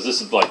 because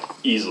this is like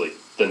easily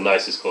the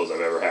nicest clothes I've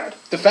ever had.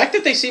 The fact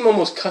that they seem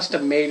almost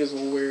custom made is a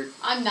little weird.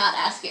 I'm not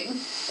asking.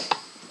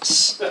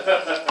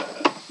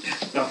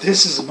 Now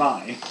this is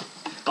mine.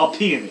 I'll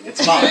pee in it.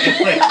 It's mine.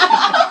 Like,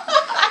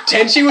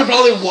 Tenchi would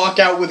probably walk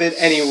out with it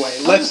anyway.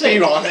 Let's be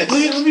honest.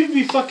 Let me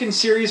be fucking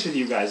serious with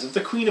you guys. If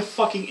the Queen of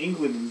fucking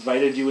England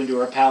invited you into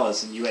her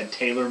palace and you had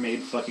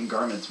tailor-made fucking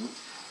garments,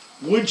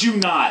 would you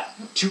not,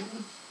 to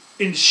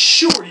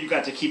ensure you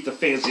got to keep the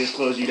fanciest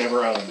clothes you'd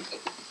ever owned,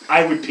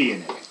 I would pee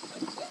in it.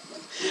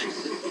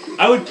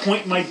 I would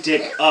point my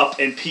dick up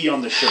and pee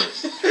on the shirt.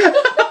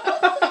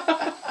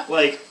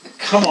 Like,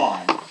 come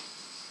on.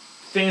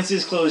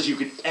 Fanciest clothes you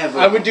could ever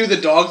I would do the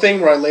dog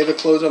thing where I lay the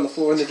clothes on the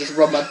floor and then just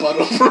rub my butt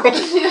over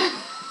them.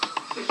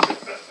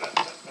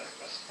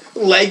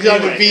 Legs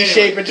on the V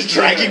shape and just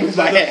dragging with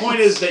my The hands. point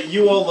is that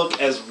you all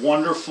look as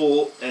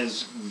wonderful,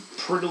 as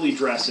prettily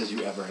dressed as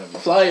you ever have.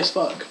 Fly as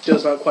fuck.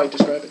 Does not quite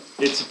describe it.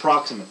 It's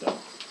approximate, though.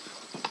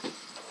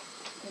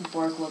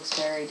 Borg looks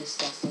very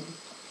disgusting.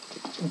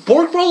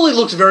 Borg probably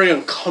looks very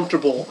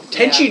uncomfortable.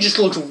 Tenchi Yeah. just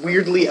looks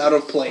weirdly out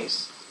of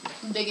place.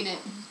 I'm digging it.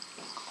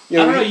 You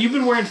I know, don't know, you've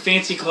been wearing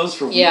fancy clothes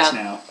for weeks Yeah.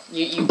 now.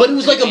 but it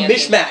was like a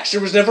fancy. mishmash. There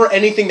was never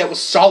anything that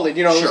was solid.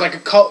 You know, it was Sure. like a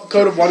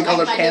coat of one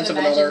color, I kind pants of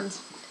of another. imagined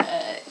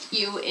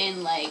you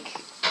in like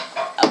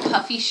a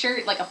puffy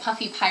shirt, like a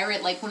puffy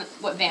pirate, like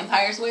what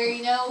vampires wear,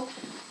 you know?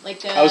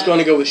 Like I was going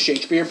to go with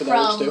Shakespeare, but that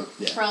works from too.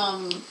 Yeah.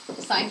 from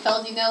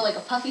Seinfeld, you know, like a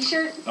puffy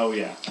shirt. Oh,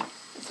 yeah.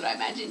 That's what I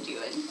imagined you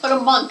in. But a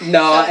monk.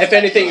 Nah, so if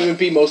anything, it it's would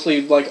be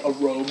mostly like a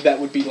robe that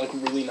would be like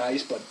really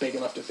nice, but big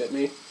enough to fit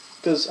me.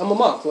 Because I'm a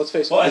monk, let's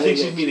face it. Well, I I'm think a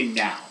she's monk. meaning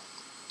now.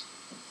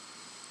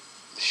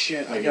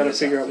 Shit, I Like gotta this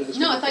figure out what outfit. this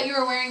No, I would thought look you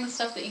were wearing the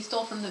stuff that you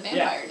stole from the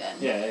vampire den.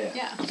 Yeah.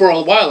 Yeah. like. For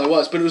a while I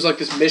was, but it was like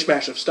this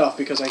mishmash of stuff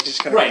because I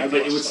just kind of... Right,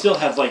 but it would still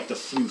have, like, the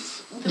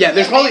floof. Yeah,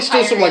 there's probably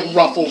still some like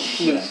Vampire-y. ruffled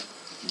Yeah. floof.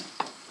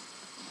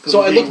 'Cause So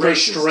we're I being look very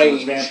racist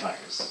strange. towards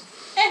vampires.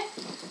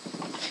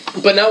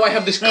 But now I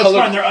have this No, it's color...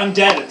 fine, they're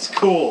undead, it's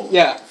cool.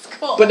 Yeah.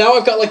 Cool. But now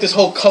I've got like this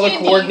whole color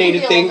Candy, coordinated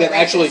you can be a thing that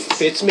little actually racist.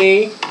 fits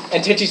me,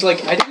 and Tenchi's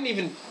like, I didn't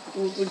even...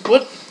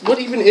 What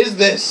even is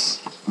this?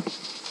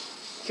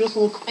 Feels a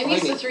little I'm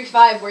used to corny.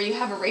 3.5 where you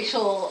have a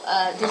racial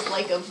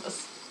dislike of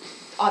us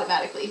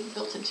automatically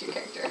built into your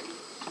character.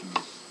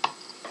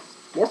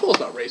 Morphle is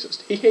not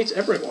racist. He hates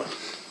everyone.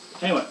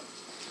 Anyway,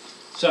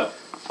 so,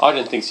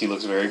 Ogden thinks he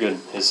looks very good.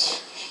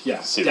 His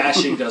yeah, suit.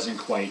 dashing doesn't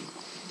quite,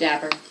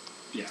 Dapper.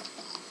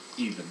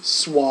 even,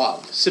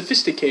 Suave.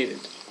 Sophisticated.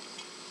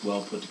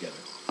 well put together.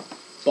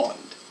 Bond.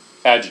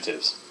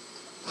 Adjectives.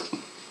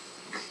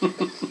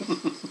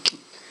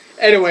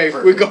 Anyway,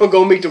 we're gonna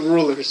go meet the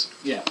rulers.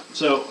 Yeah,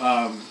 so,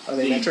 Are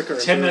they metric or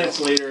 10 imperial? minutes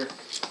later,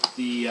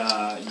 you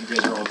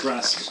guys are all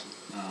dressed,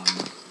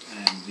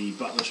 and the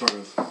butler sort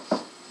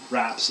of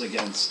raps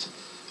against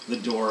the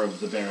door of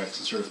the barracks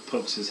and sort of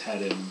pokes his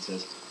head in and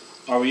says,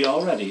 "Are we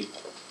all ready?"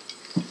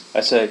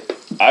 I say,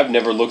 I've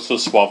never looked so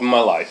suave in my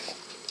life.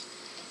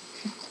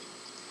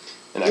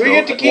 And I Do we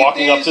get to go keep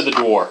walking up these? to the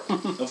door.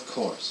 Of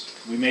course.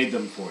 We made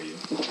them for you.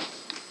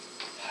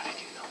 How did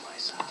you know my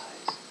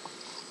size?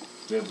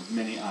 We have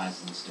many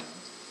eyes in the stone.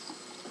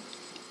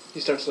 He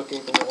starts looking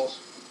at the walls.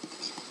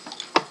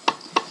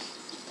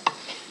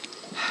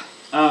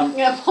 I'm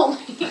gonna pull my.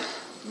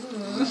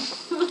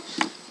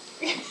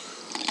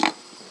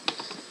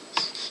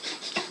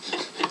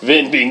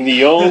 Vin being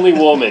the only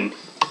woman.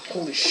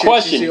 Holy shit,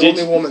 Question, she's the did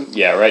only woman.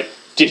 Yeah, right.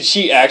 Did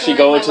she actually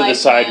Story go of into my the life,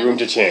 side man. room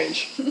to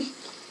change?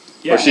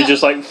 Yeah. Or she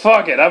just like,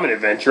 fuck it, I'm an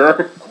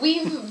adventurer?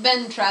 We've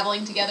been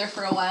traveling together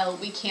for a while.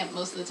 We camp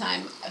most of the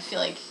time. I feel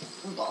like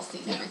we've all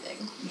seen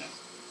everything.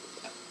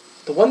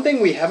 The one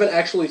thing we haven't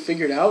actually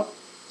figured out,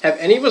 have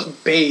any of us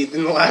bathed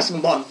in the last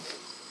month?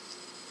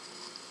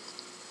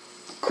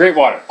 Create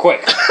water,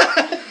 quick.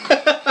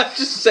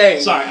 Just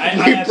saying. Sorry, I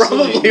we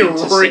absolutely probably meant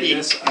to say read.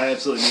 this. I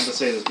absolutely meant to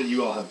say this, but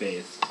you all have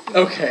bathed.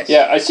 Okay.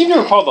 Yeah, I seem to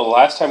recall the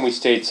last time we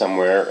stayed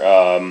somewhere,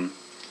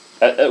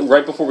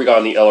 right before we got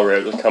on the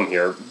elevator to come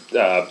here,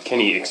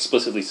 Kenny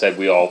explicitly said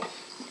we all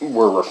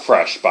were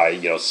refreshed by,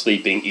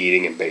 sleeping,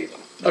 eating, and bathing.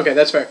 Okay,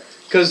 that's fair.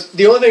 Because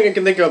the only thing I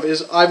can think of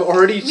is I've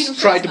already I mean, I'm sure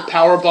tried it's to not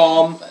power bad,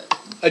 bomb but-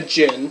 a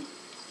Jinn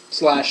 /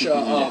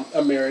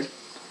 a Mirrid.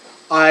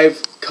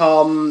 I've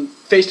come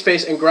face to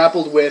face and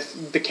grappled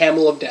with the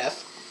camel of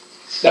death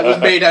that was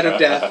made out of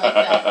death like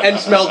that. and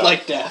smelled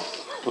like death.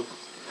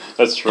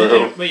 That's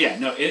true. But yeah,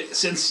 no.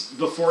 Since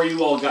before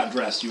you all got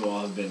dressed, you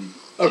all have been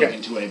Okay.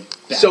 taken to a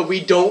bath. So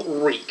we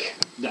don't reek.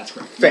 That's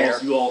correct. Fair.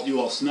 You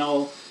all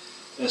smell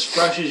as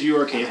fresh as you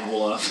are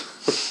capable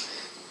of.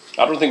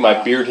 I don't think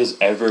my beard has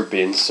ever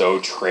been so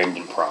trimmed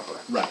and proper.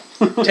 Right.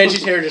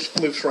 Tenji's hair just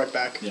floops right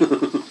back.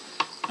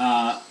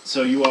 Yeah.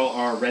 So you all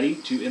are ready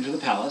to enter the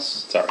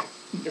palace. Sorry.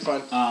 You're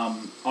fine.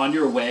 On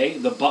your way,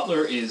 the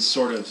butler is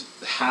sort of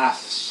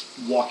half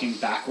walking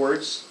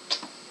backwards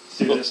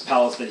through this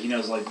palace that he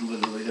knows like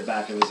literally the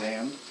back of his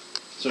hand.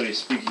 So he's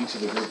speaking to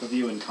the group of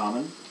you in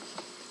common.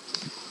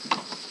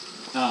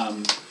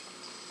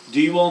 Do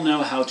you all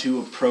know how to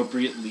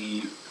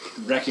appropriately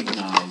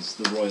recognize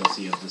the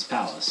royalty of this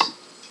palace?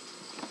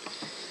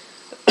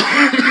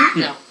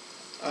 No.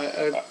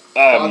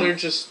 Father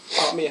just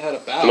taught me how to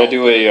bow. Can I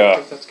do I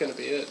think that's gonna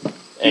be it.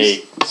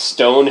 a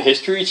stone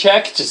history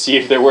check to see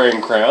if they're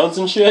wearing crowns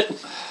and shit?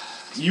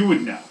 You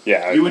would know.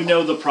 Yeah. You would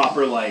know the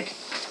proper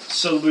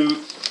salute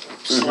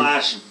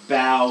 /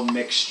 bow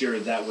mixture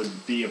that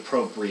would be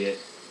appropriate.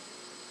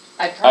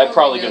 I'd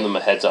probably know- give them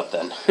a heads up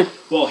then.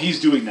 Well, he's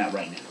doing that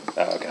right now.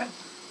 Oh, okay.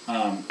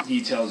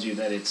 He tells you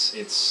that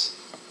it's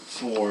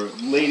for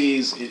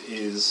ladies. It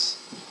is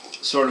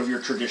sort of your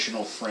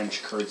traditional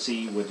French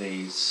curtsy with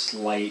a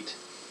slight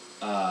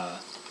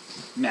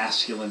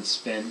masculine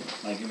spin.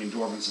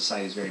 Dwarven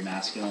society is very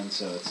masculine,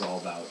 so it's all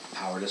about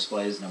power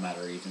displays. No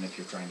matter even if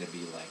you're trying to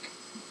be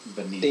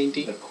beneath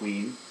Dainty. the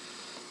queen.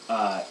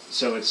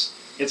 So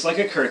it's like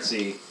a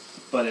curtsy,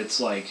 but it's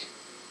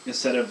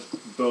instead of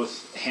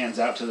both hands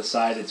out to the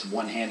side, it's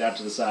one hand out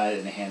to the side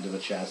and a hand to the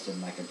chest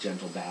and a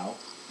gentle bow.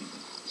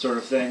 Sort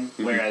of thing.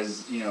 Mm-hmm.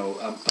 Whereas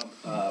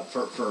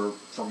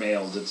for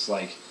males, it's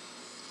like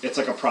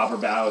a proper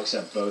bow,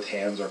 except both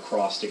hands are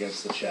crossed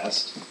against the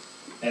chest,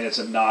 and it's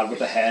a nod with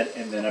the head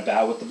and then a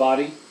bow with the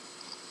body,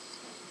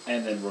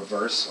 and then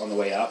reverse on the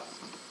way up.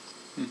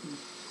 Mm-hmm.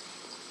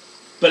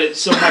 But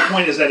so my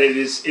point is that it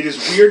is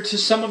weird to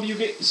some of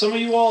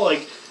you all.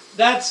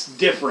 That's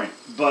different,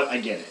 but I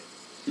get it.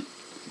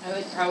 I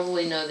would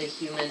probably know the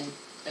human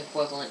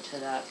equivalent to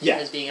that Yeah,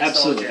 as being a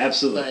absolutely, soldier.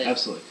 absolutely, but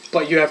absolutely.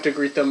 But you have to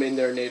greet them in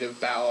their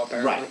native bow,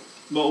 apparently. Right.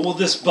 Well,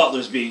 this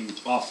butler's being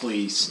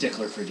awfully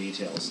stickler for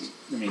details.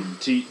 I mean,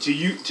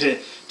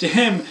 to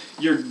him,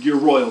 you're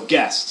royal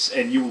guests,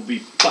 and you will be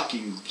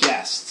fucking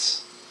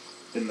guests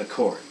in the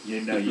court.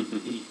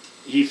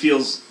 He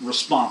feels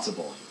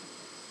responsible,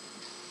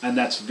 and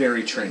that's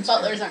very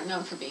transparent. Butlers aren't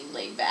known for being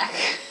laid back.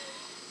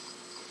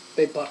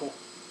 They buttle.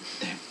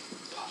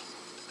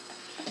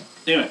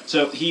 Anyway,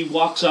 so he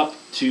walks up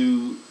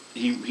to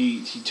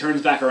he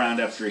turns back around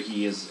after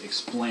he has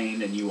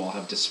explained, and you all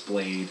have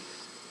displayed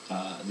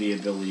the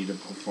ability to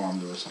perform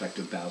the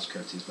respective bows,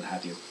 curtsies, what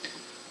have you.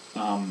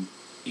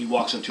 He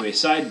walks up to a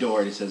side door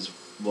and he says,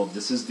 "Well,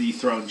 this is the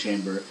throne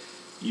chamber.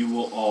 You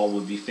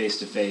will be face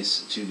to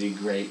face to the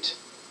great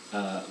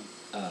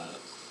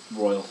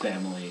royal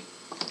family.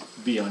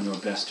 Be on your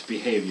best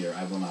behavior.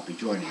 I will not be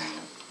joining you."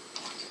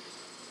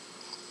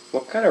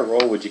 What kind of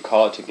role would you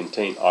call it to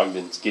contain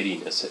Ogden's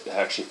giddiness at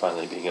actually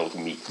finally being able to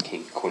meet the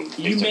king and queen?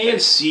 You may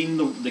have seen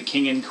the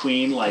king and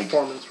queen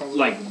Performance,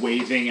 probably.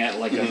 waving at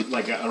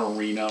an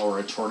arena or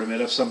a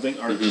tournament of something,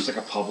 or just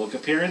a public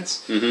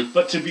appearance. Mm-hmm.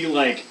 But to be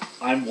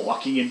I'm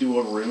walking into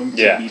a room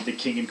to Yeah. meet the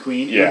king and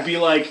queen, Yeah. it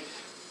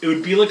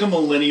would be like a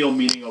millennial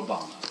meeting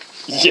Obama.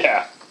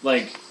 Yeah.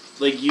 Like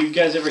you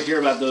guys ever hear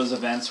about those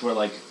events where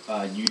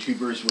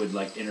YouTubers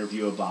would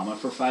interview Obama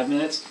for 5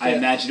 minutes? I Yeah.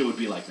 imagine it would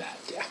be like that.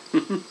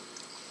 Yeah.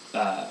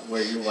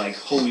 Where you're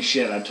holy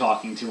shit, I'm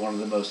talking to one of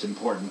the most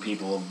important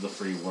people of the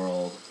free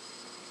world,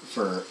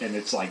 and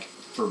it's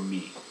for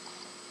me.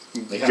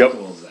 How Yep.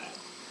 cool is that?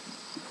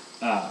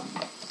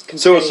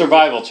 So a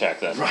survival check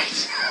then.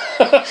 Right.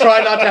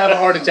 Try not to have a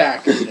heart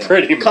attack.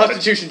 Pretty much.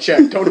 Constitution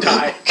check. Don't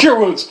die. Cure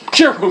wounds!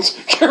 Cure wounds!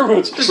 Cure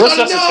wounds! not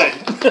Resuscitate!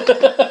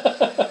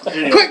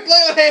 Anyway, Quick,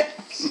 lay on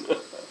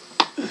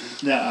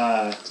hands.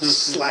 now,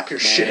 Slap your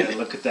man, shit.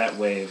 look at that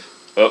wave.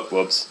 Oh,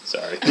 whoops.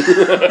 Sorry.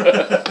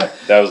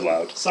 That was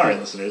loud. Sorry,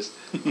 listeners.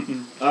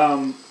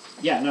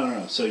 Yeah,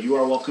 no. So you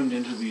are welcomed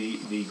into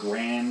the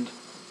grand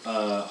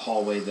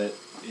hallway that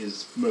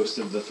is most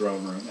of the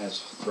throne room, as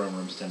throne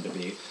rooms tend to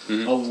be.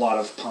 Mm-hmm. A lot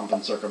of pomp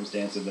and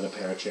circumstance and then a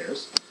pair of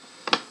chairs.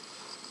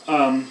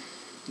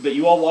 But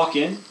you all walk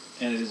in,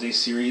 and it is a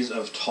series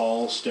of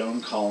tall stone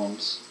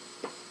columns,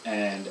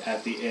 and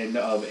at the end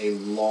of a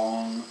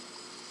long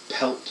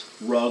pelt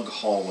rug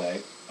hallway,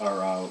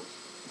 or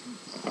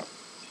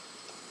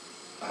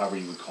however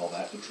you would call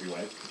that,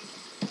 entryway.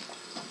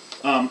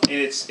 And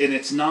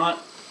it's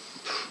not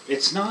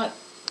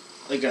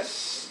like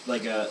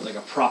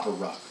a proper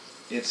rug.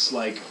 It's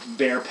like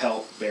bear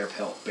pelt,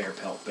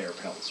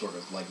 sort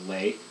of like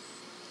lay.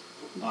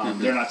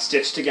 They're not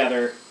stitched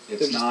together. It's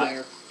They're just not.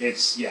 there.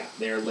 It's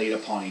they're laid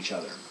upon each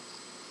other.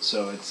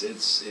 So it's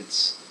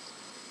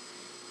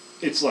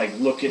like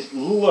look at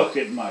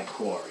my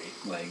quarry,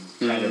 like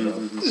kind of a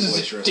This is a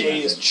boisterous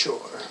day's method.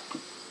 chore.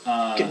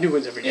 Get new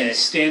ones every day. And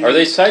standing Are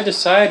they side to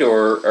side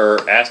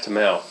or ass to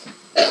mouth?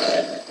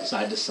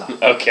 side to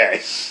side.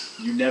 Okay.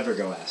 You never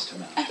go ass to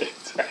mouth.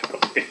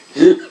 Exactly.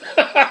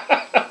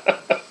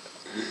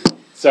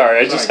 Sorry,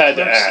 I just had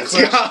to ask.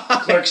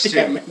 Clerks 2.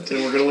 Damn And it.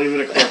 we're going to leave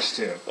it at Clerks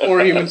 2.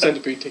 Or human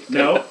centipede. Take that.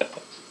 No.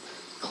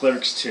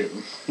 Clerks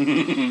 2.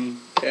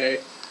 Okay.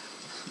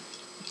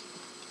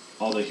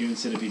 Although Human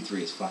Centipede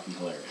 3 is fucking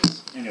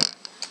hilarious. Anyway.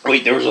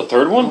 Wait, there was a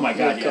third Oh one? my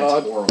god, Oh yeah, God.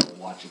 it's horrible.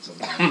 Watch it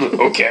sometime.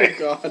 Okay.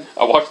 Oh God.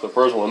 I watched the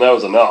first one. That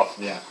was enough.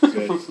 Yeah,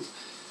 good.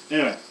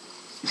 Anyway.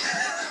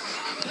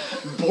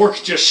 Bork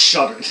just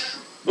shuddered.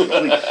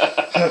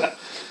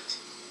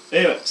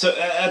 Anyway, so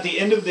at the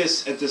end of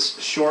this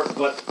short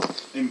but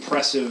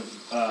impressive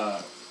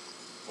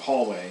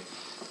hallway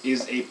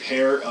is a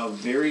pair of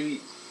very,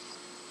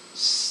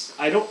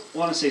 I don't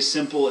want to say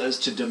simple as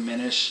to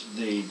diminish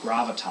the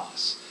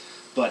gravitas,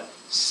 but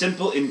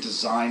simple in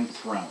design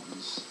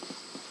thrones.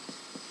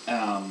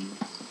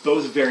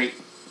 Both very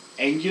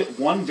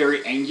one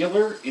very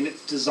angular in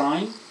its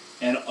design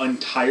and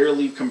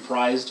entirely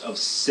comprised of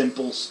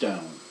simple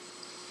stone.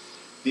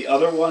 The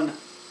other one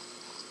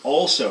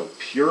also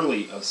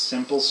purely of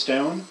simple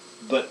stone,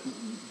 but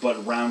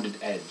rounded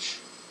edge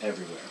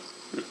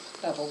everywhere.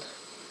 Beveled.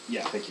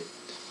 Yeah, thank you.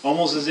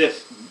 Almost as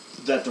if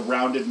that the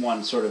rounded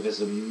one sort of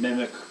is a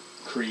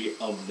mimicry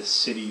of the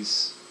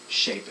city's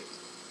shaping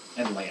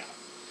and layout.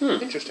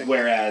 Interesting.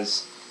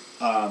 Whereas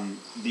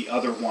the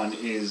other one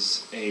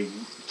is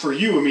for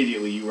you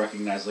immediately you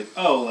recognize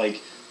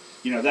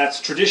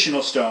that's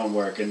traditional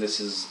stonework and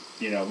this is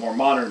more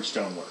modern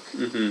stonework.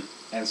 Mm-hmm.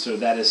 And so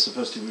that is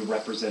supposed to be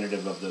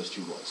representative of those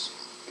two roles.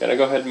 Can I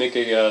go ahead and make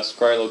a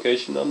scry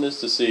location on this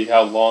to see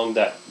how long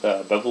that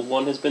beveled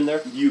one has been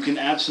there? You can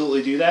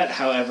absolutely do that,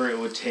 however it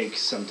would take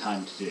some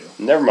time to do.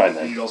 Never mind And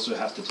then. you'd also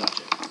have to touch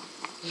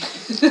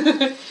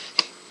it.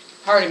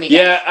 Pardon me.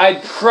 Yeah,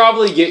 I'd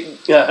probably get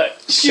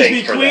Excuse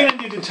me, shanked for Queen, that. I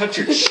need to touch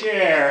your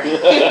chair.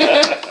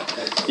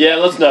 Yeah,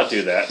 let's not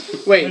do that. I'm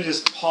gonna Wait.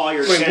 just paw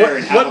your Wait. chair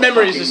and have What a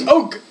memory is this?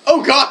 fucking-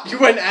 Oh God! You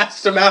went and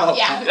asked him out.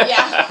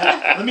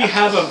 Yeah. Let me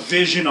have a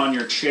vision on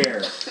your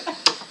chair.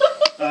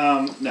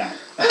 No.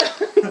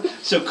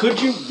 So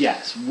could you?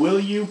 Yes. Will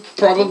you?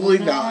 Probably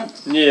not.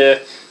 Yeah,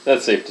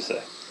 that's safe to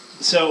say.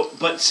 So,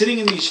 but sitting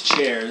in these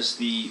chairs,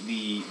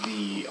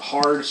 the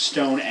hard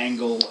stone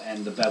angle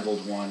and the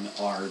beveled one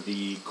are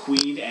the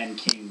queen and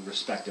king,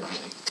 respectively.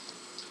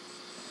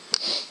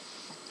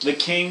 The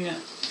king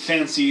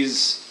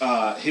fancies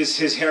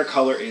his hair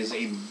color is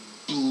a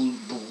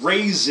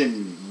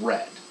brazen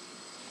red,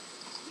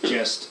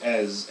 just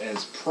as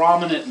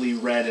prominently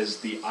red as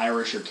the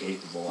Irish are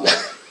capable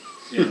of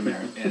in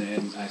America,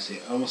 and I say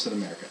almost in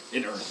America,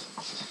 in Earth.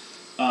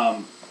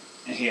 And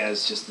he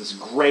has just this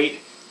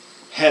great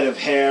head of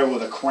hair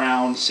with a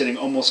crown sitting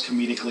almost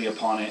comedically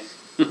upon it.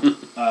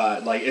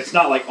 Like it's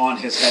not like on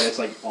his head; it's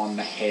like on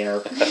the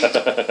hair.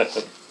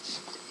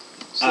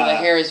 So the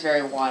hair is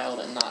very wild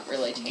and not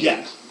really tamed.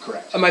 Yeah,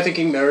 correct. Am I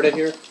thinking Merida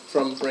here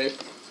from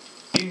Brave?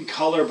 In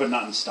color, but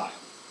not in style.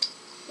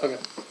 Okay.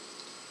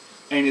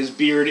 And his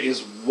beard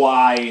is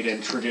wide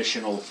and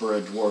traditional for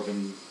a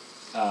dwarven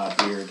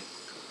beard,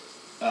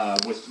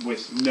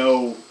 with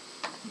no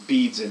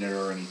beads in it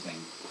or anything.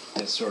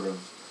 It's sort of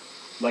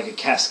like a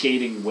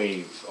cascading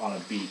wave on a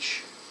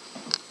beach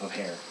of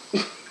hair.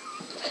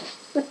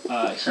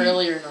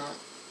 Curly or not?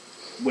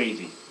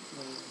 Wavy.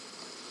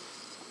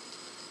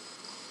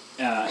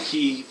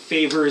 He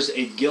favors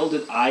a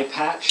gilded eye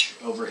patch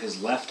over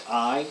his left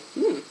eye,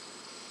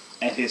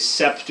 and his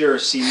scepter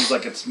seems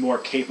like it's more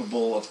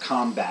capable of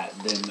combat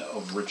than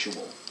of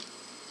ritual.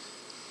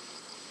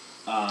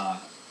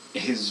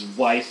 His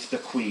wife, the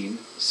queen,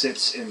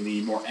 sits in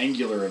the more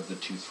angular of the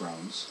two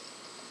thrones,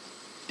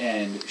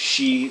 and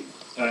she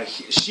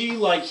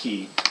like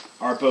he,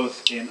 are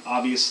both in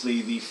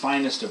obviously the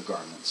finest of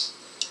garments,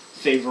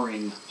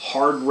 favoring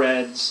hard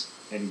reds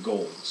and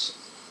golds,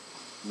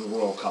 the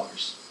royal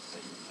colors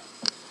that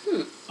you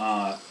know.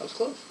 That was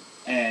close.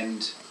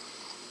 And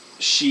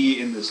she,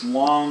 in this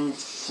long,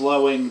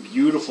 flowing,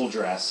 beautiful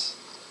dress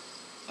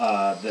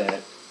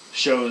that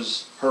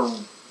shows her,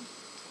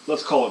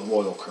 let's call it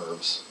royal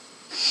curves.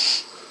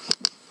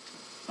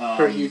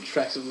 Her huge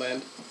tracts of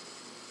land.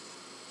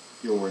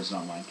 Your words,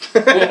 not mine.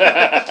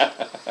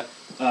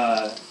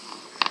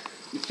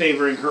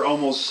 Favoring her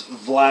almost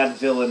Vlad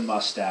villain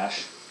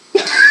mustache.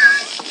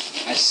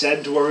 I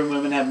said dwarven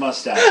women have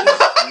mustaches.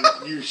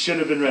 You should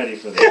have been ready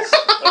for this.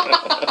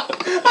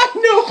 I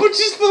know,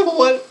 just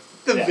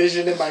the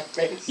vision in my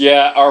face.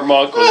 Yeah, our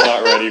monk was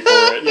not ready for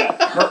it. Yeah,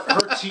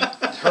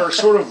 her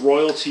sort of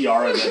royal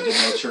tiara that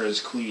denotes her as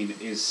queen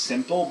is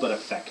simple but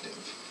effective.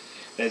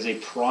 There's a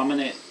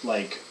prominent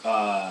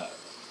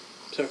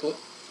Circle.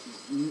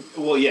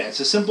 Well, yeah, it's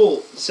a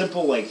simple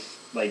like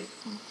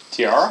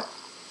Tiara?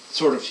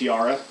 sort of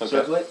tiara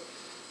circlet.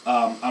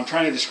 I'm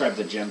trying to describe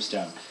the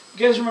gemstone.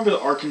 You guys remember the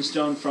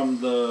Arkenstone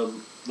from the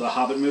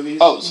Hobbit movies?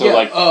 Oh,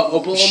 so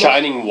opal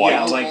shining white.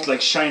 yeah,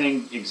 like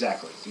shining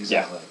exactly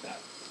like that.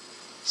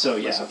 So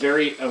yeah,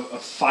 a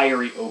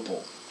fiery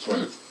opal sort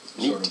of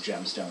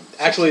gemstone.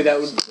 Actually, that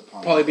would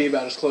probably be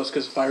about as close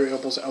because fiery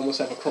opals almost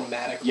have a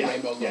chromatic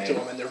rainbow look to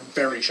them, and they're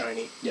very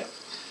shiny. Yeah.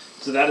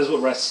 So that is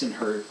what rests in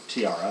her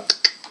tiara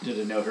to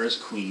denote her as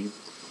queen,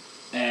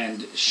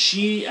 and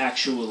she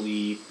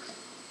actually,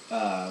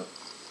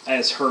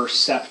 as her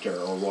scepter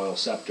or royal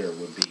scepter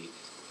would be,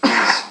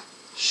 is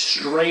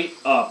straight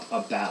up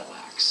a battle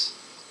axe.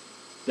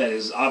 That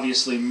is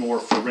obviously more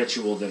for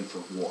ritual than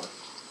for war.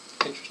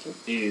 Interesting.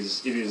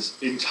 It is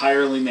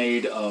entirely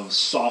made of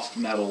soft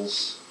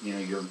metals,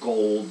 your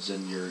golds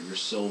and your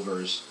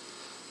silvers,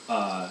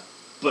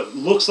 but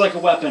looks like a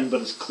weapon,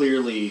 but is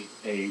clearly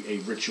a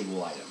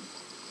ritual item.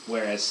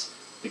 Whereas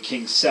the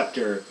king's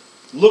scepter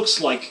looks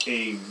like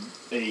a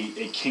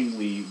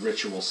kingly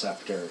ritual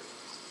scepter,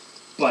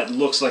 but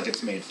looks like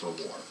it's made for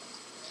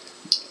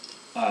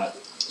war.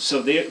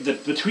 So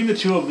between the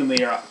two of them,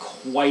 they are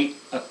quite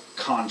a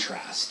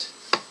contrast.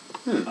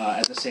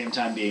 At the same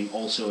time being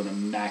also an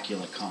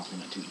immaculate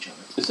complement to each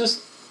other. Is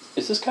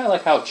this kind of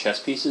like how chess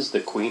pieces,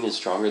 the queen is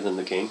stronger than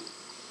the king?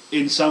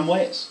 In some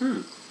ways.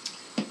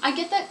 I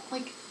get that,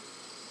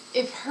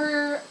 if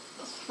her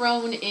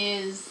throne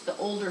is the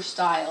older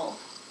style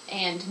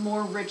and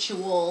more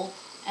ritual,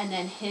 and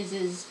then his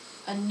is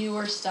a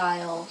newer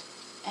style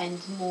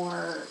and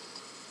more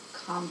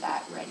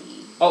combat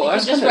ready. Oh, they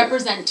that's can just kinda...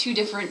 represent two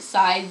different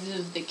sides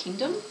of the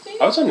kingdom, maybe?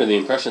 I was under the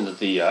impression that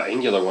the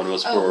angular one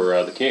was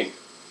for the king.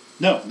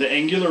 No, the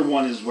angular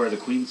one is where the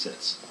queen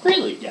sits.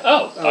 Really? Yeah.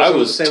 Oh, I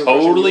was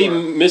totally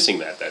missing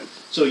that then.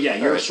 So yeah,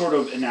 your sort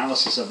of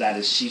analysis of that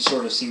is she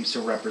sort of seems to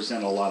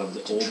represent a lot of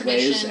the old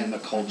ways and the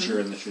culture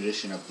and the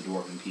tradition of the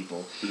dwarven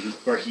people,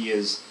 where he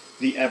is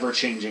the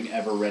ever-changing,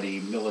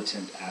 ever-ready,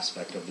 militant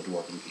aspect of the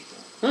dwarven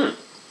people.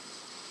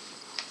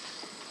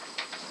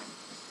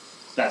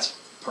 That's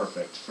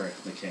perfect for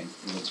the king.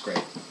 It looks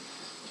great.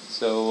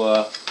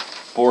 So,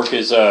 Bork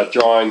is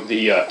drawing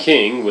the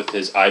king with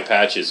his eye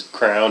patch, his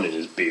crown, and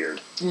his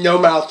beard. No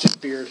mouth, just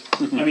beard.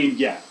 I mean,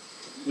 yeah.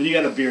 When you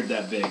got a beard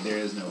that big, there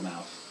is no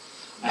mouth.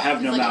 I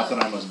have no mouth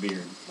and I must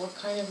beard. What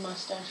kind of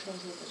mustache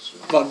was it that she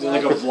had?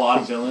 Like a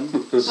Vlad villain.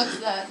 What's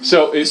that?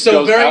 So it goes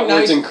very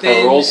outwards nice, and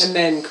curls. and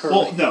then curly.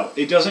 Well, no,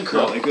 it doesn't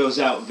curl. No. It goes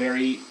out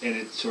and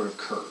it sort of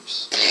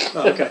curves.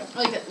 Oh, okay.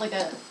 Like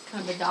a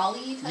kind of a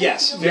dolly type?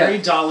 Yes, deal? very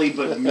dolly,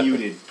 but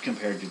muted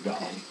compared to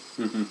dolly.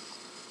 Okay.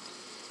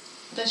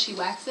 Does she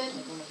wax it?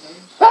 Like one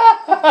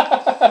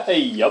of those?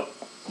 Yup.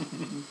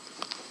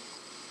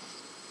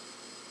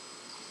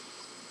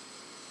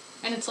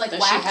 And it's like Does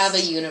waxed? she have a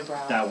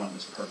unibrow? That one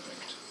is perfect.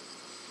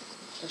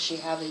 Does she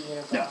have a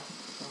unibrow? No. Okay.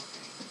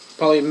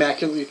 Probably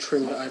immaculately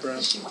trimmed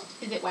eyebrows.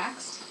 Is it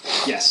waxed?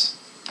 Yes.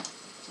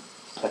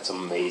 That's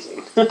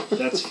amazing.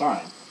 That's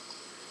fine.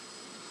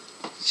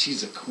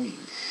 She's a queen.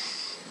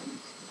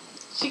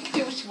 She can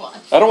do what she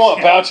wants. I don't want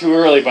to bow too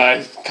early, but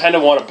I kind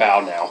of want to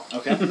bow now.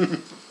 Okay.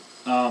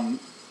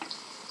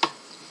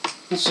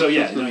 So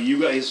yeah, you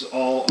guys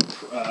all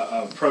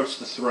approach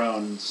the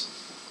thrones,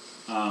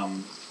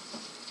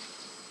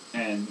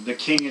 and the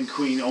king and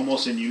queen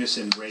almost in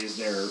unison raise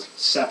their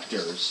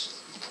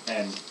scepters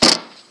and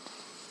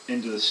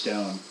into the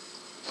stone,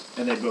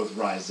 and they both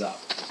rise up.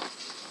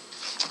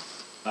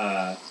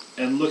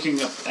 And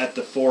looking up at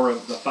the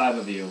five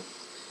of you,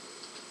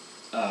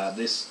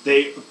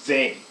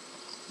 they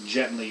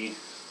gently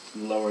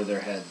lower their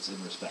heads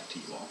in respect to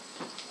you all.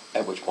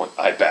 At which point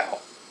I bow.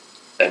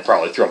 And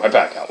probably throw my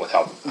back out with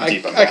how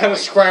deep I'm I kind of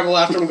scramble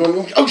after him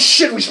going, oh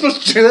shit, we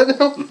supposed to do that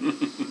now?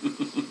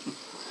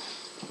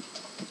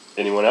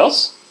 Anyone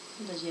else?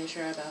 Does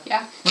Yeshua bow?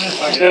 Yeah.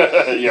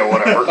 Yeah,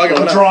 whatever.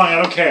 I'm drawing,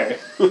 I don't care.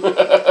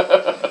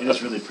 It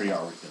is really pretty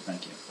artwork though,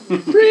 thank you.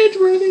 Bridge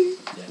worthy.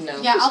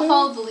 No. Yeah, I'll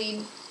follow the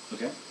lead.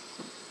 Okay.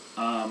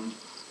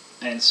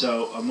 And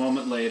so a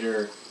moment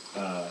later,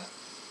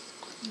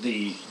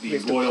 the We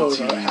have to pose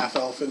royalty our half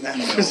elf in that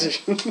you know,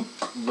 position.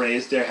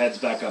 raise their heads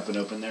back up and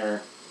open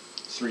their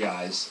 3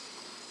 eyes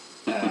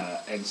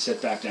and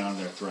sit back down on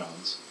their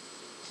thrones.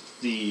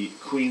 The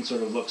queen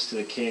sort of looks to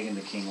the king, and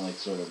the king like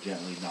sort of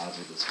gently nods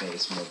with his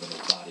face more than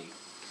his body,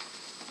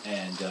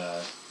 and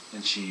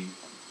she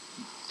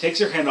takes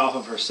her hand off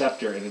of her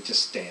scepter, and it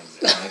just stands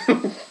there.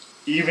 Like,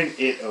 even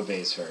it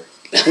obeys her.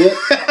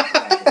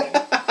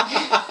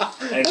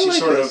 And she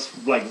sort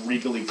of like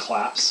regally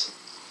claps.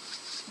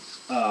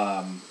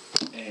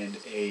 And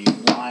a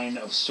line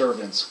of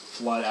servants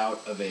flood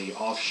out of a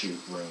offshoot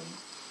room,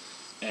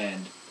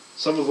 and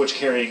some of which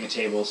carrying a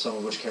table, some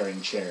of which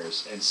carrying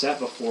chairs, and set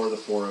before the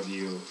 5 of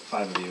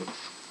you,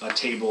 a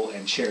table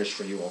and chairs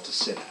for you all to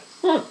sit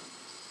at.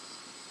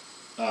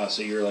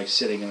 So you're like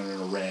sitting in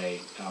an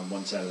array on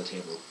one side of the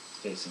table,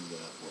 facing the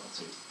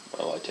royalty.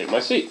 Well, I take my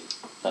seat.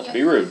 Not to Yep.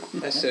 be rude.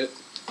 I sit.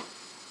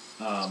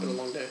 It's been a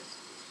long day.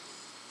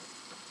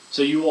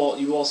 So you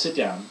all sit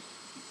down,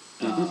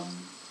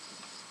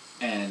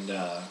 and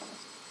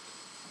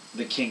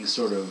the king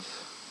sort of,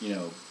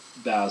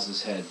 bows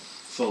his head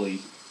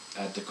fully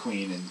at the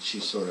queen, and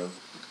she's sort of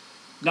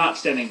not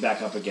standing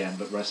back up again,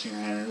 but resting her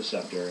hand on her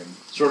scepter and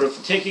sort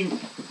of taking.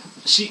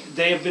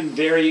 They have been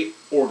very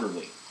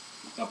orderly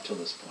up till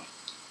this point,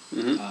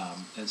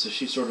 and so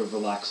she sort of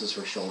relaxes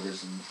her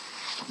shoulders and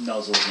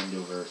nuzzles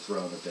into her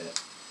throne a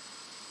bit,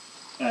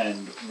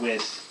 and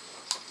with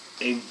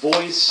a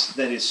voice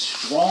that is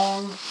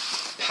strong,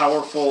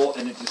 powerful,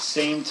 and at the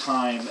same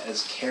time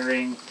as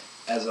caring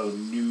as a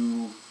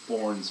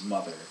newborn's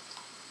mother,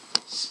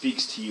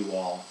 speaks to you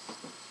all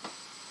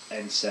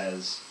and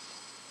says,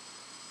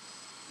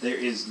 "There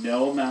is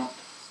no amount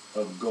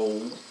of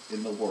gold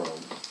in the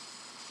world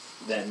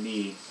that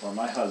me or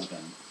my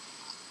husband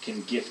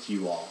can gift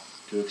you all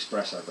to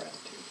express our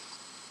gratitude.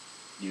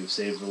 You have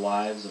saved the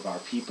lives of our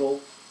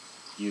people,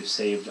 you have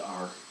saved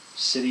our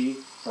city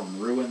from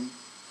ruin,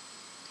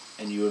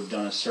 and you have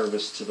done a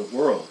service to the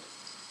world,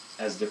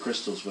 as the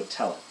crystals would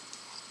tell it.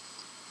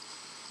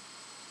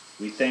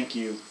 We thank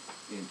you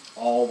in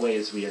all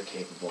ways we are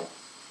capable.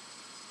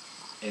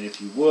 And if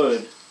you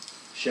would,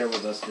 share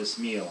with us this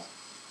meal.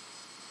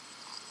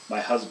 My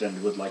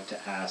husband would like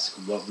to ask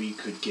what we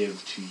could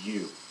give to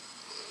you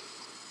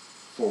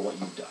for what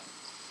you've done."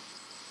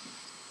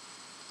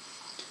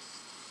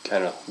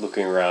 Kind of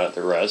looking around at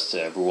the rest,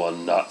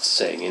 everyone not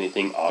saying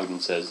anything, Ogden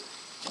says,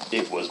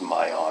 "It was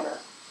my honor."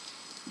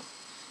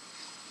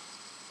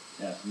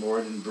 Yeah,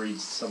 Moradin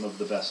breeds some of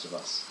the best of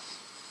us.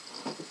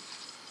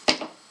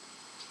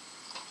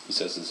 He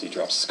says as he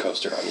drops his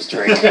coaster on his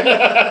drink.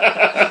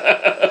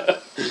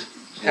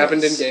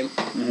 Happened in game.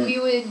 We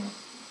would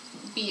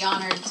be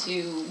honored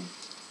to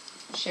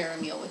share a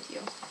meal with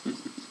you.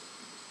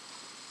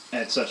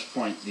 At such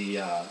point,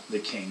 the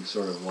king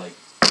sort of like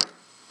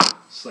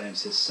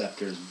slams his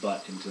scepter's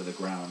butt into the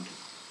ground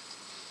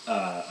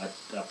a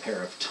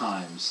pair of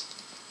times,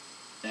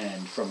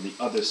 and from the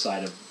other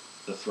side of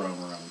the throne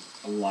room,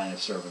 a line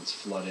of servants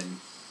flood in,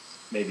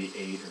 maybe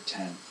 8 or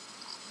 10.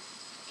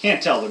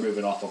 Can't tell, they're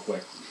moving awful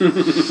quick.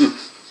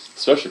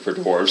 Especially for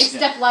They dwarves.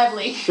 step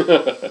lively.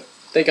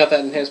 They got that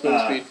enhanced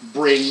movement speed.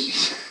 Bring...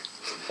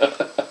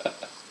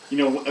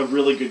 a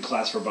really good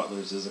class for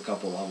butlers is a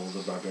couple levels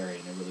of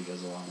barbarian. It really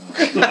goes a long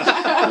way.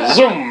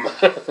 Zoom!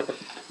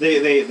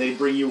 They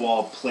bring you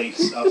all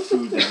plates of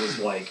food that was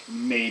like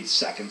made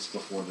seconds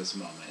before this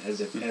moment,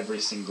 as if every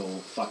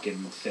single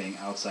fucking thing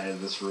outside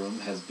of this room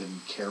has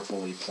been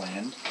carefully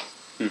planned.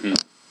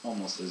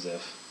 Almost as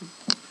if.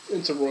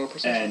 It's a royal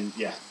procession.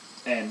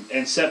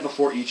 And set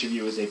before each of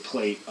you is a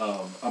plate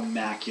of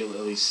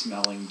immaculately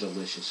smelling,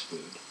 delicious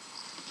food.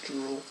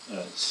 Drool.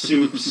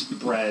 Soups,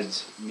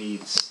 breads,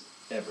 meats,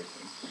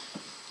 everything.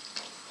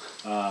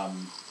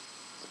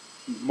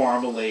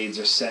 Marmalades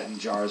are set in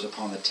jars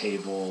upon the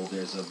table.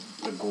 There's a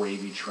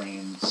gravy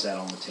train set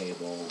on the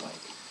table.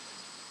 Like,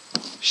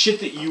 shit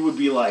that you would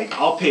be like,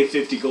 I'll pay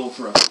 50 gold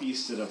for a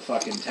feast at a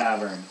fucking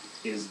tavern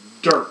is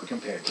dirt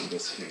compared to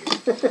this food.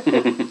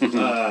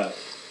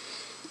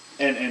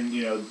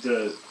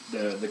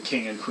 The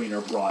king and queen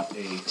are brought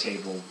a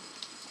table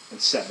and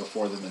set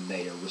before them, and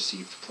they are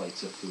received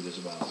plates of food as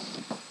well.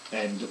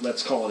 And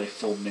let's call it a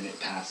full minute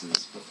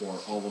passes before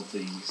all of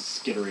the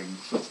skittering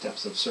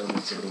footsteps of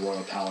servants of the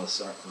royal palace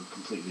are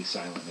completely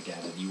silent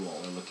again, and you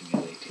all are looking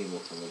at a table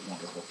full of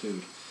wonderful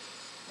food.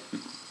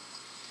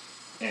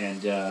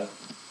 And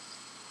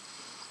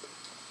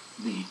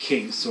the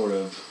king sort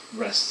of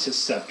rests his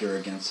scepter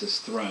against his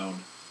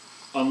throne,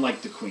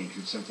 unlike the queen,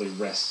 who simply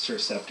rests her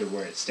scepter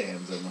where it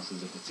stands, almost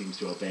as if it seems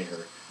to obey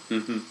her.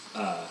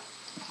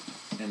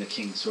 And the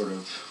king sort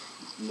of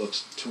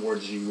looks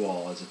towards you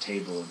all as a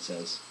table and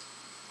says,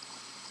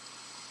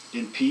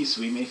 "In peace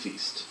we may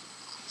feast.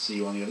 See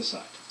you on the other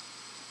side."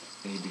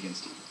 And he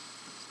begins to eat.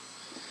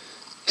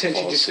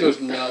 Tenchi just goes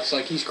nuts.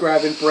 Like, he's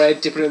grabbing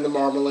bread, dipping it in the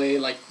marmalade,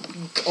 like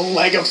a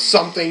leg of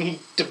something. He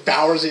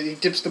devours it. He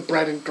dips the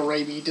bread in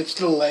gravy. He dips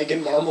the leg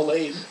in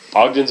marmalade.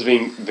 Ogden's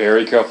being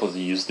very careful to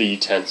use the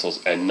utensils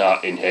and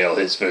not inhale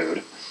his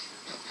food.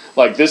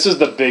 Like, this is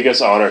the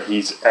biggest honor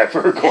he's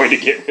ever going to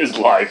get in his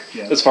life,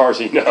 Yeah. as far as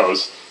he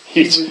knows.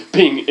 He's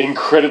being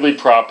incredibly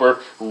proper,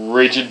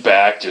 rigid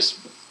back, just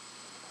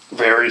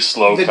very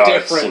slow The cuts.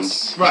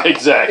 difference. And, Right.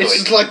 Exactly. It's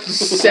just like the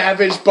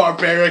savage,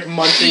 barbaric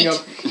munching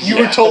of, you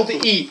were Yeah. told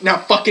to eat, now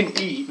fucking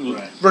eat.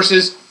 Right.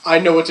 Versus, I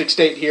know what's at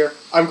stake here,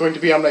 I'm going to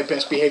be on my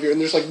best behavior,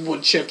 and there's like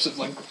wood chips of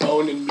like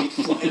bone and meat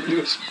flying to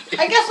his face.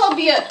 I guess I'll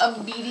be a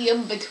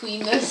medium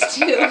between those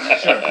two.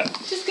 Sure.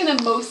 Just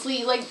gonna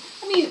mostly, like,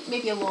 I mean,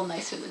 maybe a little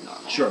nicer than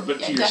normal. Sure,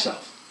 but to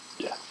yourself.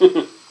 Yeah.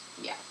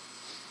 Yeah.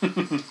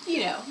 You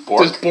know.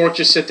 Bork. Does Bork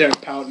just sit there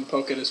and pout and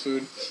poke at his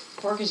food?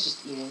 Pork is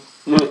just eating.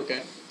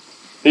 Okay.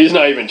 He's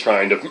not even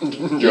trying to dress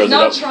it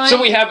not up. trying-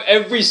 So we have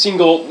every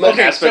single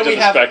Okay, aspect so of we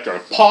the have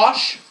spectrum.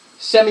 posh,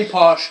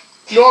 semi-posh,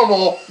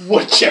 normal,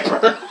 wood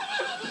chipper.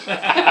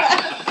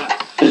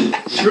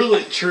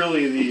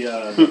 Truly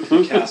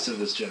the cast of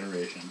this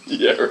generation.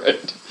 Yeah,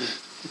 right.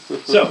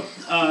 So,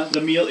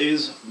 the meal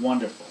is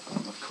wonderful,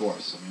 of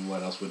course. I mean,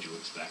 what else would you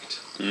expect?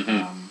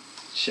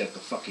 Shit, the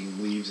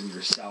fucking leaves in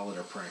your salad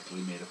are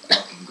practically made of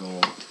fucking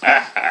gold.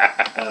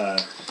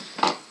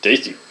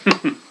 Tasty.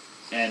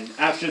 And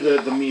after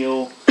the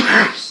meal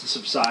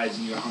subsides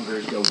and your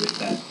hungers go with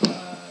that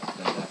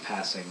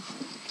passing,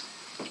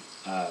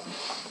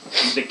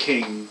 the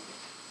king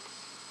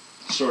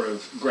sort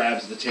of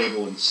grabs the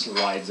table and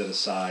slides it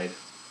aside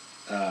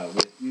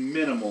with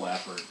minimal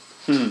effort.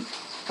 And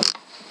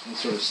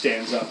sort of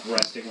stands up,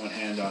 resting one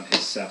hand on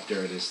his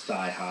scepter at his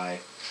thigh high,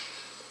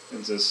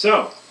 and says,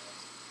 "So,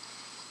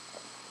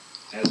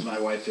 as my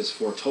wife has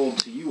foretold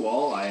to you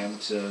all, I am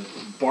to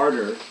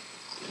barter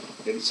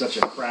in such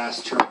a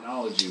crass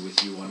terminology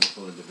with you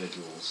wonderful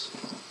individuals.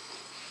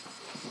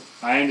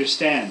 I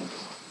understand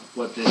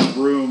what this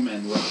room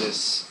and what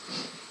this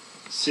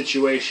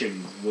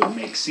situation would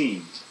make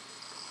seem.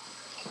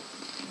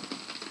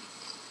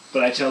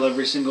 But I tell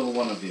every single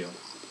one of you,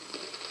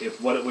 if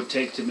what it would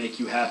take to make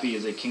you happy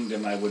is a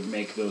kingdom, I would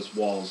make those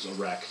walls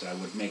erect, I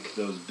would make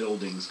those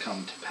buildings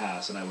come to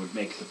pass, and I would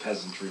make the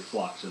peasantry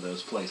flock to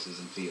those places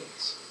and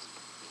fields.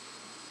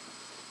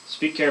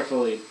 Speak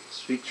carefully,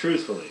 speak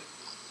truthfully,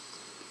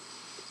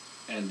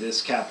 and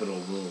this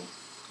capital will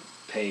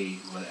pay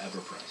whatever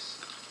price."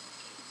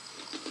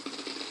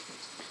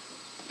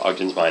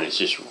 Ogden's mind is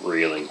just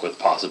reeling with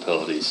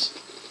possibilities.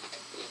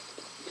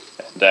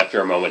 And after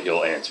a moment,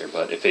 he'll answer,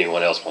 but if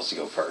anyone else wants to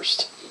go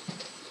first.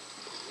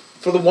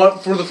 For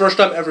the first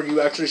time ever,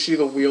 you actually see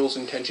the wheels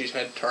in Tenchi's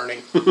head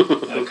turning. And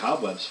the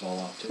cobwebs fall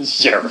off, too.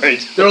 Yeah,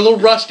 right. They're a little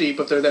rusty,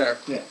 but they're there.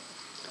 Yeah.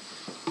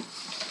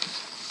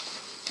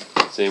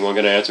 Is anyone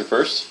going to answer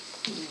first?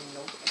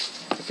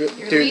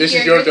 Dude, this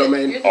is your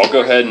domain. I'll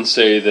go ahead and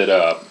say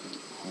that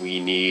we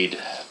need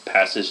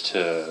passage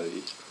to...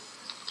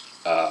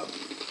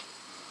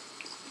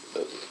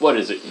 what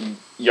is it?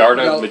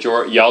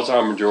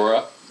 Yalzar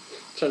Majora?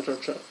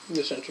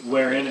 The center.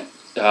 Where in it?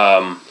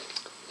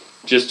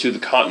 Just to the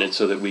continent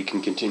so that we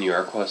can continue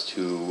our quest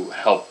to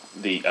help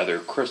the other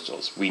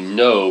crystals. We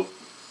know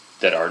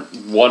that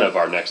one of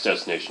our next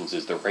destinations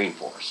is the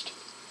rainforest.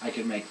 I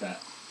can make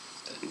that.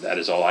 And that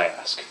is all I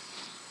ask.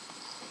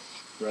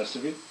 The rest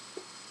of you?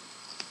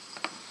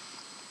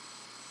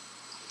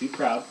 Be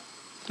proud.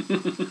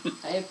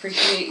 I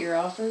appreciate your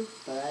offer,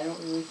 but I don't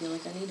really feel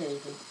like I need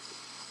anything.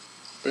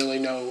 Really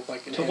no,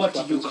 like... So what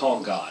do you call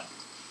God?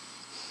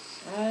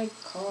 I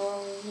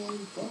call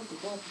him blah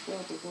blah blah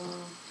blah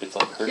blah. It's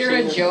like Hershey.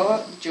 Kira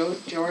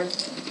Jorth.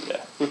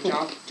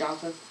 Yeah.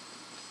 Jaffa.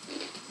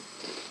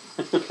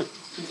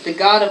 He's the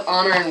god of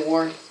honor and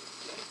war.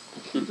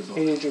 He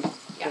needs you.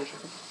 Yeah.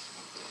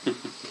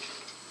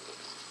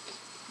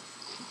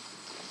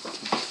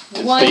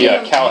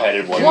 It's the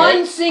cow-headed one. One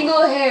Right?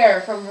 single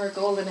hair from her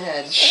golden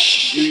head.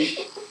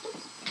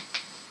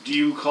 Do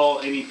you call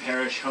any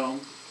parish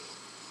home?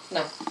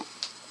 No.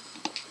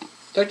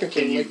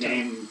 Technically, Can you Lake Town.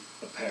 name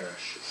a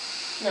parish?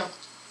 No.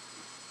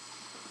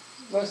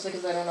 Mostly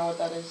because I don't know what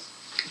that is.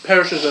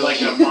 Parishes are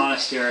Like a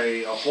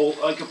monastery,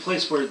 like a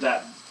place where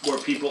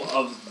people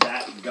of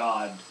that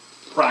god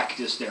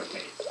practice their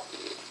faith.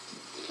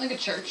 Like a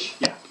church.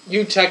 Yeah.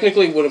 You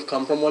technically would have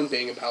come from one,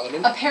 being a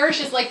paladin. A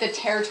parish is like the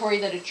territory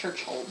that a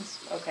church holds.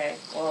 Okay,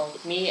 well,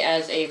 me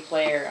as a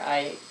player,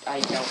 I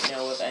don't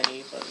know of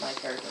any, but my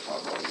character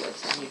probably would,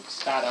 so you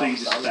spat So you off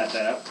just some. spat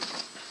that up.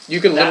 You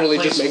can That literally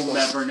place just make will one.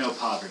 never know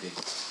poverty.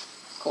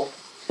 Cool.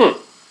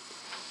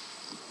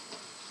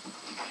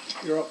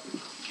 You're up.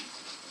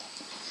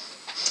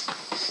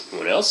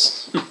 Anyone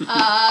else?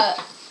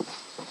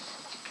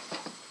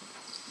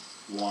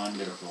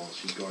 Wonderful.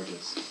 She's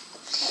gorgeous.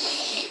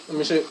 Let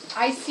me see.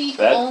 I seek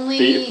that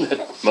only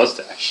that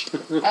mustache.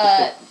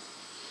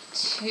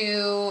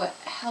 to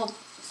help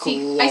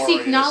seek. I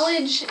seek Glorious.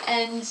 knowledge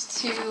and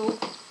to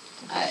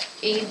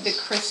aid the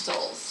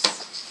crystals.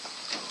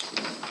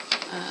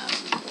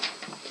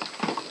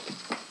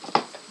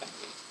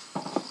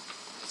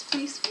 It's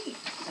pretty sweet.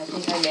 I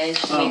think I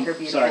managed to make her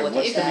beautiful Sorry, with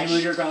what's a the name of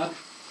sash. your god?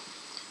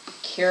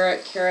 Kira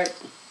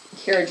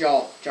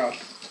Joel.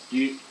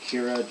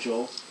 Kira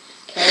Joel.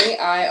 Kiri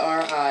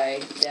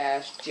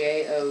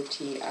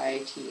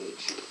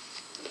Jotith.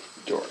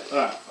 Jordan.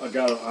 I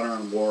got an honor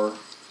and war.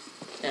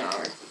 An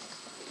honor.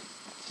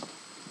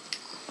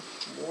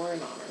 War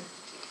and honor.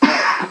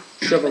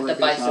 Chivalry. With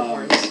the bison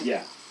horns.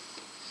 Yeah.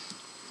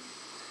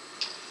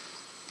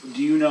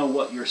 Do you know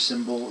what your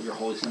symbol, your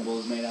holy symbol,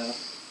 is made out of?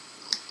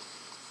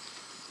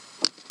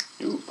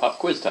 Ooh, pop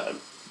quiz time.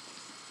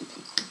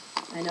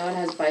 I know it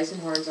has bison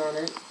horns on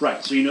it.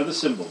 Right, so you know the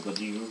symbol, but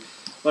do you,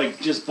 like,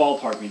 just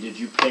ballpark me, did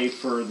you pay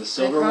for the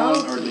silver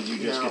one, or did you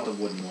just get the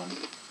wooden one?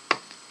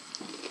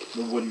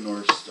 The wooden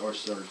or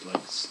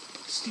like,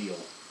 steel?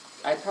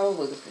 I'd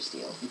probably go for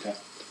steel. Okay.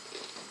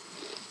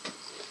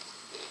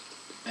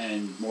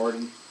 And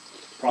Morden?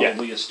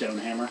 Probably a stone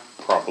hammer?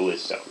 Probably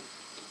stone.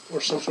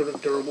 Or some sort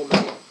of durable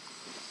metal.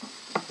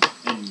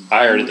 And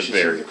Iron at the wishes of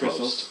very crystals?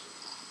 most.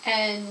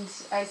 And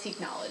I seek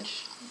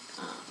knowledge.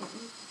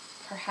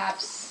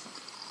 Perhaps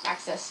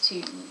access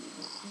to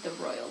the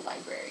Royal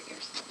Library or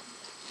something.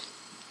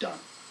 Done.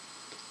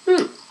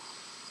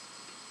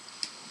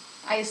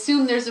 I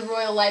assume there's a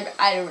Royal Library.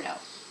 I don't know.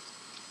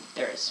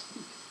 There is.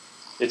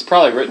 It's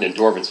probably written in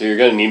Dwarven, so you're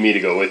going to need me to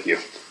go with you.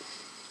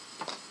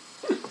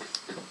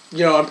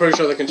 You know, I'm pretty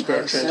sure they can spare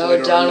a I'm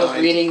translator. so done with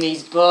online. reading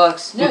these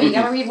books. No, you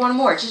gotta read one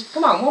more. Just,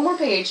 come on, one more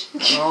page.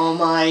 Oh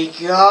my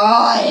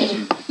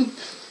god!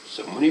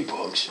 So many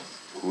books.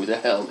 Who the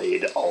hell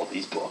made all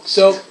these books?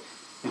 So,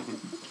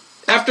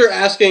 after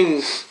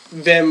asking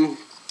them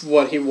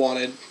what he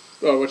wanted,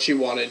 or what she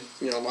wanted,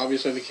 you know,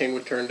 obviously the king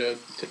would turn to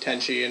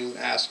Tenchi and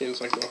ask, and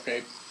it's like,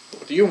 okay,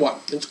 what do you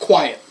want? It's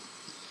quiet.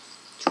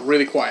 It's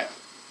really quiet.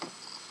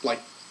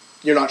 Like,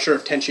 you're not sure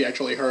if Tenchi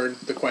actually heard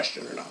the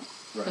question or not.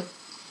 Right.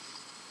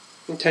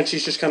 And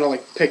Tenchi's just kind of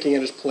like picking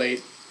at his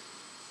plate.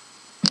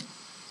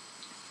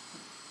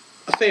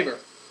 A favor.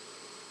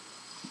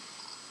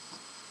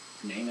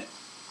 Name it.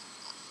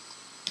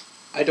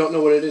 I don't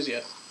know what it is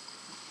yet.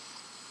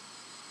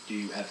 Do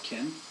you have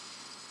kin?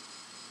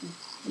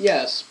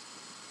 Yes.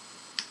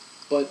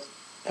 But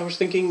I was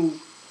thinking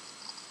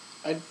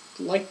I'd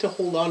like to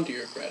hold on to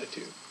your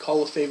gratitude.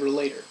 Call a favor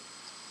later.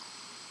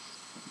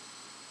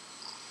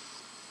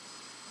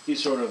 He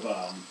sort of,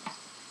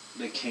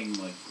 the king,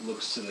 like,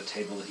 looks to the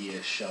table that he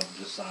has shoved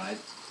aside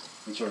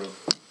and sort of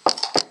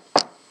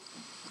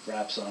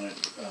raps on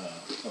it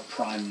a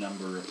prime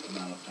number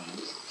amount of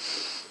times.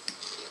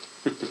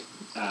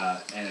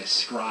 And a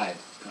scribe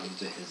comes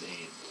to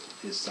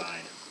his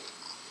side.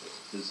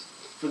 Says,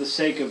 for the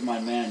sake of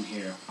my man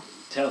here,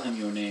 tell him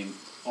your name,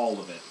 all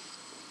of it.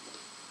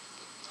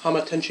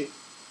 Hama Tenchi.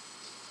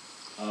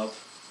 Of?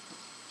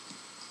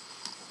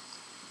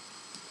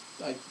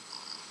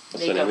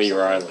 What's the name of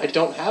your island? I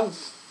don't have...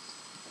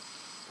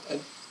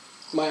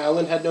 my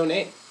island had no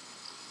name.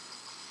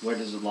 Where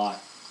does it lie?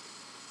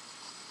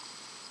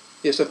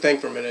 Yes, so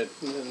think for a minute.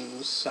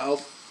 In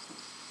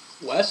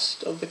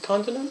southwest of the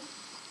continent?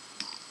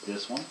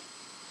 This one?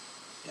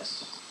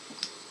 Yes.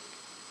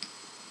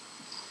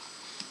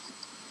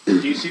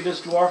 Do you see this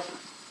dwarf?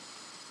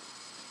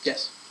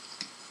 Yes.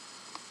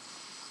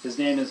 His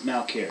name is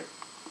Malkir.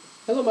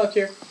 Hello,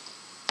 Malkir.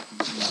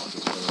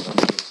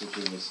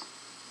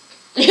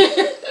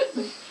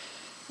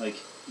 Like,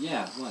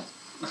 yeah, what?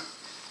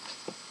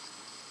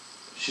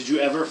 Should you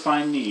ever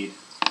find need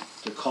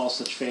to call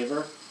such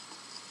favor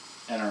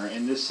and are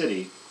in this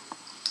city,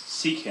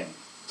 seek him.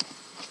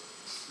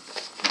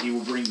 And he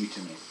will bring you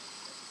to me.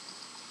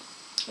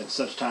 At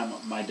such time,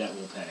 my debt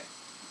will pay.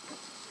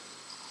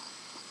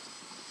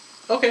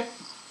 Okay.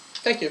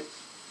 Thank you.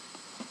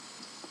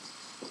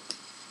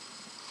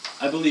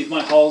 I believe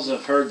my halls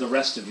have heard the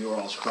rest of your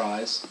all's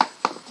cries.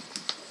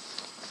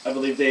 I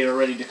believe they are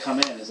ready to come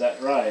in, is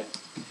that right?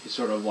 He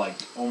sort of like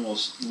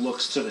almost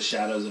looks to the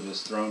shadows of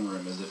his throne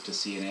room as if to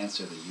see an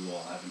answer that you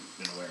all haven't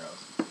been aware of.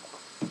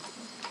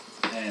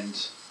 And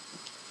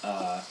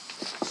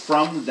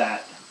from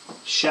that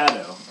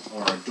shadow,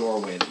 or a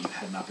doorway that you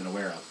had not been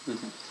aware of,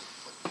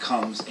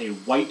 comes a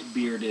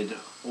white-bearded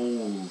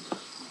old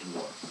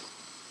dwarf.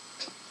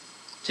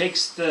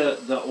 Takes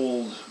the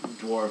old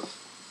dwarf,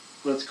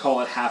 let's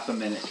call it half a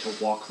minute, to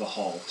walk the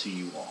hall to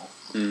you all.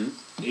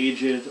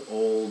 Aged,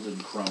 old,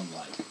 and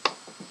crone-like.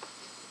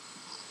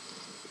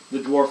 The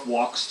dwarf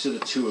walks to the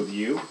two of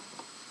you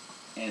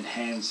and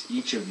hands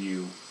each of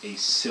you a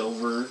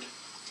silvered,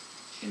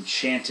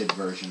 enchanted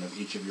version of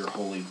each of your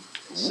holy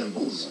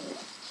symbols.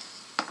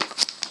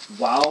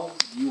 While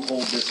you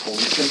hold this holy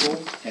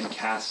symbol and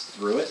cast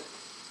through it,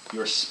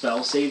 your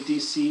spell save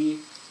DC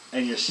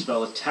and your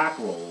spell attack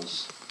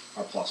rolls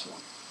are +1.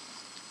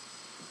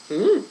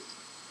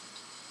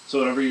 So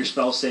whatever your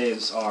spell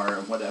saves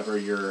are, whatever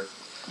your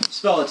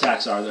spell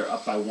attacks are, they're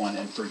up by 1,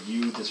 and for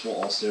you, this will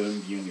also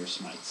imbue your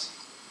smites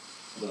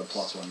with a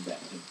 +1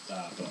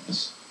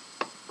 bonus.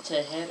 To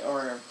hit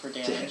or for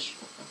damage? To hit.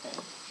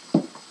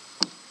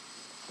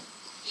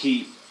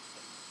 Okay.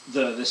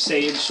 The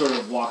sage sort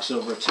of walks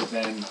over to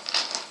Ven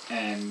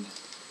and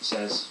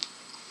says,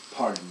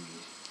 "Pardon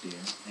me, dear,"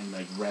 and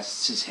like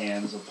rests his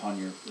hands upon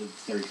your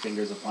 30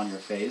 fingers upon your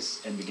face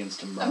and begins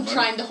to murmur. I'm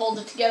trying to hold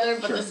it together,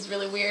 but Sure. this is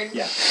really weird.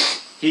 Yeah.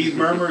 He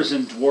murmurs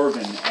in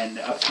Dwarven, and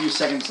a few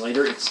seconds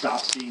later it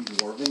stops being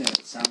Dwarven and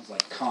it sounds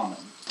like common.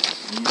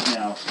 And he's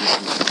now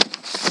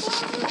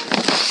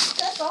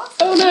That's awesome.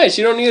 Oh, nice.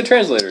 You don't need a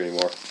translator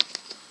anymore.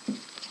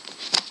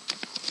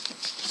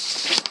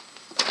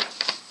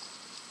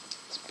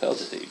 Spell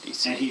save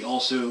DC. And he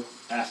also,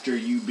 after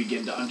you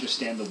begin to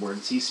understand the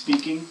words he's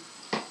speaking,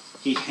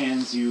 he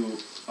hands you,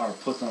 or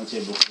puts on the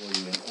table for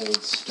you, an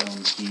old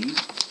stone key,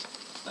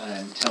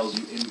 and tells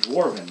you in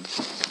Dwarven,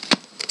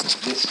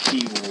 this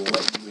key will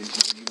let you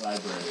into any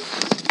library.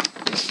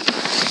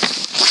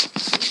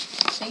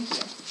 Thank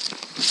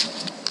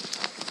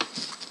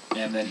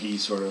you. And then he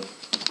sort of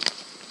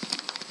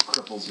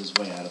cripples his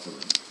way out of the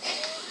room.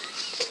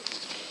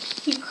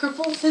 He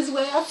cripples his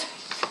way up.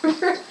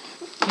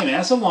 Hey man,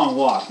 that's a long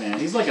walk, man.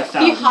 He's like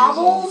 1,000 years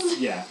hobbles? old.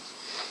 Yeah,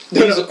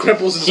 No,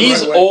 cripples is the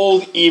He's right way.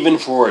 old even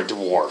for a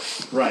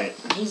dwarf. right.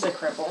 He's a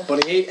cripple.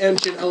 But he ain't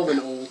ancient elven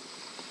old.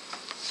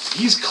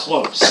 He's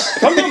close.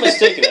 If I'm not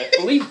mistaken, I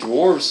believe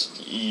dwarves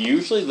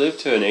usually live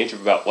to an age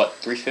of about,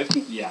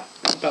 350? Yeah,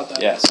 About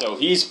that. Yeah, so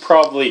he's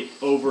probably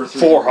over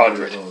 400.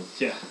 years old.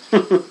 Yeah.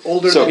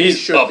 Older So than he he's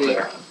should up be.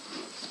 there.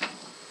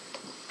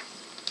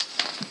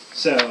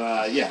 So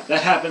yeah,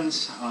 that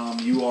happens.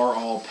 You are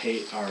all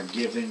are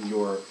given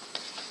your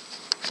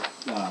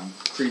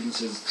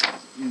credences,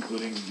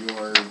 including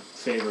your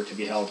favor to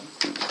be held.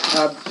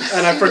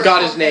 And I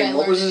forgot his name.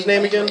 What was his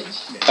name again?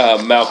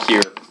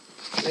 Malkir.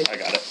 I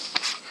got it.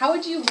 How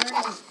would you learn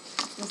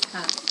this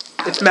kind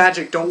of? It's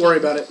magic. Don't worry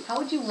about it. How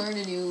would you learn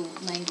a new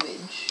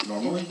language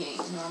Normally? in the game?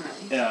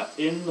 Normally.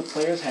 In the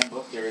player's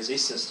handbook, there is a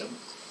system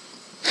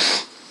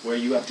where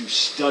you have to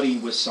study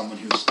with someone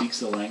who speaks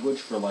the language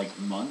for like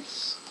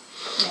months,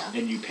 Yeah.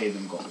 and you pay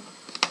them gold.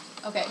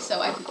 Okay,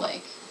 so I could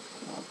pay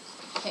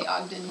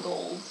Ogden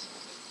gold,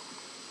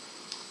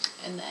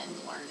 and then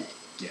learn it.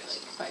 Yes.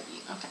 By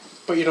being okay.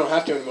 But you don't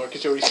have to anymore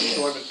because you already speak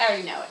Dwarven. I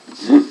already know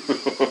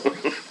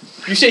it.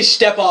 You say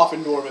step off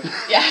in Dwarven.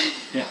 Yeah.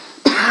 Yeah.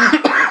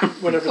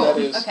 Whatever Cool. that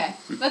is. Okay,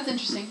 that's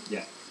interesting.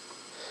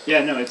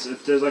 Yeah. No,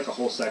 there's like a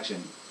whole section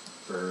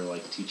for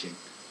like teaching.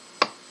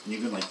 You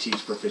can like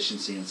teach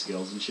proficiency and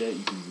skills and shit.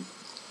 You can. I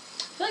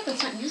feel like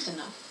that's not used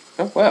enough.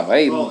 Oh, wow.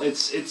 Well,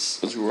 it's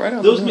was right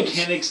on those the nose.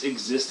 mechanics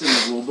exist in the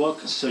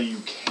rulebook, so you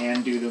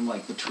can do them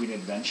like between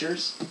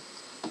adventures.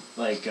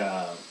 Like,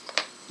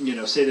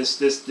 say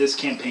this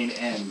campaign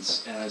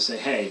ends, and I say,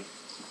 hey,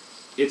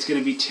 it's going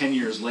to be 10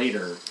 years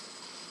later,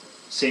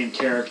 same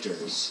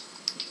characters.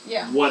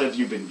 Yeah. What have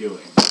you been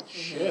doing?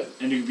 Shit.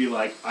 And you can be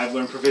like, I've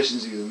learned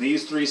proficiencies in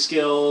these 3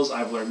 skills.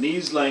 I've learned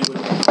these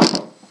languages.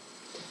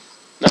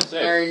 Nice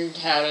save. Learned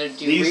how to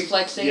do These-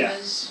 reflex yeah.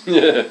 saves.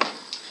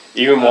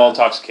 Even while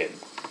intoxicated.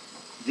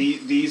 These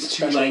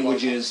 2 Especially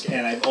languages, while-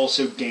 and I've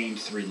also gained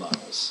 3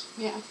 levels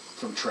Yeah.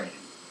 from training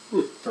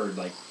for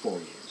like 4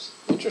 years.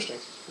 Interesting.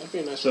 That'd be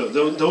a nice So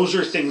mechanic. those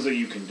are things that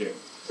you can do,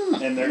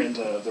 and they're in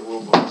the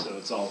rule book, so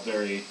it's all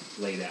very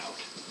laid out.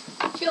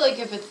 I feel like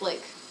if it's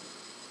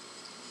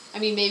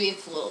maybe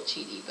it's a little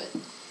cheaty, but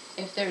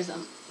if there's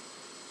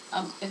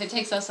if it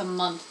takes us a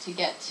month to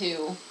get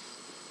to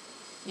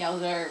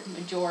Yalzar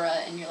Majora,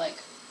 and you're like,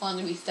 well, I'm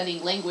going to be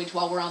studying language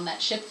while we're on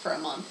that ship for a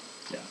month.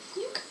 Yeah.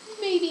 You could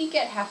maybe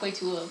get halfway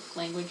to a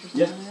language or something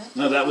Yeah. like that.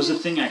 No, that was the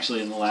thing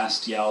actually in the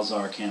last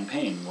Yalzar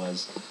campaign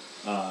was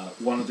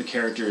one of the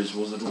characters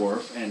was a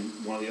dwarf, and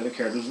one of the other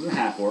characters was a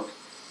half-orc,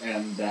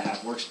 and the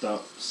half-orc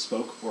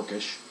spoke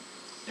Orcish,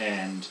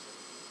 and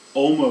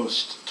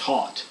almost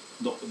taught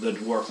the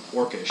dwarf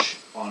Orcish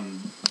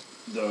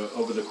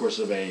over the course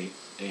of a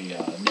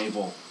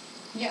naval.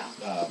 Yeah.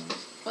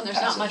 When there's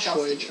passage. not much else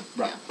to Voyage. do.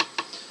 Right.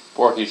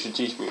 Bork, you should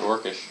teach me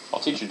Orcish. I'll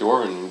teach you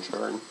Dwarven in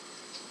turn.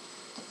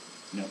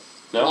 No.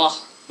 No?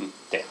 Ugh.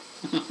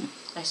 Damn.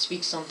 I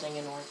speak something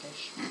in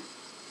Orcish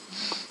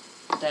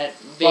that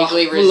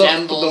vaguely Well, look,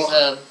 resembles look.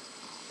 a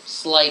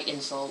slight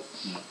insult.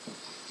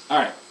 All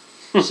right.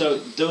 So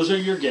those are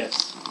your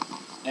gifts,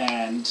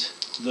 and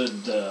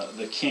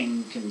the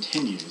king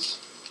continues.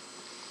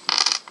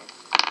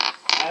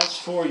 As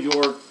for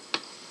your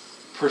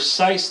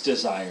precise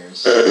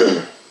desires,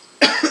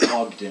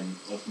 Ogden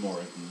of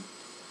Moradin,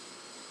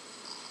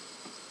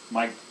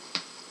 my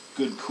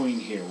good queen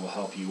here will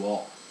help you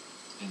all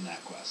in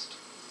that quest.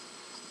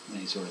 And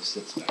he sort of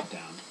sits back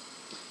down.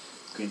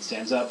 Queen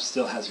stands up,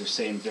 still has her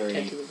same very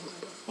Can't do it when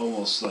I don't.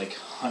 almost like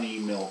honey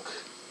milk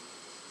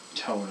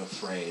tone of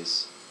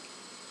phrase,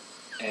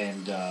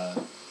 and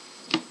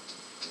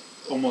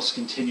almost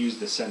continues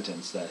the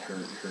sentence that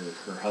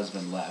her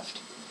husband left,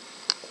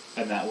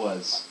 and that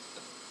was,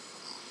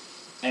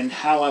 and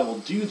how I will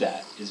do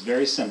that is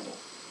very simple.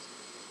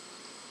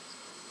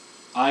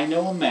 I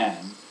know a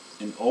man,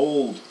 an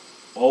old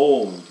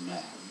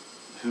man,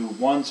 who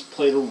once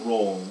played a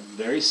role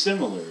very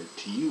similar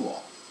to you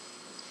all.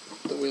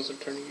 The wheels are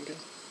turning again.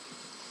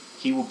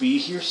 He will be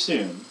here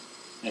soon,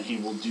 and he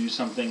will do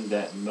something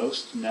that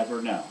most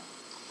never know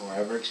or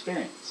ever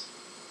experience.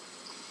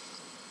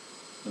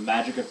 The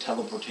magic of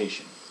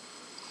teleportation.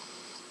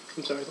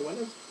 I'm sorry, the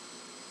weather?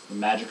 The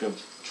magic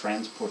of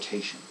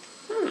transportation.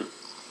 Do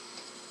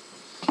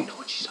you know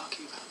what she's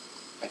talking about?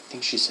 I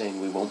think she's saying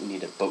we won't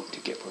need a boat to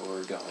get where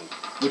we're going.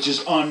 Which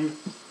is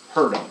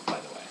unheard of, by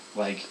the way.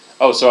 Like,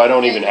 oh, so I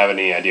don't even have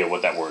any idea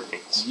what that word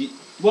means.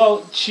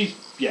 well, she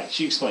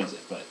explains it,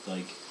 but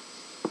like,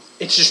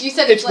 It's just You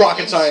said it's like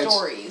rocket in science.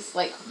 stories,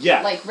 like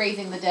Yeah. like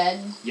raising the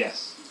dead.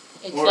 yes,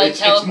 It's Or like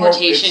it's more-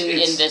 teleportation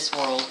it's- in this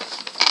world.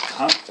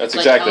 huh? That's It's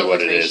exactly like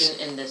what it is.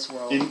 teleportation in this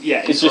world.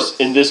 It's just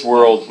in this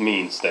world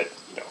means that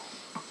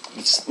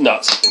it's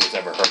not something that's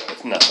ever heard of.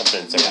 It's not something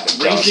that's ever been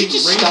done.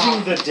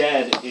 Raising the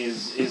dead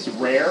is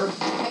rare,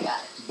 I got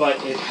it. but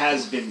it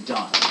has been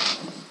done.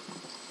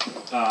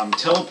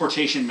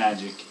 Teleportation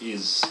magic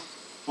is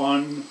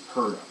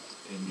unheard of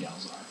in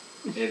Yalzar.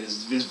 It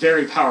is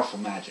very powerful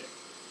magic.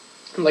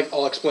 Like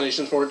all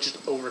explanations for it, just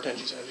over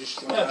attention. She's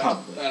just like, Yeah,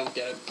 probably. I don't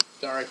get it.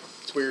 Sorry,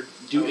 it's weird.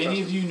 Do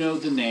any of you know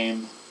the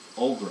name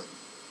Ulgrim?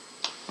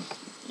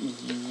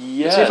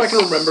 Yes. See if I can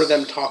remember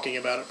them talking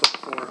about it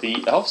before.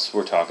 The elves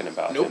were talking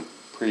about Nope. him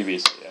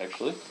previously,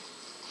 actually.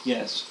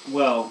 Yes.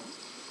 Well,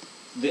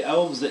 the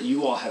elves that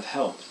you all have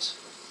helped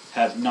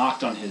have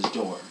knocked on his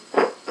door.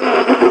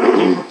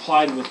 He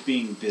replied with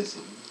being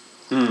busy.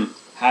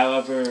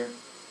 However,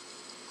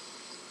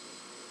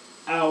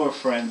 our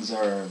friends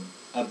are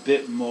a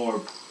bit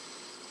more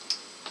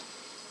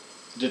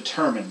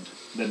determined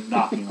than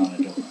knocking on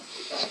a door.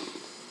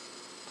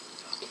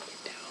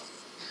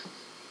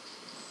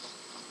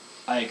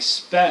 I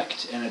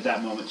expect, and at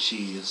that moment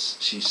she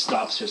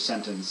stops her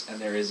sentence, and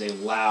there is a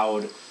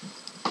loud.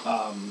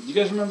 You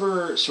guys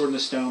remember Sword in the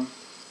Stone?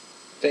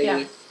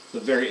 Vaguely. Yeah. The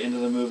very end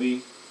of the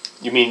movie.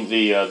 You mean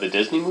the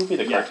Disney movie,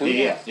 the cartoon?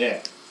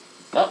 Yeah.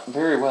 Not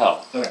very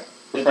well. Okay.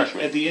 Refresh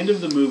me. At the end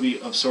of the movie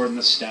of Sword in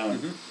the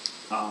Stone,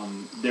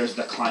 there's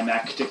the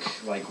climactic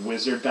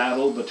wizard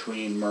battle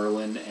between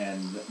Merlin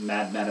and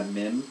Mad Madam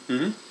Mim.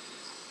 Mm-hmm.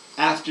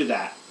 After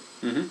that,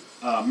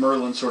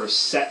 Merlin sort of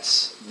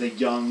sets the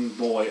young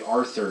boy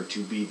Arthur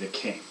to be the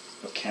king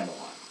of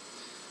Camelot.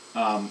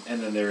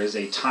 And then there is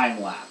a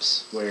time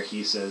lapse where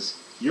he says,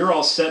 "You're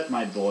all set,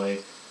 my boy.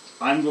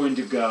 I'm going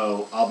to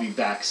go. I'll be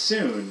back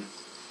soon."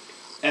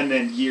 And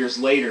then years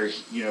later,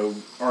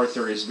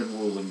 Arthur has been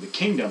ruling the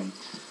kingdom,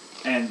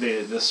 and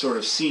the sort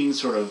of scene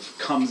sort of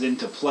comes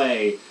into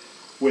play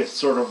with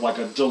sort of like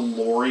a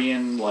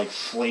DeLorean,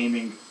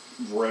 flaming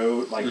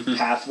road,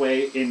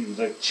 pathway in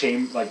the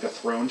the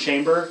throne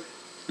chamber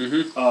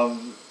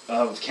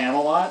of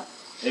Camelot,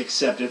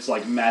 except it's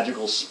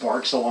magical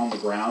sparks along the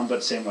ground,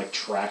 but same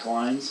track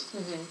lines.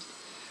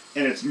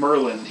 And it's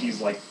Merlin.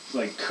 He's like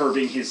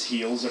curving his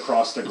heels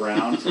across the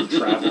ground from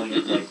traveling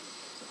at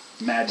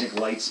magic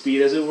light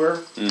speed, as it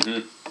were.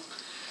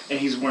 And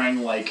he's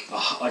wearing a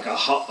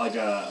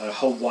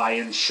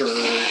Hawaiian shirt.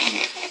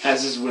 He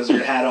has his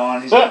wizard hat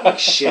on. He's got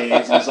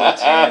shades and he's all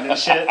tan and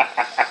shit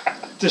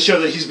to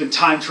show that he's been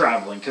time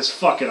traveling. Because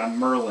fuck it, I'm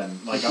Merlin.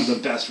 I'm the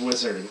best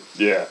wizard.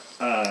 Yeah.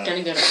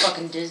 Gonna go to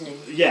fucking Disney.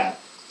 Yeah.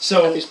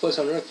 So Happiest place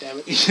on earth, damn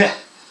it. yeah.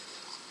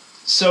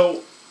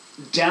 So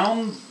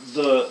down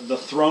the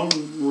throne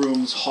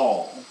room's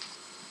hall,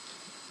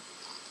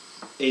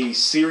 a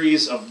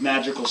series of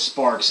magical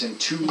sparks in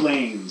 2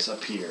 lanes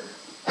appear.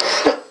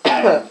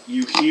 And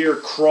you hear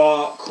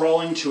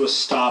crawling to a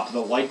stop,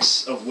 the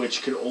likes of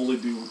which could only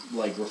be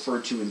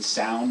referred to in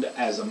sound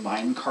as a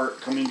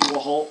minecart coming to a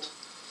halt.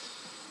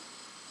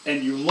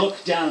 And you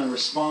look down in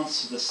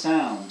response to the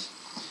sound,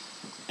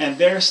 and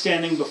there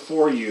standing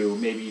before you,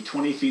 maybe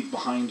 20 feet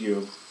behind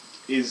you,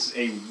 is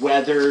a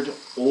weathered,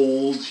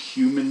 old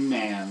human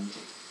man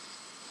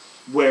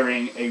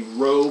wearing a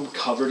robe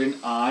covered in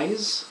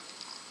eyes,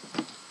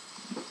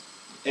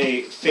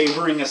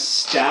 favoring a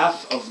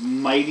staff of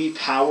mighty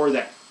power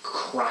that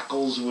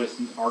crackles with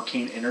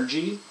arcane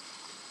energy,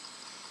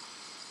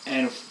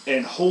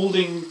 and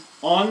holding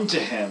on to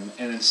him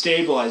and then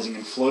stabilizing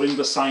and floating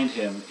beside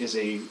him is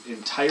a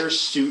entire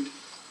suit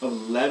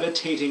of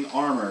levitating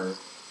armor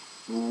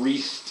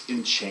wreathed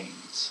in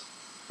chains.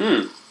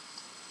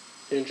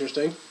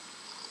 Interesting.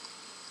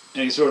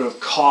 And he sort of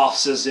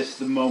coughs as if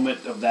the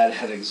moment of that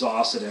had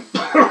exhausted him.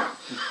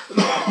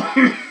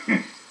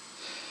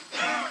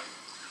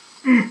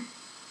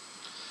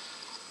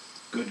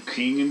 Good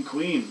king and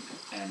queen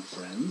and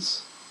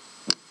friends.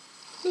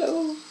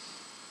 Hello.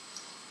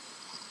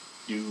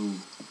 Do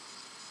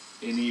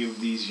any of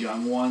these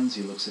young ones,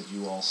 he looks at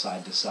you all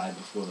side to side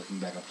before looking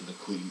back up to the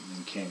queen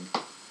and king,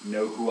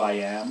 know who I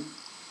am?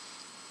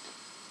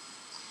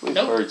 We've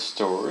Nope. heard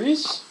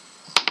stories.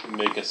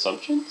 Make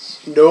assumptions.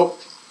 Nope.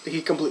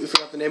 He completely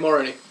forgot the name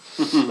already.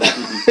 He's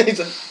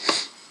like,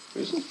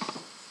 who's it?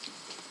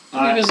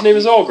 I believe his name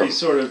is Olgrim. He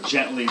sort of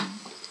gently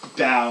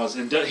bows,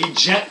 and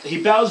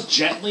he bows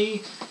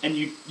gently, and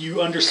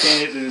you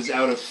understand it is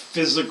out of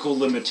physical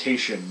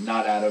limitation,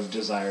 not out of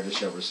desire to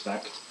show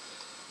respect.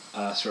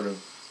 Sort of,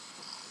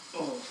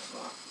 oh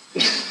fuck.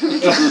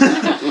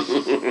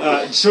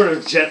 Sort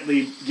of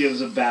gently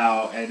gives a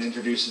bow and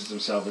introduces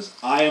himself as,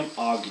 "I am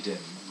Ogden,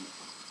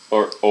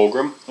 Or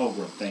Olgrim?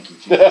 Ogrum, thank you,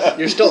 Jesus.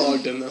 You're still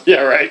Ogden, though.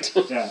 Yeah, right.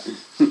 Yeah.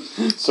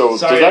 So Sorry,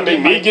 does I that make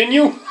did me my- getting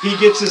you? He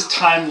gets his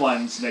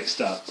timelines mixed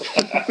up.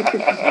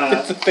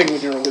 That's the thing when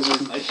you're a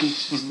wizard.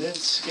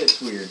 It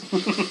gets weird.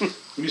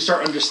 When you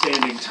start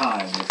understanding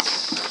time,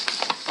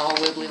 it's All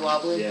wibbly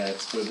wobbly. yeah,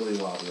 it's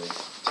wibbly wobbly,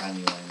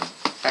 tiny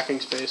wimey. Hacking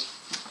space.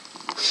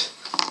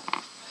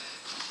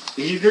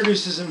 He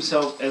introduces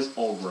himself as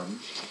Olgrim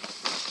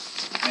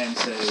and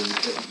says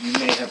that you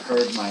may have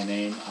heard my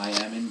name. I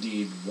am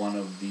indeed one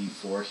of the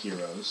 4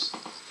 heroes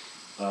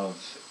of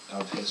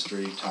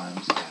history,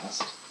 times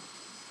past.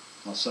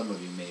 Well, some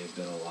of you may have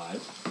been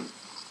alive.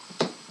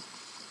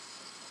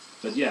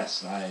 But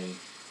yes, I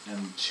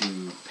am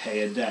to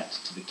pay a debt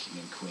to the king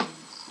and queen.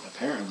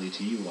 Apparently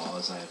to you all,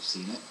 as I have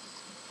seen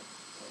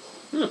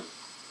it.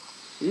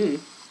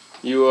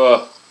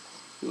 You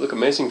look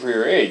amazing for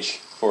your age,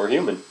 for a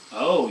human.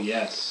 Oh,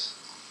 yes.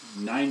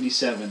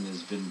 97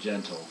 has been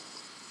gentle.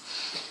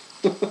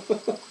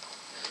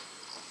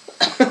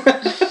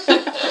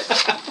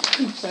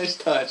 Nice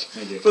touch.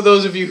 Thank you. For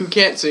those of you who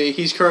can't see,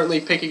 he's currently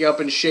picking up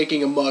and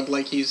shaking a mug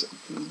like he's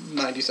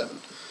 97.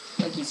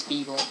 Like he's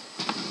feeble.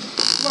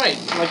 Right,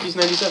 like he's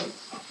 97.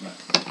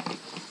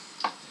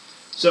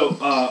 So,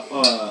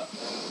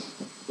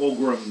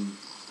 Olgrim,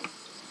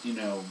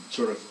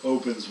 sort of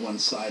opens one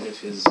side of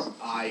his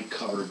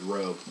eye-covered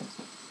robe.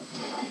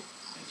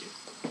 Thank you.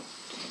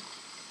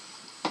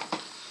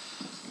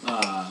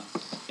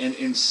 And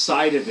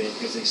inside of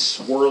it is a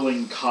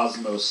swirling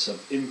cosmos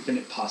of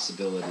infinite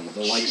possibility,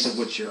 the likes of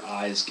which your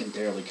eyes can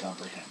barely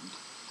comprehend.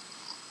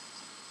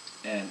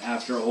 And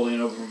after holding it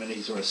open for a minute,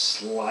 he sort of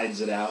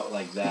slides it out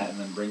like that and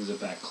then brings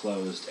it back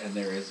closed, and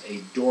there is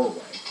a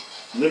doorway.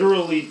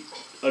 Literally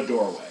a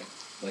doorway,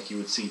 like you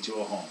would see to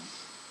a home.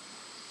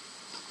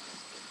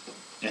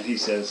 And he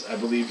says, I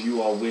believe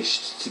you all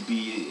wished to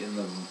be in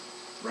the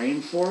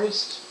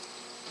rainforest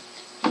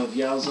of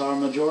Yalzar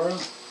Majora?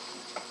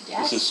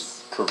 Yes. This is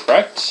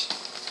correct.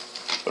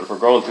 But if we're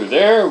going through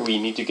there, we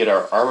need to get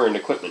our armor and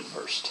equipment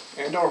first.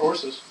 And our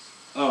horses.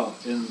 Oh,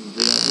 in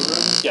the other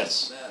room?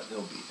 Yes.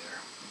 They'll be there.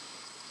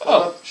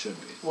 Oh,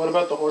 Should be. What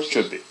about the horses?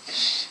 should be.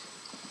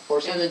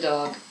 Horses? And the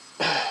dog.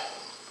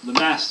 The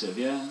Mastiff,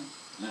 yeah?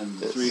 And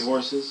the Yes. 3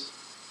 horses?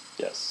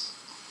 Yes.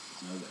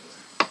 No, they're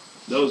there.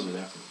 Those are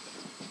definitely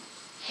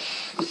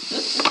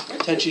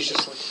Tenchi's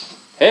just like,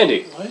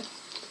 Handy. what?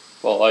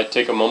 Well, I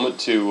take a moment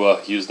to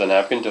use the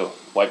napkin to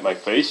wipe my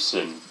face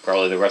and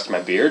probably the rest of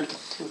my beard.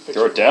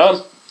 Throw it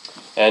down.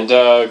 And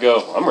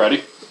go, I'm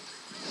ready.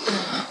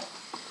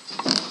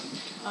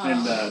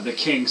 And the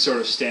king sort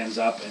of stands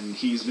up, and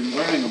he's been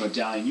wearing a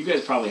medallion. You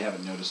guys probably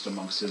haven't noticed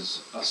amongst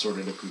his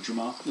assorted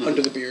accoutrements.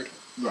 Under the beard.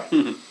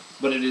 Right.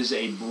 But it is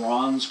a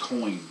bronze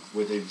coin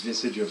with a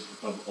visage of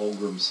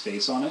Olgrim's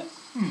face on it.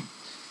 And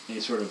he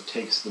sort of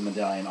takes the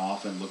medallion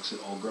off and looks at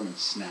Olgrim and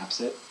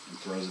snaps it and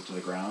throws it to the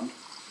ground.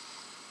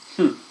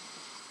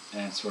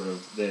 And sort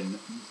of then,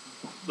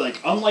 like,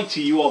 unlike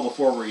to you all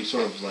before where he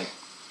sort of, like,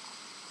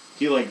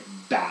 he, like,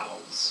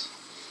 bows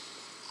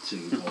to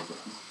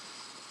Olgrim.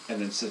 And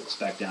then sits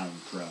back down on the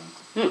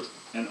throne.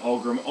 And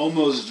Olgrim,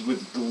 almost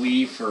with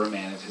glee for a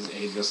man of his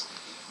age, goes,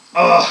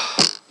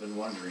 been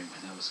wondering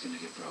when that was going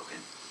to get broken.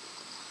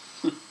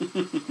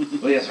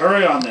 Well, yes,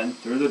 hurry on then,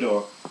 through the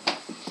door.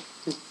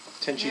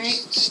 Tenchi Alright,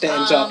 just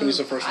stands up and he's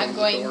the first one I'm to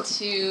the going door.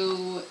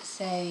 to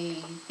say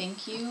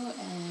thank you,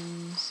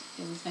 and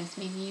it was nice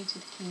meeting you to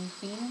the king and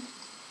queen.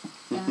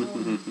 Now,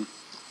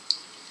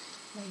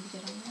 ready to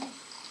get on the way.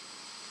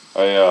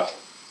 I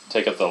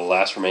take up the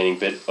last remaining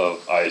bit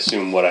of, I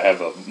assume what I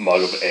have, a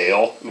mug of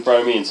ale in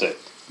front of me and say,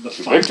 The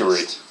victory.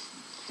 finest.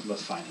 The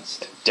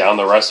finest. Down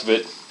the rest of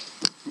it,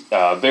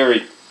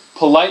 very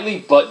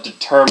politely but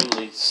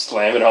determinedly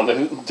slam it on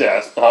the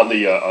desk on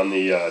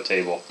the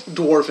table.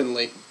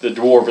 Dwarvenly. The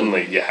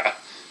dwarvenly, yeah.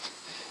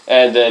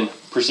 And then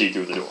proceed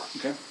through the door.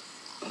 Okay.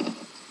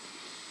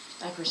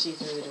 I proceed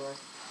through the door.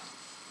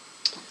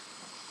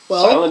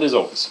 Well, Silent as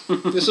always.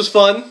 this was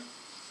fun.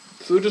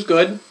 The food was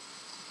good.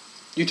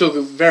 You took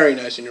it very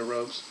nice in your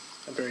robes.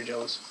 I'm very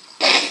jealous.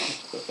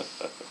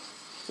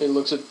 He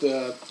looks at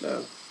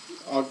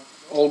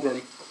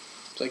Olgrim.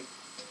 It's like,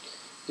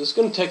 is this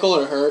going to tickle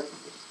or hurt?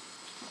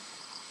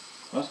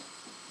 What?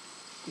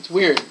 It's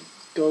weird.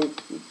 Going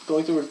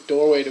through a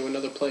doorway to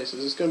another place.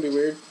 Is this going to be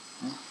weird?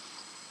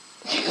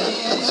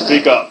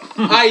 Speak up.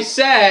 I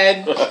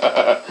said,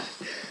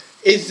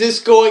 is this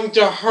going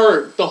to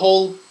hurt? The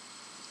whole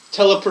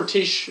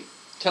teleportation...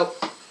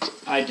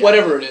 I doubt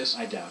whatever it. it is.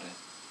 I doubt it.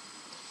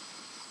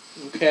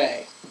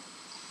 Okay.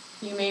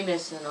 You may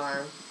miss an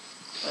arm,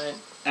 but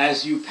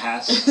As you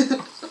pass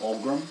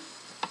Olgrim,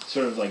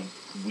 sort of like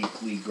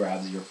weakly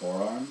grabs your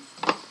forearm,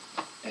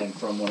 and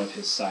from one of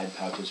his side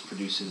pouches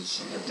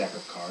produces a deck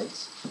of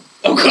cards.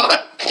 Oh god!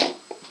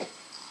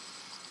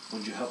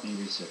 Would you help me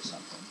research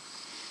something?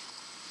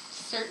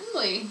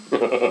 Certainly.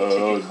 Take a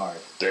Oh, card.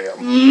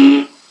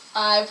 damn.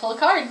 I pull a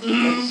card.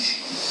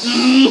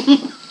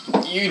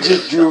 You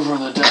just drew from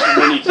the deck of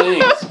many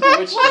things.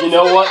 Which, you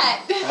know what?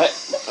 That?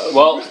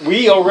 Well,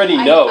 we already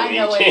know I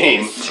know in it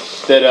game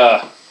is. that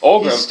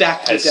Olgrim He's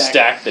stacked the has deck.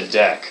 stacked the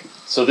deck.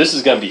 So this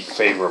is going to be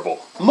favorable.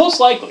 Most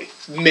likely.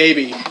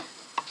 Maybe.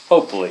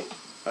 Hopefully.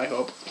 I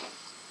hope.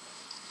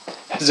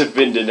 As if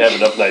Vin didn't have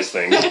enough nice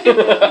things.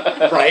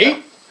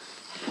 Right?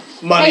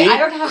 Money, Hey, I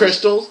don't have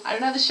crystals. I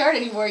don't have the shard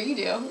anymore. You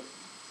do.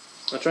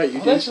 That's right, you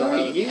Oh, do that's still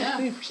right. have You it. gave it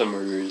to me for some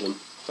weird reason.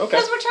 Okay.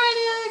 Because we're trying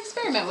to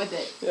experiment with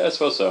it. Yeah, I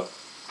suppose so.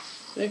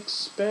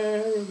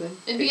 Experiment.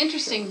 It'd be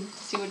interesting to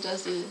see what it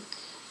does to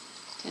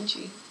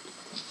Tenchi.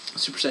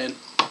 Super Saiyan.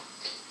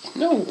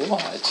 You know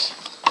what?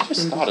 I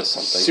just thought of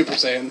something. Super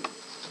Saiyan.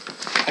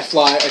 I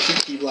fly, I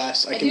shoot Ki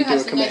Blast, I I can do do have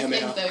a some nice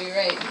Kamehameha. things, though. You're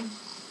right.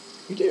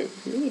 You do,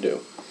 you really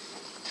do.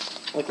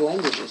 Like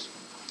languages.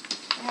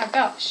 Yeah, I've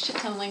got a shit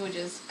ton of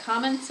languages: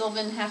 Common,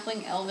 Sylvan,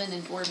 Halfling, Elven,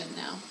 and Dwarven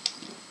now.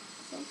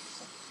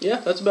 Yeah,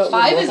 that's about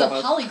 5 what is a Morphle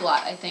has.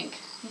 polyglot, I think.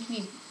 You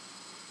need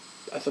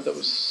I thought that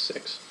was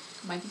 6.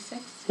 might be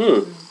 6.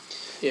 Yeah.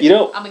 Yeah. You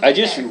know, I'm a I good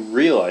just there.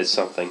 realized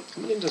something. I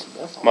mean, just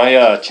Morphle.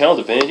 My Channel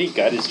Divinity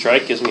Guided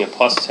Strike gives me a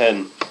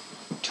 +10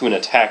 to an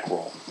attack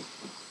roll.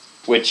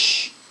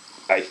 Which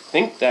I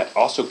think that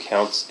also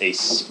counts a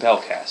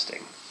spell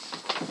casting.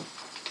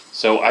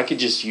 So I could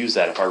just use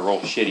that if I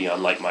roll shitty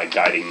on like my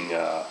guiding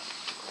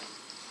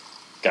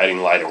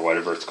light or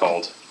whatever it's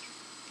called.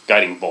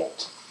 Guiding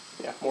bolt.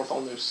 Yeah,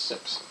 Morphle knows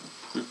 6.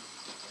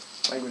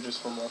 Languages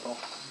for Morphle.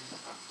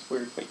 It's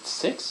weird. Wait,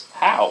 6?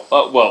 How?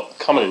 Well,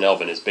 Common and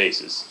Elven is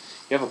bases.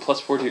 You have a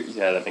 +4 to...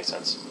 Yeah, that makes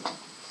sense.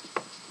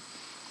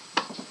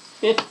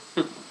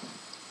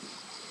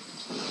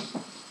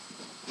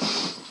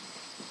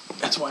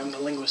 That's why I'm the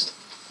linguist.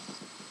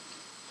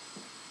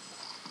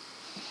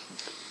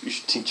 You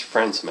should teach your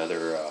friends some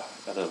other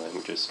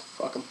languages.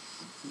 Fuck 'em.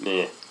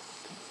 Meh.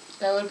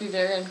 That would be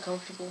very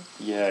uncomfortable.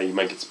 Yeah, you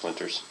might get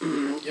splinters.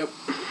 Yep.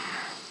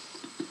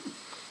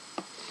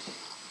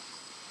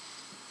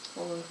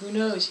 Well, who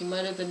knows? He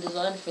might have been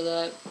designed for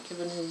that,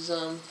 given his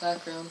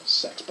background.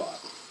 Sex bot.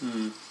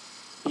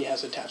 He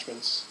has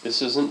attachments.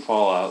 This isn't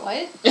Fallout.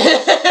 What?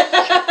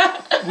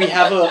 We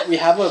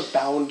have a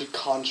bound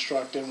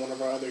construct in one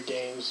of our other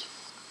games.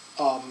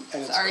 And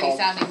It's it's already called,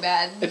 sounding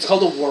bad. It's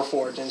called a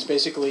Warforged, and it's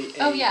basically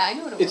a... Oh, yeah, I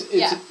know what it was.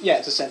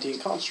 It's a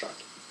sentient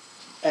construct.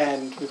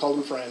 And we called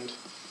him Friend.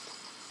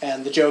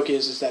 And the joke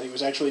is that he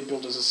was actually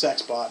built as a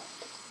sex bot,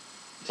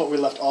 but we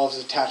left all of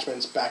his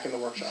attachments back in the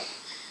workshop.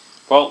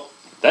 Well,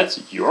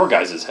 that's your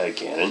guys'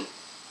 headcanon.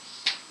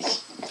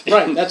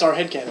 Right, that's our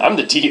headcanon. I'm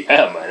the DM,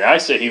 and I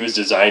say he was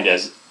designed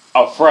as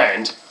a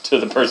friend to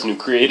the person who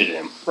created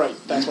him. Right,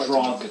 that's why You it's a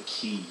draw joke. the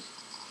key.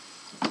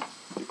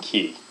 The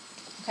key.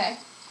 Okay.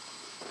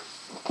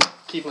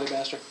 Keyblade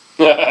Master.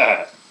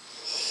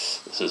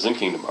 This isn't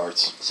Kingdom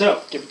Hearts.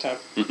 So, Give it time.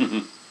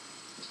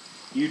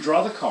 you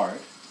draw the card,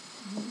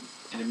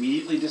 it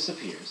immediately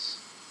disappears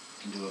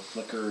into a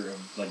flicker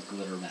of like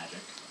glitter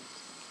magic.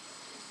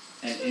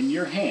 And in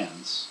your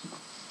hands,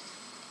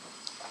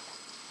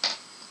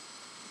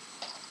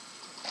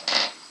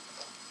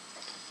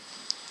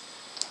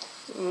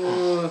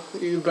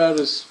 You're about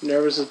as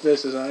nervous at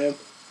this as I am.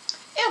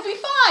 It'll be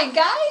fine,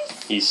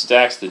 guys. He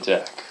stacks the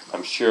deck.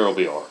 I'm sure it'll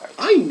be alright.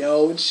 I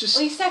know, it's just...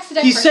 Well, he stacks the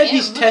deck He for said him.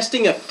 he's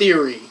testing a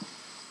theory.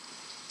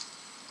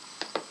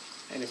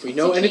 And if we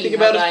know It's a key. anything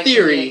How about that a could be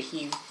theory,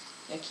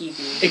 a key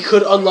be. it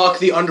could unlock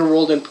the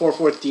underworld and pour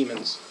forth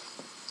demons.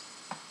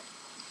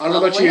 I don't know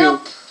about Leveling you.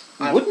 up.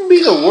 I've Wouldn't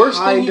be the worst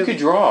thing kind you of- could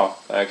draw,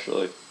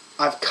 actually.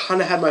 I've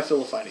kind of had my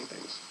fill of fighting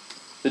things.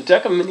 The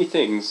deck of many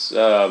things.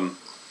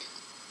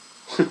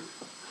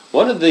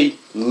 One of the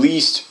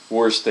least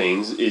worst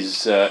things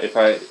is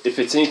if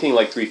it's anything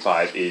like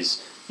 3-5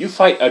 is you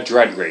fight a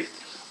Dreadwraith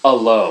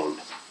alone,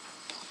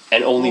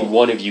 and only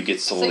one of you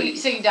gets to leave.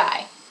 So you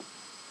die.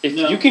 If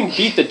No. you can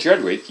beat the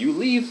Dreadwraith, you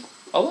leave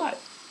alive.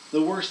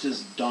 the worst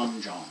is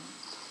Donjon.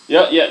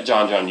 Yeah,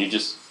 John, you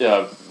just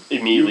You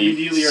immediately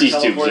immediately are cease to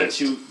teleported exist.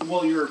 to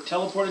you're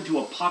teleported to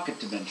a pocket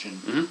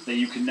dimension that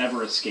you can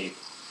never escape.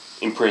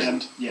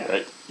 Imprisoned. And, yeah,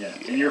 Right? yeah.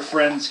 And your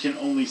friends can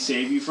only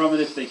save you from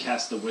it if they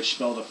cast the wish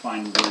spell to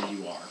find where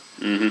you are.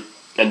 Mm-hmm.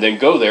 And then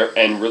go there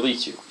and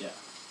release you. Yeah.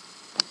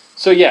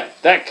 So yeah,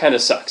 that kind of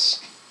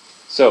sucks.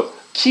 So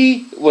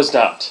Key was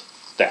not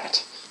that,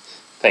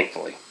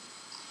 thankfully.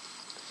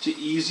 To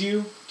ease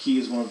you, Key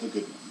is one of the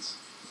good ones.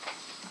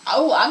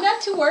 Oh, I'm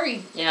not too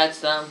worried. Yeah, it's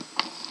them.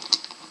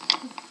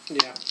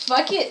 Yeah.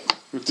 Fuck it.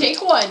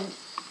 Take one.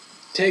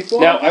 Take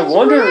one. Now I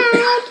wonder.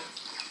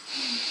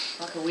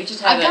 Okay, we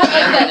just I've have got an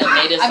like error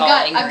that made us all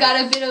angry. I've got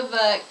a bit of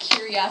a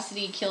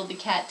curiosity killed the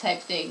cat type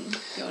thing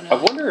going on. I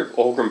wonder if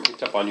Olgrim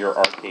picked up on your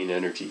arcane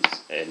energies,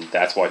 and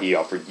that's why he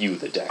offered you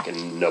the deck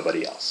and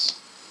nobody else.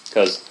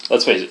 Because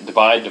let's face it,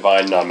 divine,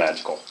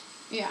 non-magical,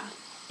 Yeah.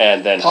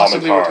 and then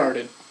Possibly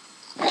Hamakar.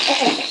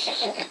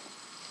 retarded.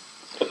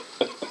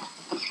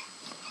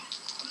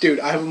 Dude,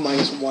 I have a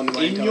 -1 to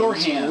my In your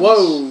intelligence. hands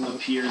Whoa.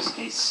 appears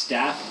a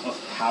staff of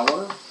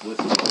power with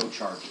no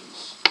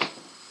charges.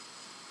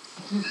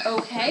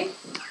 Okay.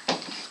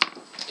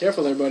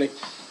 Careful there, buddy.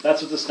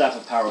 That's what the staff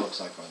of power looks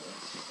like, by the way.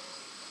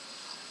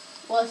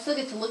 Well, I still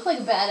get to look like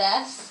a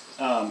badass.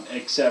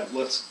 Except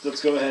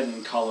let's go ahead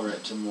and color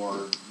it to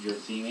more your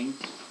theming.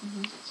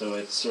 So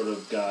it's sort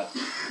of got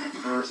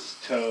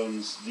earth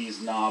tones.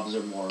 These knobs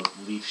are more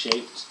leaf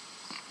shaped,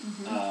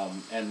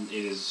 and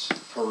it is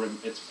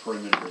its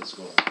perimeter is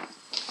gold.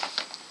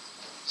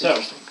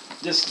 So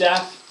this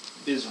staff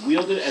is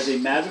wielded as a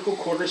magical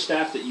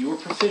quarterstaff that you are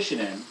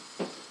proficient in.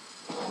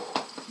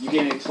 You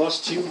gain a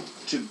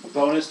 +2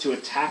 bonus to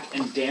attack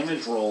and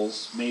damage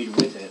rolls made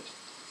with it.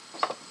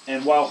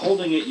 And while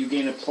holding it, you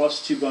gain a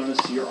 +2 bonus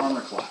to your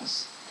armor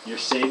class, your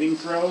saving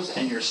throws,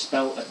 and your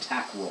spell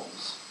attack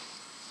rolls.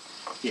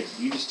 Here,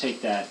 you just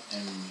take that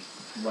and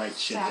write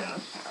shit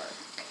down.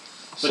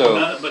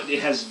 But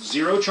it has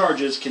 0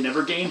 charges, can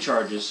never gain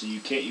charges, so you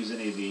can't use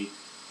any of the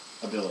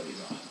abilities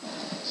on it.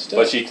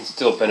 But she can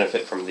still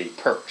benefit from the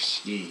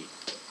perks. Yeah.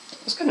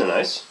 That's kind of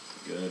nice.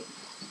 Good.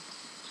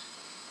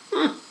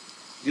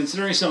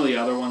 Considering some of the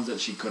other ones that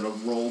she could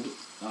have rolled,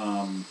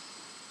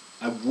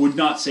 I would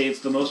not say it's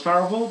the most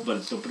powerful, but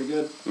it's still pretty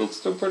good. It's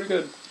still pretty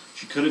good.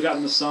 She could have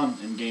gotten the sun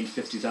and gained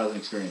 50,000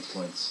 experience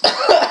points.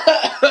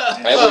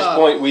 At which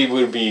point we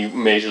would be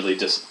majorly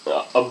just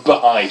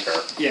behind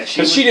her. Yeah,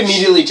 because she'd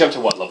immediately jump to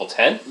what, level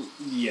 10?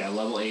 Yeah,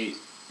 level 8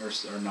 or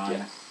 9.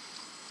 Yeah.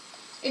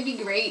 It'd be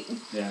great.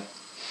 Yeah.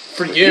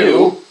 For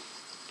you,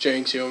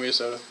 Jinx, you owe me a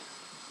soda.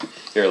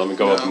 Here, let me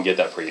go up and get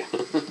that for you.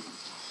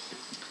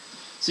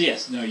 So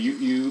yes, no,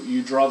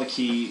 you draw the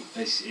key.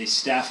 A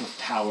staff of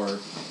power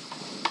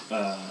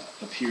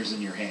appears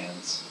in your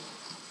hands.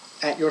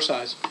 At your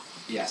size.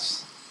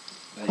 Yes,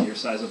 at your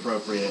size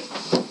appropriate.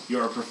 You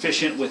are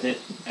proficient with it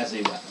as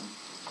a weapon.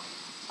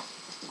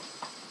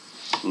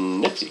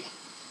 Nifty.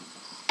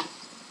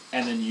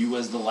 And then you,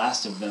 as the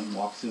last of them,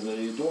 walk through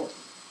the door.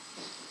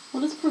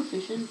 What is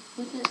proficient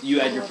with it? You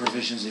add your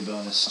proficiency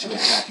bonus to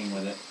attacking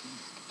with it.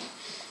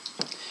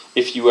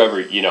 If you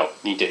ever,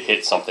 need to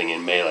hit something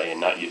in melee and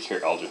not use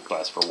your Eldritch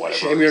Blast for whatever.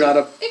 Shame you're not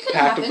a It could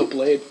pact of happen. the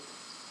blade.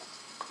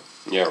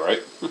 Yeah,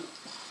 right?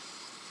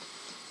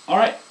 All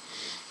right.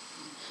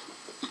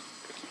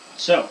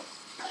 So,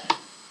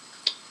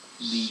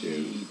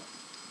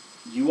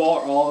 you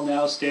are all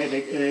now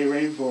standing in a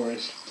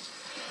rainforest.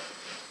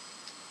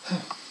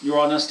 You're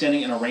all now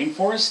standing in a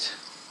rainforest.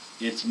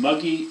 It's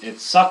muggy,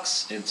 it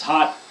sucks, it's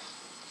hot.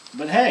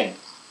 But hey,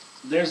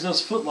 there's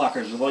those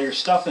footlockers with all your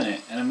stuff in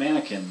it and a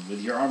mannequin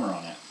with your armor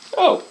on it.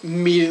 Oh.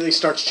 Immediately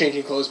starts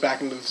changing clothes back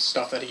into the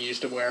stuff that he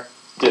used to wear.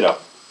 Ditto.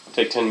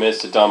 Take 10 minutes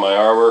to don my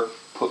armor,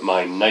 put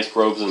my nice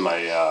robes in my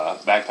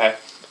backpack.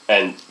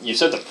 And you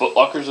said the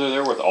footlockers are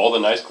there with all the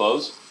nice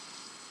clothes?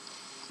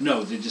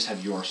 No, they just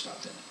have your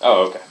stuff in it.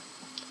 Oh, okay.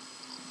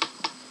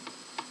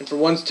 And for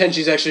once,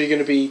 Tenchi's actually going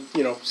to be,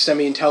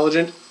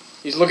 semi-intelligent.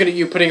 He's looking at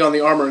you putting on the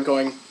armor and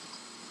going,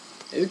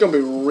 it's going to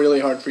be really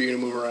hard for you to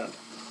move around.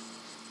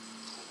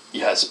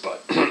 Yes,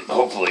 but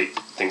hopefully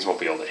things won't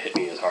be able to hit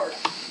me as hard.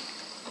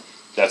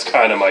 That's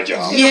kind of my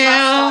job.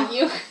 Yeah. On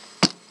you.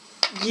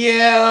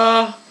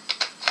 Yeah.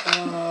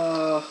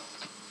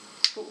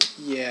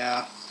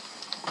 Yeah.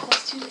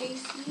 +2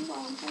 AC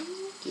while I'm fighting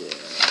you?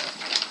 Yeah.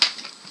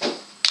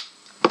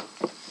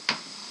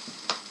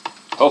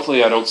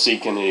 Hopefully I don't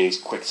sink in any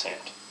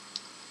quicksand.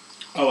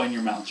 Oh, and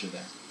your mounts are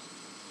there.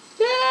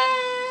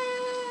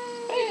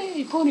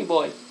 Hey, pony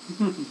boy.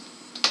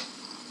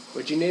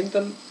 What'd you name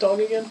the dog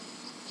again?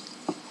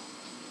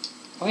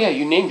 Oh yeah,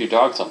 you named your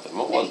dog something.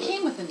 What Yeah, was it it?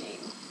 came with a name.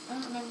 I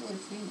don't remember what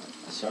its name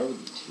was. Start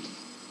with the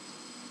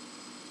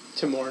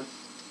T. Timorn.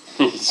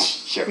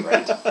 Sure,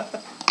 right.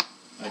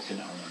 I could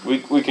not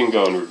remember. We can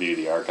go and review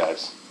the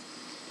archives.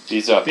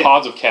 These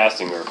pods of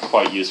casting are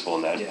quite useful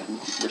in that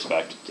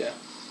respect. Yeah.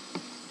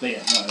 But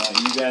yeah, no,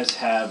 you guys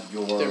have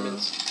your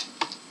Thermins.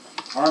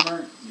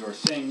 armor, your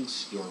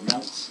things, your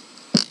mounts.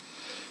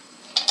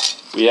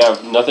 We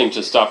have nothing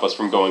to stop us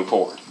from going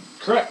forward.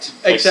 Correct.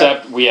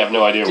 Except we have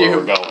no idea where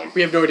we're going.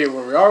 We have no idea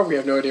where we are, we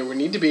have no idea where we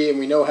need to be, and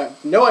we have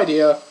no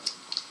idea,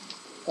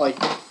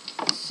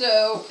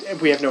 So,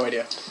 we have no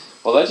idea.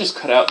 Well, that just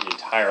cut out the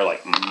entire,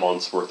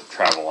 month's worth of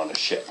travel on a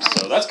ship.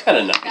 So that's kind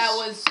of nice. that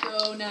was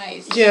so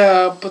nice.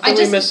 Yeah, but then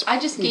we miss I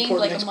just gained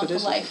important a month of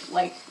expedition.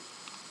 life.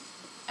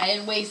 I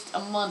didn't waste a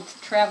month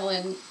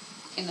traveling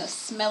in a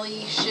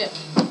smelly ship.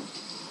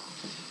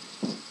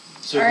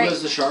 So All who right.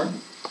 has the shard?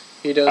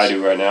 He does. I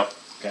do right now.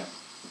 Okay.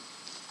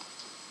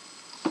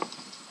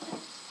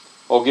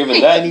 Well,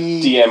 given that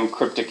DM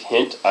cryptic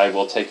hint, I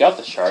will take out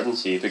the shard and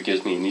see if it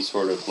gives me any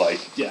sort of,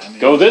 Yeah, I mean,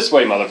 go this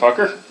way,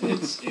 motherfucker.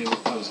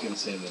 I was going to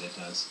say that it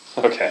does.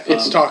 Okay.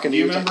 It's talking to Do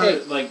you you. remember,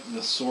 Hey.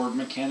 the sword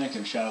mechanic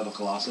in Shadow of the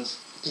Colossus?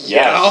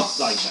 Yes.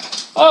 Like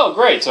that. Oh,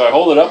 great. So I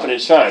hold it up and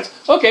it shines.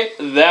 Okay,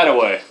 that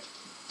away.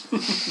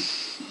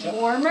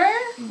 Warmer?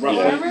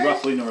 Warmer?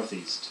 Roughly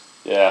northeast.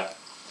 Yeah.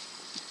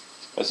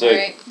 I say,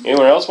 Alright.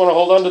 anyone else want to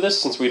hold on to this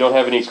since we don't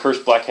have any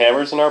cursed black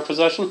hammers in our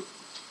possession?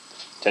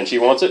 Tenchi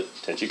wants it.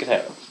 Tenchi can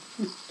have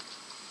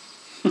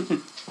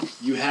it.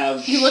 You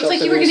have... You looked like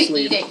Shoved you were in going his to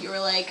sleeve. eat it. You were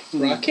like,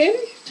 Rock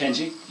candy?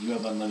 Tenchi, you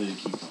have unlimited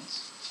key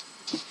points.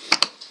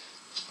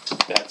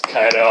 That's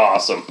kind of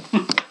awesome.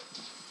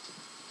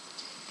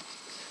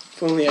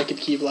 If only I could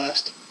key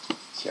blast.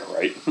 Yeah,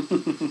 right.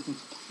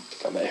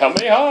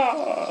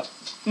 Kamehameha!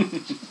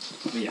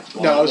 But yeah,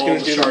 No, I was while gonna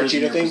do the shard is in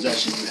Vegeta your thing.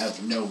 possession, you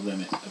have no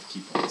limit of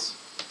key points.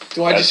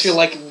 Do I just That's- feel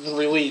like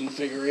really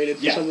invigorated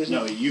for Yeah, some reason?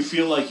 no, you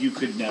feel like you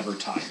could never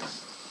tire.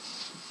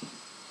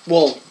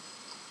 Well,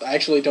 I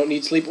actually don't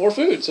need sleep or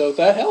food, so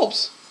that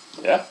helps.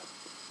 Yeah.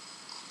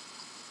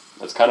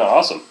 That's kind of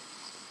awesome.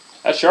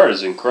 That shard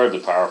is incredibly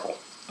powerful.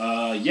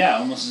 Yeah,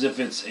 almost as if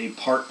it's a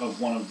part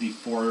of one of the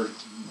 4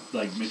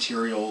 like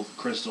material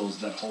crystals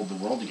that hold the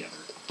world together.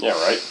 Yeah,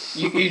 right?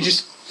 You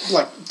just,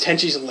 like,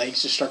 Tenchi's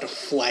legs just start to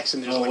flex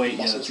and there's, Oh like, wait, yeah,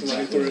 muscles that's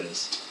running exactly through what it. it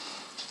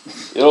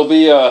is. It'll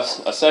be a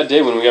sad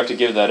day when we have to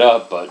give that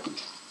up, but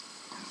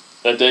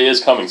that day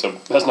is coming, so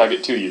let's not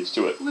get too used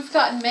to it. We've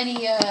gotten many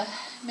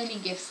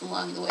gifts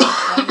along the way, so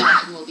I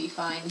imagine we'll be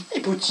fine.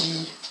 Hey,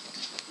 Poochie.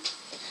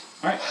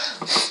 All right.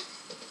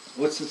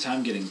 What's the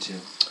time getting to?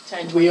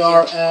 10, We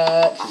are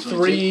at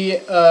 3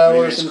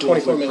 hours and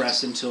 24 minutes.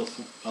 Press until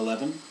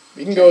 11.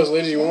 You can go as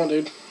late as you want,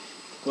 dude.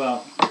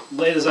 Well,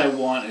 late as I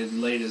want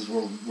and late as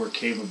we're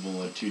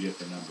capable are 2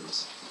 different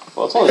numbers.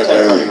 Well, it's only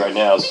 10:30 right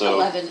now, I think so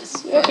 11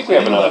 is. yeah, I think we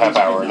have another half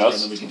hour in And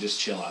us. then we can just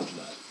chill after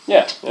that.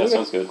 Yeah, Okay.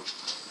 sounds good.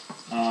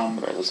 All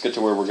right, let's get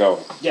to where we're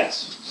going.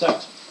 Yes. So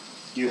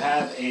you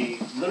have a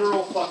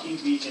literal fucking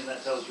beacon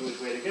that tells you which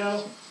way to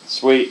go,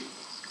 Sweet.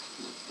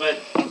 but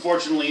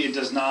unfortunately, it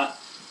does not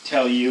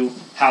tell you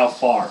how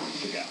far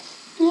to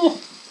go.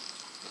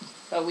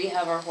 But we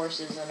have our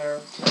horses and our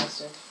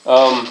mastiff.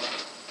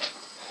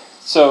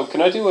 So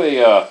can I do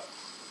a?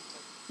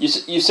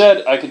 You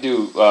said I could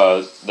do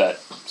that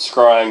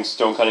scrying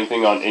stone cutting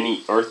thing on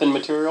any earthen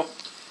material.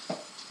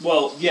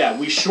 Well, yeah,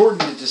 we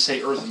shortened it to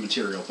say earthen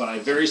material, but I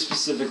very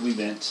specifically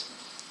meant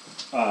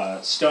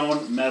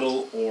stone,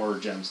 metal, or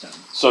gemstone.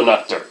 So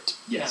not dirt.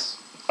 Yes.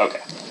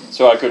 Okay.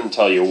 So I couldn't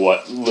tell you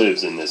what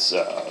lives in this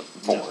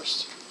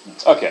forest.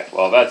 No. Okay.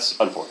 Well, that's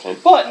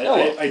unfortunate, but oh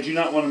well. I do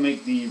not want to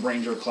make the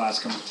ranger class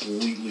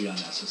completely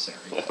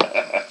unnecessary.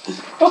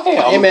 Oh hey,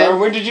 Hey, man.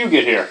 when did you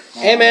get here?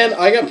 Hey, man,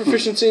 I got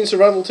proficiency in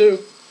survival, too.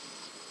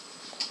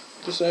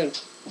 Just saying.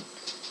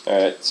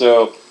 All right.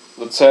 So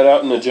let's head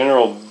out in the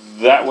general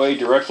that way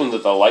direction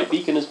that the light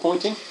beacon is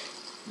pointing.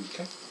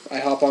 Okay. I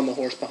hop on the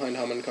horse behind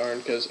Hamankarn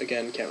because,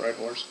 again, can't ride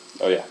horse.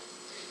 Oh yeah.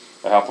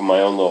 I hop on my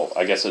own little.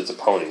 I guess it's a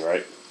pony,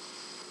 right?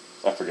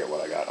 I forget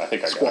what I got. I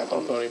think I got a Squat on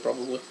pony. pony,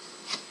 probably.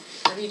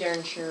 Pretty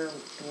darn sure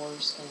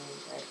dwarves can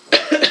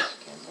ride horses,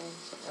 can't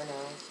they? Or no?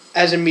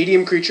 As a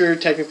medium creature,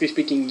 technically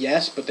speaking,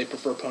 yes, but they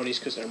prefer ponies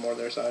because they're more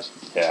their size.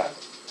 Yeah.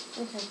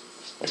 Okay.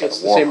 I got That's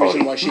a the war same pony.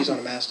 reason why she's on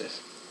a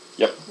mastiff.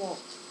 Yep. Well,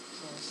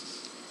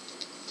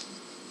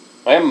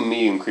 I am a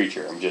medium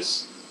creature. I'm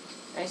just.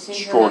 yeah. I seem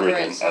to Shorter remember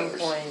than at some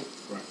others. point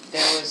Right.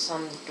 there was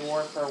some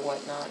dwarf or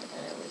whatnot,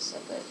 and it was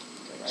said that.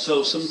 could ride So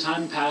horse. some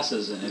time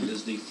passes, and it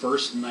is the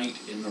first night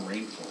in the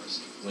rainforest.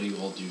 What do you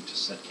all do to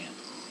set camp?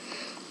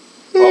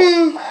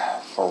 Well,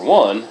 for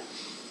one,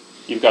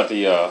 you've got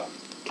the. I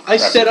Rapid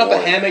set up a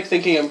warning. hammock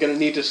thinking I'm going to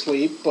need to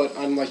sleep, but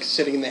I'm like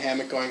sitting in the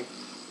hammock going,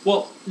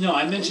 Well, no,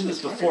 I mentioned this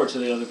before to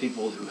the other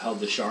people who held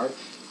the shard.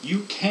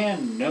 You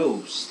can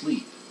know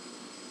sleep,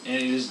 and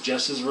it is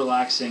just as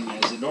relaxing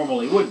as it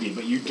normally would be,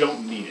 but you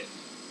don't need it.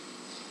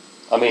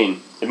 I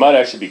mean, it might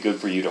actually be good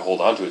for you to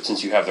hold on to it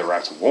since you have the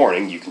rapid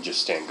warning. You can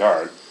just stand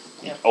guard.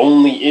 Yep. The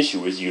only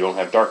issue is you don't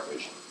have dark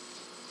vision.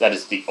 That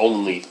is the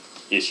only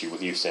issue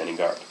with you standing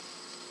guard.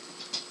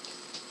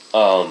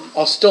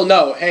 I'll still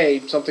know, hey,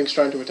 something's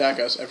trying to attack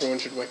us. Everyone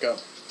should wake up.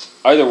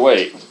 Either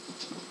way,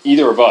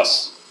 either of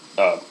us,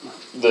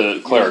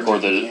 the cleric or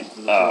the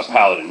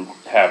paladin,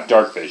 have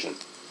dark vision.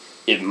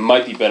 It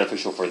might be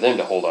beneficial for them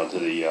to hold on to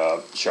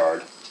the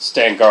shard,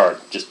 stand guard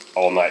just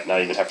all night,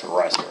 not even have to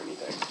rest or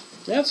anything.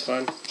 Yeah, that's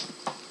fine.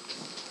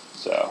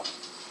 So,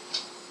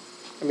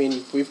 I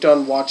mean, we've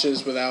done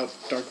watches without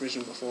dark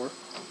vision before.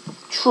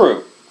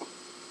 true.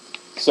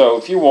 So,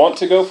 if you want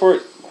to go for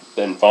it,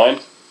 then fine.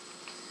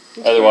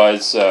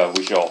 Otherwise,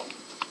 we shall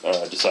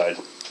decide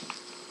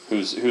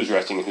who's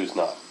resting and who's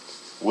not.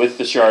 With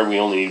the shard, we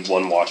only need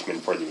one watchman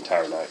for the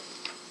entire night.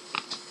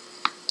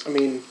 I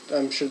mean,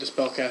 I'm sure the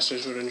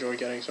spellcasters would enjoy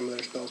getting some of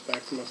their spells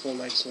back from a full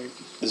night's sleep,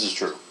 This is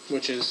true.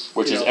 which is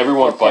Which you is know,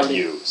 everyone our but party.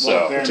 you. Well,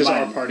 So, bear Which in is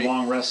our mind, party.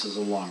 long rest is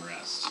a long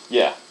rest.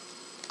 yeah,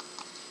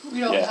 We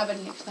don't Yeah. have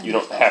any extended you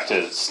don't spell have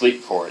to slots.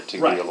 sleep for it to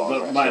Right, be a long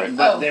but, rest, my, right?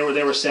 but Oh.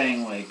 they were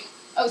saying like,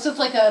 Oh, so it's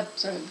like a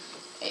sort of.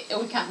 It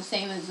would count the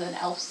same as an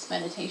elf's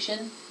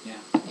meditation.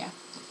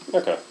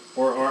 Okay.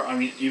 or I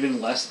mean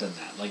even less than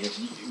that. Like if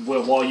you,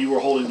 while you were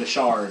holding the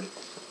shard,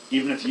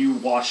 even if you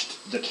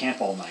watched the camp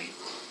all night,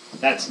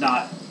 that's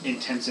not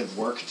intensive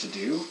work to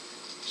do.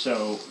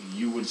 So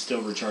you would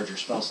still recharge your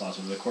spell slots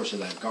over the course of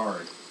that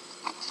guard,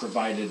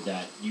 provided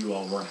that you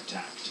all weren't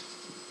attacked.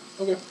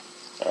 Okay.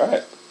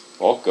 Alright.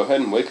 Well, go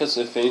ahead and wake us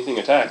if anything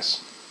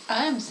attacks.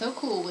 I am so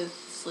cool with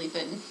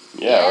sleeping.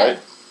 Yeah, right?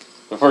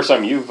 The first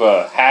time you've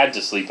had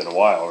to sleep in a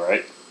while,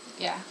 right?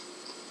 Yeah.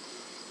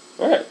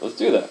 Alright, let's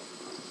do that.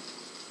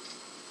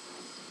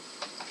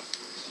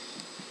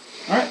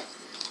 All right.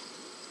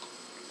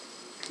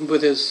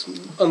 with his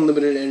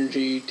unlimited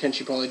energy,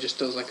 Tenchi probably just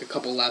does like a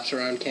couple laps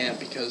around camp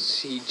because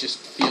he just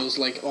feels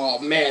like, oh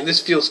man, this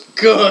feels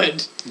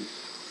good.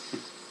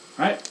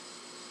 Alright.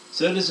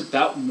 So it is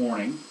about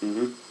morning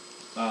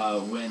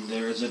Mm-hmm. when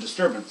there is a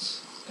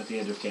disturbance at the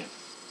edge of camp.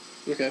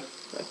 Okay,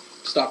 I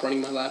stop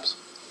running my laps.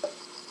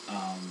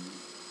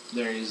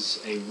 There is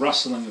a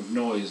rustling of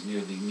noise near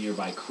the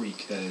nearby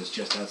creek that is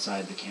just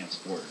outside the camp's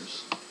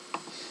borders.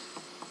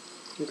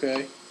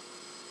 Okay.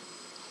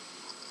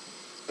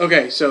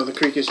 Okay, so the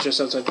creek is just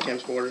outside the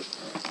camp's borders.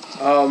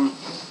 I'm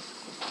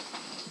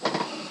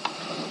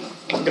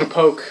gonna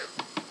poke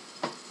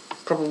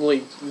probably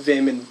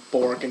Vim and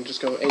Bork and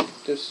just go, hey,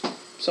 there's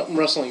something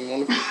rustling. You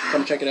want to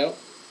come check it out?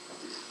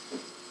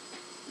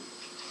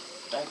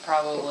 I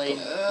probably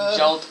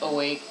jolt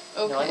awake.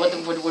 You know, like,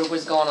 Okay. what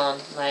was going on?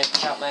 And I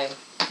got my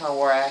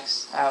war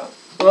axe out.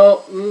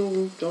 Well,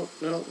 don't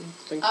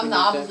think I'm we the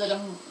need opposite.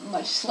 I'm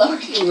much slower.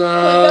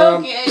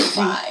 Um, Okay,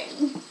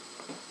 fine.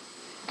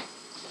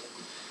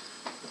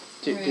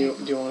 Do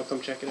you want to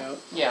come check it out?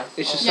 Yeah.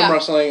 It's just Yeah. some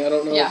rustling. I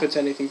don't know Yeah. if it's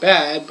anything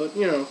bad, but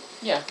you know.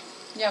 Yeah.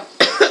 Yep.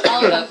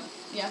 I'll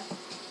yeah.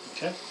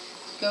 Okay.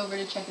 Go over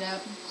to check it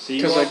out. So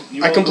you Because all-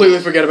 you I all completely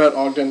forget about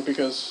Ogden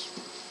because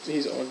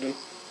he's Ogden.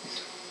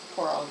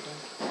 Poor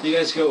Ogden. You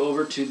guys go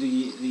over to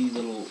the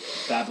little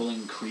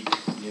babbling creek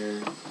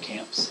near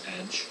camp's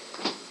edge,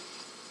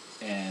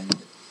 and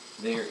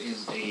there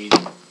is a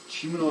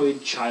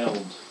humanoid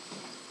child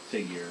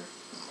figure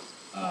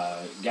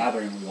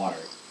gathering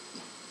water,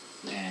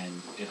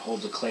 and it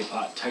holds a clay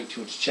pot tight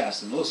to its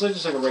chest, and it looks like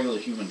just like a regular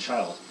human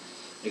child,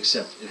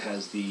 except it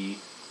has the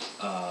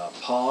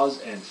paws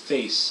and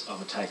face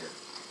of a tiger.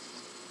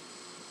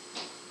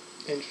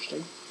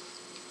 Interesting.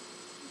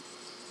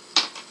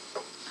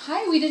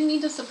 Hi, we didn't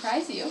mean to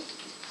surprise you.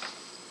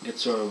 It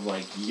sort of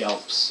like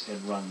yelps and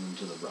runs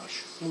into the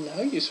brush. Well,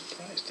 now you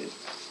surprised it.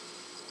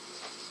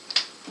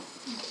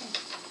 Okay.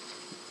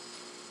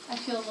 I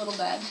feel a little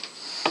bad.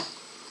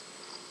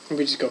 We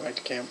just go back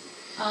to camp.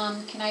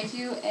 Can I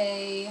do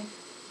a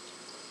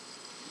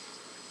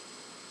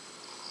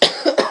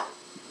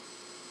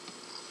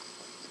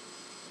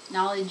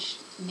knowledge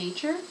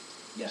nature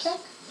Yes, check?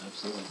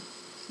 absolutely.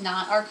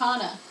 Not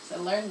Arcana,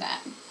 so learn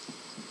that.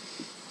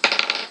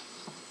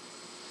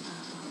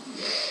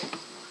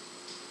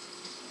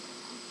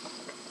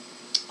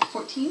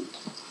 14?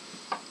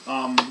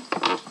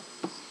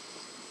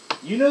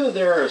 You know that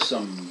there are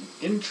some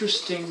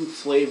interesting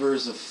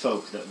flavors of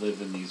folk that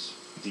live in these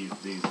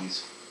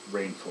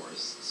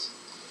rainforests,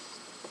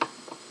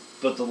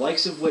 but the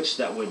likes of which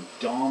that would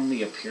don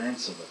the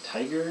appearance of a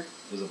tiger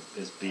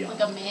is beyond.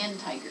 Like a man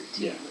tiger,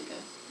 too. Yeah.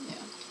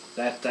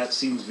 Like a, That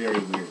seems very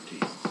weird to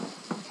you,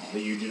 but okay.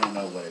 you do not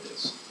know what it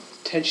is.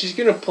 Tenchi's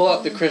gonna pull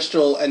out the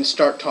crystal and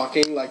start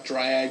talking like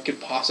Dryad could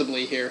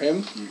possibly hear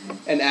him,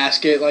 and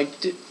ask it like,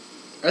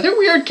 "Are there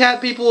weird cat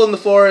people in the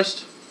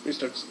forest?" He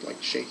starts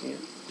like shaking it.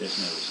 There's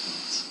no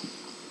response.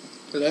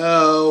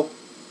 Hello.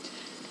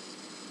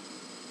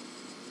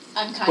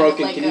 I'm kind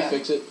Broken. of like Can you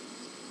fix it?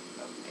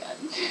 Oh, God.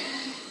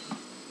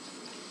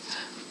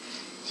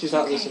 She's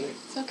not Okay, listening.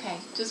 It's okay.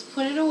 Just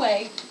put it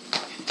away.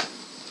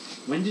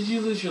 When did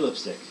you lose your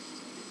lipstick?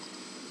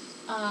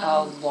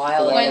 A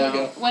while When- when,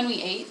 ago. ago. when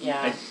we ate,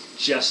 Yeah. I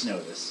just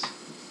noticed.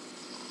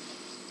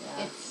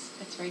 Yeah.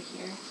 it's right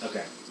here.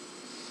 Okay.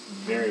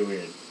 Very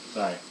weird.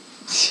 Sorry.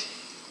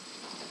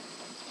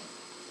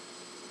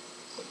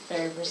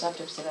 Very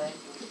perceptive today.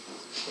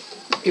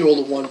 You rolled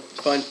a 1.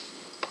 It's fine.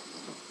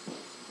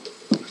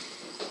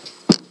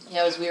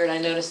 Yeah, it was weird. I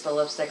noticed the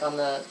lipstick on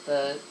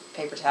the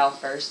paper towel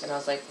first, and I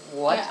was like,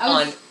 what Yeah, I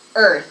was- on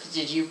earth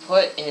did you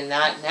put in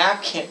that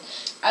napkin?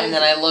 And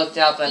then I looked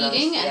up and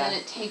Eating, I was, and then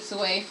it takes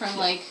away from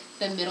like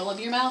the middle of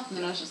your mouth, and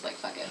then I was just like,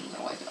 fuck it, I'm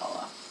gonna wipe it all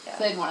off. Yeah.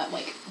 So I didn't want to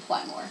like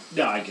apply more.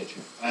 No, I get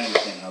you. I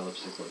understand how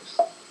lipstick works.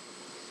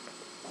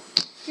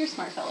 You're a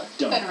smart fella.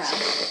 Don't. Been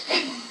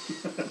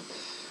around.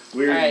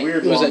 Weird, Alright.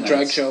 weird. It was long that drag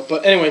nights. show.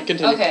 But anyway,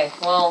 continue. Okay,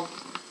 well,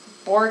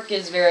 Bork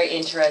is very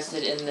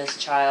interested in this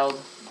child.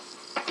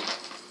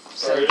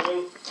 So,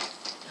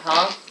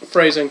 huh?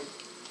 Phrasing.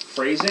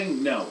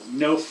 Phrasing? No,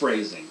 no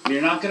phrasing.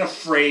 You're not gonna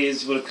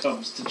phrase when it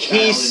comes to child.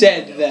 He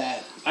said innuendo.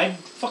 that. I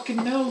fucking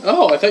know.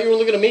 Oh, I thought you were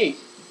looking at me.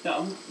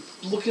 No,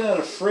 I'm looking at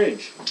a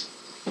fridge.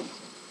 I'm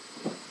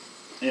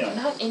Yeah,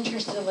 not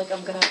interested, like,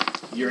 I'm gonna.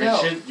 you're,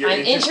 No, you're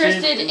I'm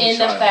interested in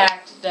the child.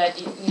 fact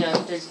that, you know,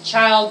 there's a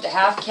child,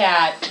 half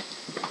cat.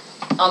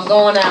 I'm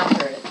going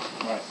after it.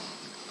 Right.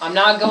 I'm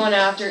not going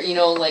after, you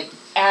know, like,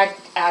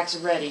 acts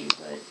ready,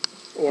 but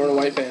Or a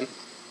white van.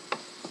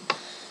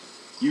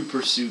 You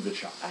pursue the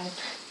child.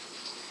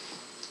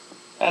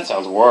 That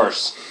sounds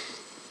worse.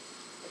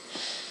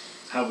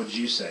 How would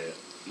you say it?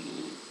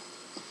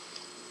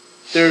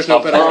 There's no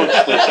better way.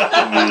 Approach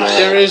this.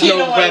 There is You no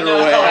don't wanna better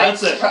know way. how I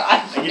That's it.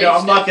 try- You know,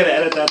 I'm not gonna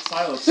edit that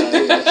silence out.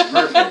 It's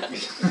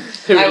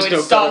perfect. There I is would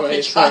no stop better way. the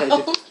It's fine.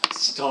 child.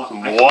 Stop.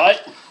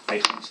 What? I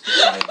hate the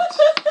silence.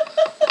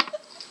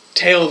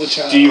 Tail the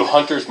child. Do you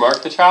hunter's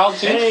mark the child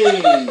too?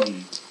 Hey!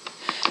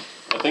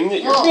 A thing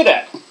that you're Well- good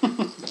at.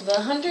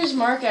 The hunter's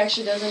mark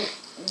actually doesn't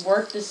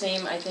work the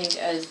same, I think,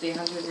 as the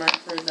hunter's mark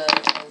for the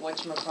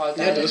whatchamacallit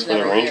guy Yeah, it that's does. For the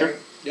never ranger? here.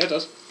 Yeah, it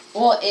does.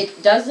 Well,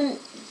 it doesn't,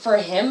 for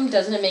him,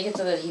 doesn't it make it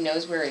so that he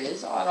knows where it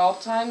is at all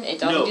time? It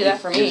doesn't No, do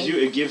that for gives me.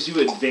 it gives you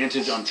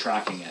advantage on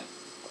tracking it.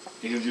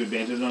 It gives you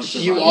advantage on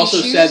survival. You You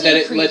also choose said a that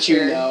it lets you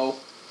creature. know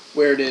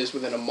where it is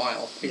within a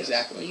mile. Yes.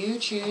 Exactly. You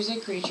choose a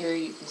creature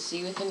you can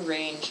see within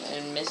range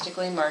and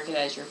mystically mark it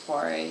as your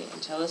foray.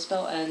 Until the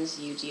spell ends,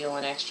 you deal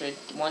an extra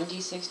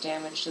 1d6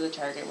 damage to the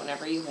target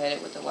whenever you hit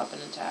it with a weapon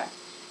attack.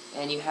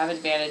 And you have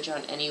advantage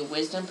on any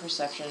wisdom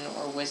perception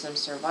or wisdom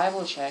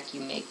survival check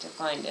you make to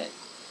find it.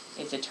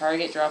 If the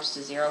target drops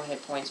to 0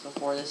 hit points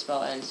before the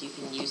spell ends, you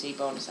can use a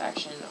bonus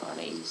action on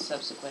a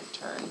subsequent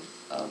turn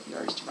of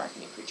yours to mark a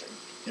new creature.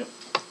 Yep.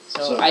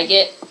 So So- I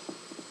get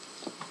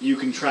You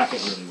can track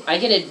it really well. I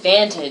get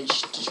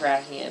advantage to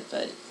tracking it,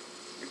 but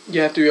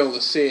You have to be able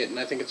to see it, and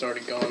I think it's already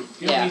gone.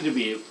 You don't Yeah. need to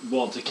be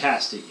to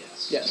cast it.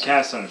 Yes. Yes. To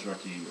cast Hunter's Mark,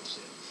 you need to be able to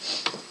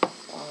see it.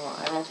 well,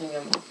 I don't think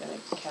I'm gonna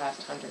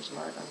cast Hunter's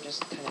Mark. I'm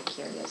just kind of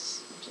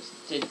curious.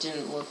 It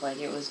didn't look like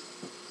it was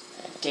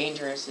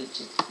dangerous. It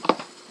just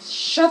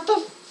shut the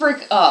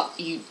frick up,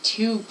 you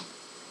two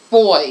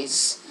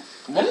boys.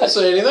 I didn't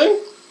say anything.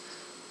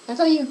 I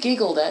thought you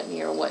giggled at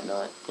me or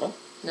whatnot. What?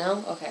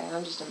 No? Okay,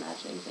 I'm just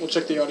imagining things. We'll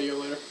check the audio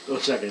later. We'll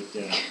check it.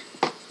 Yeah.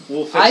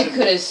 We'll fix I it.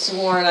 could have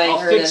sworn I I'll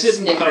heard fix a it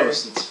in snicker.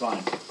 post. It's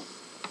fine.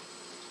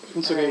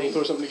 It's okay. Alright. We'll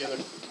throw something together.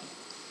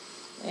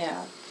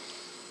 Yeah.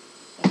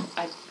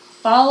 I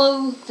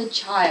follow the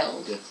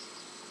child. Yes.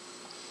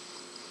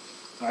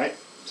 All right.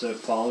 So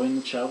following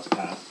the child's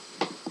path,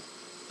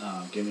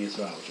 give me a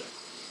survival check.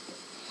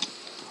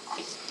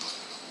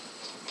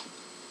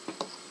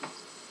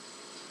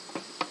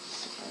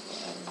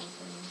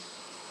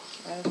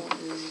 Survival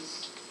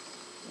is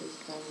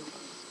wisdom.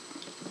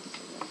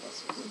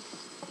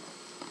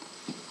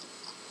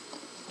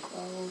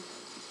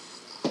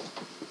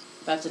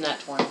 12. That's a nat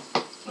 20.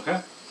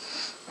 Okay.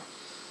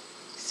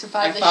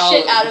 Survive I the follow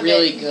shit out of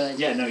really it. good.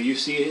 Yeah. No, you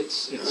see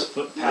its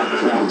footpath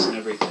tracks and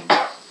everything.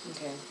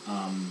 Okay.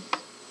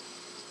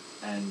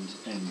 And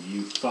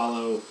you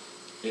follow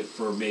it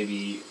for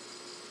maybe.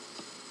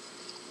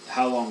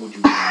 How long would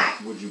you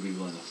be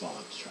willing to follow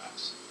its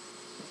tracks?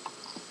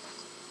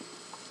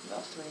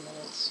 About 3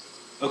 minutes.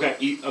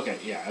 Okay. Okay.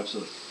 Yeah.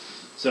 Absolutely.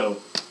 So,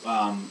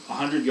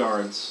 100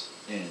 yards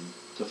in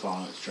to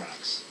follow its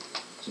tracks.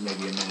 So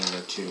maybe a minute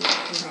or two of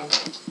travel.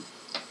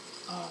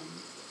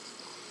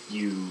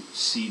 You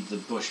see the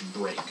bush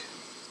break.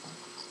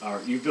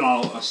 Or you've been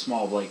on a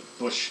small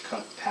bush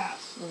cut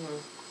path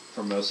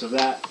for most of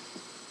that,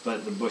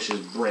 but the bushes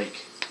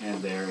break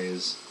and there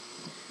is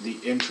the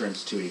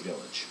entrance to a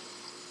village.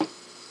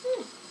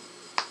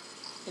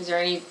 Is there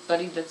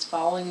anybody that's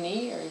following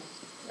me, or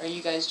are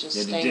you guys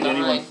just staying Did behind?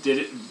 anyone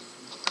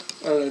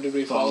I don't know. Did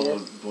we follow follow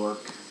her? Bork?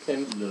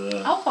 Him.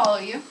 I'll follow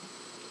you.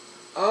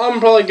 I'm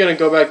probably gonna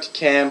go back to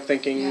camp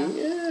thinking,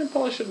 Yeah. I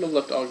probably shouldn't have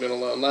left Ogden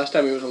alone. Last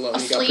time he was alone,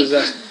 he got Asleep.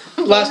 possessed.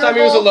 Last time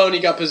he was Vulnerable. alone, he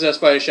got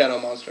possessed by a shadow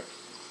monster.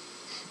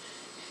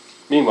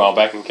 Meanwhile,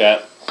 back in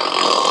Cat.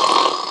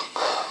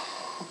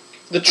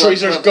 The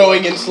trees are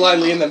going in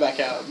slightly and then back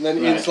out, and then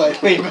in Right.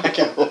 slightly back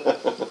out.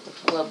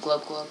 Glub,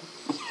 glub, glub.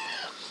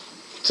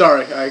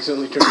 Sorry, I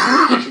accidentally turned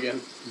the fish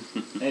again.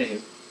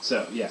 Anywho,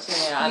 so yes,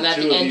 So, yeah, I'm at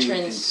two the of you can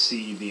entrance.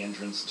 see the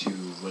entrance to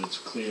what is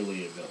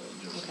clearly a village.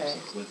 Okay.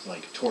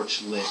 With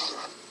torch lit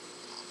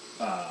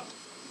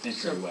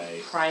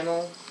entryway.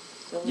 Primal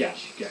village? Yeah.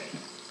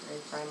 Very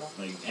primal.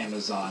 Like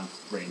Amazon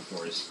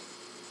rainforest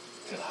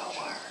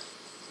village.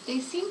 They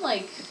seem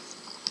like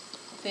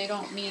they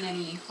don't mean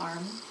any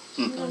harm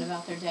going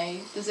about their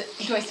day.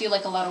 Do I see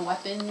like a lot of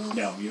weapons?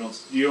 No, you don't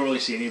really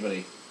see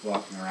anybody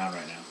walking around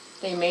right now.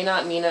 They may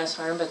not mean us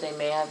harm, but they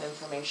may have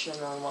information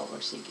on what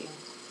we're seeking.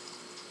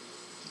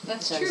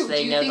 That's Since true. they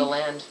Do you know think the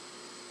land.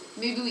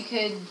 maybe we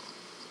could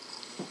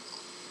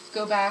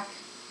go back?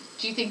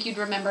 Do you think you'd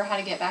remember how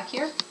to get back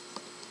here?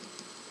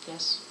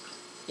 Yes.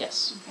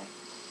 Yes. Okay.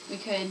 We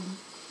could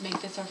make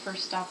this our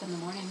first stop in the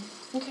morning.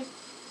 Okay.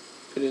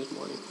 It is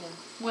morning.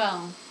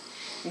 Well,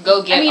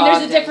 Go get I mean, there's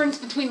a Ogden. difference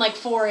between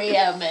 4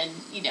 a.m. and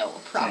a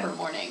proper 10.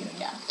 morning.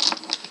 Yeah.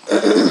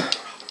 Yeah.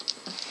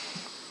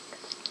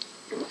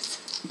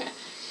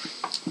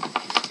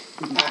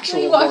 Actual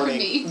you want from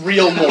morning. me?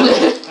 Real morning.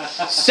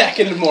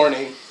 Second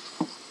morning.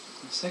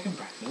 Second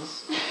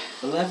breakfast.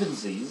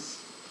 11sies,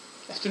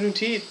 Afternoon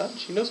tea,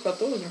 lunch. He knows about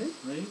those, right?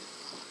 right?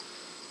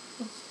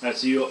 Alright,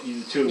 so you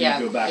the two of Yeah,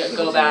 you go back to the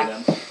go hotel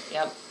back. then.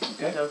 Yep.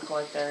 Okay. Go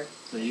collect their...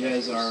 So you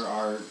guys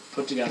are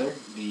put together.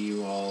 Do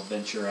you all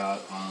venture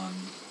out on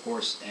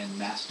horse and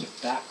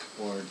mastiff back,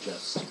 or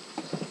just...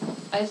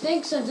 I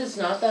think since it's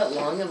not that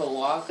long of a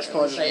walk, Just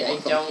or probably at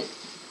least just I walk them. don't...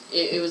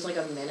 It was like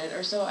a minute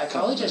or so. I'd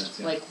probably Couple just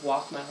minutes,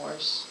 walk my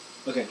horse.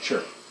 Okay,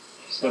 sure.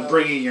 So, But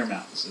bringing your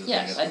mounts. I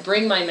yes, guess. I'd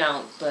bring my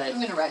mount, but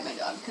I'm gonna ride my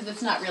dog because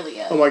it's not really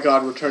a. Oh my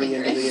god, we're turning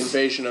into the Dangerous.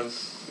 invasion of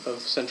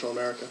Central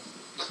America.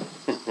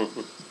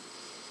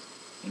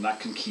 You're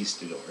not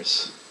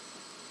conquistadors.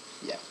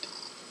 Yet.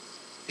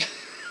 I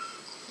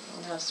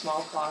don't have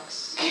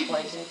smallpox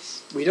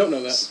blankets. We don't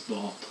know that.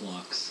 Small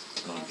plucks.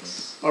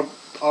 X. Our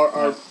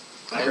I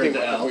I heard think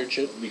the I L weird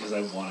shit. because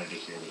I wanted to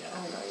hear the L.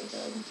 I know you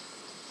did.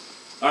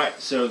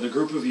 Alright, so the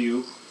group of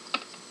you,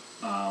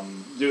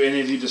 do any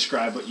of you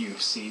describe what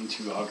you've seen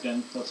to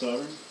Ogden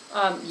whatsoever?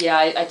 Yeah,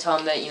 I tell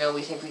him that,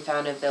 we think we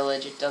found a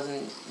village. It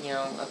doesn't,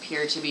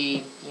 appear to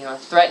be, a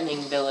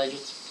threatening village.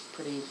 It's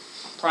pretty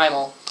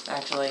primal,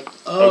 actually. I'm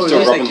Oh, still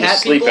these rubbing the the cat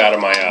sleep people? out of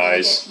my I get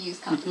eyes. to use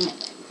comprehend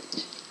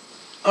language.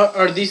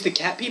 Are these the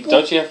cat people?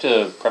 Don't you have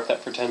to prep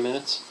that for 10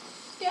 minutes?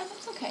 Yeah,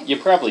 that's okay. You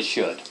probably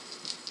should,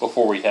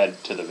 before we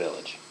head to the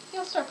village. Yeah,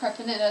 I'll start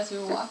prepping it as we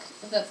walk.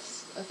 If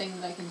that's a thing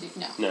that I can do.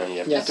 No. No, you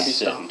have You to have to be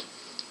sit. stopped.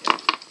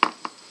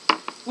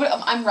 What,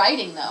 I'm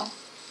writing though.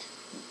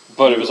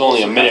 But it was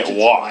only a Also minute have to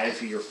walk.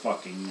 drive your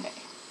fucking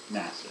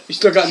massive. You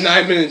still got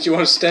 9 minutes. You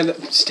want to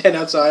stand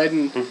outside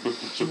and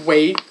just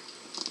wait?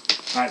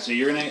 Alright, so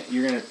you're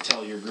gonna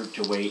tell your group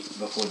to wait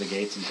before the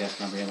gates and cast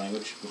comprehend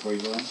language before you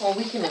go in? Well,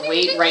 we can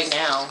wait right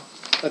now,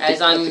 At as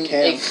the I'm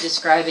camp.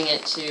 describing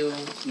it to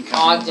And comprehend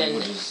Ogden.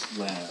 language is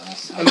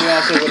last And we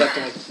also would have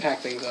to like pack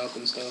things up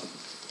and stuff.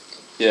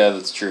 Yeah,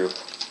 that's true.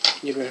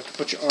 You'd have to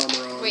put your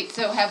armor on. Wait,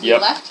 so have Yep.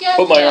 we left yet?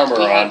 Put my Yeah, armor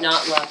we on. have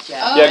not left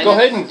yet. Oh, Yeah, go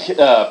I ahead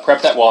and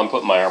prep that while I'm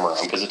putting my armor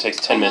on, because it takes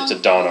 10 minutes to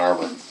don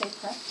armor. Stay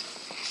prepped?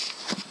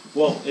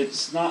 Well,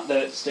 it's not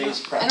that it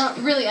stays prepped. I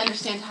don't really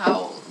understand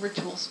how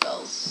ritual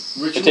spells.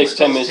 Ritual It takes 10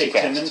 spells minutes to take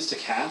 10 cast. minutes to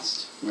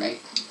cast.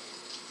 Right.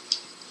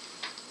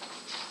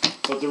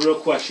 But the real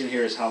question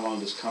here is how long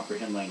does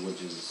comprehend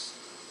languages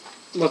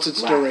What's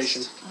its last?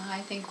 duration? I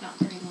think not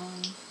very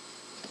long.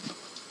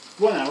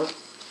 1 hour.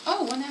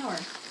 Oh, 1 hour.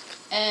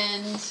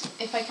 And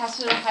if I cast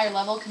it at a higher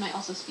level, can I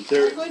also speak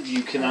There, language?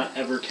 you cannot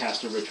ever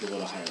cast a ritual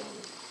at a higher level.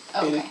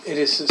 Oh, okay. It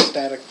is a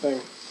static thing.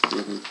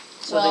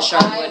 So well, the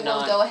shard I would will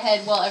not. go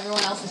ahead while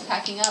everyone else is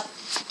packing up.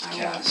 I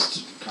Cast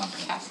will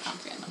comprehend. cast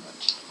comprehend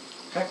language.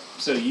 Okay,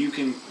 so you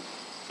can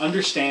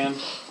understand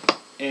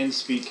and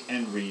speak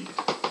and read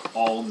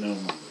all known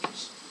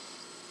languages.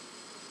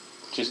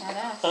 Just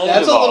Badass. kind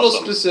That's of a little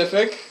awesome.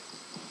 specific.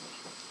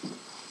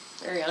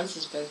 Very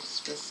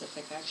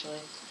unspecific,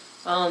 actually.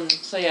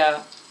 So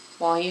yeah,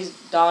 while he's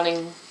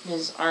donning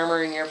his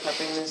armor and you're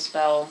prepping this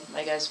spell,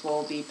 I guess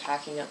we'll be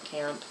packing up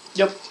camp.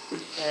 Yep.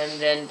 And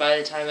then by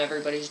the time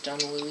everybody's done,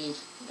 we leave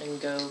and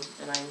go,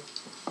 and I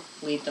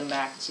lead them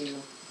back to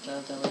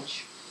the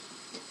village.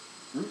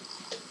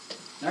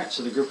 Alright,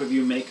 so the group of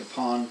you make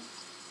upon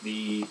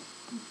the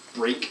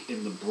break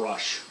in the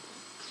brush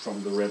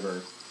from the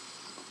river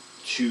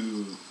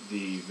to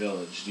the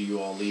village. Do you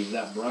all leave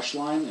that brush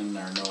line and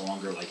are no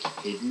longer like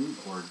hidden,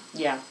 or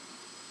Yeah.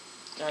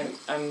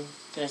 I'm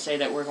gonna say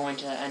that we're going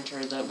to enter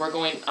I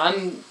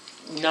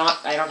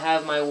don't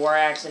have my war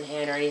axe in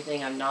hand or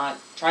anything. I'm not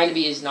trying to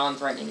be as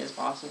non-threatening as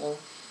possible.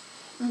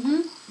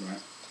 Mm-hmm.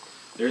 right?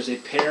 There's a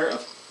pair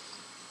of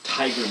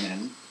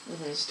tigermen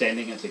Mm-hmm.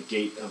 standing at the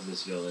gate of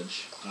this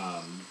village,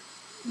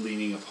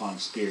 leaning upon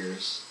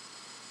spears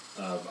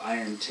of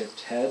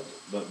iron-tipped head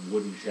but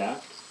wooden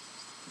shaft,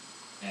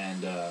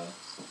 and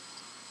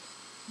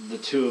the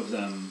two of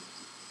them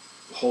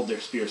hold their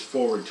spears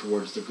forward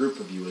towards the group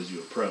of you as you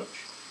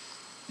approach.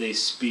 They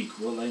speak.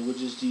 What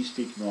languages do you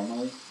speak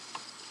normally?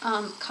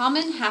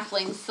 Common,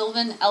 Halfling,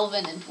 Sylvan,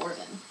 Elven, and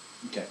Dwarven.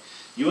 Okay.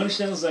 You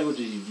understand those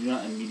languages, you do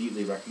not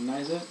immediately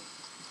recognize it.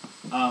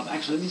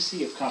 Actually, let me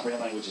see if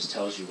Comprehend Languages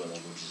tells you what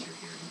languages you're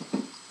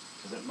hearing.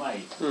 Because it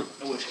might,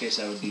 in which case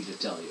I would need to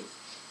tell you.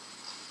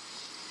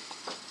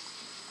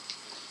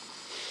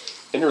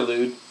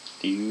 Interlude.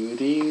 Do,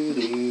 do,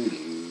 do,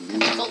 do.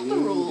 Consult the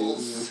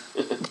rules.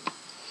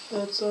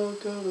 Let's all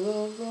go to the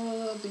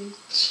lobby.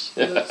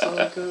 Let's all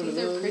go to These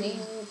the are pretty.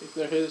 lobby.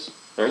 They're his.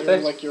 Aren't They're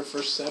they? like your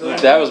first set. Yeah.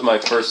 That was my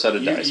first set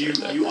of You, dice. you, right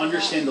there. you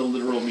understand the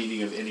literal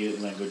meaning of any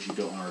language you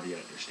don't already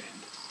understand.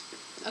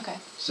 Okay.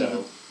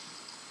 So,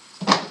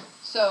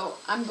 So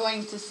I'm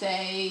going to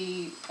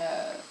say,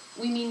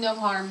 we mean no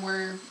harm.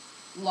 We're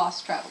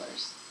lost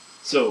travelers.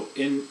 so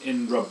in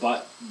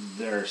rebut,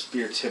 their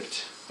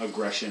spear-tipped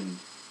aggression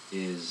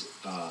is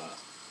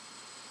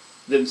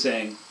them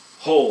saying,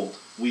 "Hold,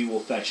 we will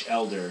fetch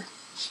Elder.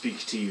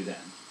 Speak to you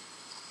then."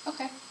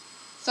 Okay.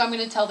 So I'm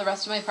going to tell the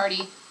rest of my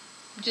party,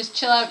 just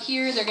chill out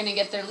here. They're going to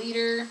get their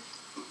leader.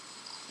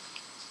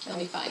 They'll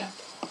be fine.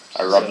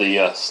 I rub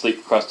the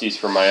sleep crusties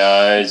from my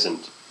eyes and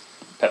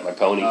pet my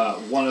pony.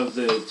 One of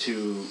the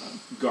two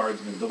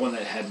guardsmen, the one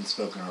that hadn't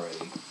spoken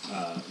already,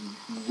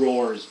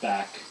 roars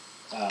back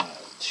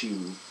to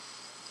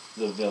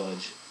the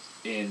village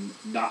in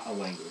not a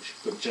language,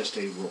 but just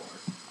a roar.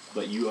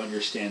 But you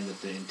understand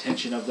that the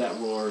intention of that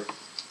roar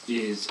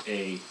is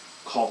a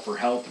call for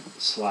help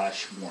 /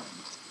 warning.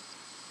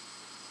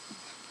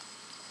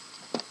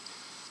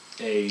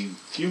 A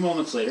few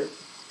moments later,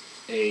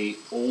 a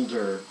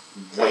older,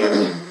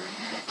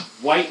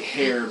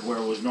 white-haired, where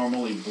it was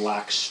normally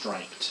black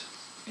striped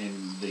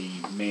in the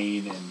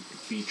mane and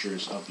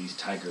features of these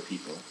tiger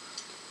people,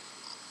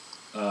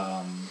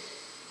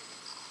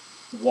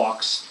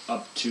 walks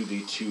up to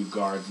the two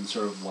guards and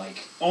sort of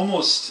like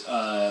almost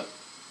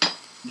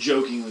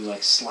jokingly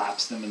like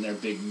slaps them in their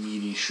big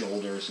meaty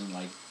shoulders and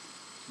like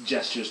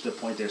gestures to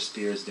point their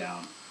spears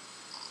down.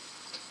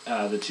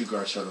 The two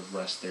guards sort of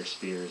rest their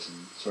spears and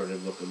sort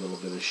of look a little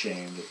bit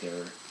ashamed at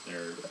their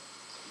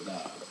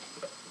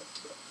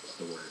what's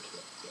the word?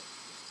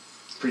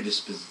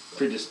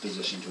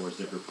 Predisposition towards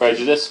their group.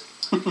 Prejudice?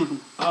 I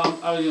was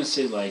gonna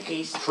say like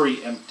Haste.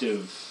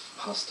 preemptive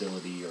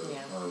hostility or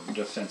Yeah.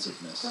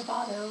 defensive-ness.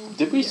 Bravado.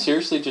 Did we Yeah.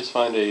 seriously just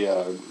find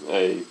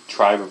a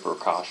tribe of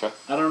Rakasha?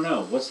 I don't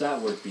know. What's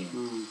that word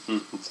mean?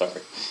 Sorry.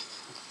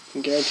 I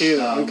can guarantee you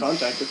that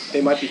uncontacted.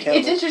 They might be It's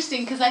cannibals.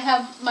 interesting because I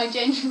have my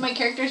my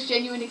character's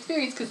genuine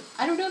experience because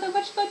I don't know that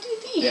much about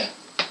D&D. Yeah.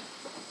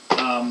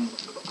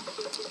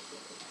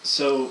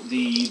 So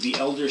the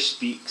elder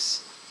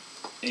speaks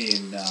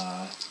in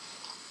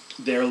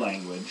their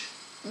language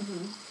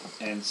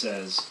and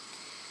says,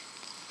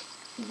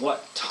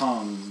 "What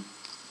tongue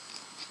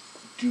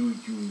do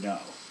you know?"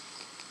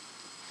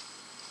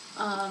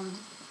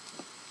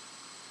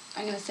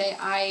 I'm going to say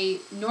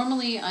I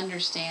normally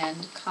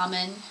understand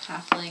Common,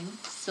 Halfling,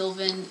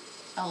 Sylvan,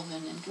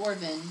 Elven, and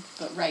Dwarven,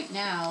 but right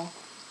now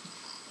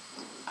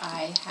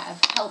I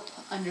have help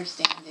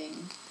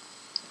understanding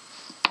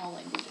all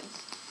languages.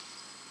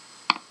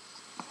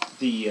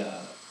 The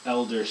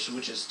elder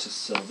switches to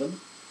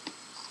Sylvan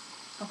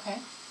Okay.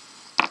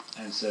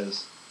 and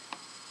says,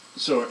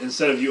 "So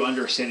instead of you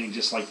understanding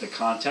just like the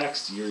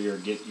context, you're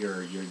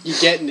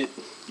getting it.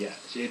 yeah,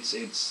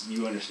 it's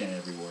you understand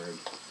every word."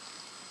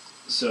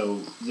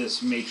 So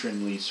this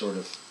matronly sort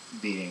of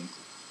being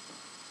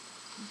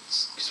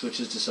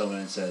switches to Sylvan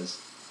and says,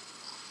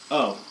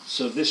 "Oh,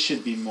 so this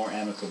should be more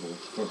amicable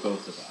for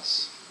both of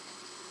us."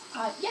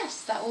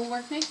 Yes, that will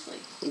work nicely.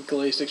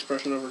 Glazed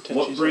expression over Tenchi's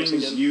What face brings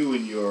again. you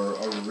and your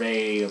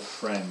array of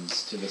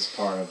friends to this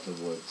part of the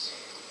woods?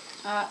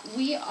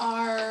 We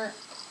are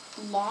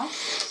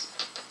lost,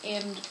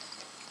 and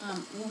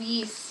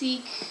we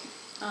seek.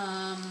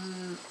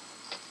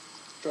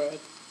 Dread.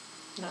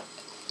 Not.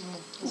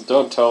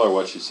 Don't tell her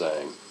what she's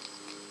saying.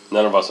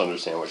 None of us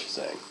understand what she's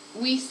saying.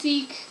 We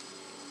seek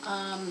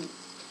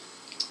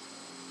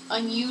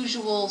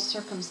unusual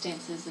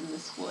circumstances in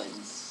this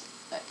woods.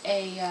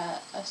 A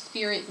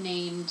spirit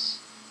named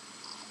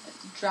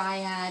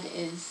Dryad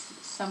is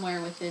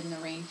somewhere within the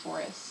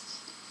rainforest,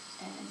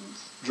 and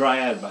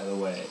Dryad, by the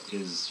way,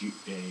 is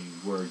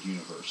a word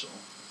universal.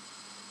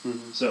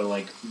 Mm-hmm. So,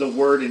 like, the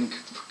word in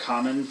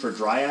common for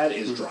Dryad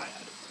is Dryad.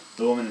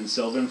 The woman in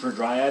Sylvan for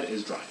Dryad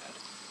is Dryad.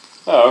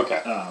 Oh,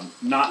 okay.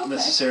 Not Okay.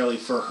 necessarily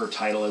for her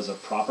title as a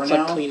proper It's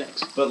noun, like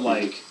Kleenex. but,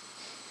 like,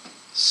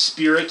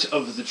 spirit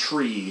of the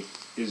tree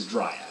is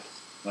Dryad.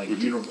 Like,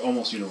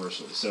 almost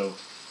universally. So,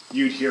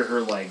 you'd hear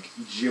her, like,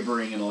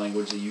 gibbering in a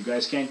language that you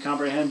guys can't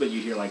comprehend, but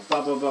you'd hear, like,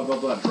 blah, blah, blah, blah,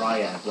 blah,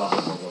 Dryad, blah,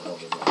 blah, blah, blah,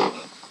 blah, blah, blah.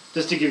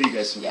 Just to give you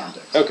guys some Yeah.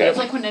 context. Okay. it's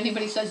like when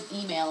anybody says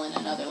email in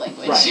another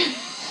language. Right.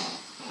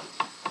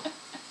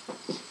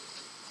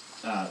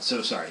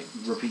 So, sorry,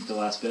 repeat the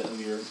last bit of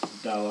your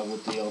dialogue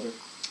with the elder.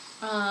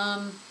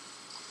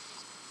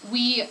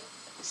 We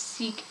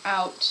seek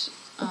out.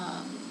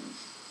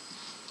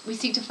 We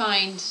seek to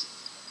find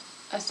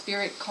a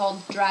spirit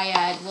called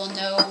Dryad. We'll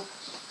know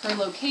her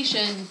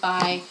location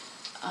by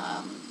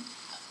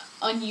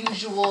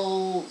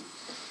unusual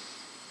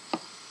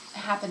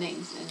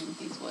happenings in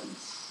these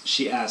woods.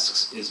 She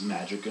asks, is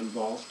magic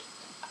involved?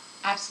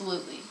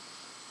 Absolutely.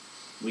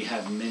 We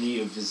have many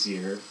a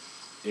vizier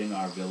in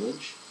our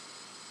village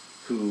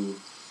who,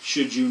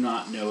 should you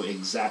not know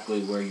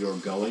exactly where you're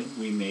going,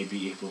 we may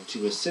be able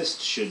to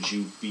assist should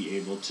you be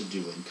able to do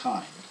in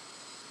kind.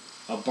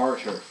 A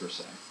barter, per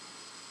se.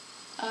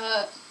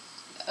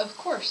 Of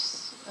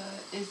course.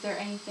 Is there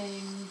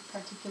anything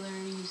particular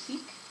you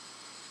seek?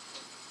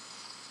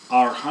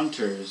 Our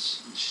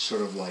hunters, she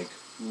sort of like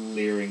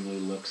leeringly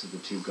looks at the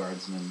two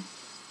guardsmen,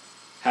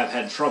 have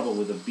had trouble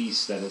with a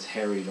beast that has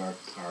harried our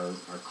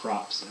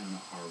crops and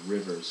our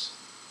rivers.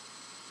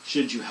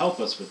 Should you help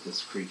us with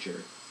this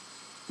creature,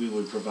 we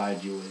would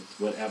provide you with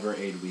whatever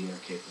aid we are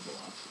capable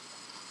of.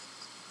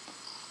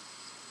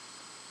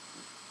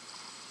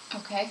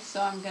 Okay,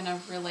 so I'm going to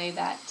relay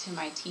that to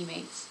my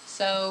teammates.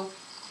 So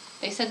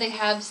they said they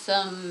have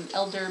some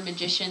elder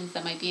magicians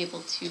that might be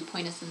able to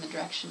point us in the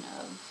direction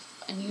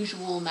of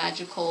unusual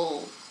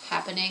magical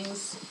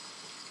happenings.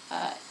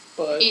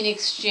 But In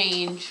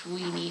exchange,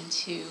 we need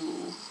to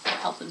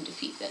help them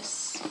defeat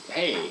this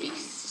Hey,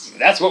 beast.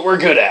 that's what we're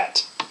good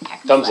at.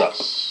 Pack Thumbs up.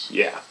 flesh.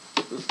 Yeah.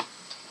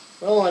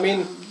 well, I mean,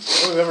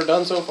 what we've ever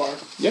done so far.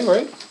 Yeah,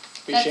 right?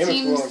 Be That shame if we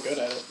seems weren't good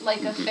at it.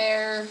 like a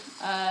fair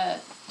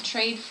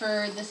trade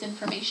for this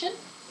information.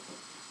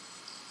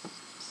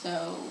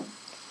 So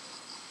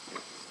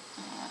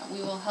we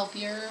will help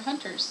your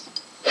hunters.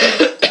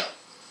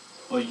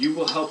 Well, you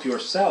will help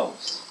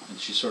yourselves. And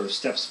she sort of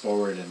steps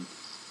forward and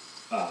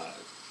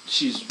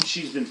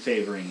she's been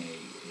favoring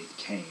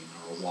a cane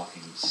or a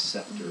walking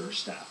scepter or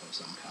staff of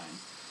some kind.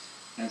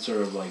 And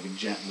sort of like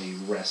gently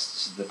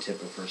rests the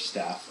tip of her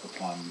staff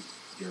upon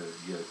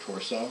your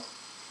torso.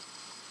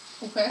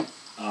 Okay.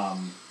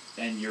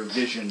 And your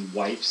vision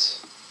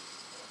wipes,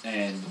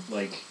 and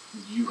like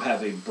you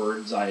have a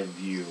bird's eye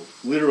view.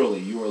 Literally,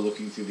 you are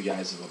looking through the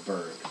eyes of a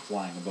bird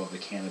flying above the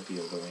canopy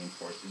of the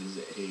rainforest.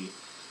 It is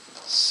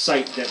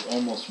sight that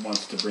almost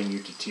wants to bring you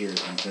to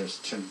tears in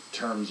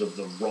terms of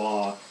the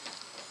raw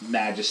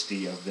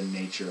majesty of the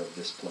nature of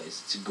this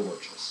place. It's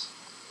gorgeous.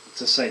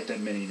 It's a sight that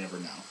many never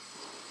know.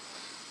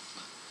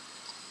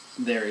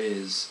 There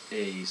is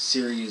a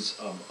series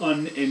of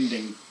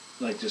unending,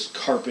 like just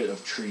carpet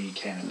of tree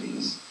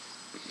canopies.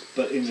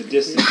 But in the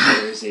distance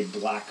there is a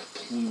black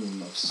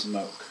plume of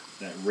smoke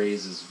that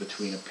raises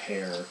between a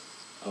pair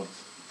of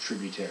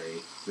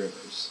tributary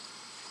rivers.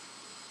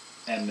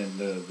 And then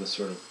the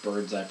sort of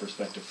bird's eye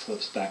perspective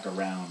flips back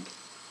around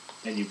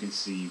and you can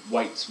see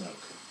white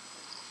smoke.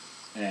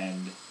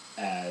 And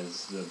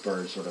as the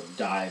bird sort of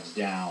dives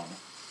down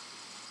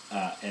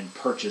and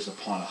perches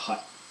upon a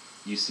hut,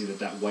 you see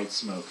that white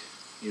smoke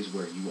is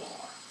where you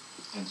are,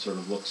 and sort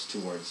of looks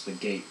towards the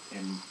gate,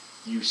 and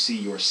you see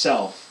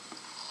yourself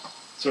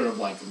sort of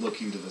like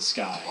looking to the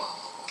sky.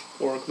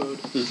 Orc mode.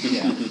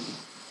 Yeah.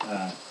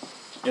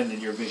 And then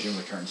your vision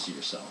returns to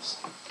yourselves.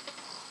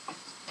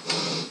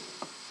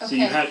 Okay. So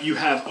you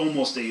have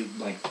almost a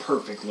like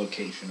perfect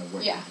location of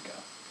where you need to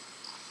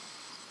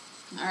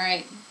go.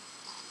 Alright.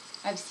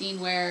 I've seen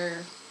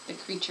where the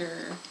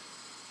creature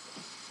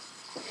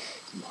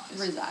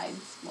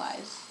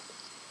lies.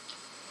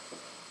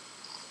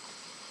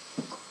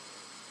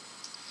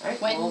 Alright,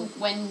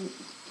 When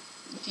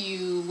do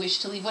you wish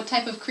to leave? What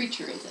type of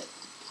creature is it?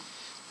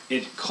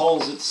 It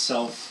calls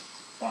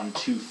itself on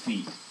 2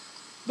 feet,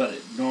 but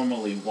it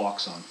normally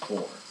walks on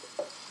 4.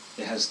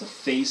 It has the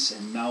face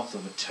and mouth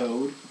of a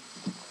toad,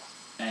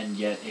 and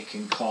yet it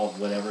can call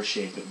whatever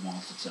shape it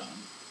wants its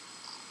own.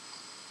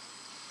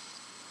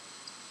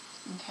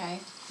 Okay,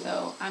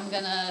 so I'm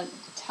gonna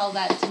tell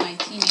that to my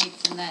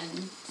teammates and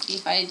then see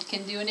if I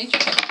can do a nature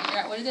check to figure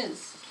out what it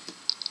is.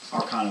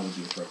 Arcana would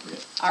be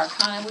appropriate.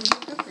 Arcana would be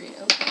appropriate,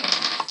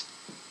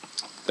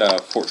 okay.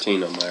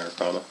 14 on my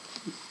Arcana.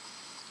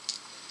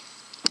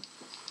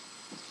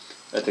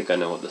 I think I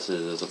know what this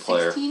is as a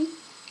player. 16?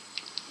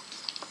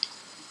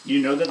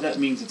 You know that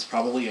means it's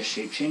probably a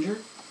shape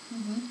changer.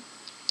 Mm-hmm.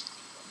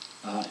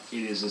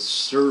 It is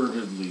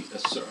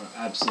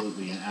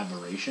absolutely an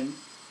aberration.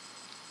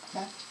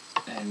 Okay.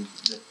 And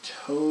the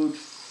toad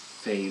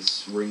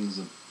face rings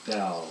a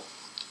bell.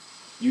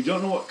 You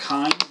don't know what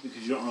kind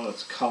because you don't know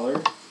its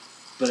color,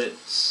 but it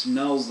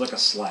smells like a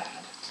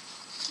slad.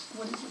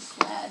 What is a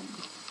slad?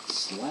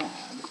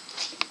 Slad?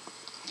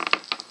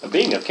 A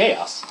being of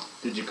chaos.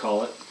 Did you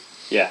call it?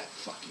 Yeah.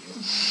 Fuck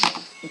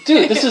you.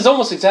 Dude, this is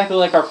almost exactly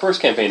like our first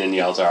campaign in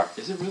Yalzar.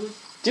 Is it really?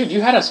 Dude,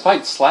 you had us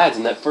fight slads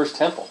in that first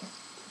temple.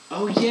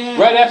 Oh, yeah.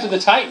 Right after the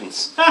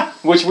Titans,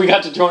 which we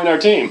got to join our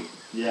team.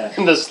 Yeah.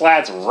 And the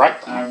slads right.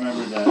 I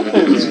remember that.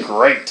 It was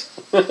great.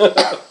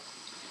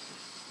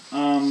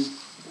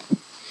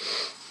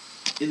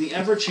 In the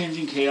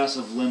ever-changing chaos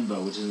of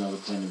Limbo, which is another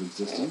plane of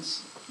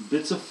existence,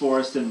 bits of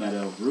forest and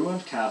meadow,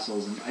 ruined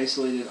castles, and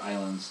isolated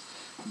islands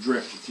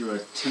drift through a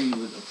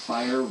tumult of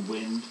fire,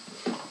 wind,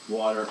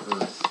 water,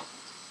 earth.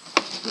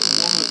 The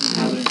formless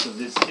inhabitants of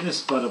this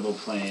inhospitable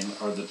plane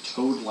are the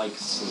toad-like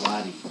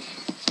Salati.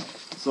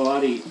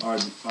 Salati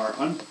are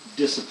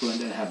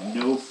undisciplined and have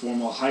no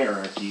formal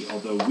hierarchy,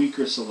 although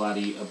weaker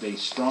Salati obey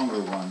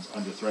stronger ones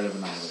under threat of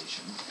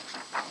annihilation.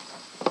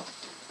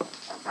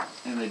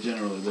 And they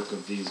generally look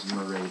of these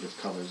myriad of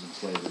colors and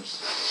flavors.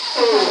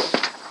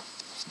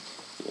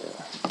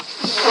 Yeah.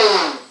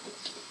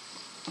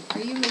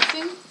 Are you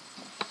missing?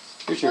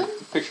 Here's your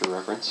picture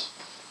reference.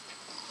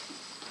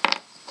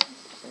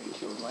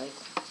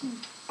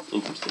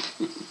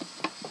 Interesting.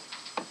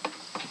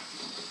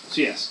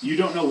 So yes, you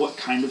don't know what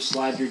kind of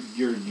slide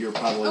you're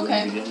probably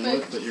going to be dealing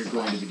with, but you're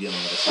going to be dealing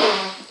with a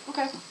slide.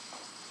 Okay.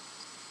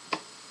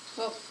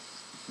 Well.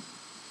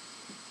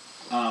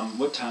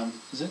 What time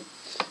is it?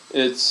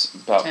 It's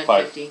about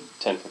 10:50.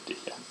 10:50,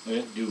 yeah.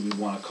 Okay. Do we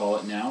want to call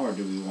it now, or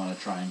do we want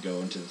to try and go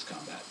into this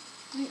combat?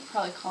 I could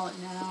probably call it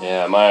now.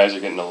 Yeah, my eyes are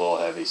getting a little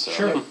heavy, so.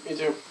 Sure. Me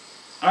too.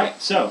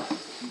 Alright, so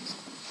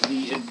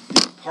the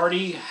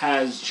party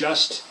has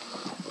just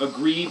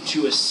agreed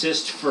to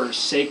assist for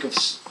sake of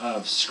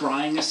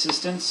scrying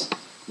assistance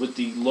with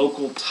the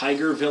local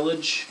tiger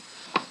village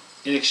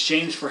in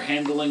exchange for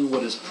handling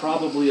what is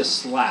probably a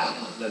slab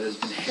that has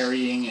been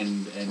harrying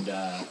and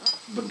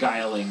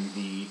beguiling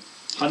the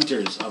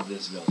hunters of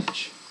this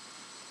village.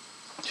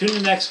 Tune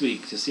in next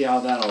week to see how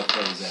that all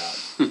plays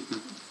out.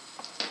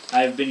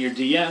 I have been your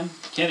DM,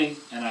 Kenny,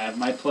 and I have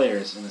my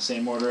players in the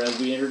same order as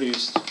we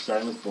introduced,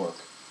 starting with Bork.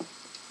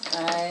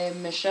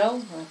 I'm Michelle,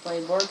 and I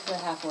play Borg the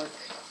Half-Orc.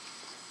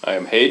 I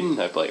am Hayden.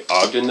 I play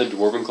Ogden, the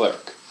Dwarven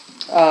Cleric.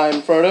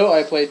 I'm Frodo.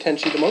 I play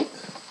Tenchi the Monk.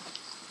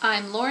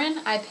 I'm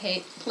Lauren. I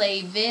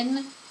play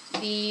Vin,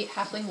 the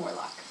Halfling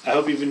Warlock. I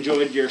hope you've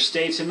enjoyed your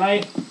stay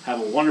tonight.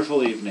 Have a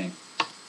wonderful evening.